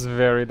me it's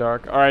very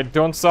dark. Alright,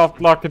 don't soft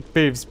block it,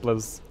 POVs,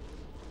 please.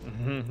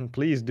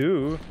 Please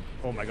do.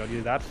 Oh my god,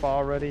 you're that far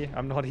already?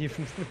 I'm not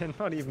even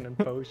not even in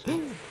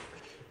potion.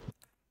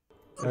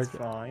 That's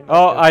fine.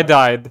 Oh, I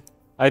died.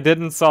 I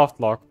didn't soft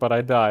lock, but I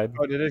died.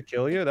 Oh, did it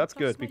kill you? That's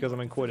good, because I'm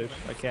in Quidditch.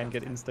 I can't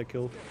get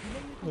insta-killed.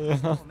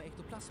 Yeah.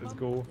 Let's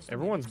go.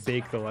 Everyone's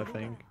big though, I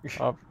think.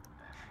 Up.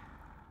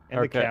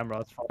 And Okay. the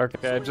camera's far.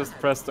 Okay, I just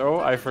pressed O.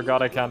 I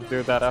forgot I can't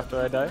do that after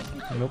I die.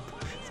 Nope.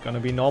 It's gonna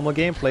be normal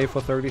gameplay for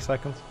 30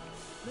 seconds.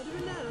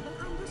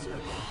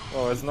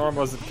 Oh, as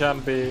normal as it can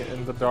be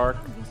in the dark.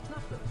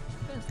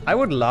 I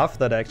would love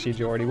that actually,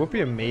 Jordy. Would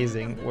be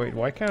amazing. Wait,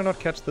 why can I not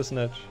catch the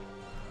snitch?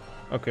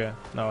 Okay,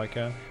 now I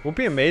can. Would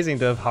be amazing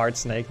to have Hard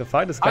Snake. The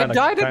fight is kind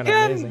of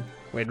amazing.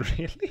 Wait,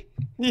 really?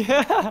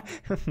 Yeah!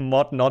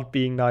 Mod not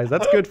being nice.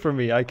 That's good for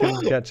me. I can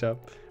catch up.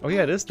 Oh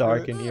yeah, it is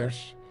dark in here.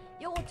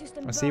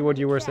 I see what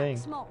you were saying.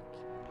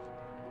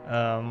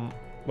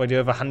 What, do you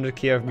have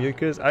 100k of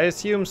mucus? I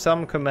assume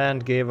some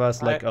command gave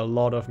us like a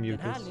lot of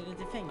mucus.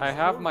 I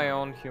have my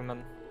own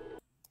human.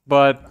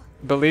 But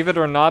believe it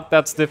or not,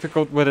 that's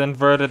difficult with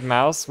inverted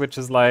mouse, which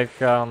is like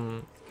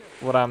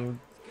what I'm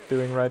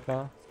doing right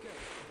now.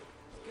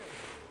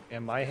 Yeah,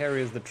 my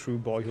Harry is the true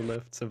boy who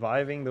lived.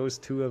 Surviving those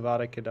 2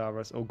 Avada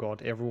Kedavras. Oh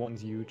god,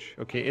 everyone's huge.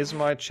 Okay, is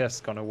my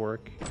chest gonna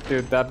work?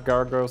 Dude, that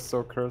gargoyle's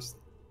so cursed.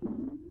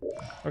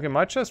 Okay,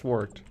 my chest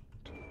worked.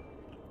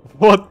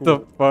 What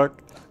the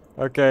fuck?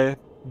 Okay,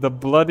 The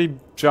bloody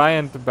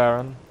giant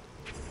baron.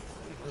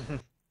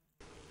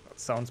 That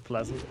sounds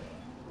pleasant.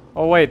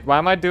 Oh wait, why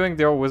am I doing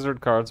the old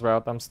wizard cards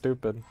route? I'm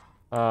stupid.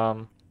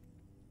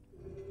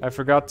 I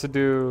forgot to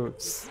do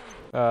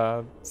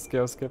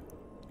scale skip.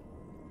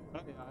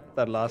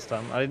 That last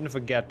time. I didn't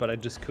forget, but I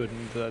just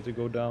couldn't to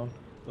go down.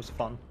 It was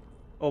fun.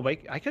 Oh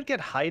wait, I could get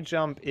high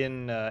jump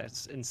in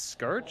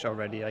Scourge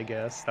already, I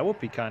guess. That would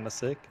be kind of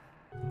sick.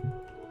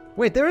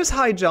 Wait, there is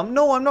high jump.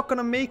 No, I'm not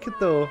gonna make it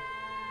though.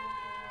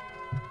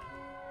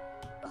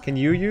 Can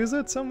you use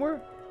it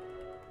somewhere?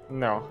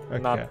 No,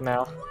 Okay. not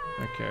now.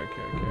 Okay.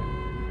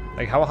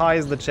 Like, how high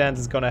is the chance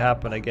it's gonna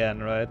happen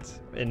again, right?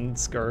 In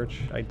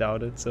Scourge, I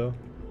doubt it, so...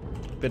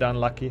 Bit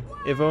unlucky.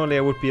 If only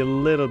I would be a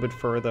little bit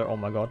further. Oh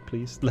my god,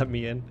 please, let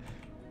me in.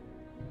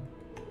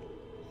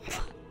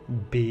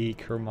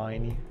 Big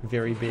Hermione.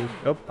 Very big.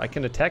 Oh, I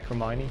can attack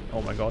Hermione.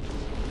 Oh my god.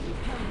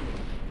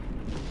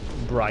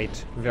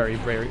 Bright. Very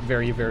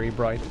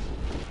bright.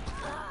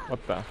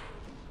 What the?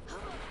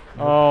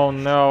 Oh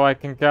no, I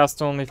can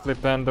cast only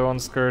Flipendo on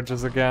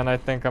Scourges again. I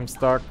think I'm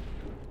stuck.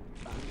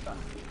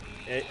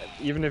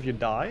 Even if you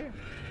die?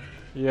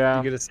 Yeah.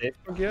 You get a save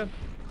book yet?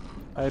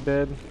 I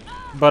did.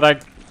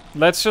 But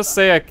let's just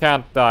say I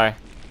can't die.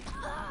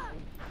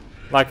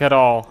 Like at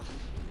all.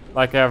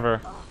 Like ever.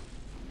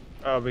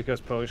 Oh, because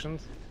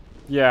potions?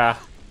 Yeah.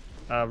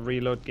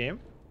 Reload game?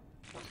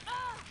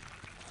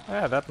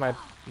 Yeah, that might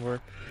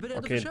work.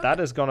 Okay, that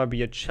is gonna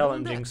be a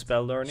challenging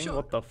spell learning.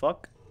 What the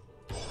fuck?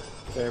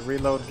 Okay,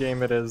 reload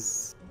game it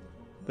is.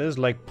 This is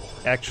like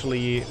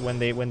actually when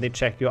they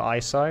check your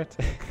eyesight.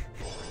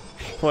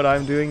 What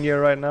I'm doing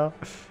here right now.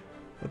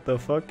 What the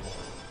fuck?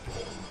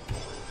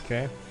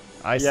 Okay.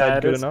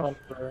 Eyesight good enough.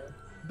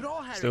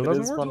 Bra Harry, Still du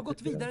doesn't har work?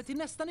 gått vidare till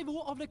nästa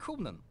nivå av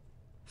lektionen.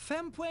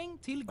 5 poäng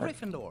till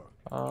Gryffindor.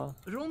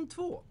 Rond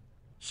 2.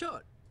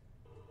 Kör!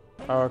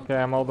 Okay,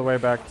 I'm all the way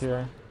back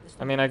here.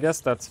 I mean, I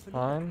guess that's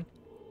fine.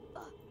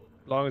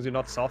 As long as you're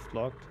not soft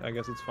locked, I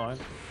guess it's fine.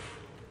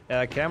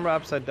 Camera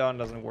upside down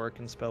doesn't work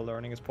in spell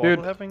learning. Is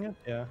Portal having it?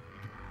 Yeah.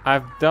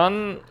 I've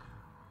done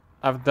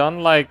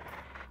like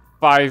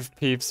 5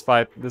 peeps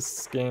fight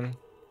this game.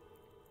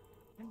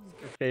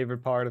 Your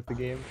favorite part of the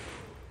game.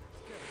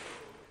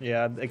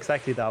 Yeah,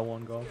 exactly that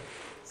one, God.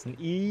 It's an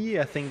E,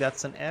 I think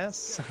that's an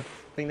S. I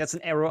think that's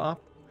an arrow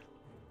up.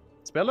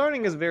 Spell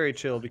learning is very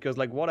chill because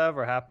like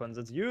whatever happens,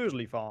 it's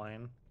usually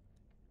fine.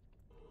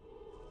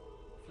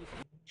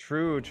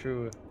 True.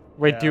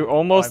 Wait, Yeah, you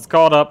almost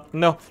caught up.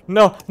 No,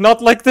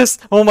 not like this.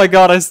 Oh my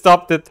god, I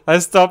stopped it. I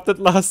stopped it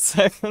last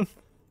second.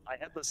 I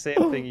had the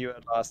same thing you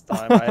had last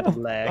time. I had a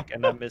lag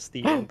and I missed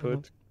the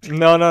input.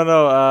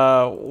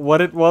 No.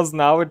 What it was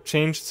now, it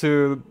changed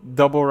to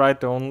double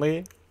right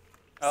only.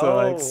 So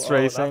like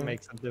strafing. That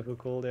makes it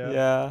difficult, yeah.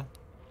 Yeah.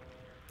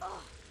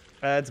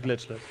 It's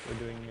glitchless. We're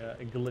doing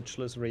a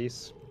glitchless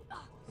race.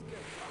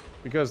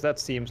 Because that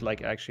seems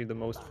like actually the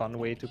most fun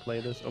way to play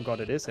this. Oh god,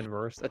 it is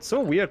inverse. It's so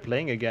weird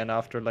playing again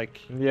after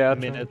like a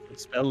minute of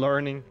spell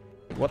learning.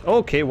 What?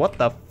 Okay, what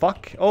the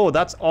fuck? Oh,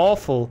 that's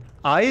awful.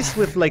 Ice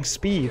with like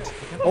speed.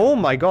 Oh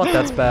my god,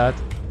 that's bad.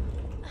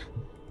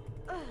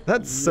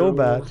 That's so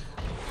bad.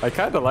 I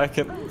kinda like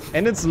it.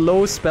 And it's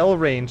low spell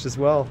range as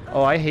well.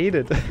 Oh, I hate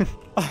it.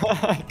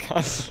 I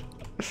can't.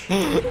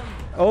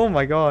 Oh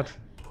my god.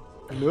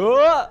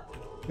 No!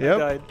 Yep. I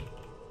died.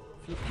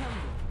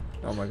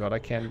 Oh my god, I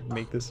can't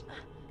make this.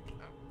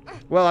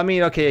 Well, I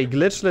mean, okay,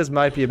 glitchless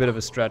might be a bit of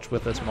a stretch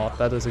with this mod.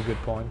 That is a good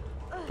point.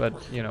 But,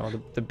 you know,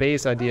 the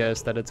base idea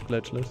is that it's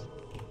glitchless.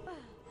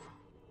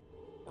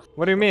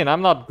 What do you mean?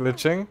 I'm not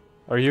glitching.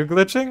 Are you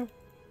glitching?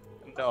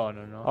 No.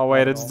 Oh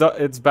wait,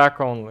 it's back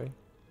only.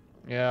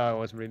 Yeah, I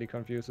was really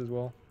confused as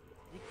well.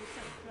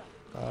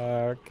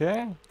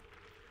 Okay.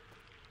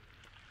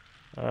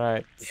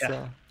 Alright, Yeah.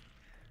 so...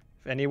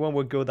 If anyone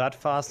would go that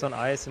fast on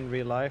ice in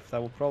real life,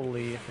 that would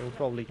probably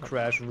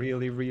crash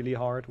really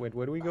hard. Wait,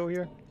 where do we go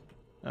here?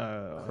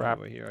 Crap.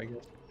 Over here, I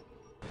guess.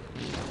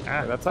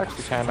 Yeah, that's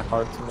actually kind of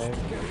hard to make.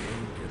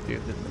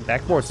 Dude, the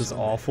backwards is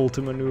awful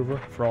to maneuver.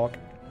 Frog.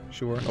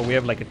 Sure. Oh, we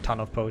have like a ton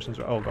of potions.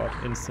 Oh god,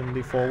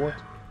 instantly forward.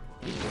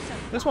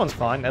 This one's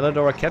fine.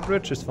 Elidora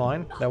Kettridge is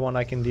fine. That one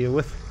I can deal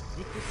with.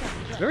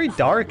 It's very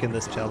dark in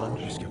this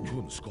challenge.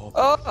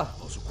 Oh!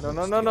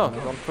 No.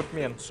 Don't put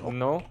me in.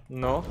 No.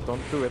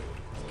 Don't do it.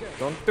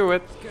 Don't do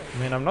it. I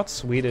mean, I'm not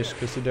Swedish,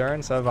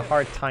 Kusudarans, so I have a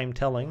hard time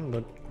telling,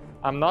 but...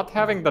 I'm not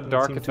having the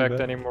dark seem too effect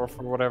bad. anymore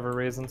for whatever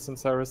reason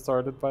since I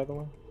restarted, by the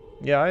way.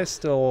 Yeah, I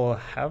still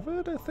have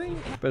it, I think,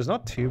 but it's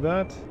not too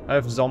bad. I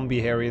have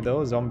Zombie Harry,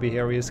 though. Zombie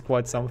Harry is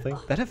quite something.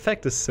 That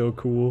effect is so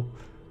cool.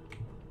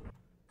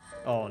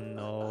 Oh,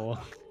 no.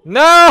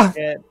 No!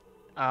 Get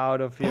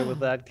out of here with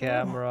that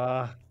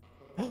camera.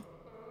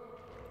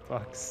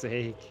 Fuck's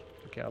sake.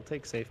 Okay, I'll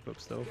take safe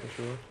books, though,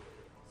 for sure.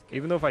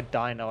 Even though if I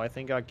die now, I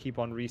think I'll keep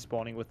on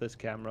respawning with this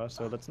camera,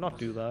 so let's not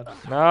do that.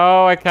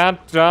 No, I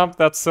can't jump.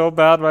 That's so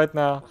bad right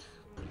now.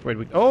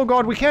 Wait, oh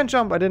god, we can't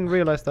jump! I didn't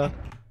realize that.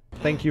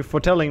 Thank you for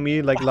telling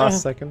me, like,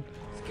 last second.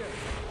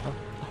 Oh.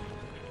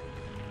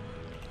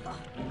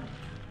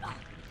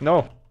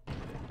 No.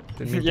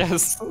 Didn't mean to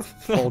Yes.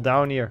 fall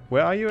down here.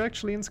 Where are you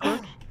actually in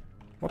Scourge?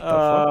 What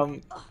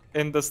the fuck?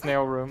 In the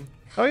snail room.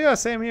 Oh yeah,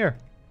 same here.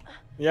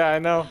 Yeah, I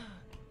know.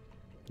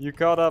 You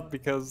caught up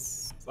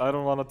because I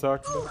don't want to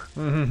talk to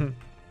you.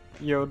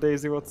 Yo,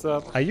 Daisy, what's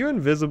up? Are you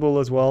invisible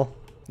as well?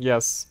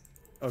 Yes.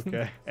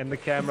 Okay. And the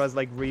camera's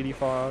like really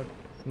far out.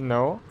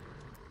 No.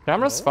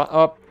 Camera's No? fine.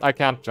 Oh, I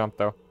can't jump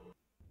though.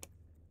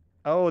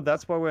 Oh,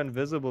 that's why we're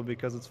invisible,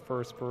 because it's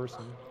first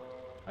person.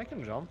 I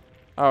can jump.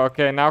 Oh,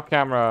 okay. Now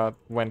camera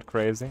went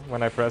crazy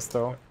when I pressed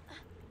though.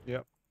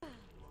 Yep.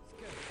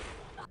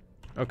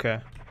 Okay.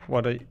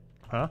 What are you...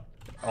 Huh?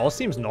 All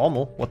seems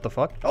normal. What the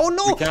fuck? Oh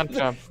no! You can't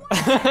jump.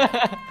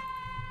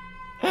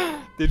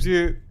 Did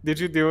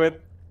you do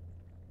it?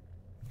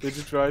 Did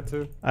you try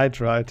to? I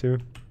tried to.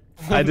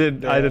 I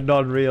did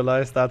not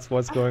realize that's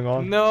what's going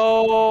on.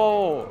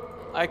 No!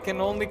 I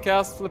can only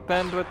cast Flip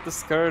End with the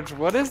Scourge.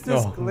 What is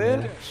this Oh, glitch?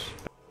 man.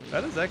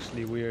 That is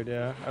actually weird,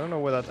 yeah. I don't know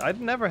where that... I'd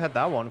never had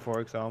that one, for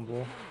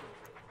example.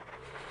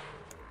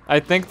 I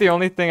think the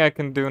only thing I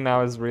can do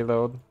now is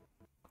reload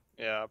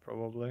Yeah,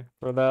 probably.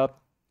 for that.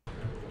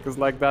 Because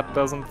like that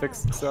doesn't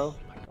fix itself.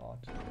 Oh my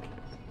god.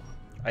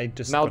 I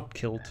just Now- got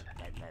killed.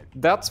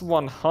 That's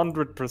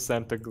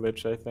 100% a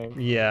glitch, I think.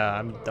 Yeah,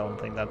 I don't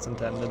think that's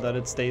intended that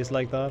it stays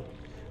like that.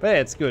 But yeah,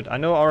 it's good. I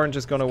know Orange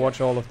is gonna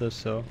watch all of this,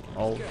 so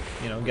I'll,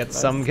 you know, get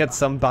some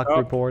bug Oh,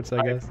 reports,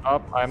 I guess.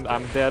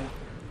 I'm dead.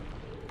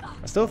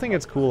 I still think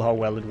it's cool how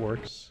well it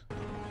works.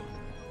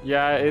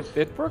 Yeah,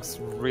 it works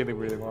really,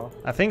 really well.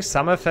 I think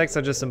some effects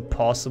are just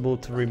impossible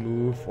to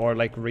remove or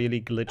like really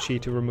glitchy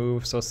to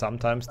remove, so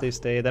sometimes they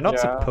stay. They're not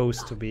Yeah.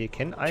 supposed to be.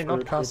 Can I not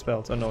True, cast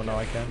spells? Oh no, now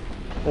I can.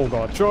 Oh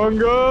god.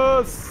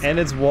 Chungus! And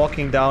it's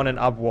walking down and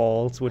up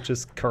walls, which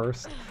is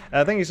cursed.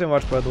 Thank you so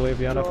much, by the way,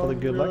 Viana, for the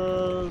good luck.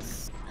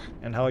 Chungus!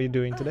 And how are you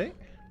doing today?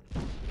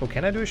 Oh,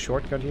 can I do a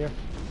shortcut here?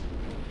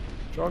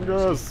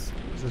 Chungus!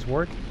 Does this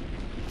work?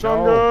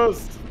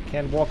 Chungus!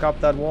 Can't walk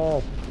up that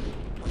wall.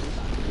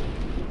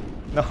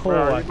 No, Where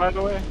are you, by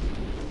the way?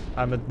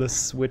 I'm at the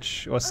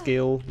switch or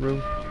scale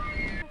room.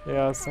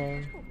 Yeah,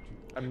 same.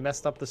 I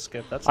messed up the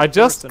skip. That's I the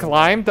just first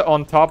climbed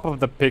on top of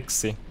the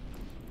pixie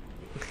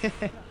Okay,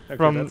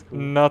 from that's cool.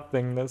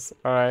 nothingness.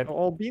 Alright. Oh,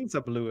 all beans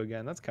are blue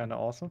again. That's kind of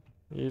awesome.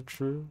 Yeah,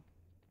 true.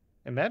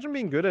 Imagine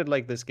being good at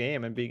like this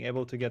game and being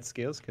able to get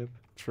scale skip.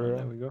 True.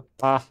 There we go.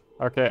 Ah,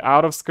 okay.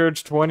 Out of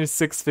Scourge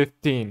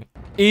 26:15.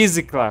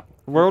 Easy clap.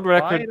 World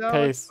record Fight out,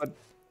 pace. but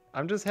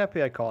I'm just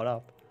happy I caught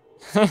up.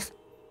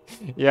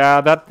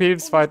 Yeah, that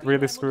Peeves fight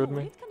really screwed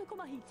me.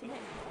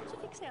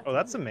 Oh,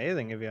 that's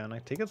amazing,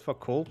 Iviana. Tickets for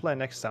Coldplay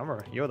next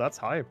summer. Yo, that's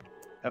hype.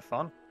 Have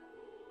fun.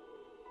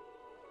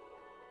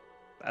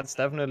 That's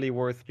definitely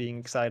worth being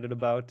excited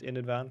about in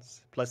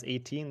advance. Plus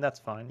 18, that's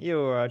fine.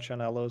 You are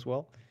Chanello as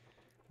well.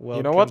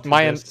 You know what?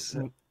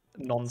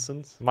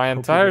 Nonsense. My Hope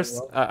entire... you're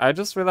doing well. I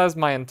just realized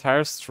my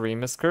entire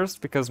stream is cursed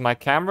because my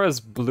camera is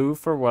blue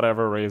for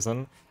whatever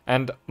reason.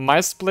 And my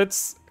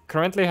splits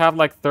currently have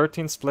like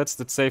 13 splits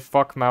that say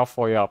fuck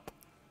Malfoy up.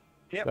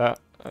 Yep.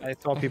 I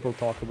saw people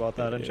talk about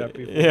that in chat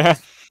before. Yeah.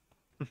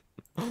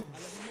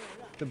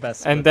 The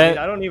best. And splits. then-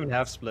 I don't even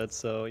have splits,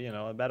 so you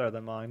know, better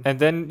than mine. And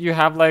then you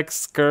have like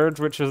Scourge,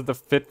 which is the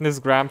fitness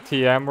gram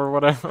TM or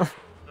whatever.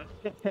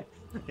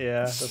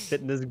 Yeah, the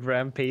fitness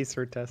gram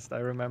pacer test, I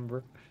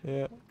remember.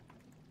 Yeah.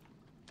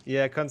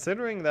 Yeah,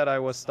 considering that I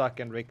was stuck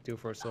in Riktu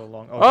for so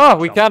long. Oh,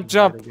 we can't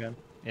jumping jump.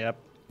 again.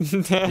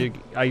 Yep.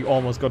 I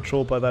almost got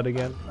trolled by that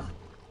again.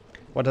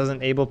 What does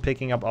enable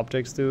picking up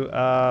objects do?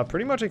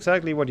 Pretty much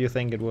exactly what you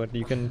think it would.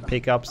 You can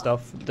pick up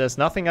stuff. There's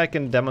nothing I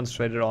can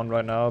demonstrate it on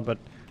right now, but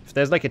if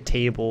there's like a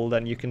table,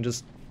 then you can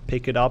just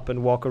pick it up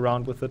and walk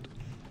around with it.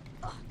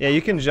 Yeah,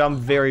 you can jump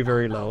very,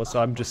 very low, so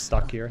I'm just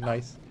stuck here.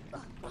 Nice.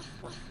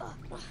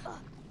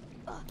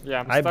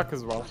 Yeah, I'm stuck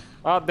as well.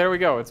 Ah, there we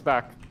go. It's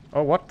back.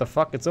 Oh, what the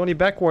fuck? It's only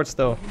backwards,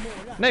 though.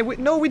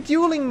 No, with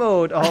dueling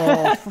mode!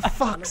 Oh, for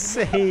fuck's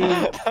sake!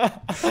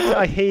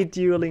 I hate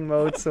dueling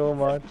mode so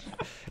much.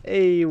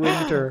 Hey,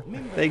 Winter.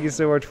 Thank you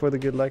so much for the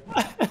good luck.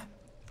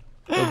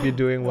 Hope you're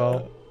doing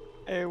well.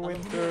 Hey,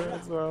 Winter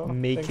as well.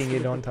 Making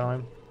it on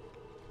time.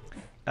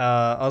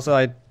 Also,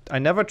 I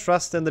never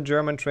trust in the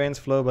German trains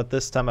flow, but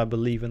this time I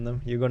believe in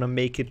them. You're gonna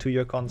make it to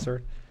your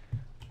concert.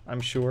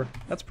 I'm sure.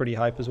 That's pretty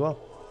hype as well.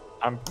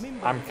 I'm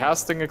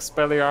casting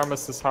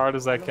Expelliarmus as hard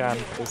as I can.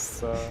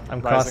 This,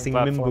 I'm rising casting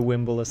platform.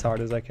 Mimblewimble as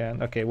hard as I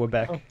can. Okay, we're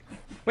back.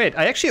 Wait,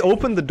 I actually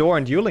opened the door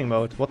in dueling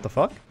mode. What the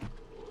fuck?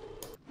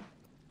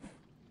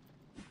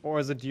 Or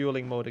is it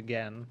dueling mode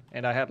again?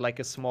 And I had like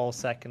a small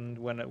second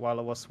while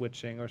I was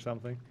switching or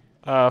something.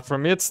 For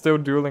me, it's still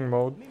dueling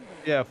mode.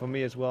 Yeah, for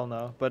me as well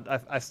now. But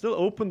I still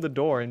opened the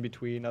door in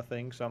between, I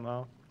think,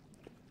 somehow.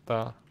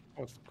 Duh.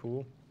 That's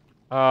cool.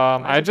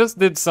 I just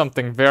did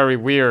something very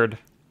weird.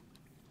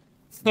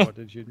 What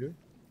did you do?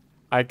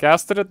 I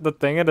casted it the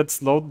thing and it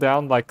slowed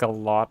down like a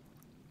lot.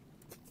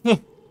 The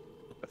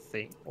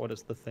thing? What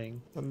is the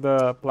thing?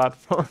 The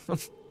platform.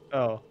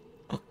 Oh.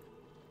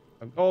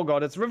 Oh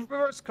god, it's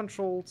reverse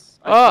controls.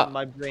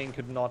 My brain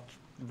could not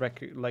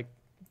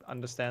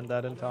understand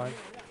that in time.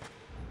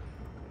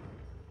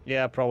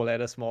 Yeah, probably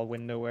had a small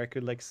window where I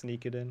could like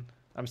sneak it in.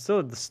 I'm still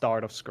at the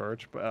start of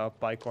Scourge,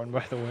 Bicorn,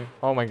 by the way.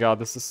 Oh my god,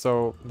 this is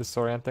so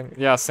disorienting.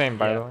 Yeah, same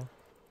by the way.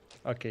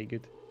 Okay,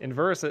 good.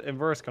 Inverse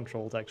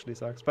controls actually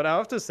sucks. But I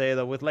have to say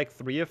that with like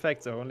 3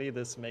 effects only,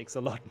 this makes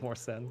a lot more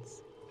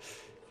sense.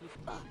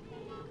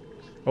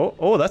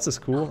 Oh, that's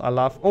just cool. I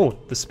love. Oh,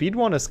 the speed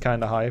one is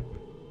kind of hype.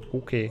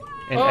 Okay,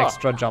 and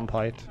extra jump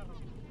height.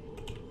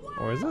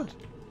 Or is it?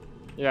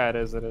 Yeah, it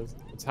is. It is.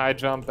 It's high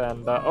jump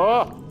and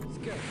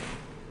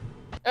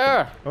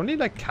Only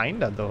like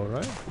kinda though,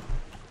 right?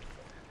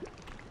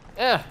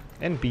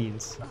 And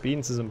beans.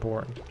 Beans is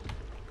important.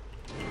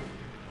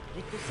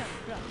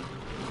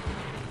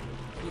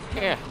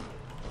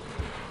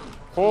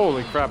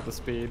 Holy crap, the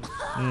speed.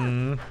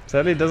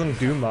 Sadly, it doesn't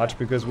do much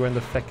because we're in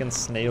the fucking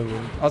snail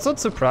room. Also,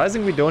 it's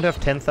surprising we don't have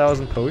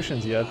 10,000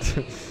 potions yet.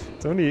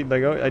 It's only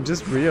like I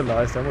just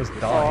realized I almost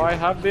died. Oh, I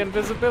have the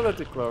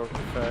invisibility cloak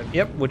effect.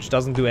 Yep, which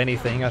doesn't do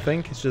anything. I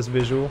think it's just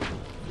visual.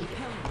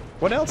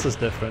 What else is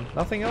different?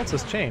 Nothing else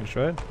has changed,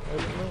 right? I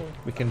don't know.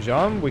 We can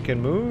jump. We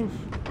can move.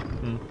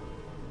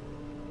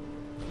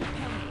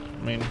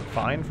 I mean,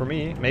 fine for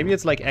me. Maybe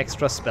it's like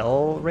extra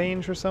spell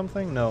range or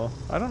something? No,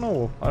 I don't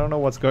know. I don't know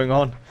what's going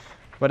on.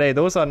 But hey,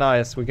 those are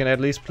nice. We can at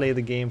least play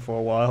the game for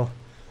a while.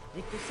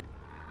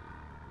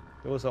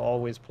 Those are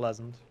always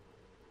pleasant.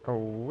 Oh,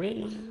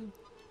 wait.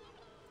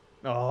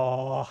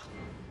 Oh.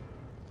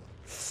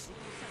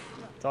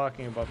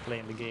 Talking about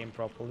playing the game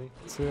properly.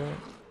 2,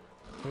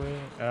 3.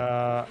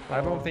 I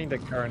don't think there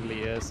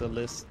currently is a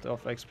list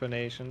of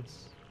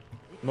explanations.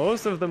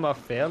 Most of them are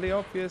fairly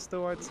obvious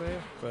though, I'd say,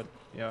 but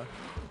yeah.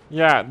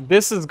 Yeah,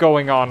 this is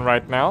going on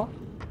right now.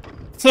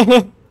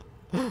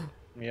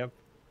 Yep.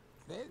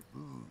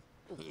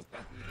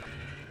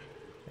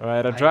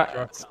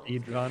 Alright,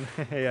 Speed run.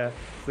 Yeah,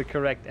 it's the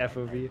correct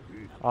FOV.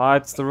 Ah,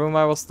 it's the room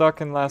I was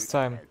stuck in last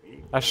time.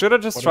 I should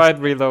have just tried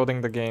reloading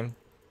the game.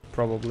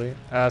 Probably.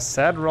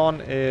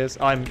 Sadron is...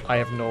 I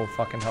have no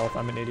fucking health,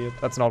 I'm an idiot.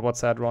 That's not what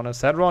Sadron is.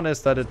 Sadron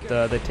is that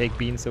they take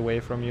beans away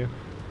from you.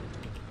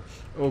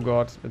 Oh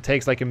god, it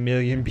takes like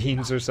 1,000,000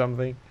 beans or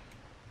something.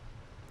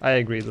 I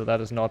agree that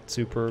that is not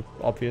super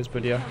obvious,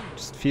 but yeah,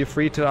 just feel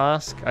free to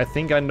ask. I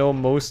think I know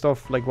most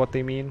of like what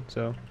they mean,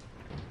 so...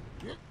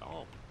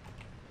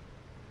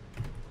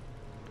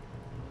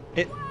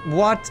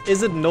 What?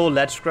 Is it no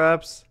ledge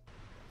grabs?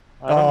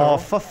 I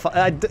don't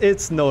know.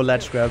 It's no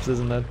ledge grabs,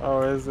 isn't it?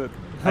 Oh, is it?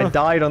 I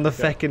died on the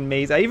fucking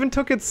maze. I even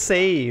took its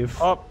save.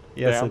 Oh,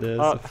 yes, damn. it is.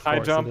 High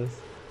jump. It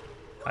is.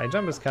 High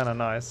jump is kind of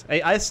nice.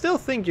 I still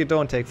think you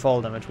don't take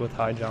fall damage with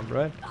high jump,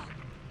 right?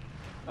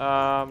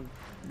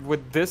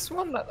 With this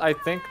one, I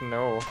think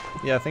no.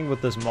 Yeah, I think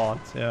with this mod,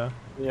 yeah.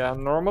 Yeah,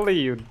 normally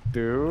you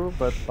do,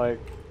 but like...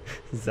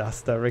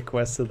 Zasta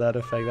requested that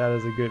effect. That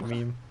is a good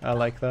meme. I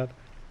like that.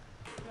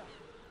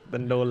 The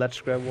no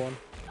ledge grab one.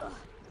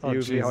 Oh,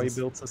 Usually how he Jesus.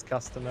 builds his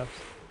custom maps.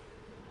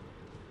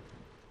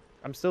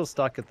 I'm still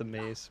stuck at the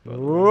maze, but...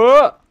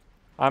 Whoa!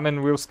 I'm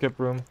in wheel skip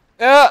room.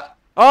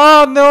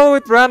 Oh no,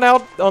 it ran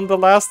out on the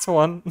last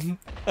one.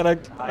 And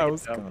I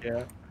was gone.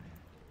 Yeah.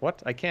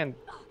 What? I can't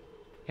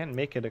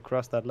make it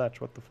across that ledge.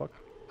 What the fuck?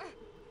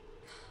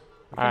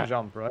 You can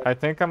jump, right? I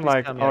think I'm Please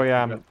like, tell me oh I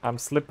yeah, can I'm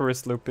slippery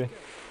sloopy.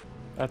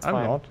 That's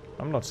fine.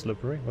 I'm not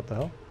slippery. What the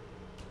hell?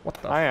 What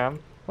the? I am.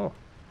 Oh.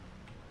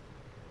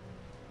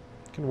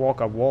 You can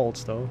walk up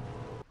walls though.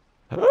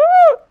 Come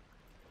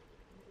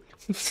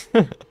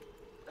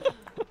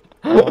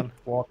on,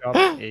 walk up.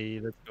 Hey,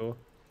 let's go.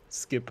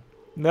 Skip.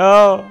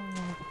 No.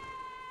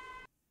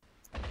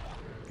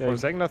 For a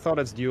second I thought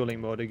it's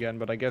dueling mode again,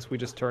 but I guess we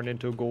just turned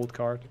into a gold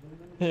card,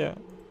 Yeah.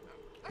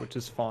 which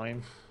is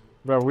fine.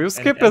 Bro, wheel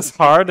skip is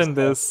hard in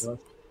this.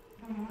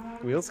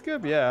 Wheel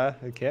skip? Yeah,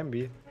 it can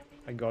be.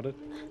 I got it.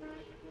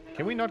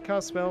 Can we not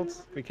cast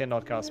spells? We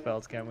cannot cast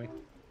spells, can we?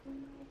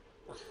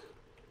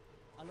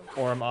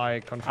 Or am I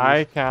confused?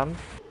 I can.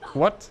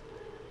 What?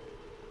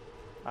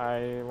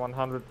 I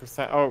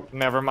 100%. Oh,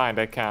 never mind.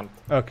 I can't.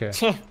 Okay.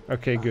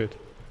 Okay, good.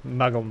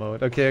 Muggle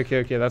mode. Okay,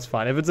 that's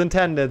fine. If it's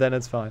intended, then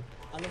it's fine.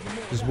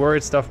 Just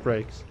worried stuff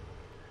breaks.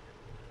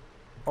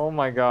 Oh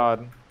my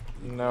god.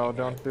 No,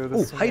 don't do Oh,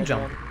 this. to high me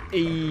jump.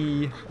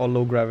 again. Or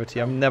low gravity.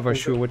 I'm never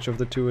sure which of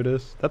the two it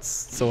is. That's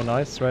so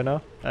nice right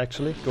now,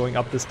 actually, going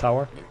up this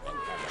tower.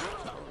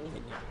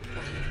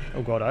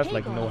 Oh god, I have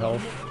like no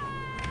health.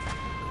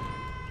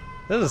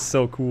 This is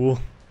so cool.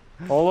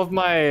 All of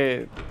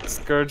my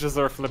scourges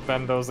are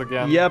flipendos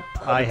again. Yep,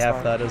 But I it's have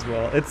fine. that as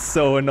well. It's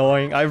so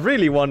annoying. I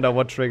really wonder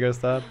what triggers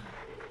that.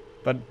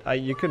 But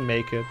you can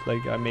make it.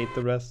 Like, I made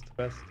the rest.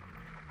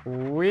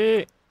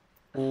 We.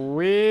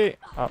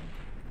 Oh.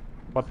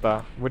 What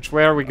the? Which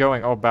way are we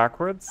going? Oh,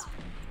 backwards?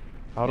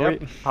 How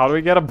do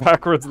we get a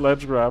backwards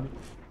ledge grab?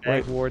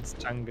 Wait, Backwards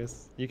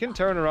Chungus. You can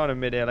turn around in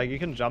midair. Like, you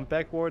can jump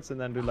backwards and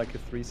then do like a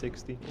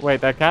 360.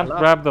 wait, I can't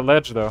grab the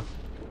ledge though.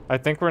 I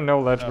think we're no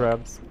ledge Oh.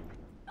 grabs.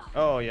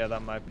 Oh yeah,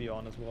 that might be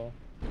on as well.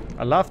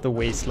 I love the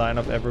waistline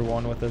of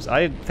everyone with this.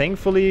 I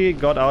thankfully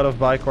got out of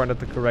Bicorn at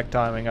the correct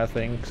timing, I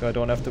think, so I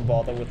don't have to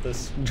bother with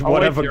this Oh,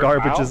 whatever wait, you're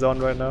garbage out? is on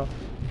right now.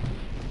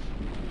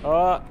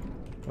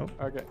 Oh.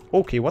 Okay.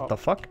 Okay, what the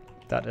fuck?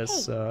 That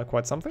is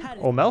quite something.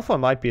 Oh, Malfoy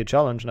might be a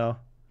challenge now.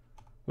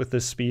 With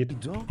this speed.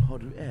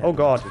 Oh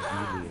god.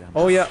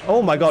 Oh yeah.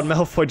 Oh my god,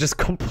 Malfoy just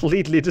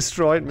completely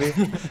destroyed me.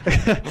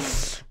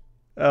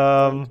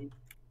 I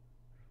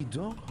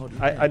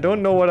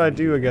don't know what I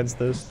do against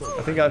this.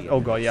 I think I...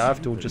 Oh god, yeah, I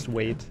have to just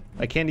wait.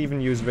 I can't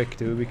even use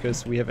Victu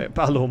because we have a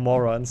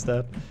Palomora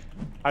instead.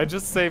 I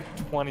just saved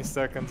 20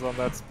 seconds on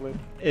that split.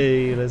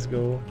 Hey, let's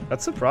go.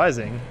 That's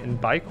surprising. In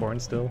Bicorn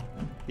still.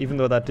 Even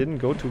though that didn't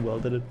go too well,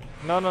 did it?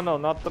 No,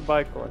 not the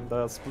Bicorn.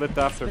 The split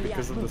after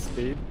because of the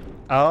speed.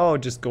 Oh,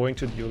 just going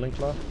to Dueling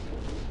Club?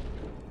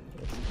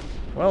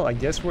 Well, I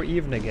guess we're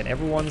even again.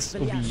 Everyone's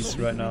obese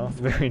right now.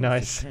 Very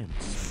nice.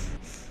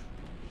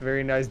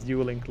 Very nice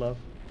Dueling Club.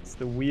 It's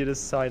the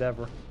weirdest sight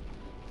ever.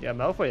 Yeah,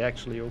 Malfoy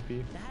actually OP.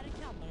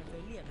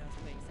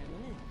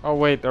 Oh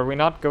wait, are we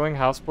not going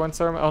Houseborn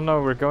Ceremony? Oh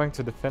no, we're going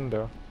to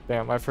Defendo.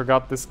 Damn, I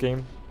forgot this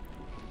game.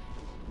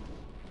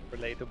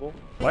 Relatable.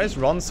 Why is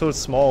Ron so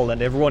small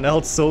and everyone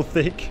else so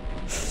thick?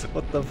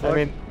 What the fuck? I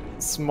mean,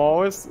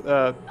 small is...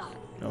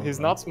 he's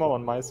not small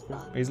on my screen.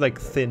 He's like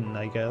thin,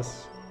 I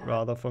guess,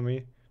 rather for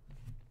me.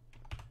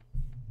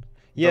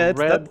 Yeah, it's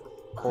red that...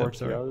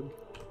 courtyard.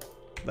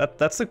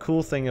 That's the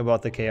cool thing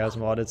about the Chaos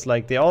mod. It's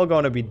like they're all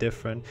gonna be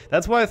different.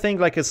 That's why I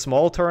think like a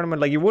small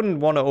tournament, like you wouldn't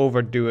want to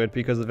overdo it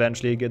because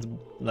eventually it gets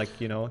like,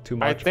 you know, too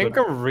much. I think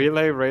a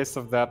relay race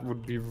of that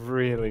would be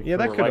really yeah,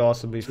 cool. that could like,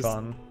 also be just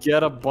fun.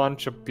 Get a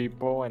bunch of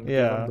people and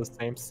give them the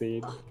same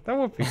seed. That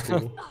would be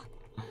cool.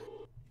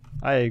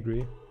 I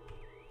agree.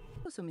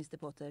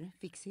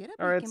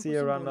 Alright, see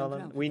you around,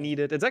 Alan. We need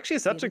it. It's actually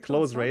such a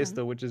close race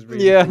though, which is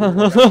really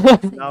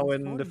cool. Now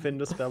in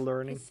Defender spell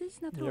learning.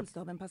 Yep.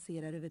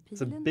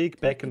 It's a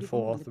big back and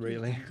forth,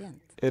 really.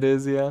 It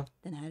is, yeah.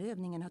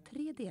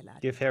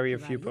 Give Harry a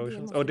few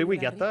potions. Oh, did we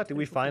get that? Did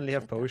we finally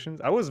have potions?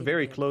 I was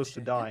very close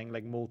to dying,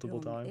 like multiple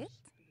times.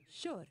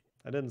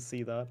 I didn't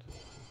see that.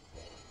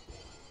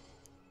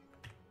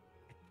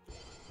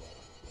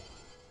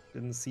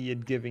 Didn't see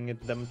it giving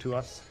them to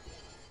us.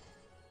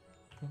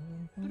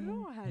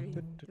 Bra, Harry.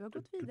 Du har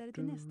gått vidare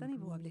till nästa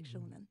nivå av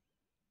lektionen.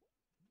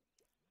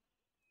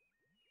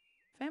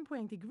 5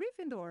 poäng till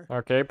Gryffindor.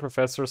 Okay,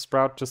 Professor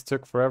Sprout just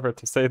took forever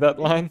to say that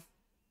line.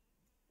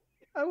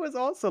 I was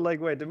also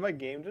like, wait, did my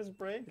game just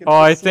break? Oh,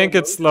 I think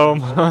it's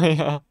slow-mo,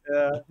 yeah.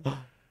 Yeah.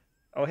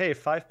 Oh, hey,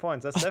 5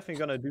 points. That's definitely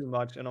gonna do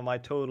much, and on my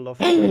total of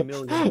 3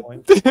 million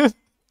points.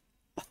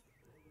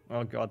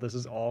 Oh god, this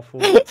is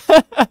awful.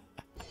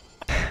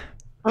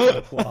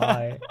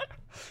 Why?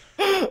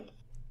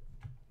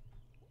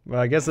 Well,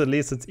 I guess at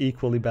least it's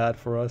equally bad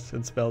for us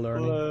in spell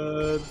learning.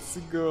 Let's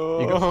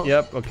go.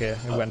 Yep, okay,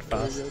 it went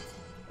fast.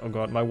 Oh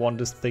god, my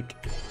wand is thick.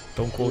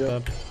 Don't quote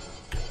that.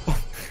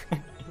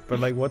 But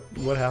like,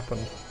 what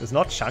happened? It's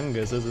not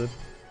Chang'es, is it?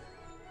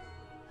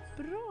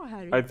 Bra,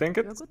 Harry. I think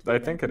it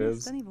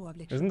is.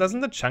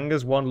 Doesn't the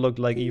Chang'es one look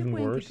like even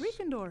worse?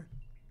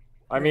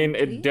 I mean,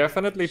 it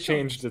definitely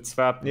changed its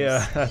fatness.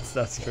 Yeah,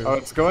 that's true. Oh,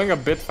 it's going a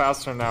bit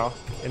faster now.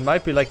 It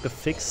might be like the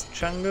fixed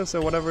Chang'es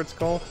or whatever it's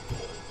called.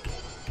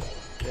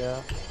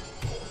 Yeah.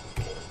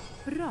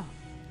 Bra.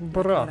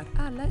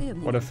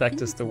 What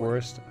effect is the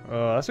worst?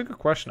 That's a good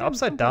question.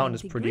 Upside down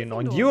is pretty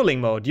annoying. Dueling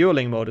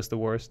mode is the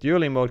worst.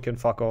 Dueling mode can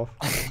fuck off.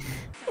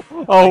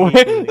 Oh,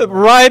 wait,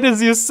 right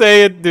as you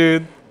say it,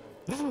 dude.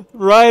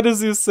 Right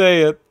as you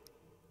say it.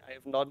 I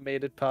have not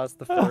made it past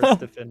the first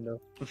Defender.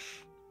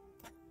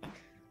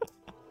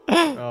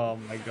 Oh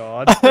my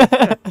god.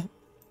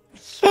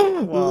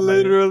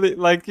 Literally,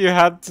 like you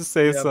had to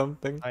say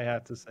something. I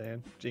had to say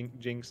it.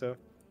 Jinxo.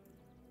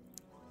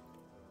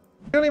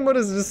 Dueling mode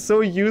is just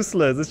so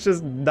useless. It's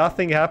just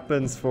nothing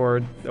happens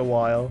for a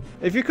while.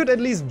 If you could at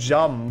least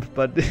jump,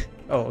 but...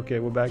 Oh, okay,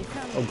 we're back.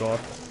 Oh god.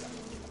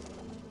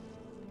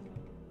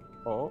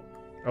 Oh.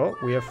 Oh,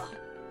 we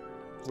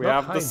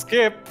have the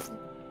skip.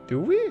 Do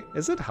we?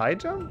 Is it high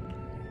jump?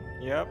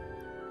 Yep.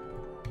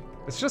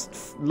 It's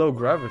just low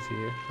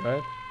gravity,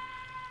 right?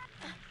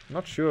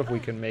 Not sure if we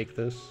can make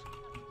this.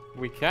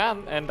 We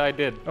can, and I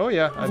did. Oh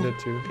yeah, I did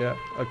too. Yeah.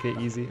 Okay,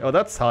 easy. Oh,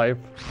 that's hype.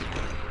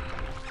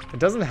 It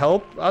doesn't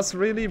help us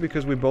really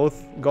because we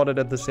both got it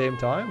at the same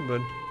time,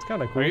 but it's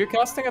kind of cool. Are you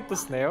casting at the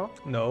snail?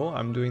 No,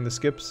 I'm doing the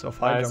skips of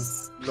high jump.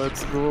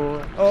 Let's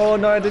go. Oh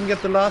no, I didn't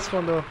get the last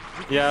one though.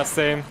 Yeah,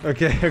 same.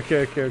 Okay.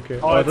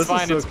 Oh, it's this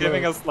fine. is so It's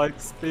giving close. us like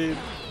speed.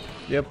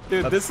 Yep.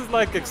 Dude, this is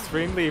like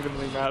extremely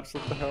evenly matched.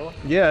 What the hell?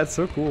 Yeah, it's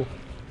so cool.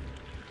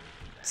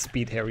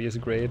 Speed Harry is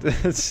great.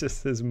 It's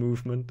just his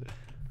movement.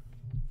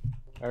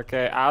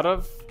 Okay, out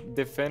of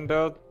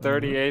Defendo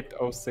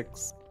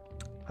 3806.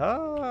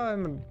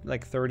 I'm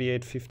like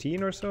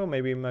 38-15 or so.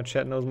 Maybe my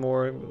chat knows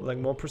more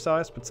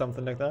precise, but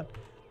something like that.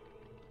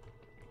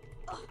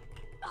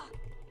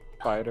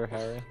 Spider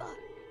Harry.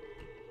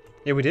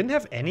 Yeah, we didn't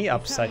have any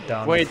upside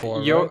down Wait, before,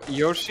 right?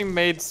 Yoshi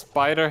made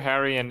Spider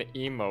Harry an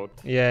emote.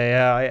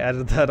 Yeah, I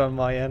added that on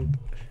my end.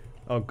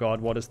 Oh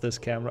god, what is this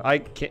camera? I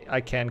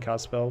can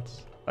cast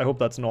spells. I hope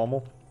that's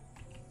normal.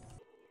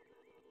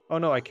 Oh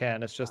no, I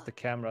can. It's just the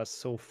camera is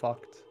so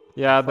fucked.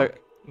 Yeah,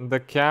 the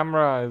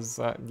camera is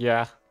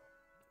yeah.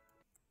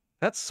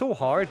 That's so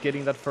hard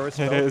getting that first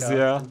It spell is, cast.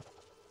 yeah.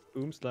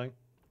 Boomslang.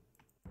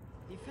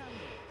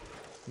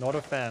 Not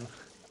a fan.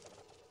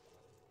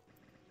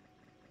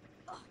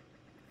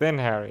 Thin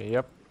Harry,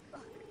 yep.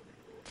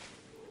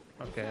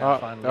 Okay,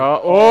 finally.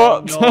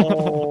 Oh!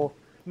 No!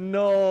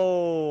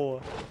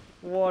 No!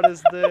 What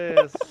is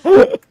this?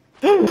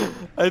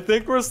 I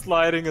think we're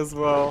sliding as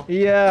well.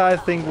 Yeah, I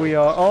think we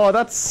are. Oh,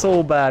 that's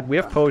so bad. We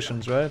have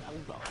potions, right?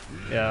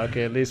 Yeah,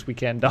 okay, at least we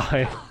can't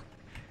die.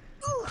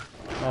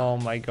 Oh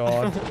my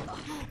god.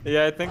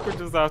 Yeah, I think we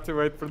just have to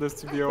wait for this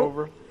to be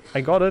over.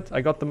 I got it.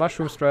 I got the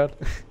mushroom strat.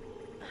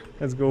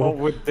 Let's go. Oh,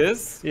 with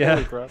this? Yeah.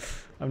 Holy crap.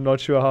 I'm not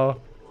sure how.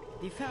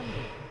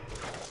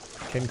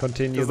 Can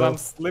continue Because though. I'm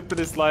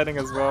slippity sliding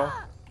as well.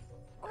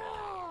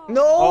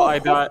 No! Oh, I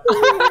died.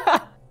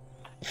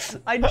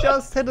 I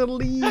just had a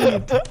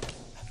lead.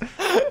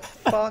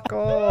 Fuck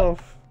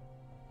off.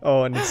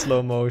 Oh, and it's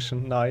slow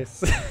motion.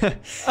 Nice.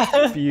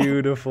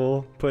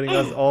 Beautiful. Putting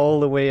us all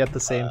the way at the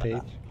same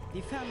page.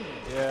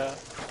 Yeah.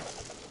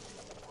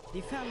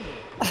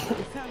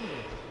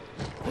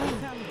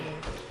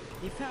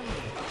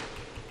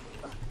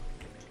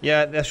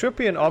 Yeah, there should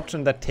be an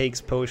option that takes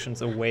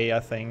potions away,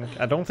 I think.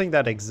 I don't think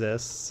that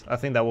exists. I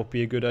think that would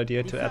be a good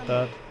idea to add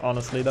that.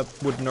 Honestly, that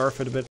would nerf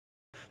it a bit.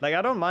 Like,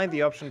 I don't mind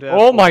the option to have...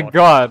 Oh my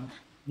god.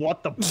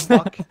 What the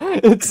fuck?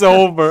 It's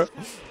over.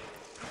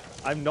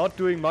 I'm not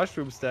doing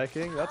mushroom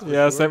stacking, that's for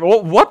Yeah, sure. same.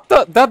 Oh, what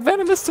the? That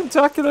venomous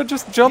tentacular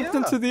just jumped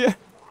into the air.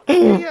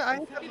 Yeah, I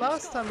had that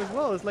last time as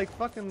well. It's like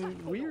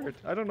fucking weird.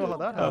 I don't know how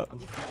that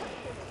happened.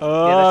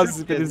 Oh, there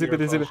should be a zippity, zero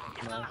zippity, zippity.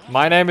 potion now.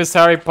 My name is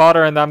Harry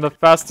Potter and I'm the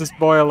fastest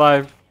boy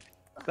alive.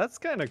 That's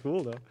kind of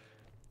cool though.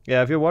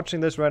 Yeah, if you're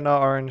watching this right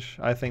now, Orange,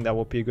 I think that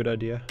would be a good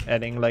idea.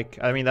 Adding like,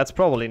 I mean, that's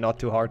probably not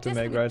too hard to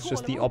make, right? It's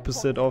just the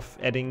opposite of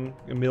adding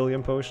a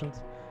million potions.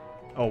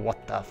 Oh,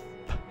 what the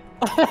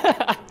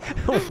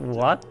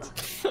what?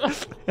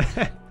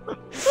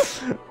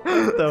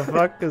 What the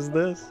fuck is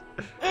this?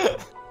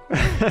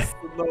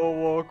 Slow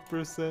walk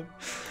percent.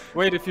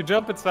 Wait, if you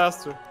jump, it's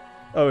faster.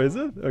 Oh, is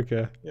it?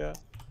 Okay. Yeah.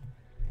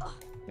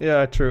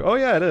 Yeah, true. Oh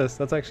yeah, it is.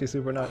 That's actually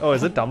super nice. Oh,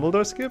 is it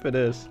Dumbledore skip? It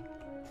is.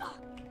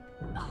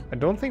 I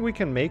don't think we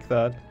can make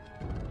that.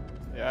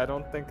 Yeah, I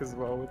don't think as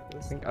well with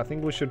this. I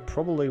think we should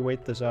probably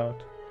wait this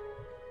out.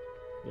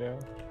 Yeah.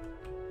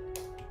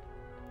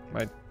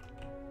 Right.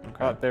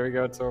 Okay. Oh, there we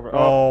go. It's over.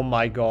 Oh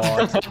my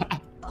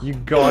god. You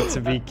got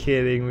to be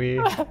kidding me.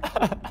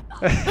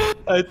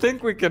 I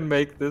think we can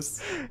make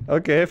this.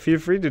 Okay, feel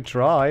free to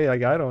try.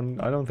 Like I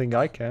don't think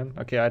I can.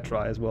 Okay, I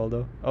try as well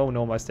though. Oh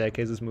no, my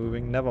staircase is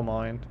moving. Never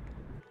mind.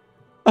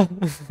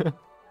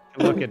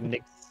 Look at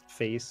Nick's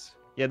face.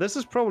 Yeah, this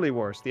is probably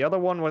worse. The other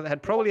one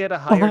had probably had a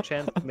higher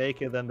chance to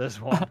make it than this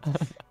one.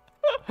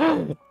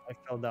 I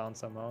fell down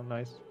somehow.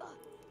 Nice.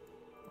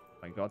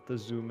 I got the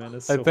zoom in.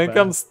 It's so I think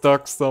bad. I'm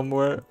stuck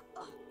somewhere.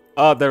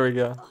 Oh, there we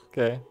go.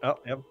 Okay. Oh,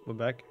 yep, we're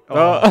back.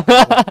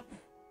 Oh.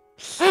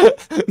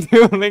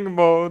 Dueling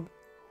mode.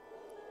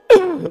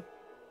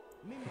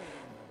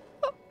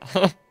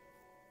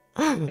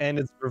 And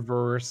it's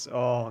reverse.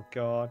 Oh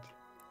god.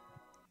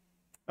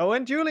 Oh,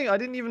 and dueling. I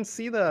didn't even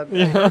see that.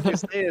 I heard you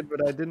say it,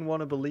 but I didn't want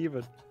to believe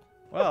it.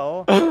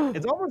 Well,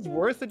 it's almost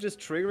worth it just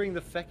triggering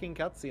the fucking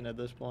cutscene at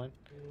this point.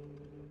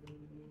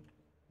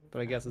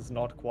 But I guess it's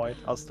not quite.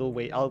 I'll still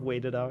wait. I'll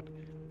wait it out.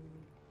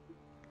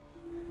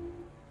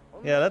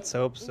 Yeah, let's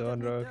hope so,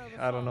 Android.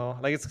 I don't know.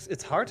 Like,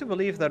 it's hard to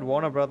believe that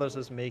Warner Brothers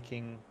is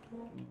making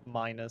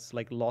minus,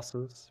 like,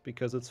 losses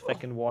because it's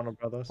fucking Warner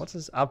Brothers. What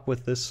is up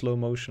with this slow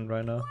motion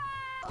right now?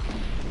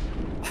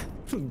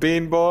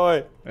 Bean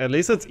Boy. At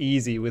least it's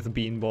easy with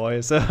Bean Boy,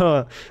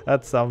 so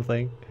that's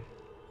something.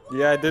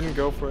 Yeah, I didn't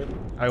go for it.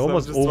 I So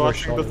almost I'm just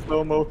watching overshot the it.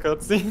 slow-mo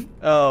cutscene.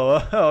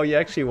 Oh, you're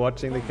actually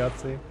watching the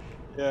cutscene?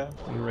 Yeah.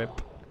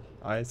 Rip.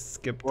 I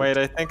skipped Wait, it.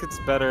 I think it's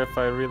better if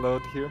I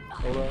reload here.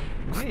 Hold on.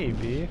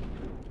 Maybe.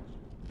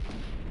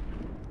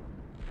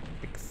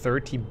 Like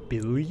 30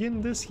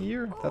 billion this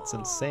year? That's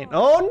insane.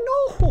 Oh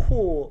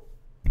no!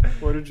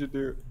 What did you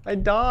do? I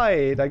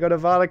died. I got a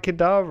Avada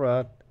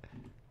Kedavra.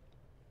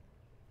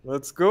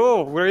 Let's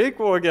go. We're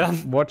equal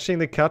again. Watching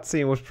the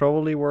cutscene was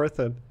probably worth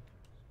it.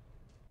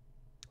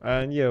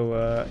 And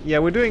yo, yeah,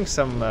 we're doing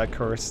some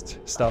cursed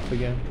stuff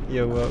again.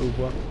 Yo,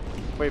 Ubwa.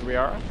 Wait, we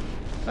are?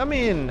 I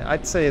mean,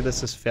 I'd say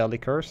this is fairly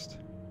cursed.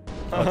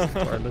 Oh, it's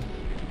a toilet.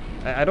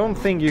 I don't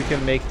think you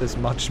can make this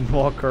much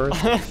more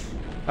cursed.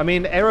 I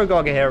mean,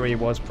 Aragog Harry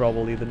was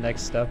probably the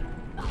next step.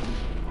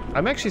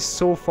 I'm actually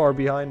so far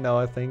behind now,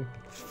 I think.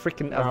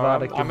 Freaking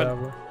Avada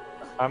Kedavra.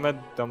 I'm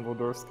at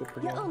Dumbledore skip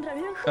again.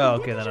 Oh,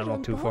 okay, then I'm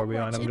not too far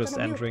behind. I'm just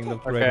entering the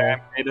Okay, Great I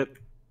Hall. made it.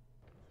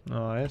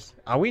 Nice.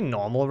 Are we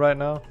normal right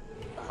now?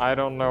 I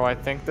don't know. I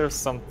think there's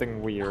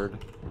something weird.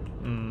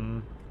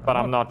 But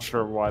I'm not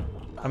sure what.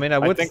 I mean, I I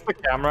would... think the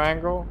camera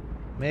angle.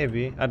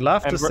 Maybe. I'd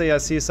love to And say I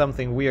see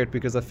something weird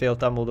because I failed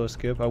Dumbledore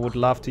skip. I would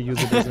love to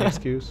use it as an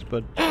excuse,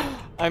 but...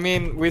 I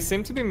mean, we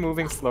seem to be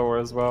moving slower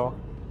as well.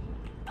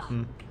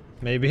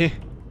 Maybe.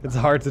 It's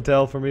hard to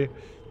tell for me.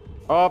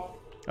 Oh,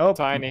 Oh,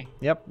 tiny.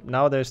 Yep,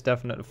 now there's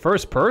definite...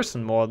 First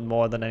person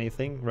more than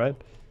anything, right?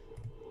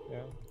 Yeah.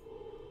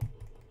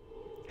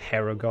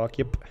 Harrogok,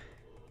 yep.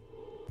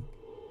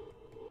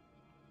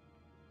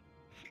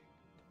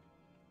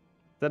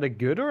 Is that a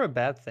good or a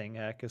bad thing,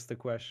 Hack, is the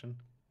question.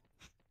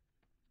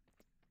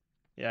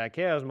 Yeah,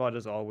 Chaos Mod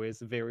is always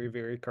very,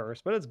 very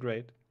cursed, but it's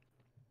great.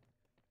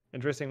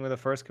 Interesting, when the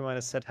first command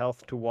is set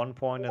health to 1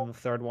 point and the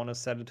third one is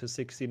set it to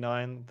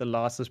 69, the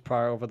last is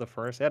prior over the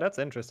first. Yeah, that's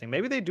interesting.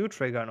 Maybe they do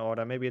trigger an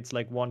order. Maybe it's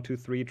like 1, 2,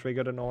 3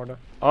 triggered an order.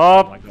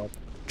 Oh my god.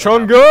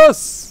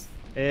 Chungus!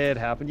 It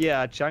happened.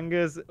 Yeah,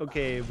 Chungus.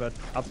 Okay, but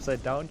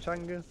upside down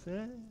Chungus?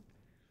 Eh?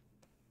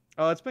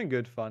 Oh, it's been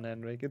good fun,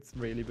 Henrik. It's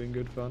really been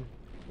good fun.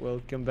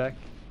 Welcome back.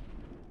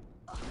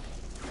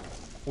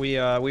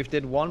 We've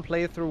did one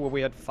playthrough where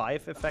we had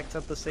 5 effects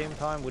at the same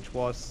time, which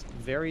was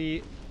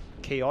very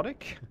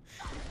chaotic.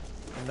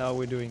 And now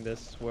we're doing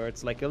this, where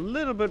it's like a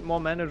little bit more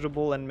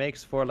manageable and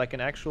makes for like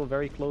an actual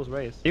very close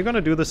race. You're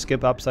gonna do the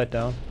skip upside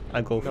down?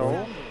 I'll go for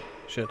it.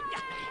 Shit.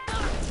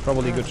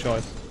 Probably a good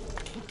choice.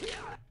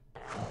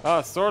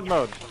 Ah, sword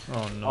mode.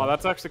 Oh no. Oh,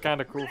 that's actually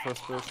kind of cool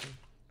first person.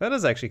 That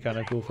is actually kind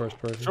of cool first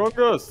person.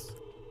 Chungus!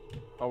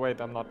 Oh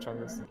wait, I'm not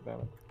Chungus.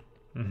 Damn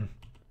it.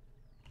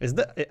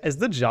 Is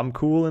the jump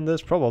cool in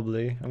this?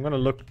 Probably. I'm gonna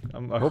look.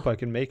 I hope I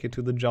can make it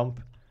to the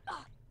jump.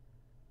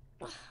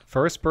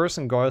 First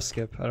person gore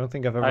skip. I don't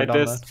think I've ever done that.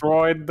 I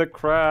destroyed the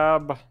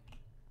crab.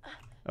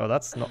 Oh,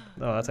 that's not.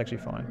 Oh, that's actually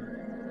fine.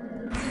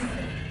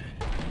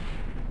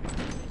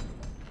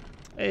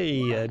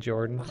 Hey,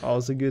 Jordan.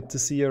 Also good to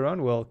see you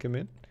around. Welcome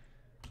in.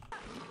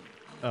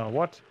 Oh,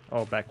 what?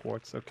 Oh,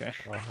 backwards. Okay.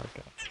 Oh,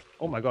 okay.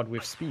 Oh my god, we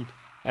have speed.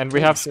 And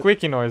we have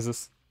squeaky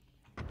noises.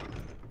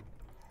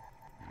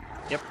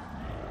 Yep.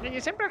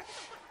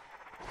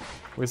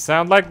 We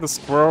sound like the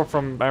squirrel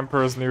from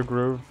Emperor's New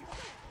Groove.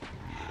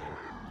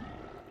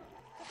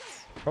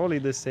 Probably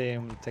the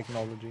same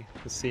technology,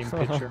 the same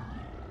picture.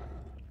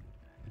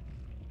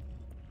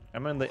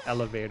 I'm in the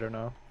elevator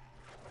now.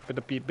 But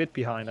a bit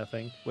behind, I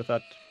think, with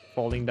that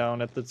falling down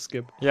at the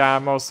skip. Yeah,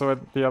 I'm also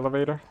at the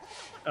elevator.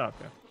 Oh,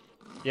 okay.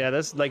 Yeah,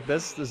 this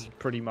is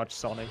pretty much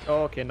Sonic.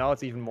 Oh, okay, now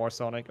it's even more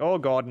Sonic. Oh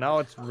god, now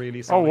it's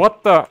really Sonic. Oh,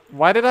 what the?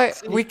 Why did I?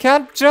 We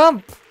can't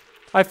jump!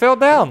 I fell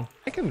down!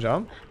 I can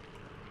jump.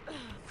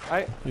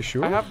 You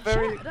sure? I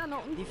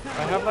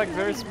have like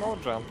very small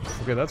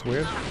jumps. Okay, that's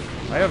weird.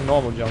 I have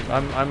normal jumps.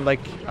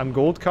 I'm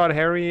gold card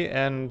Harry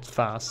and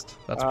fast.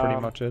 That's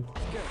pretty much it.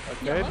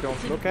 Okay,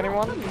 don't look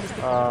anyone.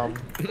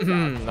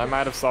 I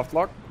might have soft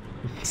lock.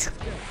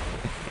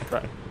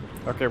 Right.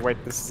 Okay, wait,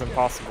 this is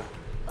impossible.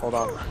 Hold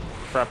on.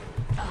 Crap.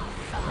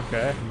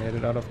 Okay, made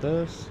it out of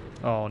this.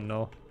 Oh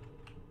no.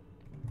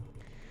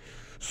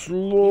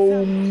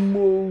 Slow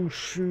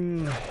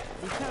motion.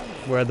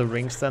 Where are the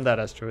rings then? That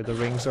is true. The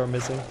rings are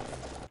missing.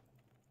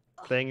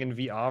 Playing in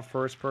VR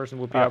first person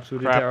would be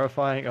absolutely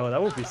terrifying. Oh, that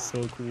would be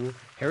so cool.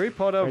 Harry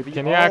Potter Wait, VR.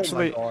 can you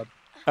actually...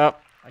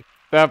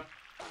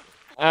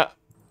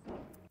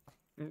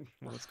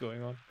 What's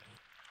going on?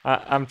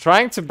 I'm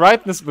trying to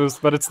brightness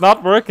boost, but it's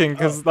not working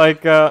because,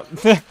 like,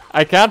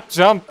 I can't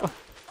jump.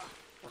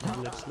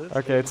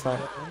 Okay, it's fine.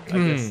 I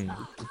guess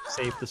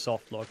save the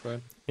soft lock, right?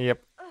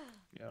 Yep.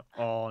 Yeah.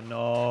 Oh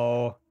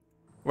no.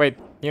 Wait,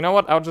 you know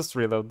what? I'll just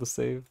reload the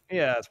save.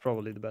 Yeah, it's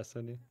probably the best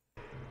idea.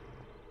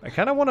 I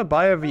kind of want to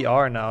buy a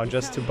VR now,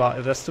 just to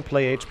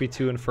play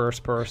HP2 in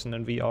first person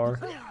in VR.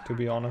 To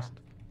be honest.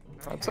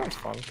 That sounds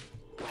fun.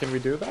 Can we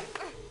do that?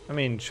 I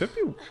mean, should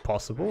be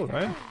possible,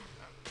 right?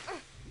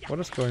 What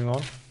is going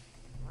on?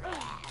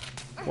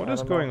 What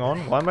is going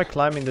on? Why am I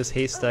climbing this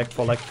haystack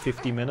for like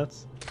 50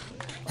 minutes?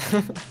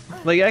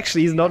 Like,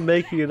 actually, he's not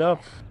making it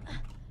up.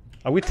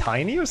 Are we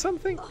tiny or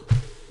something?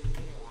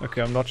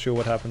 Okay, I'm not sure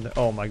what happened there.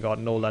 Oh my god,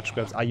 no ledge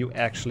grabs. Are you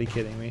actually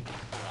kidding me?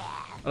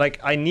 Like,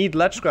 I need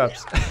ledge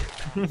grabs.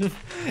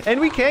 And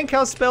we can't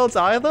cast spells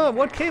either?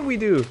 What can we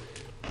do?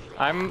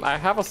 I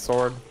have a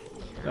sword.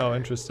 Oh,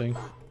 interesting.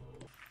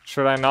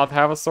 Should I not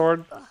have a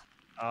sword?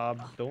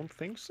 Don't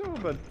think so,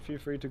 but feel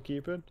free to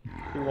keep it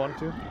if you want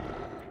to.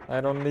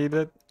 I don't need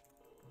it.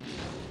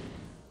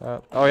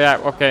 Oh yeah,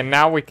 okay,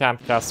 now we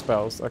can't cast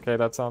spells. Okay,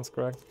 that sounds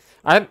correct.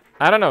 I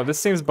don't know, this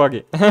seems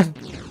buggy.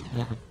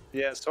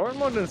 Yeah, sword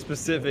mode in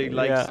specific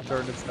likes to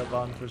turn itself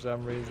on for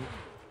some reason.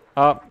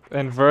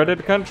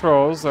 Inverted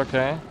controls,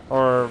 okay.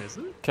 Or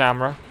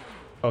camera.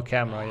 Oh,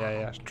 camera,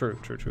 yeah. True.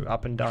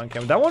 Up and down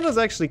camera. That one is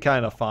actually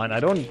kind of fun. I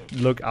don't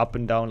look up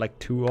and down like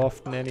too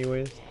often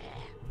anyways.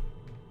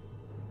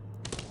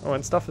 Oh,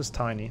 and stuff is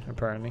tiny,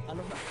 apparently.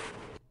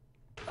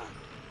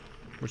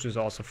 Which is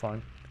also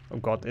fine. Oh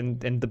god,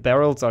 and the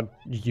barrels are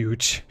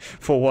huge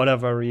for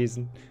whatever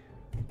reason.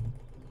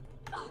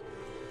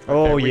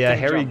 Oh yeah,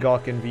 Harry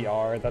Gok in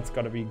VR. That's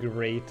gotta be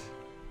great.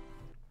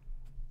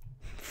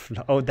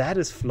 Oh, that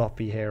is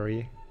floppy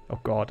Harry. Oh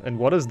god, and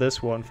what is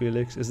this one,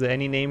 Felix? Is there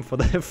any name for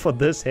for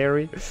this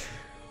Harry?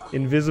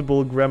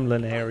 Invisible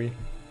Gremlin Harry.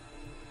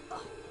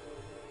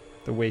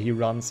 The way he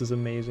runs is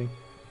amazing.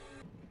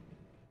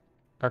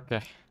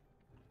 Okay.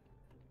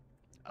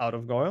 Out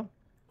of Goyle?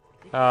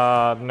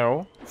 No.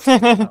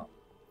 No.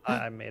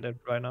 I made it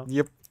right now.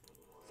 Yep.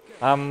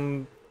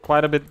 I'm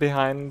quite a bit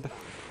behind,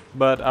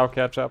 but I'll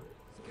catch up.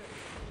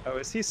 Oh,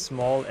 is he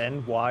small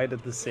and wide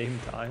at the same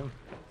time?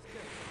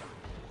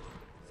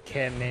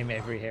 Can't name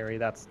every Harry,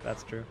 that's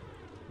true.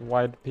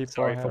 White people.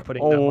 Sorry for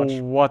putting oh, that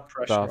much what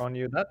pressure the on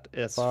you. That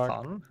is fuck?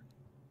 fun.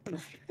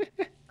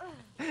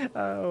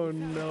 Oh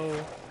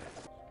no.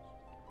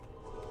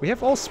 We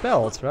have all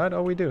spells, right?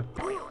 Oh, we do.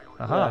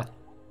 Aha. Yeah.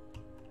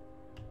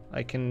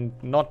 I can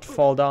not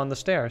fall down the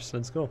stairs.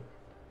 Let's go.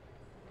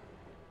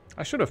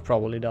 I should have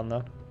probably done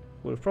that.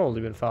 Would have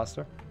probably been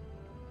faster.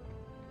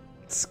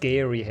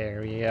 Scary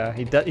Harry, yeah.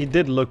 He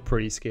did look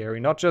pretty scary.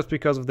 Not just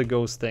because of the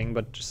ghost thing,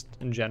 but just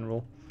in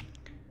general.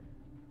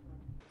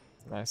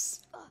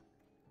 Nice.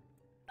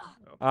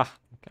 Ah,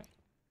 okay.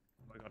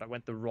 Oh my god, I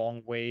went the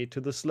wrong way to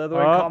the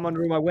Slytherin common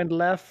room. I went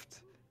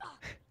left.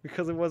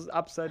 Because it was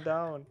upside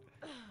down.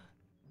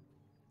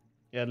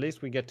 Yeah, at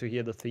least we get to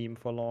hear the theme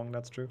for long,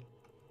 that's true.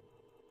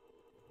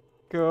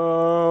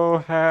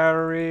 Go,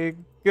 Harry,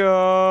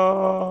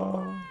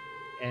 go.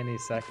 Any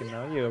second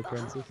now, you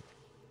princess.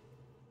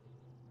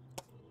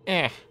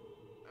 Eh.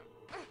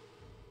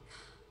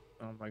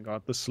 Oh my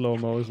god, the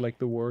slow-mo is like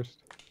the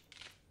worst.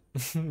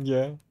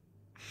 Yeah.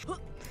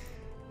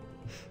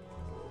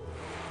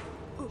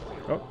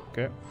 Oh,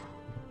 okay.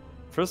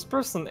 First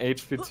person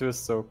HP2 is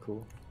so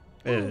cool.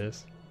 It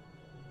is.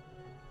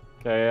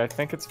 Okay, I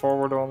think it's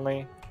forward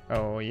only.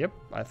 Oh, yep,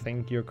 I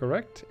think you're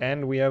correct.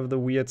 And we have the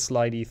weird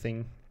slidey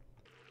thing.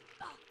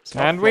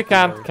 And we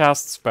can't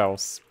cast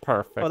spells.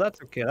 Perfect. Oh,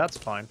 that's okay, that's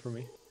fine for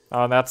me.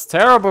 Oh, that's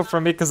terrible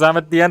for me because I'm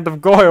at the end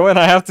of Goyle and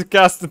I have to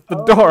cast at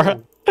the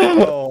door.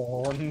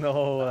 Oh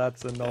no,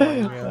 that's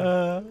annoying.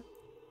 Yeah.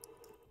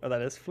 Oh,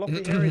 that is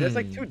floppy Harry. There's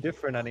like 2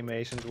 different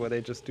animations where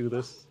they just do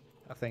this,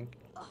 I think.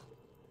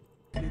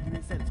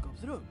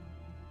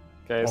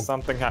 Okay,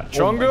 something happened.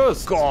 Oh my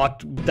Chungus!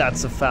 god,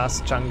 that's a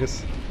fast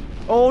Chungus.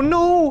 Oh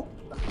no!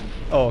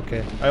 Oh,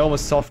 okay. I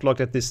almost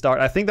soft-locked at the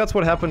start. I think that's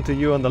what happened to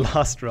you on the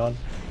last run.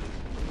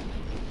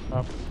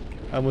 Oh.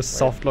 I almost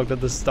soft-locked at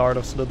the start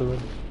of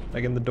Slytherin.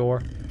 Like in the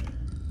door.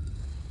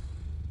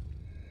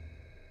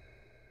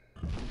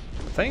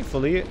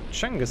 Thankfully,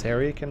 Chungus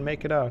Harry can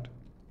make it out.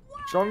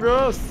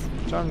 Chungus!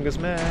 Chungus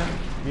man,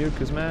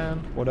 Mucus man,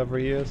 whatever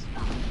he is.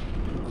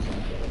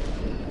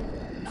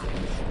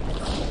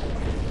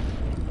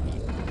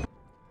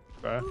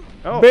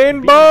 Oh,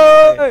 Bean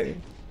Boy!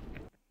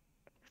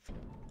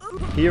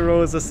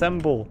 Heroes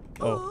assemble.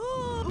 Oh.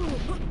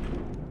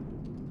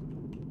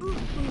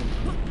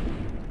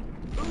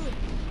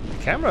 The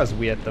camera's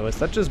weird though. Is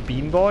that just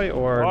Bean Boy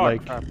or Oh,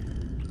 like... crap.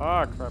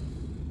 Oh, crap.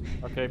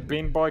 Okay,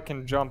 Bean Boy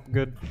can jump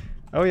good.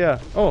 Oh yeah.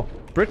 Oh,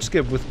 bridge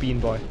skip with Bean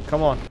Boy.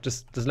 Come on,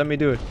 just let me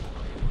do it.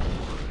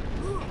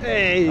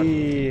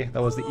 Hey,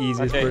 that was the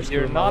easiest Okay, bridge skip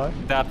you're in my not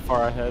life. that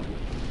far ahead.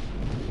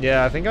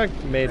 Yeah, I think I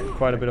made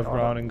quite a bit of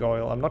ground in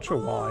Goyle. I'm not sure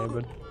why,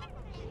 but...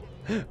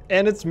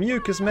 And it's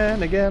Mucus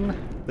Man again.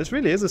 This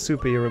really is a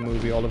superhero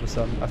movie all of a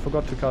sudden. I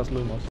forgot to cast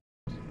Lumos.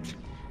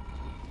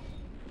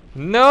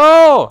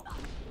 No!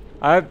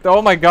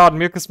 Oh my god,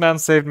 Mucus Man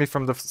saved me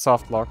from the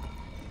soft lock.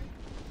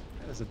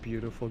 That is a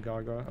beautiful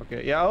gargoyle.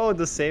 Okay, yeah, oh,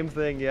 the same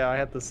thing. Yeah, I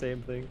had the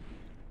same thing.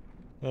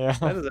 Yeah.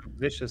 That is a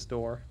vicious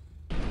door.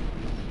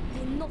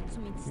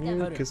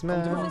 Mucus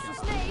Man.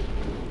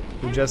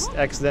 Who just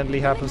accidentally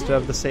happens to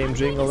have the same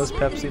jingle as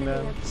Pepsi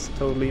Man. It's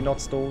totally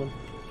not stolen.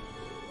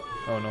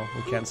 Oh no,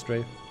 we can't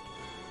strafe.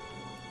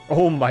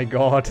 Oh my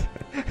god.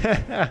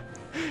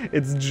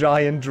 It's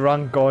giant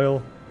drunk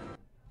Goyle.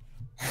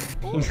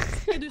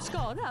 Är du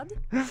skadad?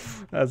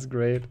 That's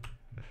great.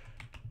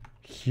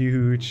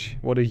 Huge.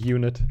 What a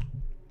unit.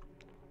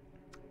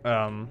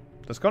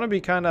 That's gonna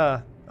be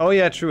kinda... Oh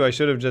yeah, true, I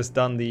should have just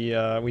done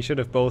the... we should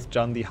have both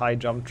done the high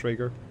jump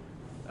trigger.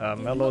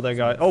 Hello there,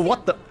 guy. Oh,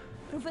 what the...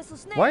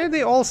 Why are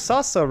they all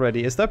sus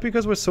already? Is that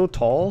because we're so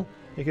tall?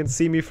 You can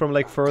see me from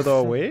like further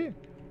away?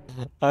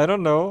 I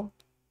don't know.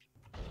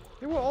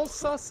 They were all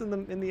sus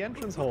in the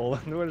entrance hall.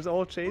 They were just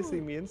all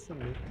chasing me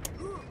instantly.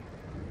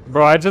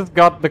 Bro, I just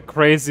got the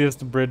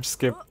craziest bridge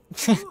skip.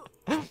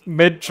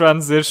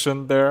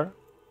 Mid-transition there.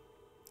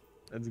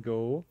 Let's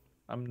go.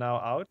 I'm now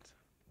out.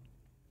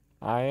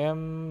 I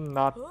am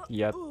not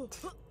yet.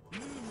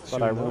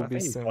 But I will be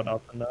think you soon. caught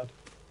up on that.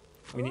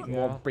 We need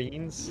more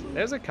beans.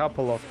 There's a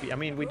couple of I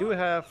mean, we do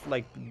have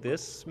like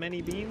this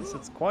many beans.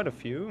 It's quite a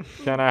few.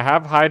 Can I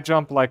have high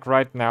jump like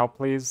right now,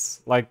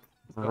 please? Like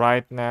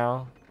right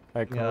now?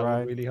 Like Yeah, that right?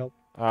 would really help.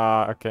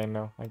 Okay,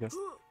 no, I guess.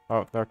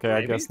 Oh, okay,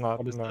 Maybe? I guess not.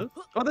 What is No. this?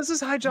 Oh, this is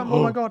high jump.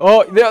 Oh my god.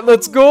 Oh, yeah,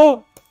 let's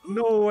go!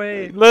 No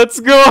way. Let's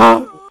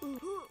go!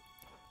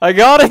 I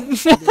got it!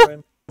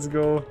 Let's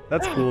go.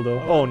 That's cool though.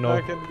 Oh no.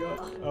 I can go.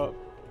 Oh.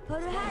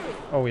 Hörru Harry,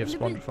 Oh, we have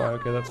Spotify.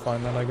 Okay, that's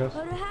fine then, I guess.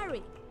 hörru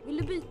Harry, vill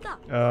du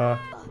byta?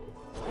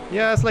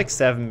 Yeah, it's like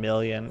 7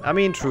 million. I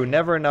mean, true,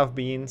 never enough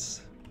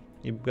beans.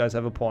 You guys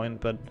have a point,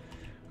 but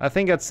I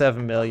think at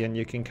 7 million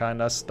you can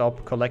kind of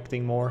stop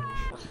collecting more.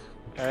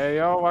 Hey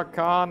yo,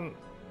 Wakan.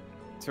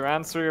 To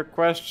answer your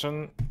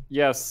question,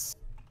 yes.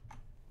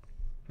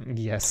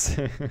 Yes.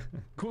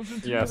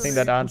 Yes. I think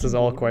that answers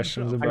all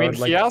questions about I mean,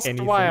 like he asked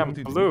anything. why I'm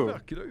blue.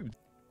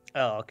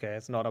 Oh, okay,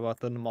 it's not about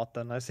the mod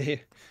then, I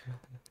see.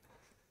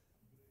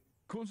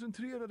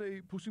 Koncentrera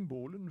dig på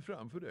symbolen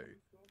framför dig.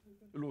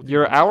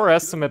 Your hour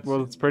estimate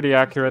was pretty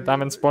accurate.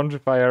 I'm in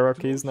Spongify arrow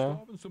keys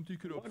now.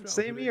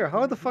 Same here.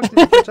 How the fuck did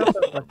you catch up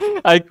that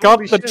much? I got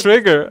Holy the shit.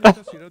 trigger.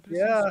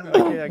 Yeah,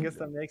 okay, I guess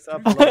that makes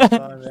up a lot of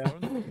time, yeah.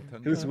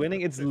 Who's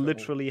winning? It's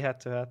literally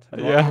head-to-head.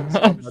 Yeah.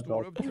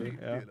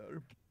 Yeah.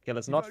 Okay,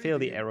 let's not fail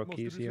the arrow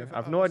keys here. I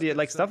have no idea,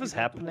 like, stuff is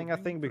happening, I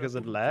think, because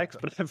it lags,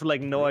 but I have,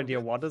 like, no idea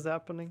what is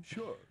happening.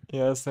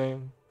 Yeah,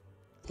 same.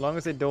 As long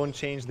as they don't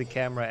change the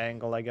camera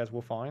angle, I guess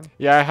we're fine.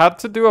 Yeah, I had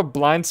to do a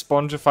blind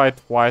Spongify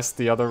twice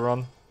the other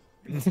run.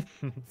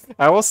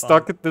 I was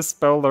stuck at this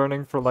spell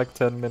learning for like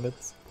 10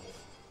 minutes.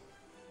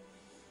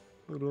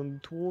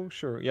 Run 2,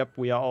 sure. Yep,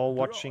 we are all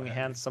watching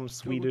handsome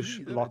Swedish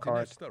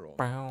Lockhart.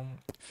 I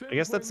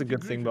guess that's the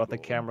good thing about the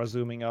camera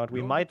zooming out.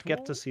 We might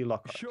get to see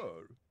Lockhart.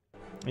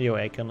 Yo,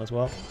 Aiken as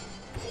well.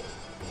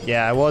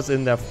 Yeah, I was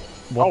in there.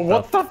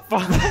 What the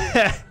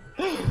fuck?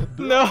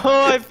 No,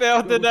 I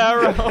failed an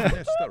arrow.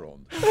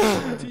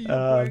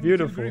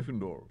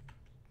 Beautiful.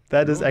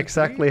 That is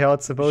exactly how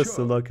it's supposed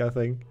to look, I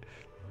think.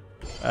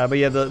 But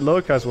yeah, the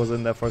Locust was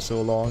in there for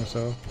so long,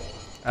 so...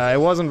 it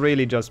wasn't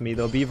really just me,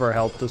 though. Beaver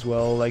helped as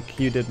well. Like,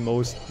 you did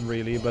most,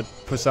 really, but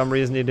for some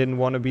reason he didn't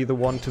want to be the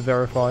one to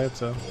verify it,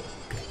 so...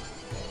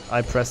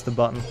 I pressed the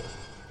button.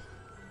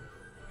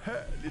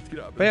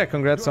 But yeah,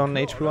 congrats on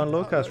HP1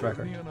 Locust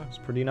record. It's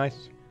pretty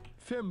nice.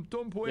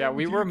 Yeah,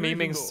 we were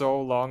memeing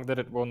so long that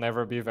it will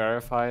never be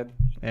verified.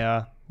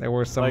 Yeah, there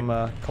were some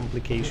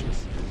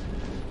complications.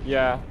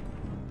 Yeah.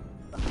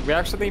 We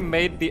actually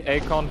made the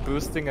Akon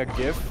boosting a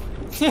GIF.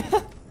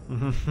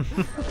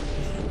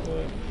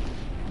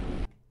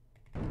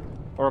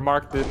 Or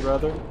Mark did,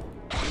 rather.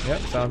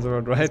 Yep, sounds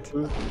about right.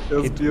 It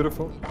was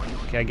beautiful.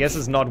 Okay, I guess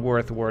it's not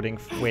worth waiting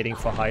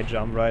for high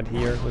jump right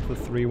here with the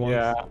 3 ones.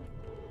 Yeah.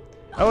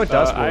 Oh, it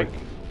does work.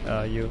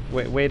 You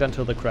wait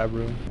until the crab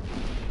room.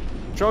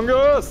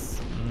 Chungus!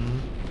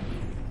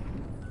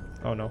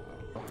 Oh no.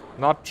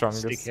 Not Chungus.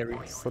 Stick Harry.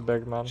 It's the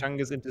big man.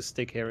 Chungus into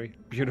Stick Harry.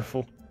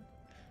 Beautiful.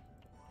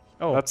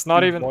 Oh, that's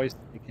not even.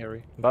 Stick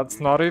Harry. That's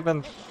not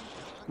even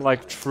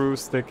like true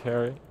Stick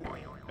Harry.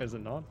 Is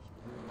it not?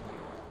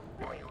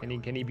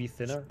 Can he be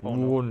thinner? Oh,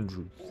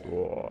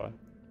 no.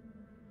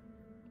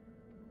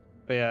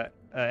 But yeah,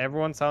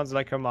 everyone sounds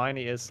like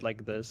Hermione is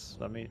like this.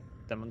 Let me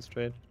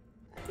demonstrate.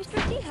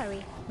 Mr. T.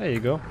 Harry. There you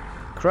go.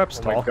 Crabs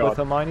talk with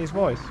Hermione's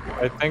voice.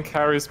 I think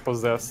Harry's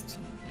possessed.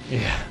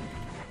 Yeah.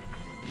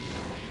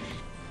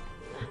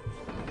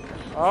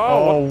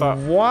 Oh,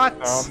 what?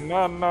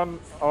 No.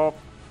 Oh,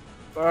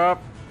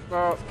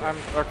 I'm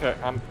okay.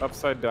 I'm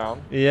upside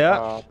down.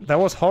 Yeah, that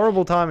was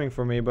horrible timing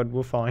for me, but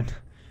we're fine.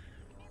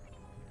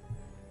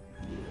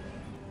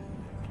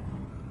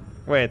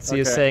 Wait, so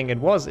you're saying it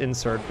was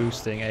insert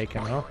boosting,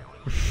 Aiken, huh?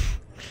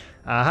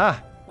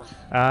 Aha!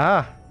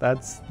 Aha!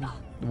 That's...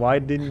 Why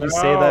didn't you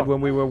say that when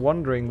we were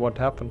wondering what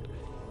happened?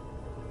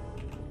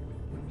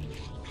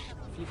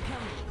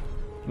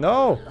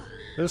 No!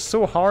 It's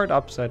so hard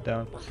upside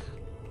down.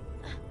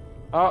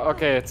 Oh,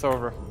 okay, it's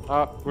over.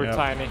 Oh, we're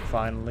tiny.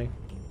 Finally.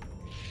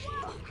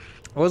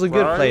 It was a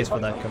good place for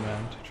that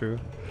command, true.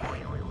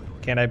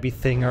 Can I be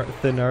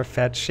thinner,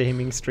 fat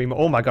shaming streamer?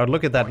 Oh my god,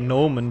 look at that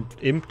gnome and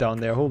imp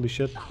down there, holy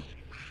shit.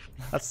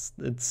 I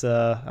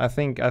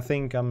think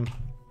I'm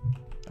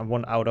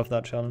one out of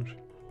that challenge.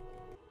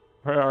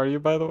 Where are you,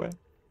 by the way?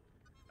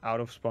 Out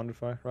of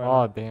Spongify, right?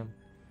 Oh, damn.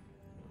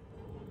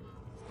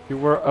 You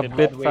were a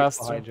bit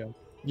faster.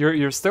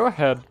 You're still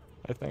ahead,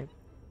 I think.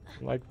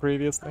 Like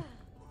previously.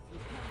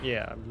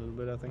 Yeah, a little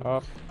bit, I think.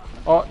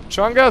 Oh,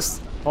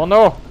 Chungus! Oh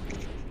no!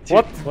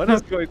 Dude, what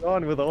is going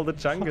on with all the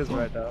Chungus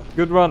right now?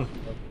 Good run.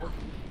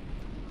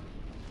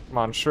 Come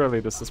on, surely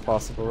this is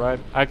possible, right?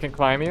 I can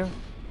climb you?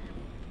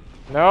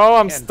 No,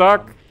 I'm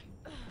stuck. Jump.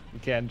 You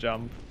can't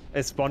jump.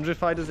 Is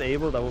Spongify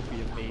disabled? That would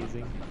be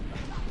amazing.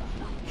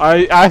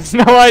 I have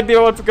no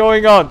idea what's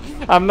going on.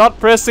 I'm not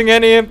pressing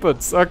any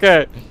inputs.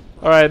 Okay.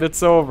 Alright,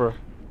 it's over.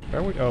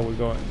 Where are we? Oh, we're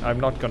going. I'm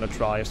not gonna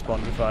try if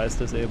Spongify is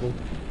disabled.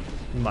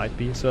 Might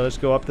be. So let's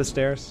go up the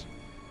stairs.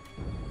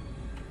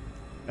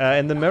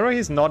 In the mirror,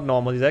 he's not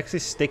normal. He's actually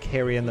Stick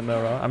Harry in the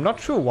mirror. I'm not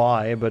sure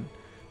why, but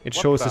it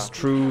shows his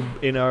true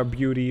inner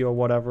beauty or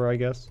whatever, I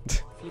guess.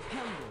 It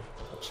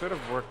should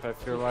have worked, I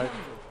feel like.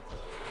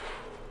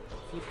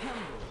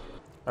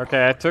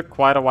 Okay, I took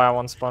quite a while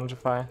on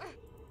Spongify.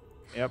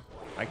 Yep,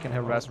 I can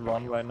harass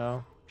Ron right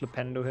now.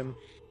 Flipendo him.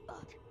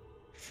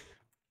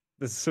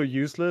 This is so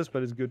useless,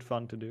 but it's good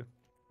fun to do.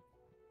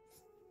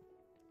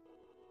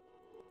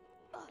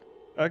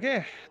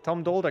 Okay,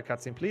 Tom Dolder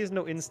cutscene. Please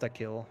no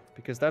insta-kill,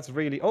 because that's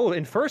really... Oh,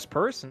 in first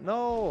person?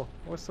 No!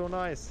 That was so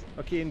nice.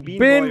 Okay, in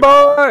Bean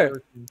Boy!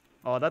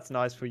 Oh, that's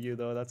nice for you,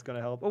 though. That's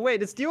gonna help. Oh,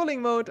 wait, it's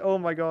dueling mode! Oh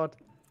my god.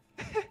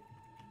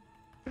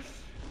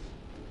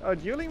 Oh,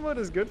 dueling mode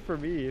is good for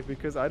me,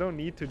 because I don't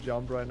need to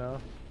jump right now.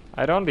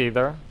 I don't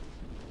either.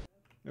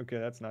 Okay,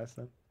 that's nice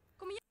then.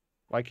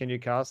 Why can you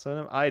cast on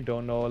him? I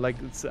don't know. Like,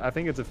 I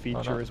think it's a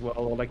feature as well,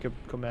 or like a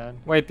command.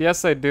 Wait,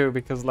 yes I do,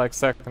 because like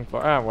second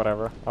floor. Ah,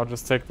 whatever. I'll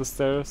just take the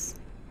stairs.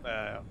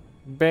 Yeah.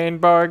 Bane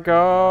Bar,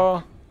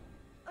 go!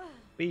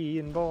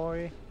 Bean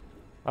boy.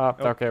 Oh,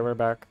 okay, we're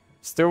back.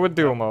 Still with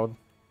duo mode.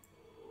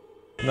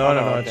 No, no,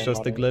 okay, it's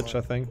just a not glitch,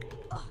 I think.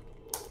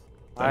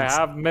 I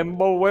have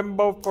Mimbo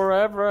Wimbo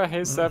forever.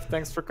 Hey, Seth,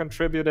 thanks for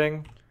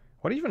contributing.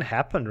 What even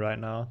happened right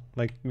now?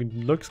 Like, it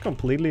looks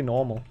completely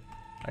normal.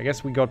 I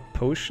guess we got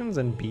potions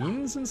and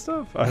beans and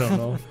stuff? I don't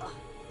know.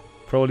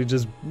 Probably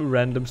just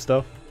random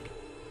stuff.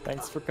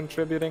 Thanks for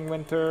contributing,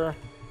 Winter.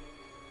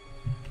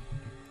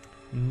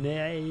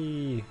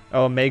 Nay.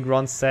 Oh,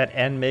 Megron sad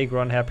and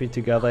Megron happy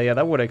together. Yeah,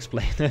 that would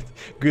explain it.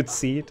 Good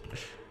seed.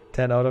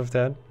 10 out of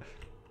 10.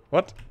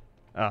 What?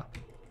 Ah.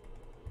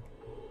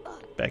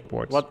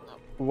 Backboards.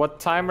 What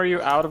time are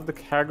you out of the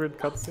Hagrid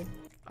cutscene?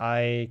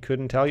 I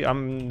couldn't tell you.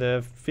 I'm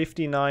the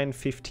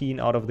 59-15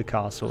 out of the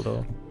castle,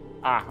 though.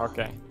 Ah,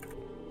 okay.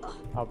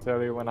 I'll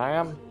tell you when I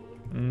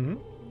am.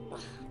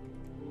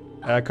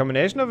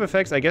 Combination of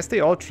effects. I guess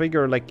they all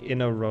trigger, like,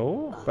 in a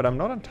row, but I'm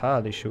not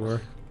entirely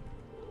sure.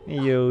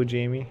 Yo,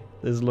 Jamie.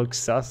 This looks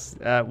sus.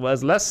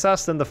 Was less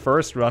sus than the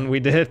first run we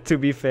did, to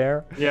be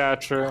fair. Yeah,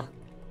 true.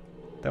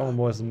 That one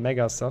was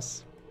mega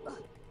sus.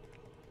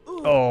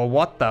 Oh,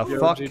 what the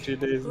fuck? GG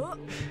Daisy.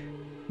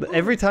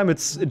 Every time it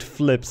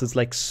flips, it's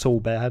like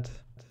so bad.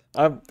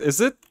 Is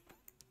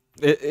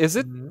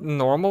it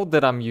normal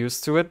that I'm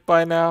used to it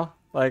by now?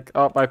 Like,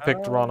 oh, I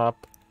picked Ron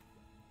up.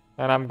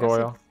 And I'm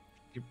Goyle.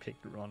 You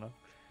picked Ron up.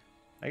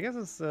 I guess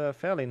it's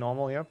fairly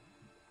normal, yeah.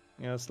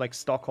 You know, it's like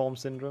Stockholm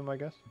Syndrome, I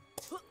guess.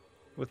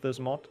 With this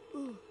mod.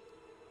 Oh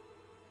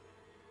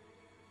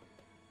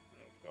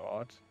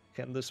God.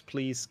 Can this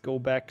please go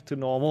back to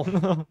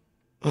normal?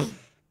 I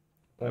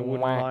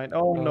wouldn't mind.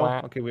 Oh no.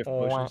 Okay, we have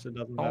potions, it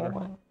doesn't matter.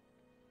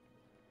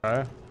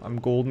 Okay, I'm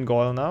Golden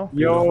Goyle now.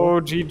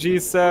 Yo,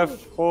 GG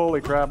Seth.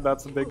 Holy crap,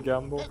 that's a big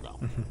gamble.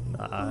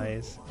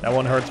 Nice. That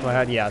one hurts my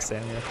head. Yeah,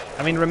 same here.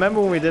 I mean,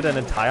 remember when we did an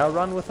entire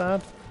run with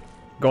that?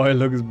 Goyle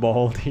looks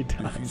bald, he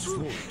does.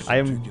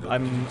 I'm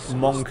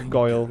Monk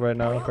Goyle right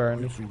now,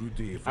 apparently.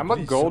 I'm a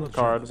gold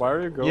card, why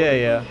are you gold?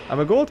 Yeah. I'm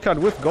a gold card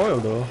with Goyle,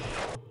 though.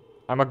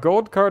 I'm a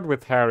gold card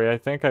with Harry. I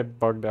think I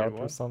bugged out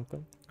or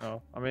something.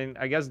 Oh, I mean,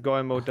 I guess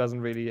Goyle mode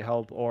doesn't really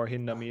help or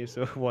hinder me,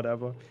 so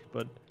whatever,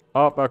 but...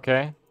 Oh,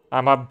 okay.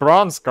 I'm a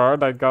bronze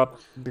card, I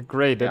got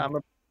degraded. Yeah, I'm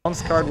a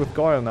bronze card with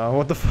Goyle now,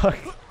 what the fuck?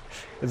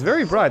 It's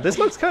very bright, this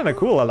looks kinda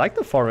cool, I like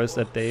the forest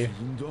that day.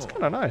 It's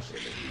kinda nice.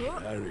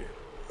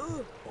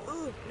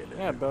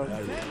 Yeah, it does.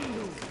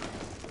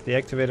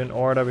 Deactivate an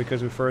order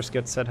because we first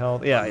get set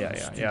health. Yeah.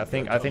 I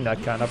think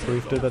that kinda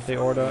proved it that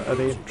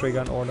they trigger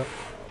an order.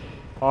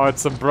 Oh,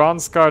 it's a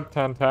bronze card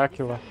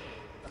tentacular.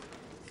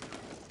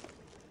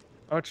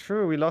 Oh,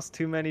 true. We lost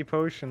too many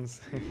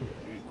potions.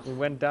 We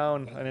went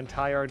down an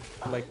entire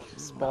like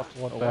spot.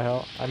 What the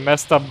hell? I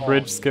messed up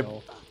bridge skip.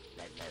 No.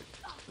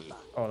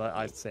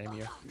 Oh, same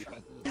here.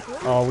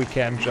 Oh, we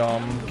can't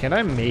jump. Can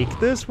I make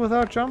this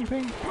without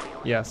jumping?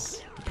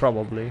 Yes,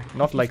 probably.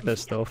 Not like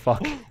this though.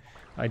 Fuck.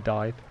 I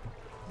died.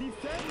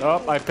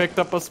 Oh, I picked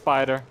up a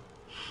spider.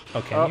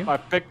 Okay. Oh, I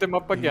picked him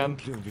up again.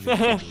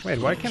 Wait,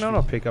 why can I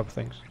not pick up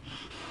things?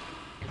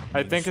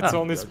 I think it's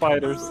only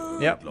spiders.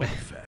 Yep.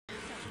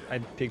 I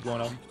picked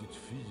one up.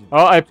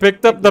 Oh, I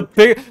picked up the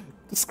pig.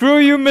 Screw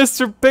you,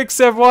 Mr. Pix.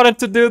 I've wanted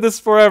to do this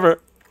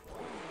forever.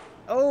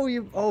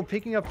 Oh,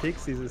 picking up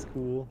pixies is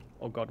cool.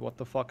 Oh god, what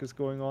the fuck is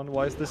going on?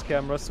 Why is this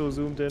camera so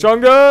zoomed in?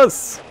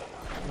 Chungus!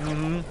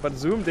 But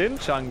zoomed in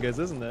Chungus,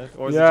 isn't it?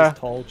 Or is it Yeah.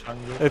 just tall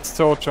Chungus? It's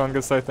tall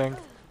Chungus, I think.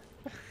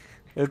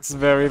 It's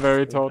very,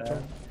 very tall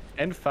Chungus.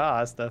 And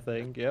fast, I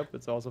think. Yep,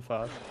 it's also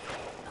fast.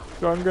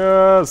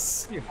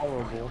 Chungus! Pretty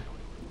horrible.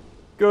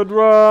 Good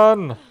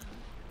run!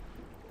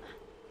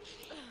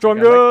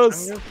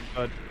 Chungus! I like Chungus,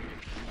 but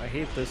I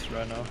hate this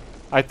right now.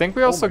 I think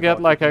we also my get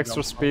God, like we can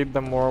extra jump speed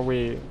the more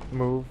we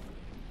move.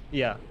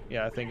 Yeah,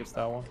 I think it's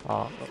that one.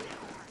 Oh.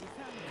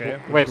 Okay.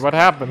 Wait, what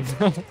happened?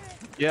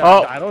 Yeah,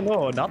 Oh. I don't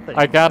know, nothing.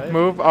 I can't right?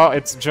 move? Oh,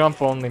 it's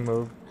jump only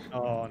move.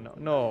 Oh,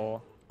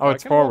 no. Oh, I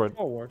it's can walk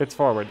forward. It's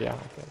forward, yeah.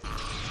 Okay.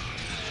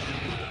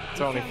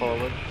 It's only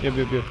forward. Yep.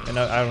 And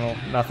I don't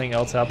know, nothing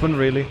else happened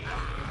really.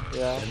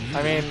 Yeah,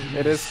 I mean,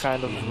 it is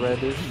kind of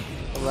reddish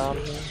around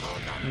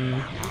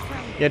here.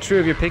 Yeah, true,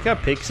 if you pick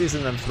up pixies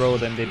and then throw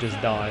them, they just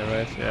die,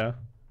 right? Yeah.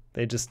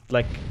 They just,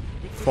 like,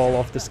 fall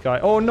off the sky.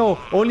 Oh no!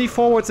 Only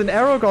forwards and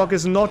Aragog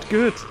is not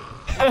good!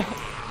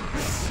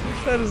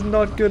 That is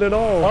not good at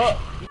all!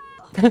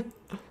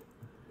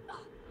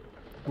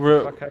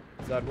 We're What heck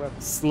is that web?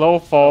 slow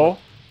fall.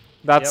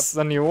 That's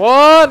the new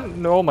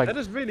one! No, my... That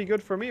is really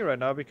good for me right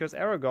now, because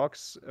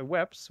Aragog's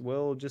webs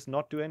will just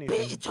not do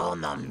anything.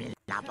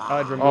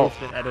 I'd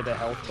removed and added a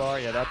health bar,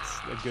 yeah, that's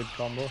a good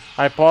combo.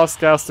 I pause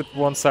cast it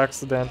once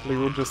accidentally,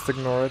 we'll just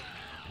ignore it.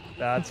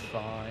 That's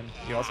fine.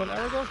 You also an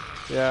Aragog?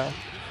 Yeah.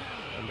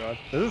 Oh god,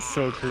 this is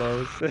so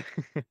close.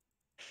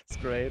 It's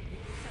great.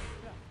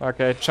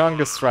 Okay,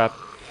 Chungus threat.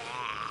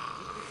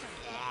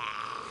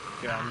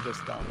 Yeah, I'm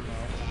just done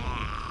now.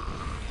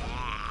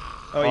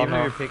 Oh, even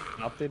no. if you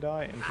pick up, they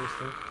die?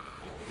 Interesting.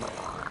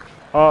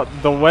 Oh,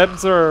 the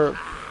webs are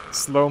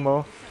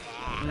slow-mo.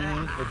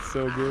 It's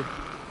so good.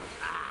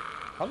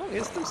 How long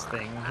is this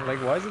thing? Like,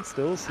 why is it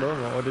still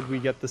slow-mo? Or did we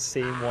get the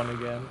same one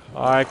again?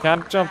 I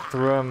can't jump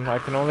through him. I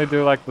can only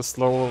do like the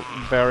slow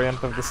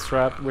variant of the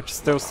strat, which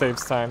still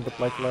saves time, but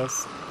like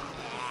less.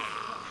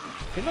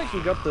 I feel like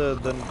we got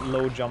the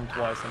low jump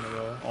twice in a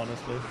row,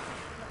 honestly.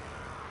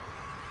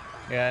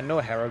 Yeah, no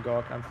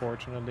Haragog,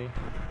 unfortunately.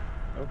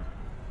 Oh.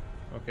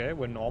 Okay,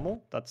 we're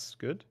normal. That's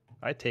good.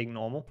 I take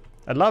normal.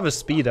 I'd love a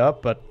speed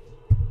up, but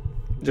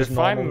just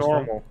Define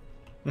normal.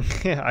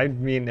 Yeah, I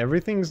mean,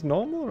 everything's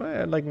normal,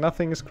 right? Like,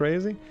 nothing is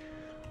crazy.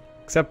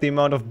 Except the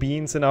amount of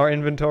beans in our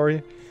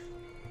inventory.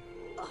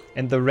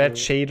 And the red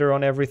shader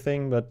on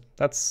everything, but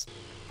that's...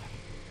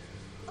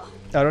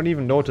 I don't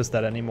even notice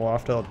that anymore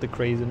after the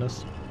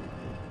craziness.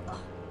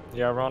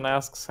 Yeah, Ron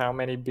asks, how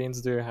many beans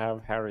do you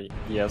have, Harry?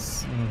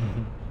 Yes.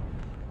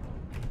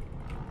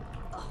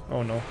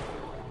 Oh no.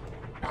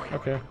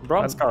 Okay.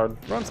 Bronze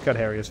card. Bronze card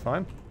Harry is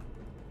fine.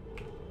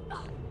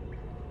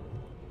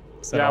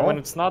 Yeah, when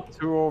it's not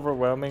too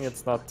overwhelming,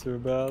 it's not too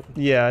bad.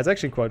 Yeah, it's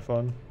actually quite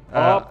fun.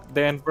 Oh,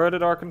 they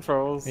inverted our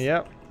controls.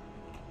 Yep.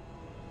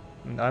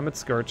 And I'm at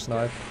Scourge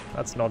Snipe.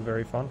 That's not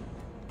very fun.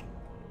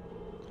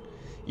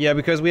 Yeah,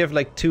 because we have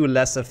like 2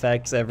 less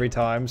effects every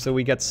time, so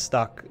we get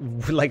stuck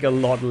like a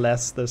lot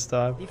less this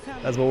time.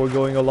 That's why we're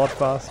going a lot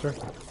faster.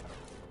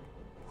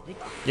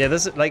 Yeah,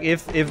 this is like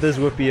if this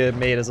would be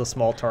made as a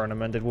small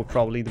tournament, it would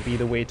probably be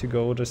the way to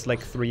go. Just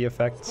like 3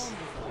 effects.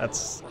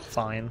 That's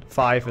fine.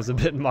 5 is a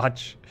bit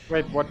much.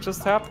 Wait, what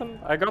just happened?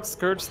 I got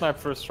Scourge Snipe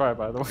first try,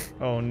 by the way.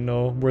 Oh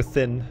no, we're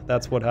thin.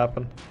 That's what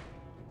happened.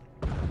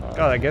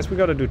 God, I guess we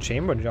gotta do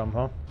chamber jump,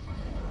 huh?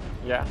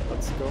 Yeah,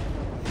 let's go.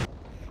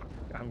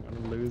 I'm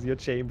gonna lose. Your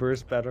chamber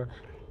is better.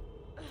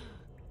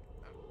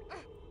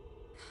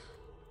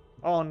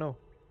 Oh no.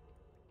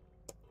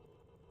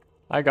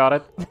 I got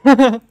it.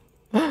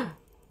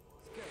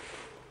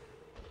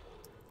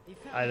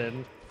 I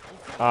didn't.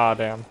 Ah,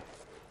 damn.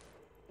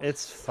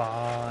 It's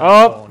fine.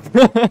 Oh!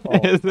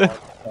 Is it?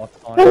 Not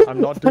fine. I'm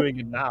not doing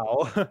it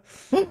now.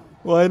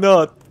 Why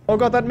not? Oh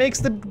god, that makes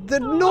the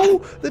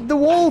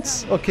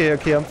walls! Okay,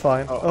 okay, I'm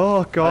fine.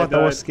 Oh god,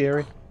 that was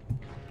scary.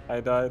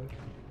 I died.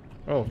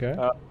 Oh, okay.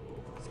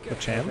 The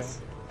chance?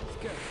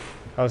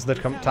 How's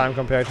that time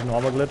compared to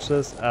normal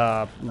glitches?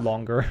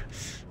 Longer.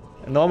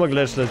 Normal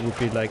glitches would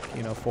be like,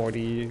 you know,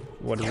 40...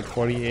 What is it,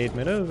 48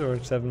 minutes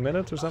or 7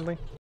 minutes or something?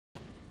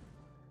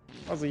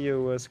 How's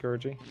you,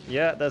 Scourgy?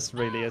 Yeah, that's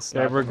really a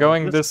snap. Okay, we're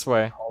going this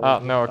way. Oh,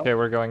 no, okay,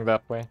 we're going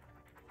that way.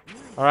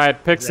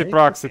 Alright, Pixie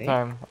Proxy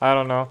time. I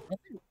don't know.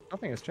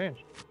 Nothing has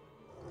changed.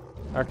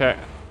 Okay.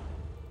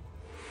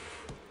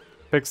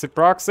 Pixie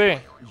Proxy!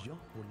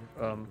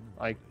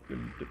 I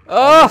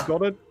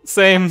got it.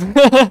 Same.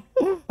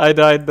 I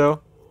died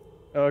though.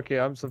 Okay,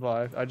 I'm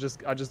survived. I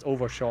just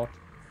overshot.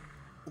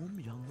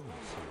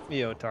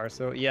 Yo,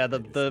 Tarso. Yeah,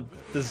 the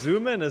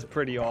zoom in is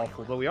pretty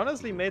awful, but we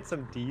honestly made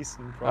some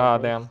decent progress. Ah,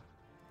 damn.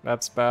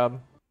 That's bad.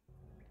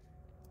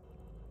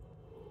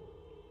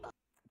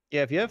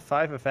 Yeah, if you have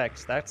 5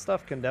 effects, that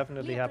stuff can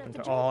definitely happen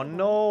to— Oh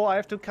no, I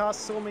have to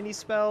cast so many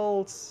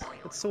spells.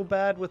 It's so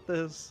bad with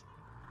this.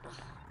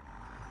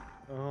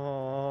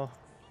 Oh.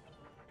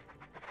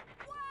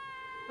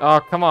 Oh,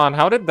 come on.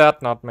 How did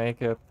that not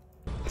make it?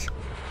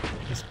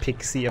 This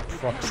pixie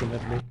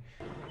approximately.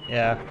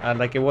 Yeah, and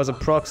like it was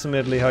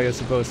approximately how you're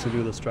supposed to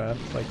do the strat.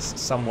 Like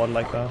somewhat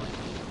like that.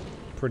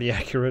 Pretty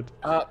accurate.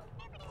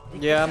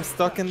 Yeah, I'm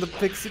stuck in the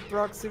Pixie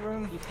Proxy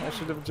room. I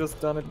should have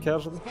just done it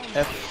casually.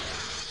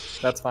 F.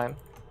 That's fine.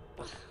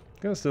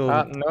 Gonna still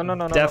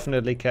no.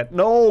 definitely cat.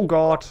 No,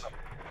 God.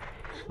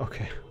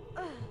 Okay.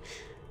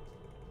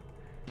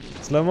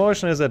 Slow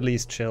motion is at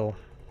least chill.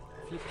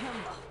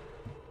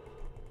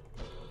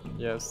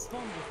 Yes.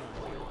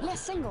 There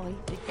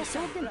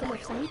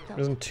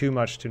isn't too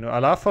much to know. I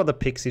love how the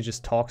pixie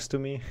just talks to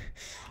me.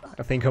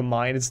 I think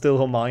Hermione is still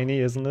Hermione,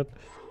 isn't it?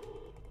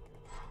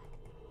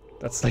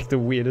 That's like the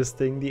weirdest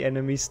thing, the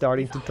enemy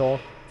starting to talk.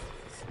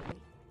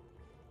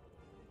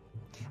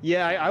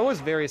 Yeah, I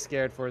was very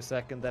scared for a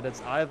second that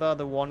it's either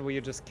the one where you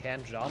just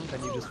can't jump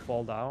and you just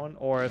fall down,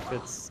 or if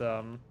it's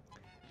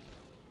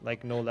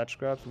like no ledge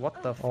grabs.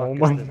 What the fuck is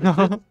this?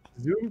 God.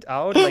 Zoomed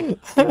out, like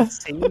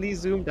insanely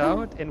zoomed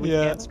out, and we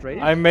can't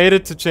strafe? I made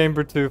it to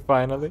chamber 2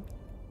 finally.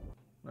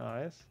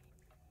 Nice.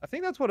 I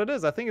think that's what it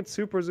is. I think it's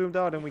super zoomed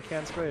out and we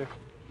can't strafe.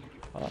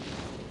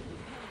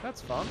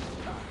 That's fun.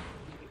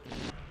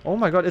 Oh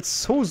my god, it's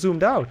so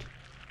zoomed out.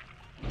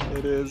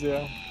 It is,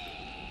 yeah.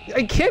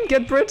 I can't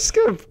get bridge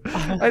skip.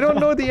 I don't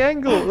know the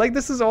angle. Like,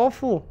 this is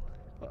awful.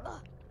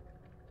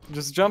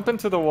 Just jump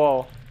into the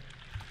wall.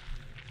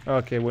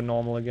 Okay, we're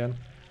normal again.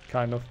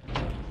 Kind of.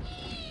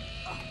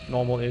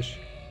 Normal-ish.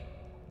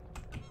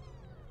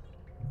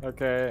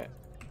 Okay.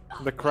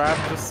 The crab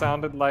just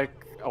sounded like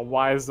a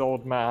wise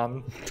old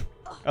man.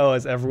 Oh,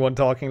 is everyone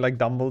talking like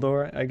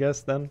Dumbledore, I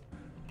guess, then?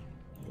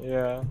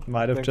 Yeah.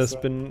 Might have just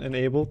been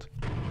enabled.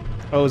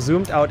 Oh,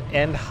 zoomed out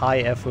and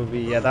high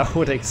FOV. Yeah, that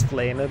would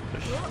explain it.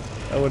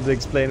 That would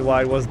explain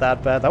why it was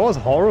that bad. That was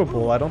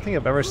horrible. I don't think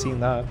I've ever seen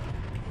that.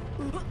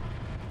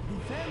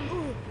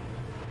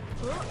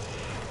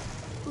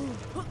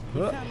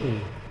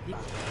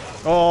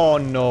 Oh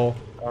no.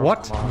 Oh,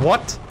 What?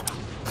 What?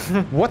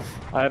 What?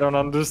 I don't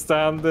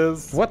understand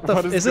this. What the?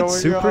 Is it going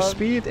super on?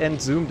 speed and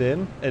zoomed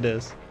in? It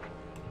is.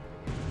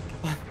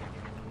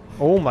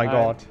 Oh my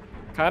god.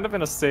 Kind of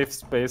in a safe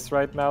space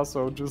right now,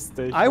 so just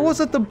stay here. I was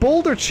at the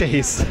boulder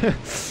chase.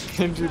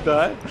 Did you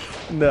die?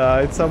 Nah,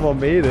 it somehow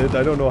made it.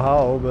 I don't know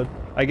how, but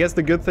I guess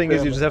the good thing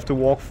is Yeah. you just have to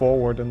walk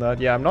forward and that.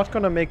 Yeah, I'm not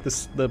gonna make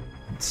this the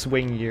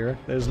swing here.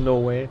 There's no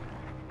way.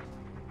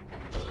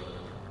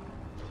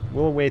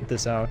 We'll wait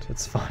this out.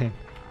 It's fine.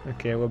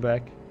 Okay, we're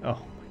back. Oh,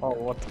 Oh,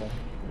 what the?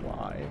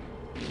 why?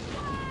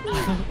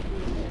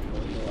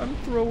 I'm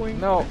throwing.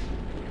 No.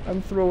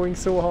 I'm throwing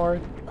so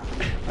hard.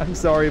 I'm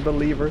sorry,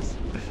 believers.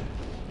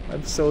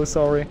 I'm so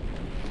sorry.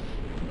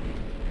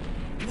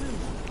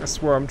 I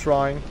swear I'm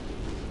trying.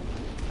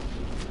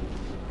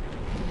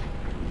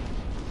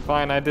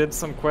 Fine, I did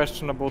some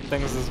questionable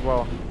things as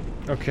well.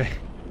 Okay.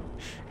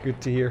 Good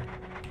to hear.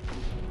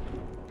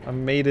 I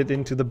made it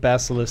into the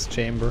basilisk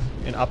chamber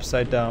in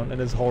upside down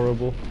and it's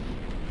horrible.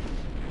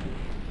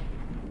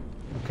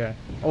 Okay.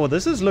 Oh,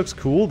 this looks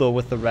cool though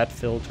with the red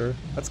filter.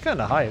 That's kind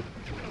of hype.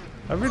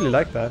 I really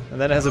like that. And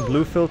then it has a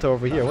blue filter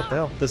over here. What the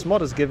hell? This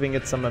mod is giving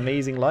it some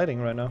amazing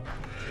lighting right now.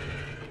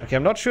 Okay,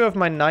 I'm not sure if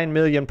my 9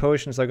 million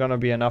potions are gonna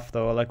be enough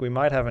though. Like, we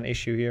might have an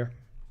issue here.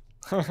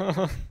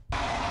 Okay,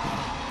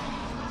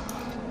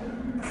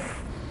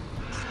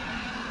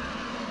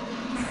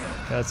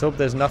 let's hope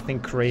there's nothing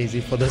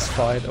crazy for this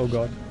fight. Oh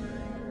god.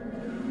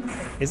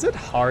 Is it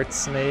Heart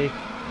Snake?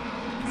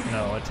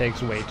 No, it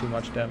takes way too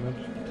much damage.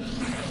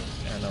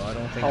 Yeah, no, I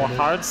don't think Oh, it is.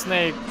 Hard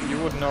Snake, you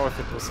would know if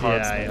it was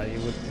Hard Snake. Yeah, you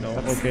would know.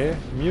 Okay,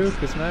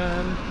 Mucus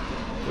Man,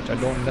 which I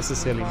don't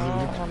necessarily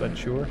need, but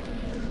sure.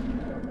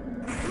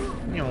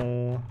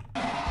 No.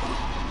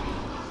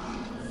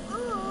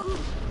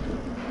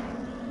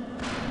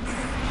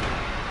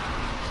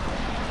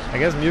 I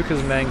guess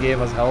Mucus Man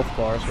gave us health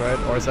bars, right?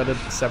 Or is that a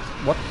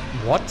what?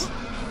 What?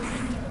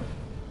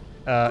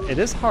 It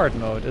is hard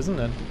mode, isn't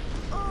it?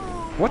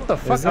 What the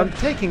fuck? I'm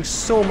taking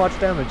so much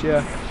damage,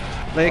 yeah.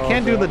 Like, I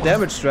can't do the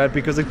damage strat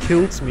because it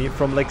kills me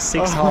from like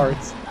 6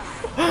 hearts.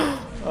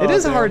 It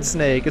is Hard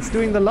Snake, it's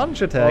doing the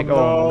lunge attack.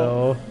 Oh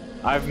no.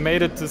 I've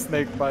made it to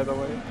Snake, by the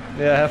way.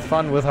 Yeah, have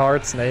fun with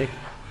Hard Snake.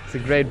 It's a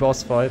great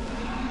boss fight.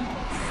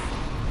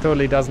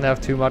 Totally doesn't have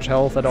too much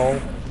health at all.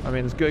 I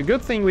mean, it's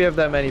good thing we have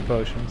that many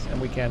potions and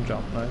we can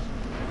jump, nice.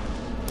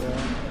 Yeah.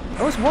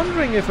 I was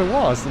wondering if it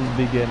was in the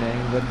beginning,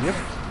 but yep.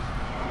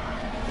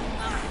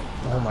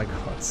 Oh my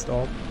god,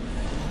 stop.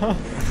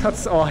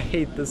 That's, oh, I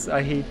hate this,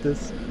 I hate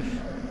this.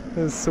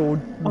 It's so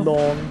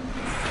long.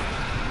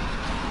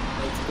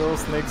 Let's go,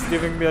 Snake's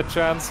giving me a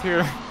chance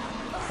here.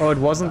 Oh, it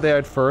wasn't there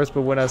at first,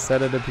 but when I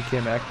said it, it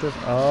became active.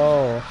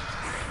 Oh.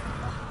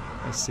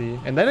 I see.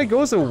 And then it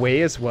goes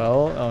away as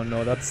well. Oh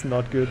no, that's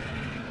not good.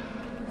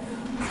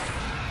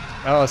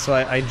 Oh, so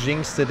I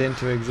jinxed it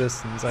into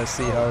existence. I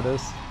see how it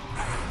is.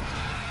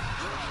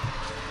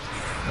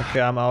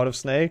 Okay, I'm out of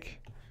Snake.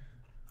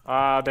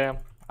 Ah, damn.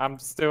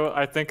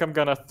 I think I'm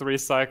gonna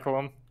 3-cycle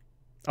him.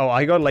 Oh,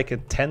 I got like a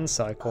 10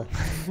 cycle.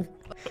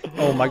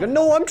 Oh my god,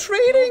 no, I'm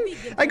trading!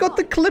 I got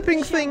the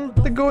clipping thing,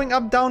 the going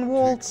up down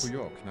walls.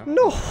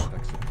 No!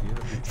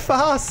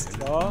 Fast!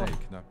 Oh.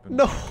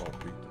 No!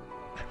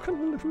 I'm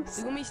gonna lose.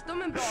 Du går miste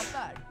om en bra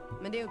affär,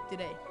 men det är upp till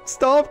dig.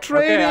 Stop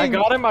trading! Okay, I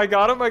got him, I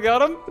got him, I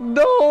got him!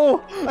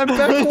 No! I'm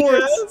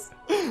backwards!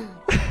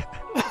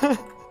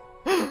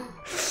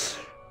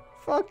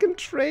 Fucking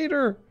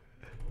traitor!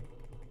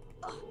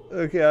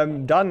 Okay,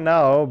 I'm done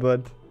now,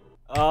 but...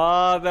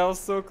 Ah, that was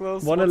so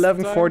close.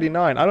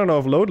 111.49. I don't know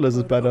if loadless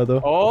is better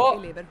though.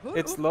 Oh,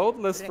 it's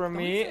loadless for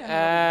me,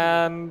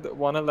 and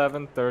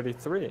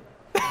 111.33.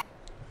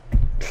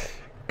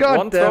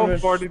 God damn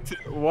it.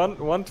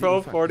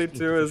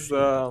 112.42 is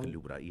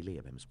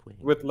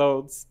with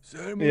loads.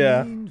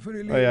 Yeah.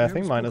 Oh yeah, I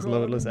think mine is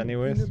loadless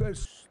anyways.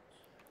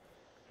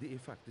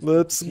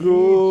 Let's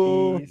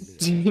go.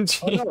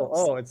 GG.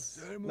 Oh, it's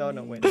no,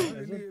 wait.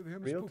 Is it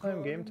real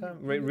time, game time?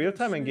 Real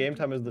time and game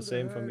time is the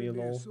same for me,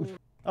 lol.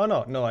 Oh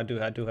no, I do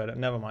have it.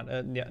 Never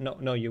mind. Yeah,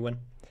 no, you win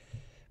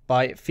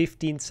by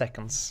 15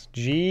 seconds.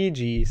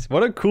 GG's.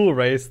 What a cool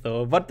race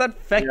though. But that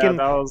fucking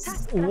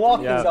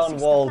walking down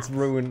walls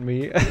ruined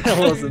me. That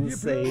was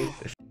insane.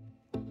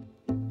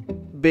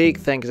 Big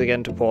thanks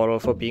again to Portal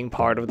for being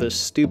part of this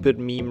stupid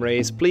meme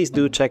race. Please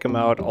do check him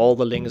out. All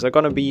the links are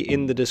gonna be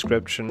in the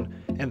description.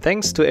 And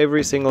thanks to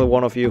every single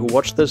one of you who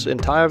watched this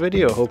entire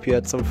video. Hope you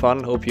had some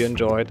fun, hope you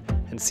enjoyed,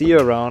 and see you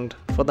around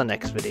for the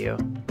next video.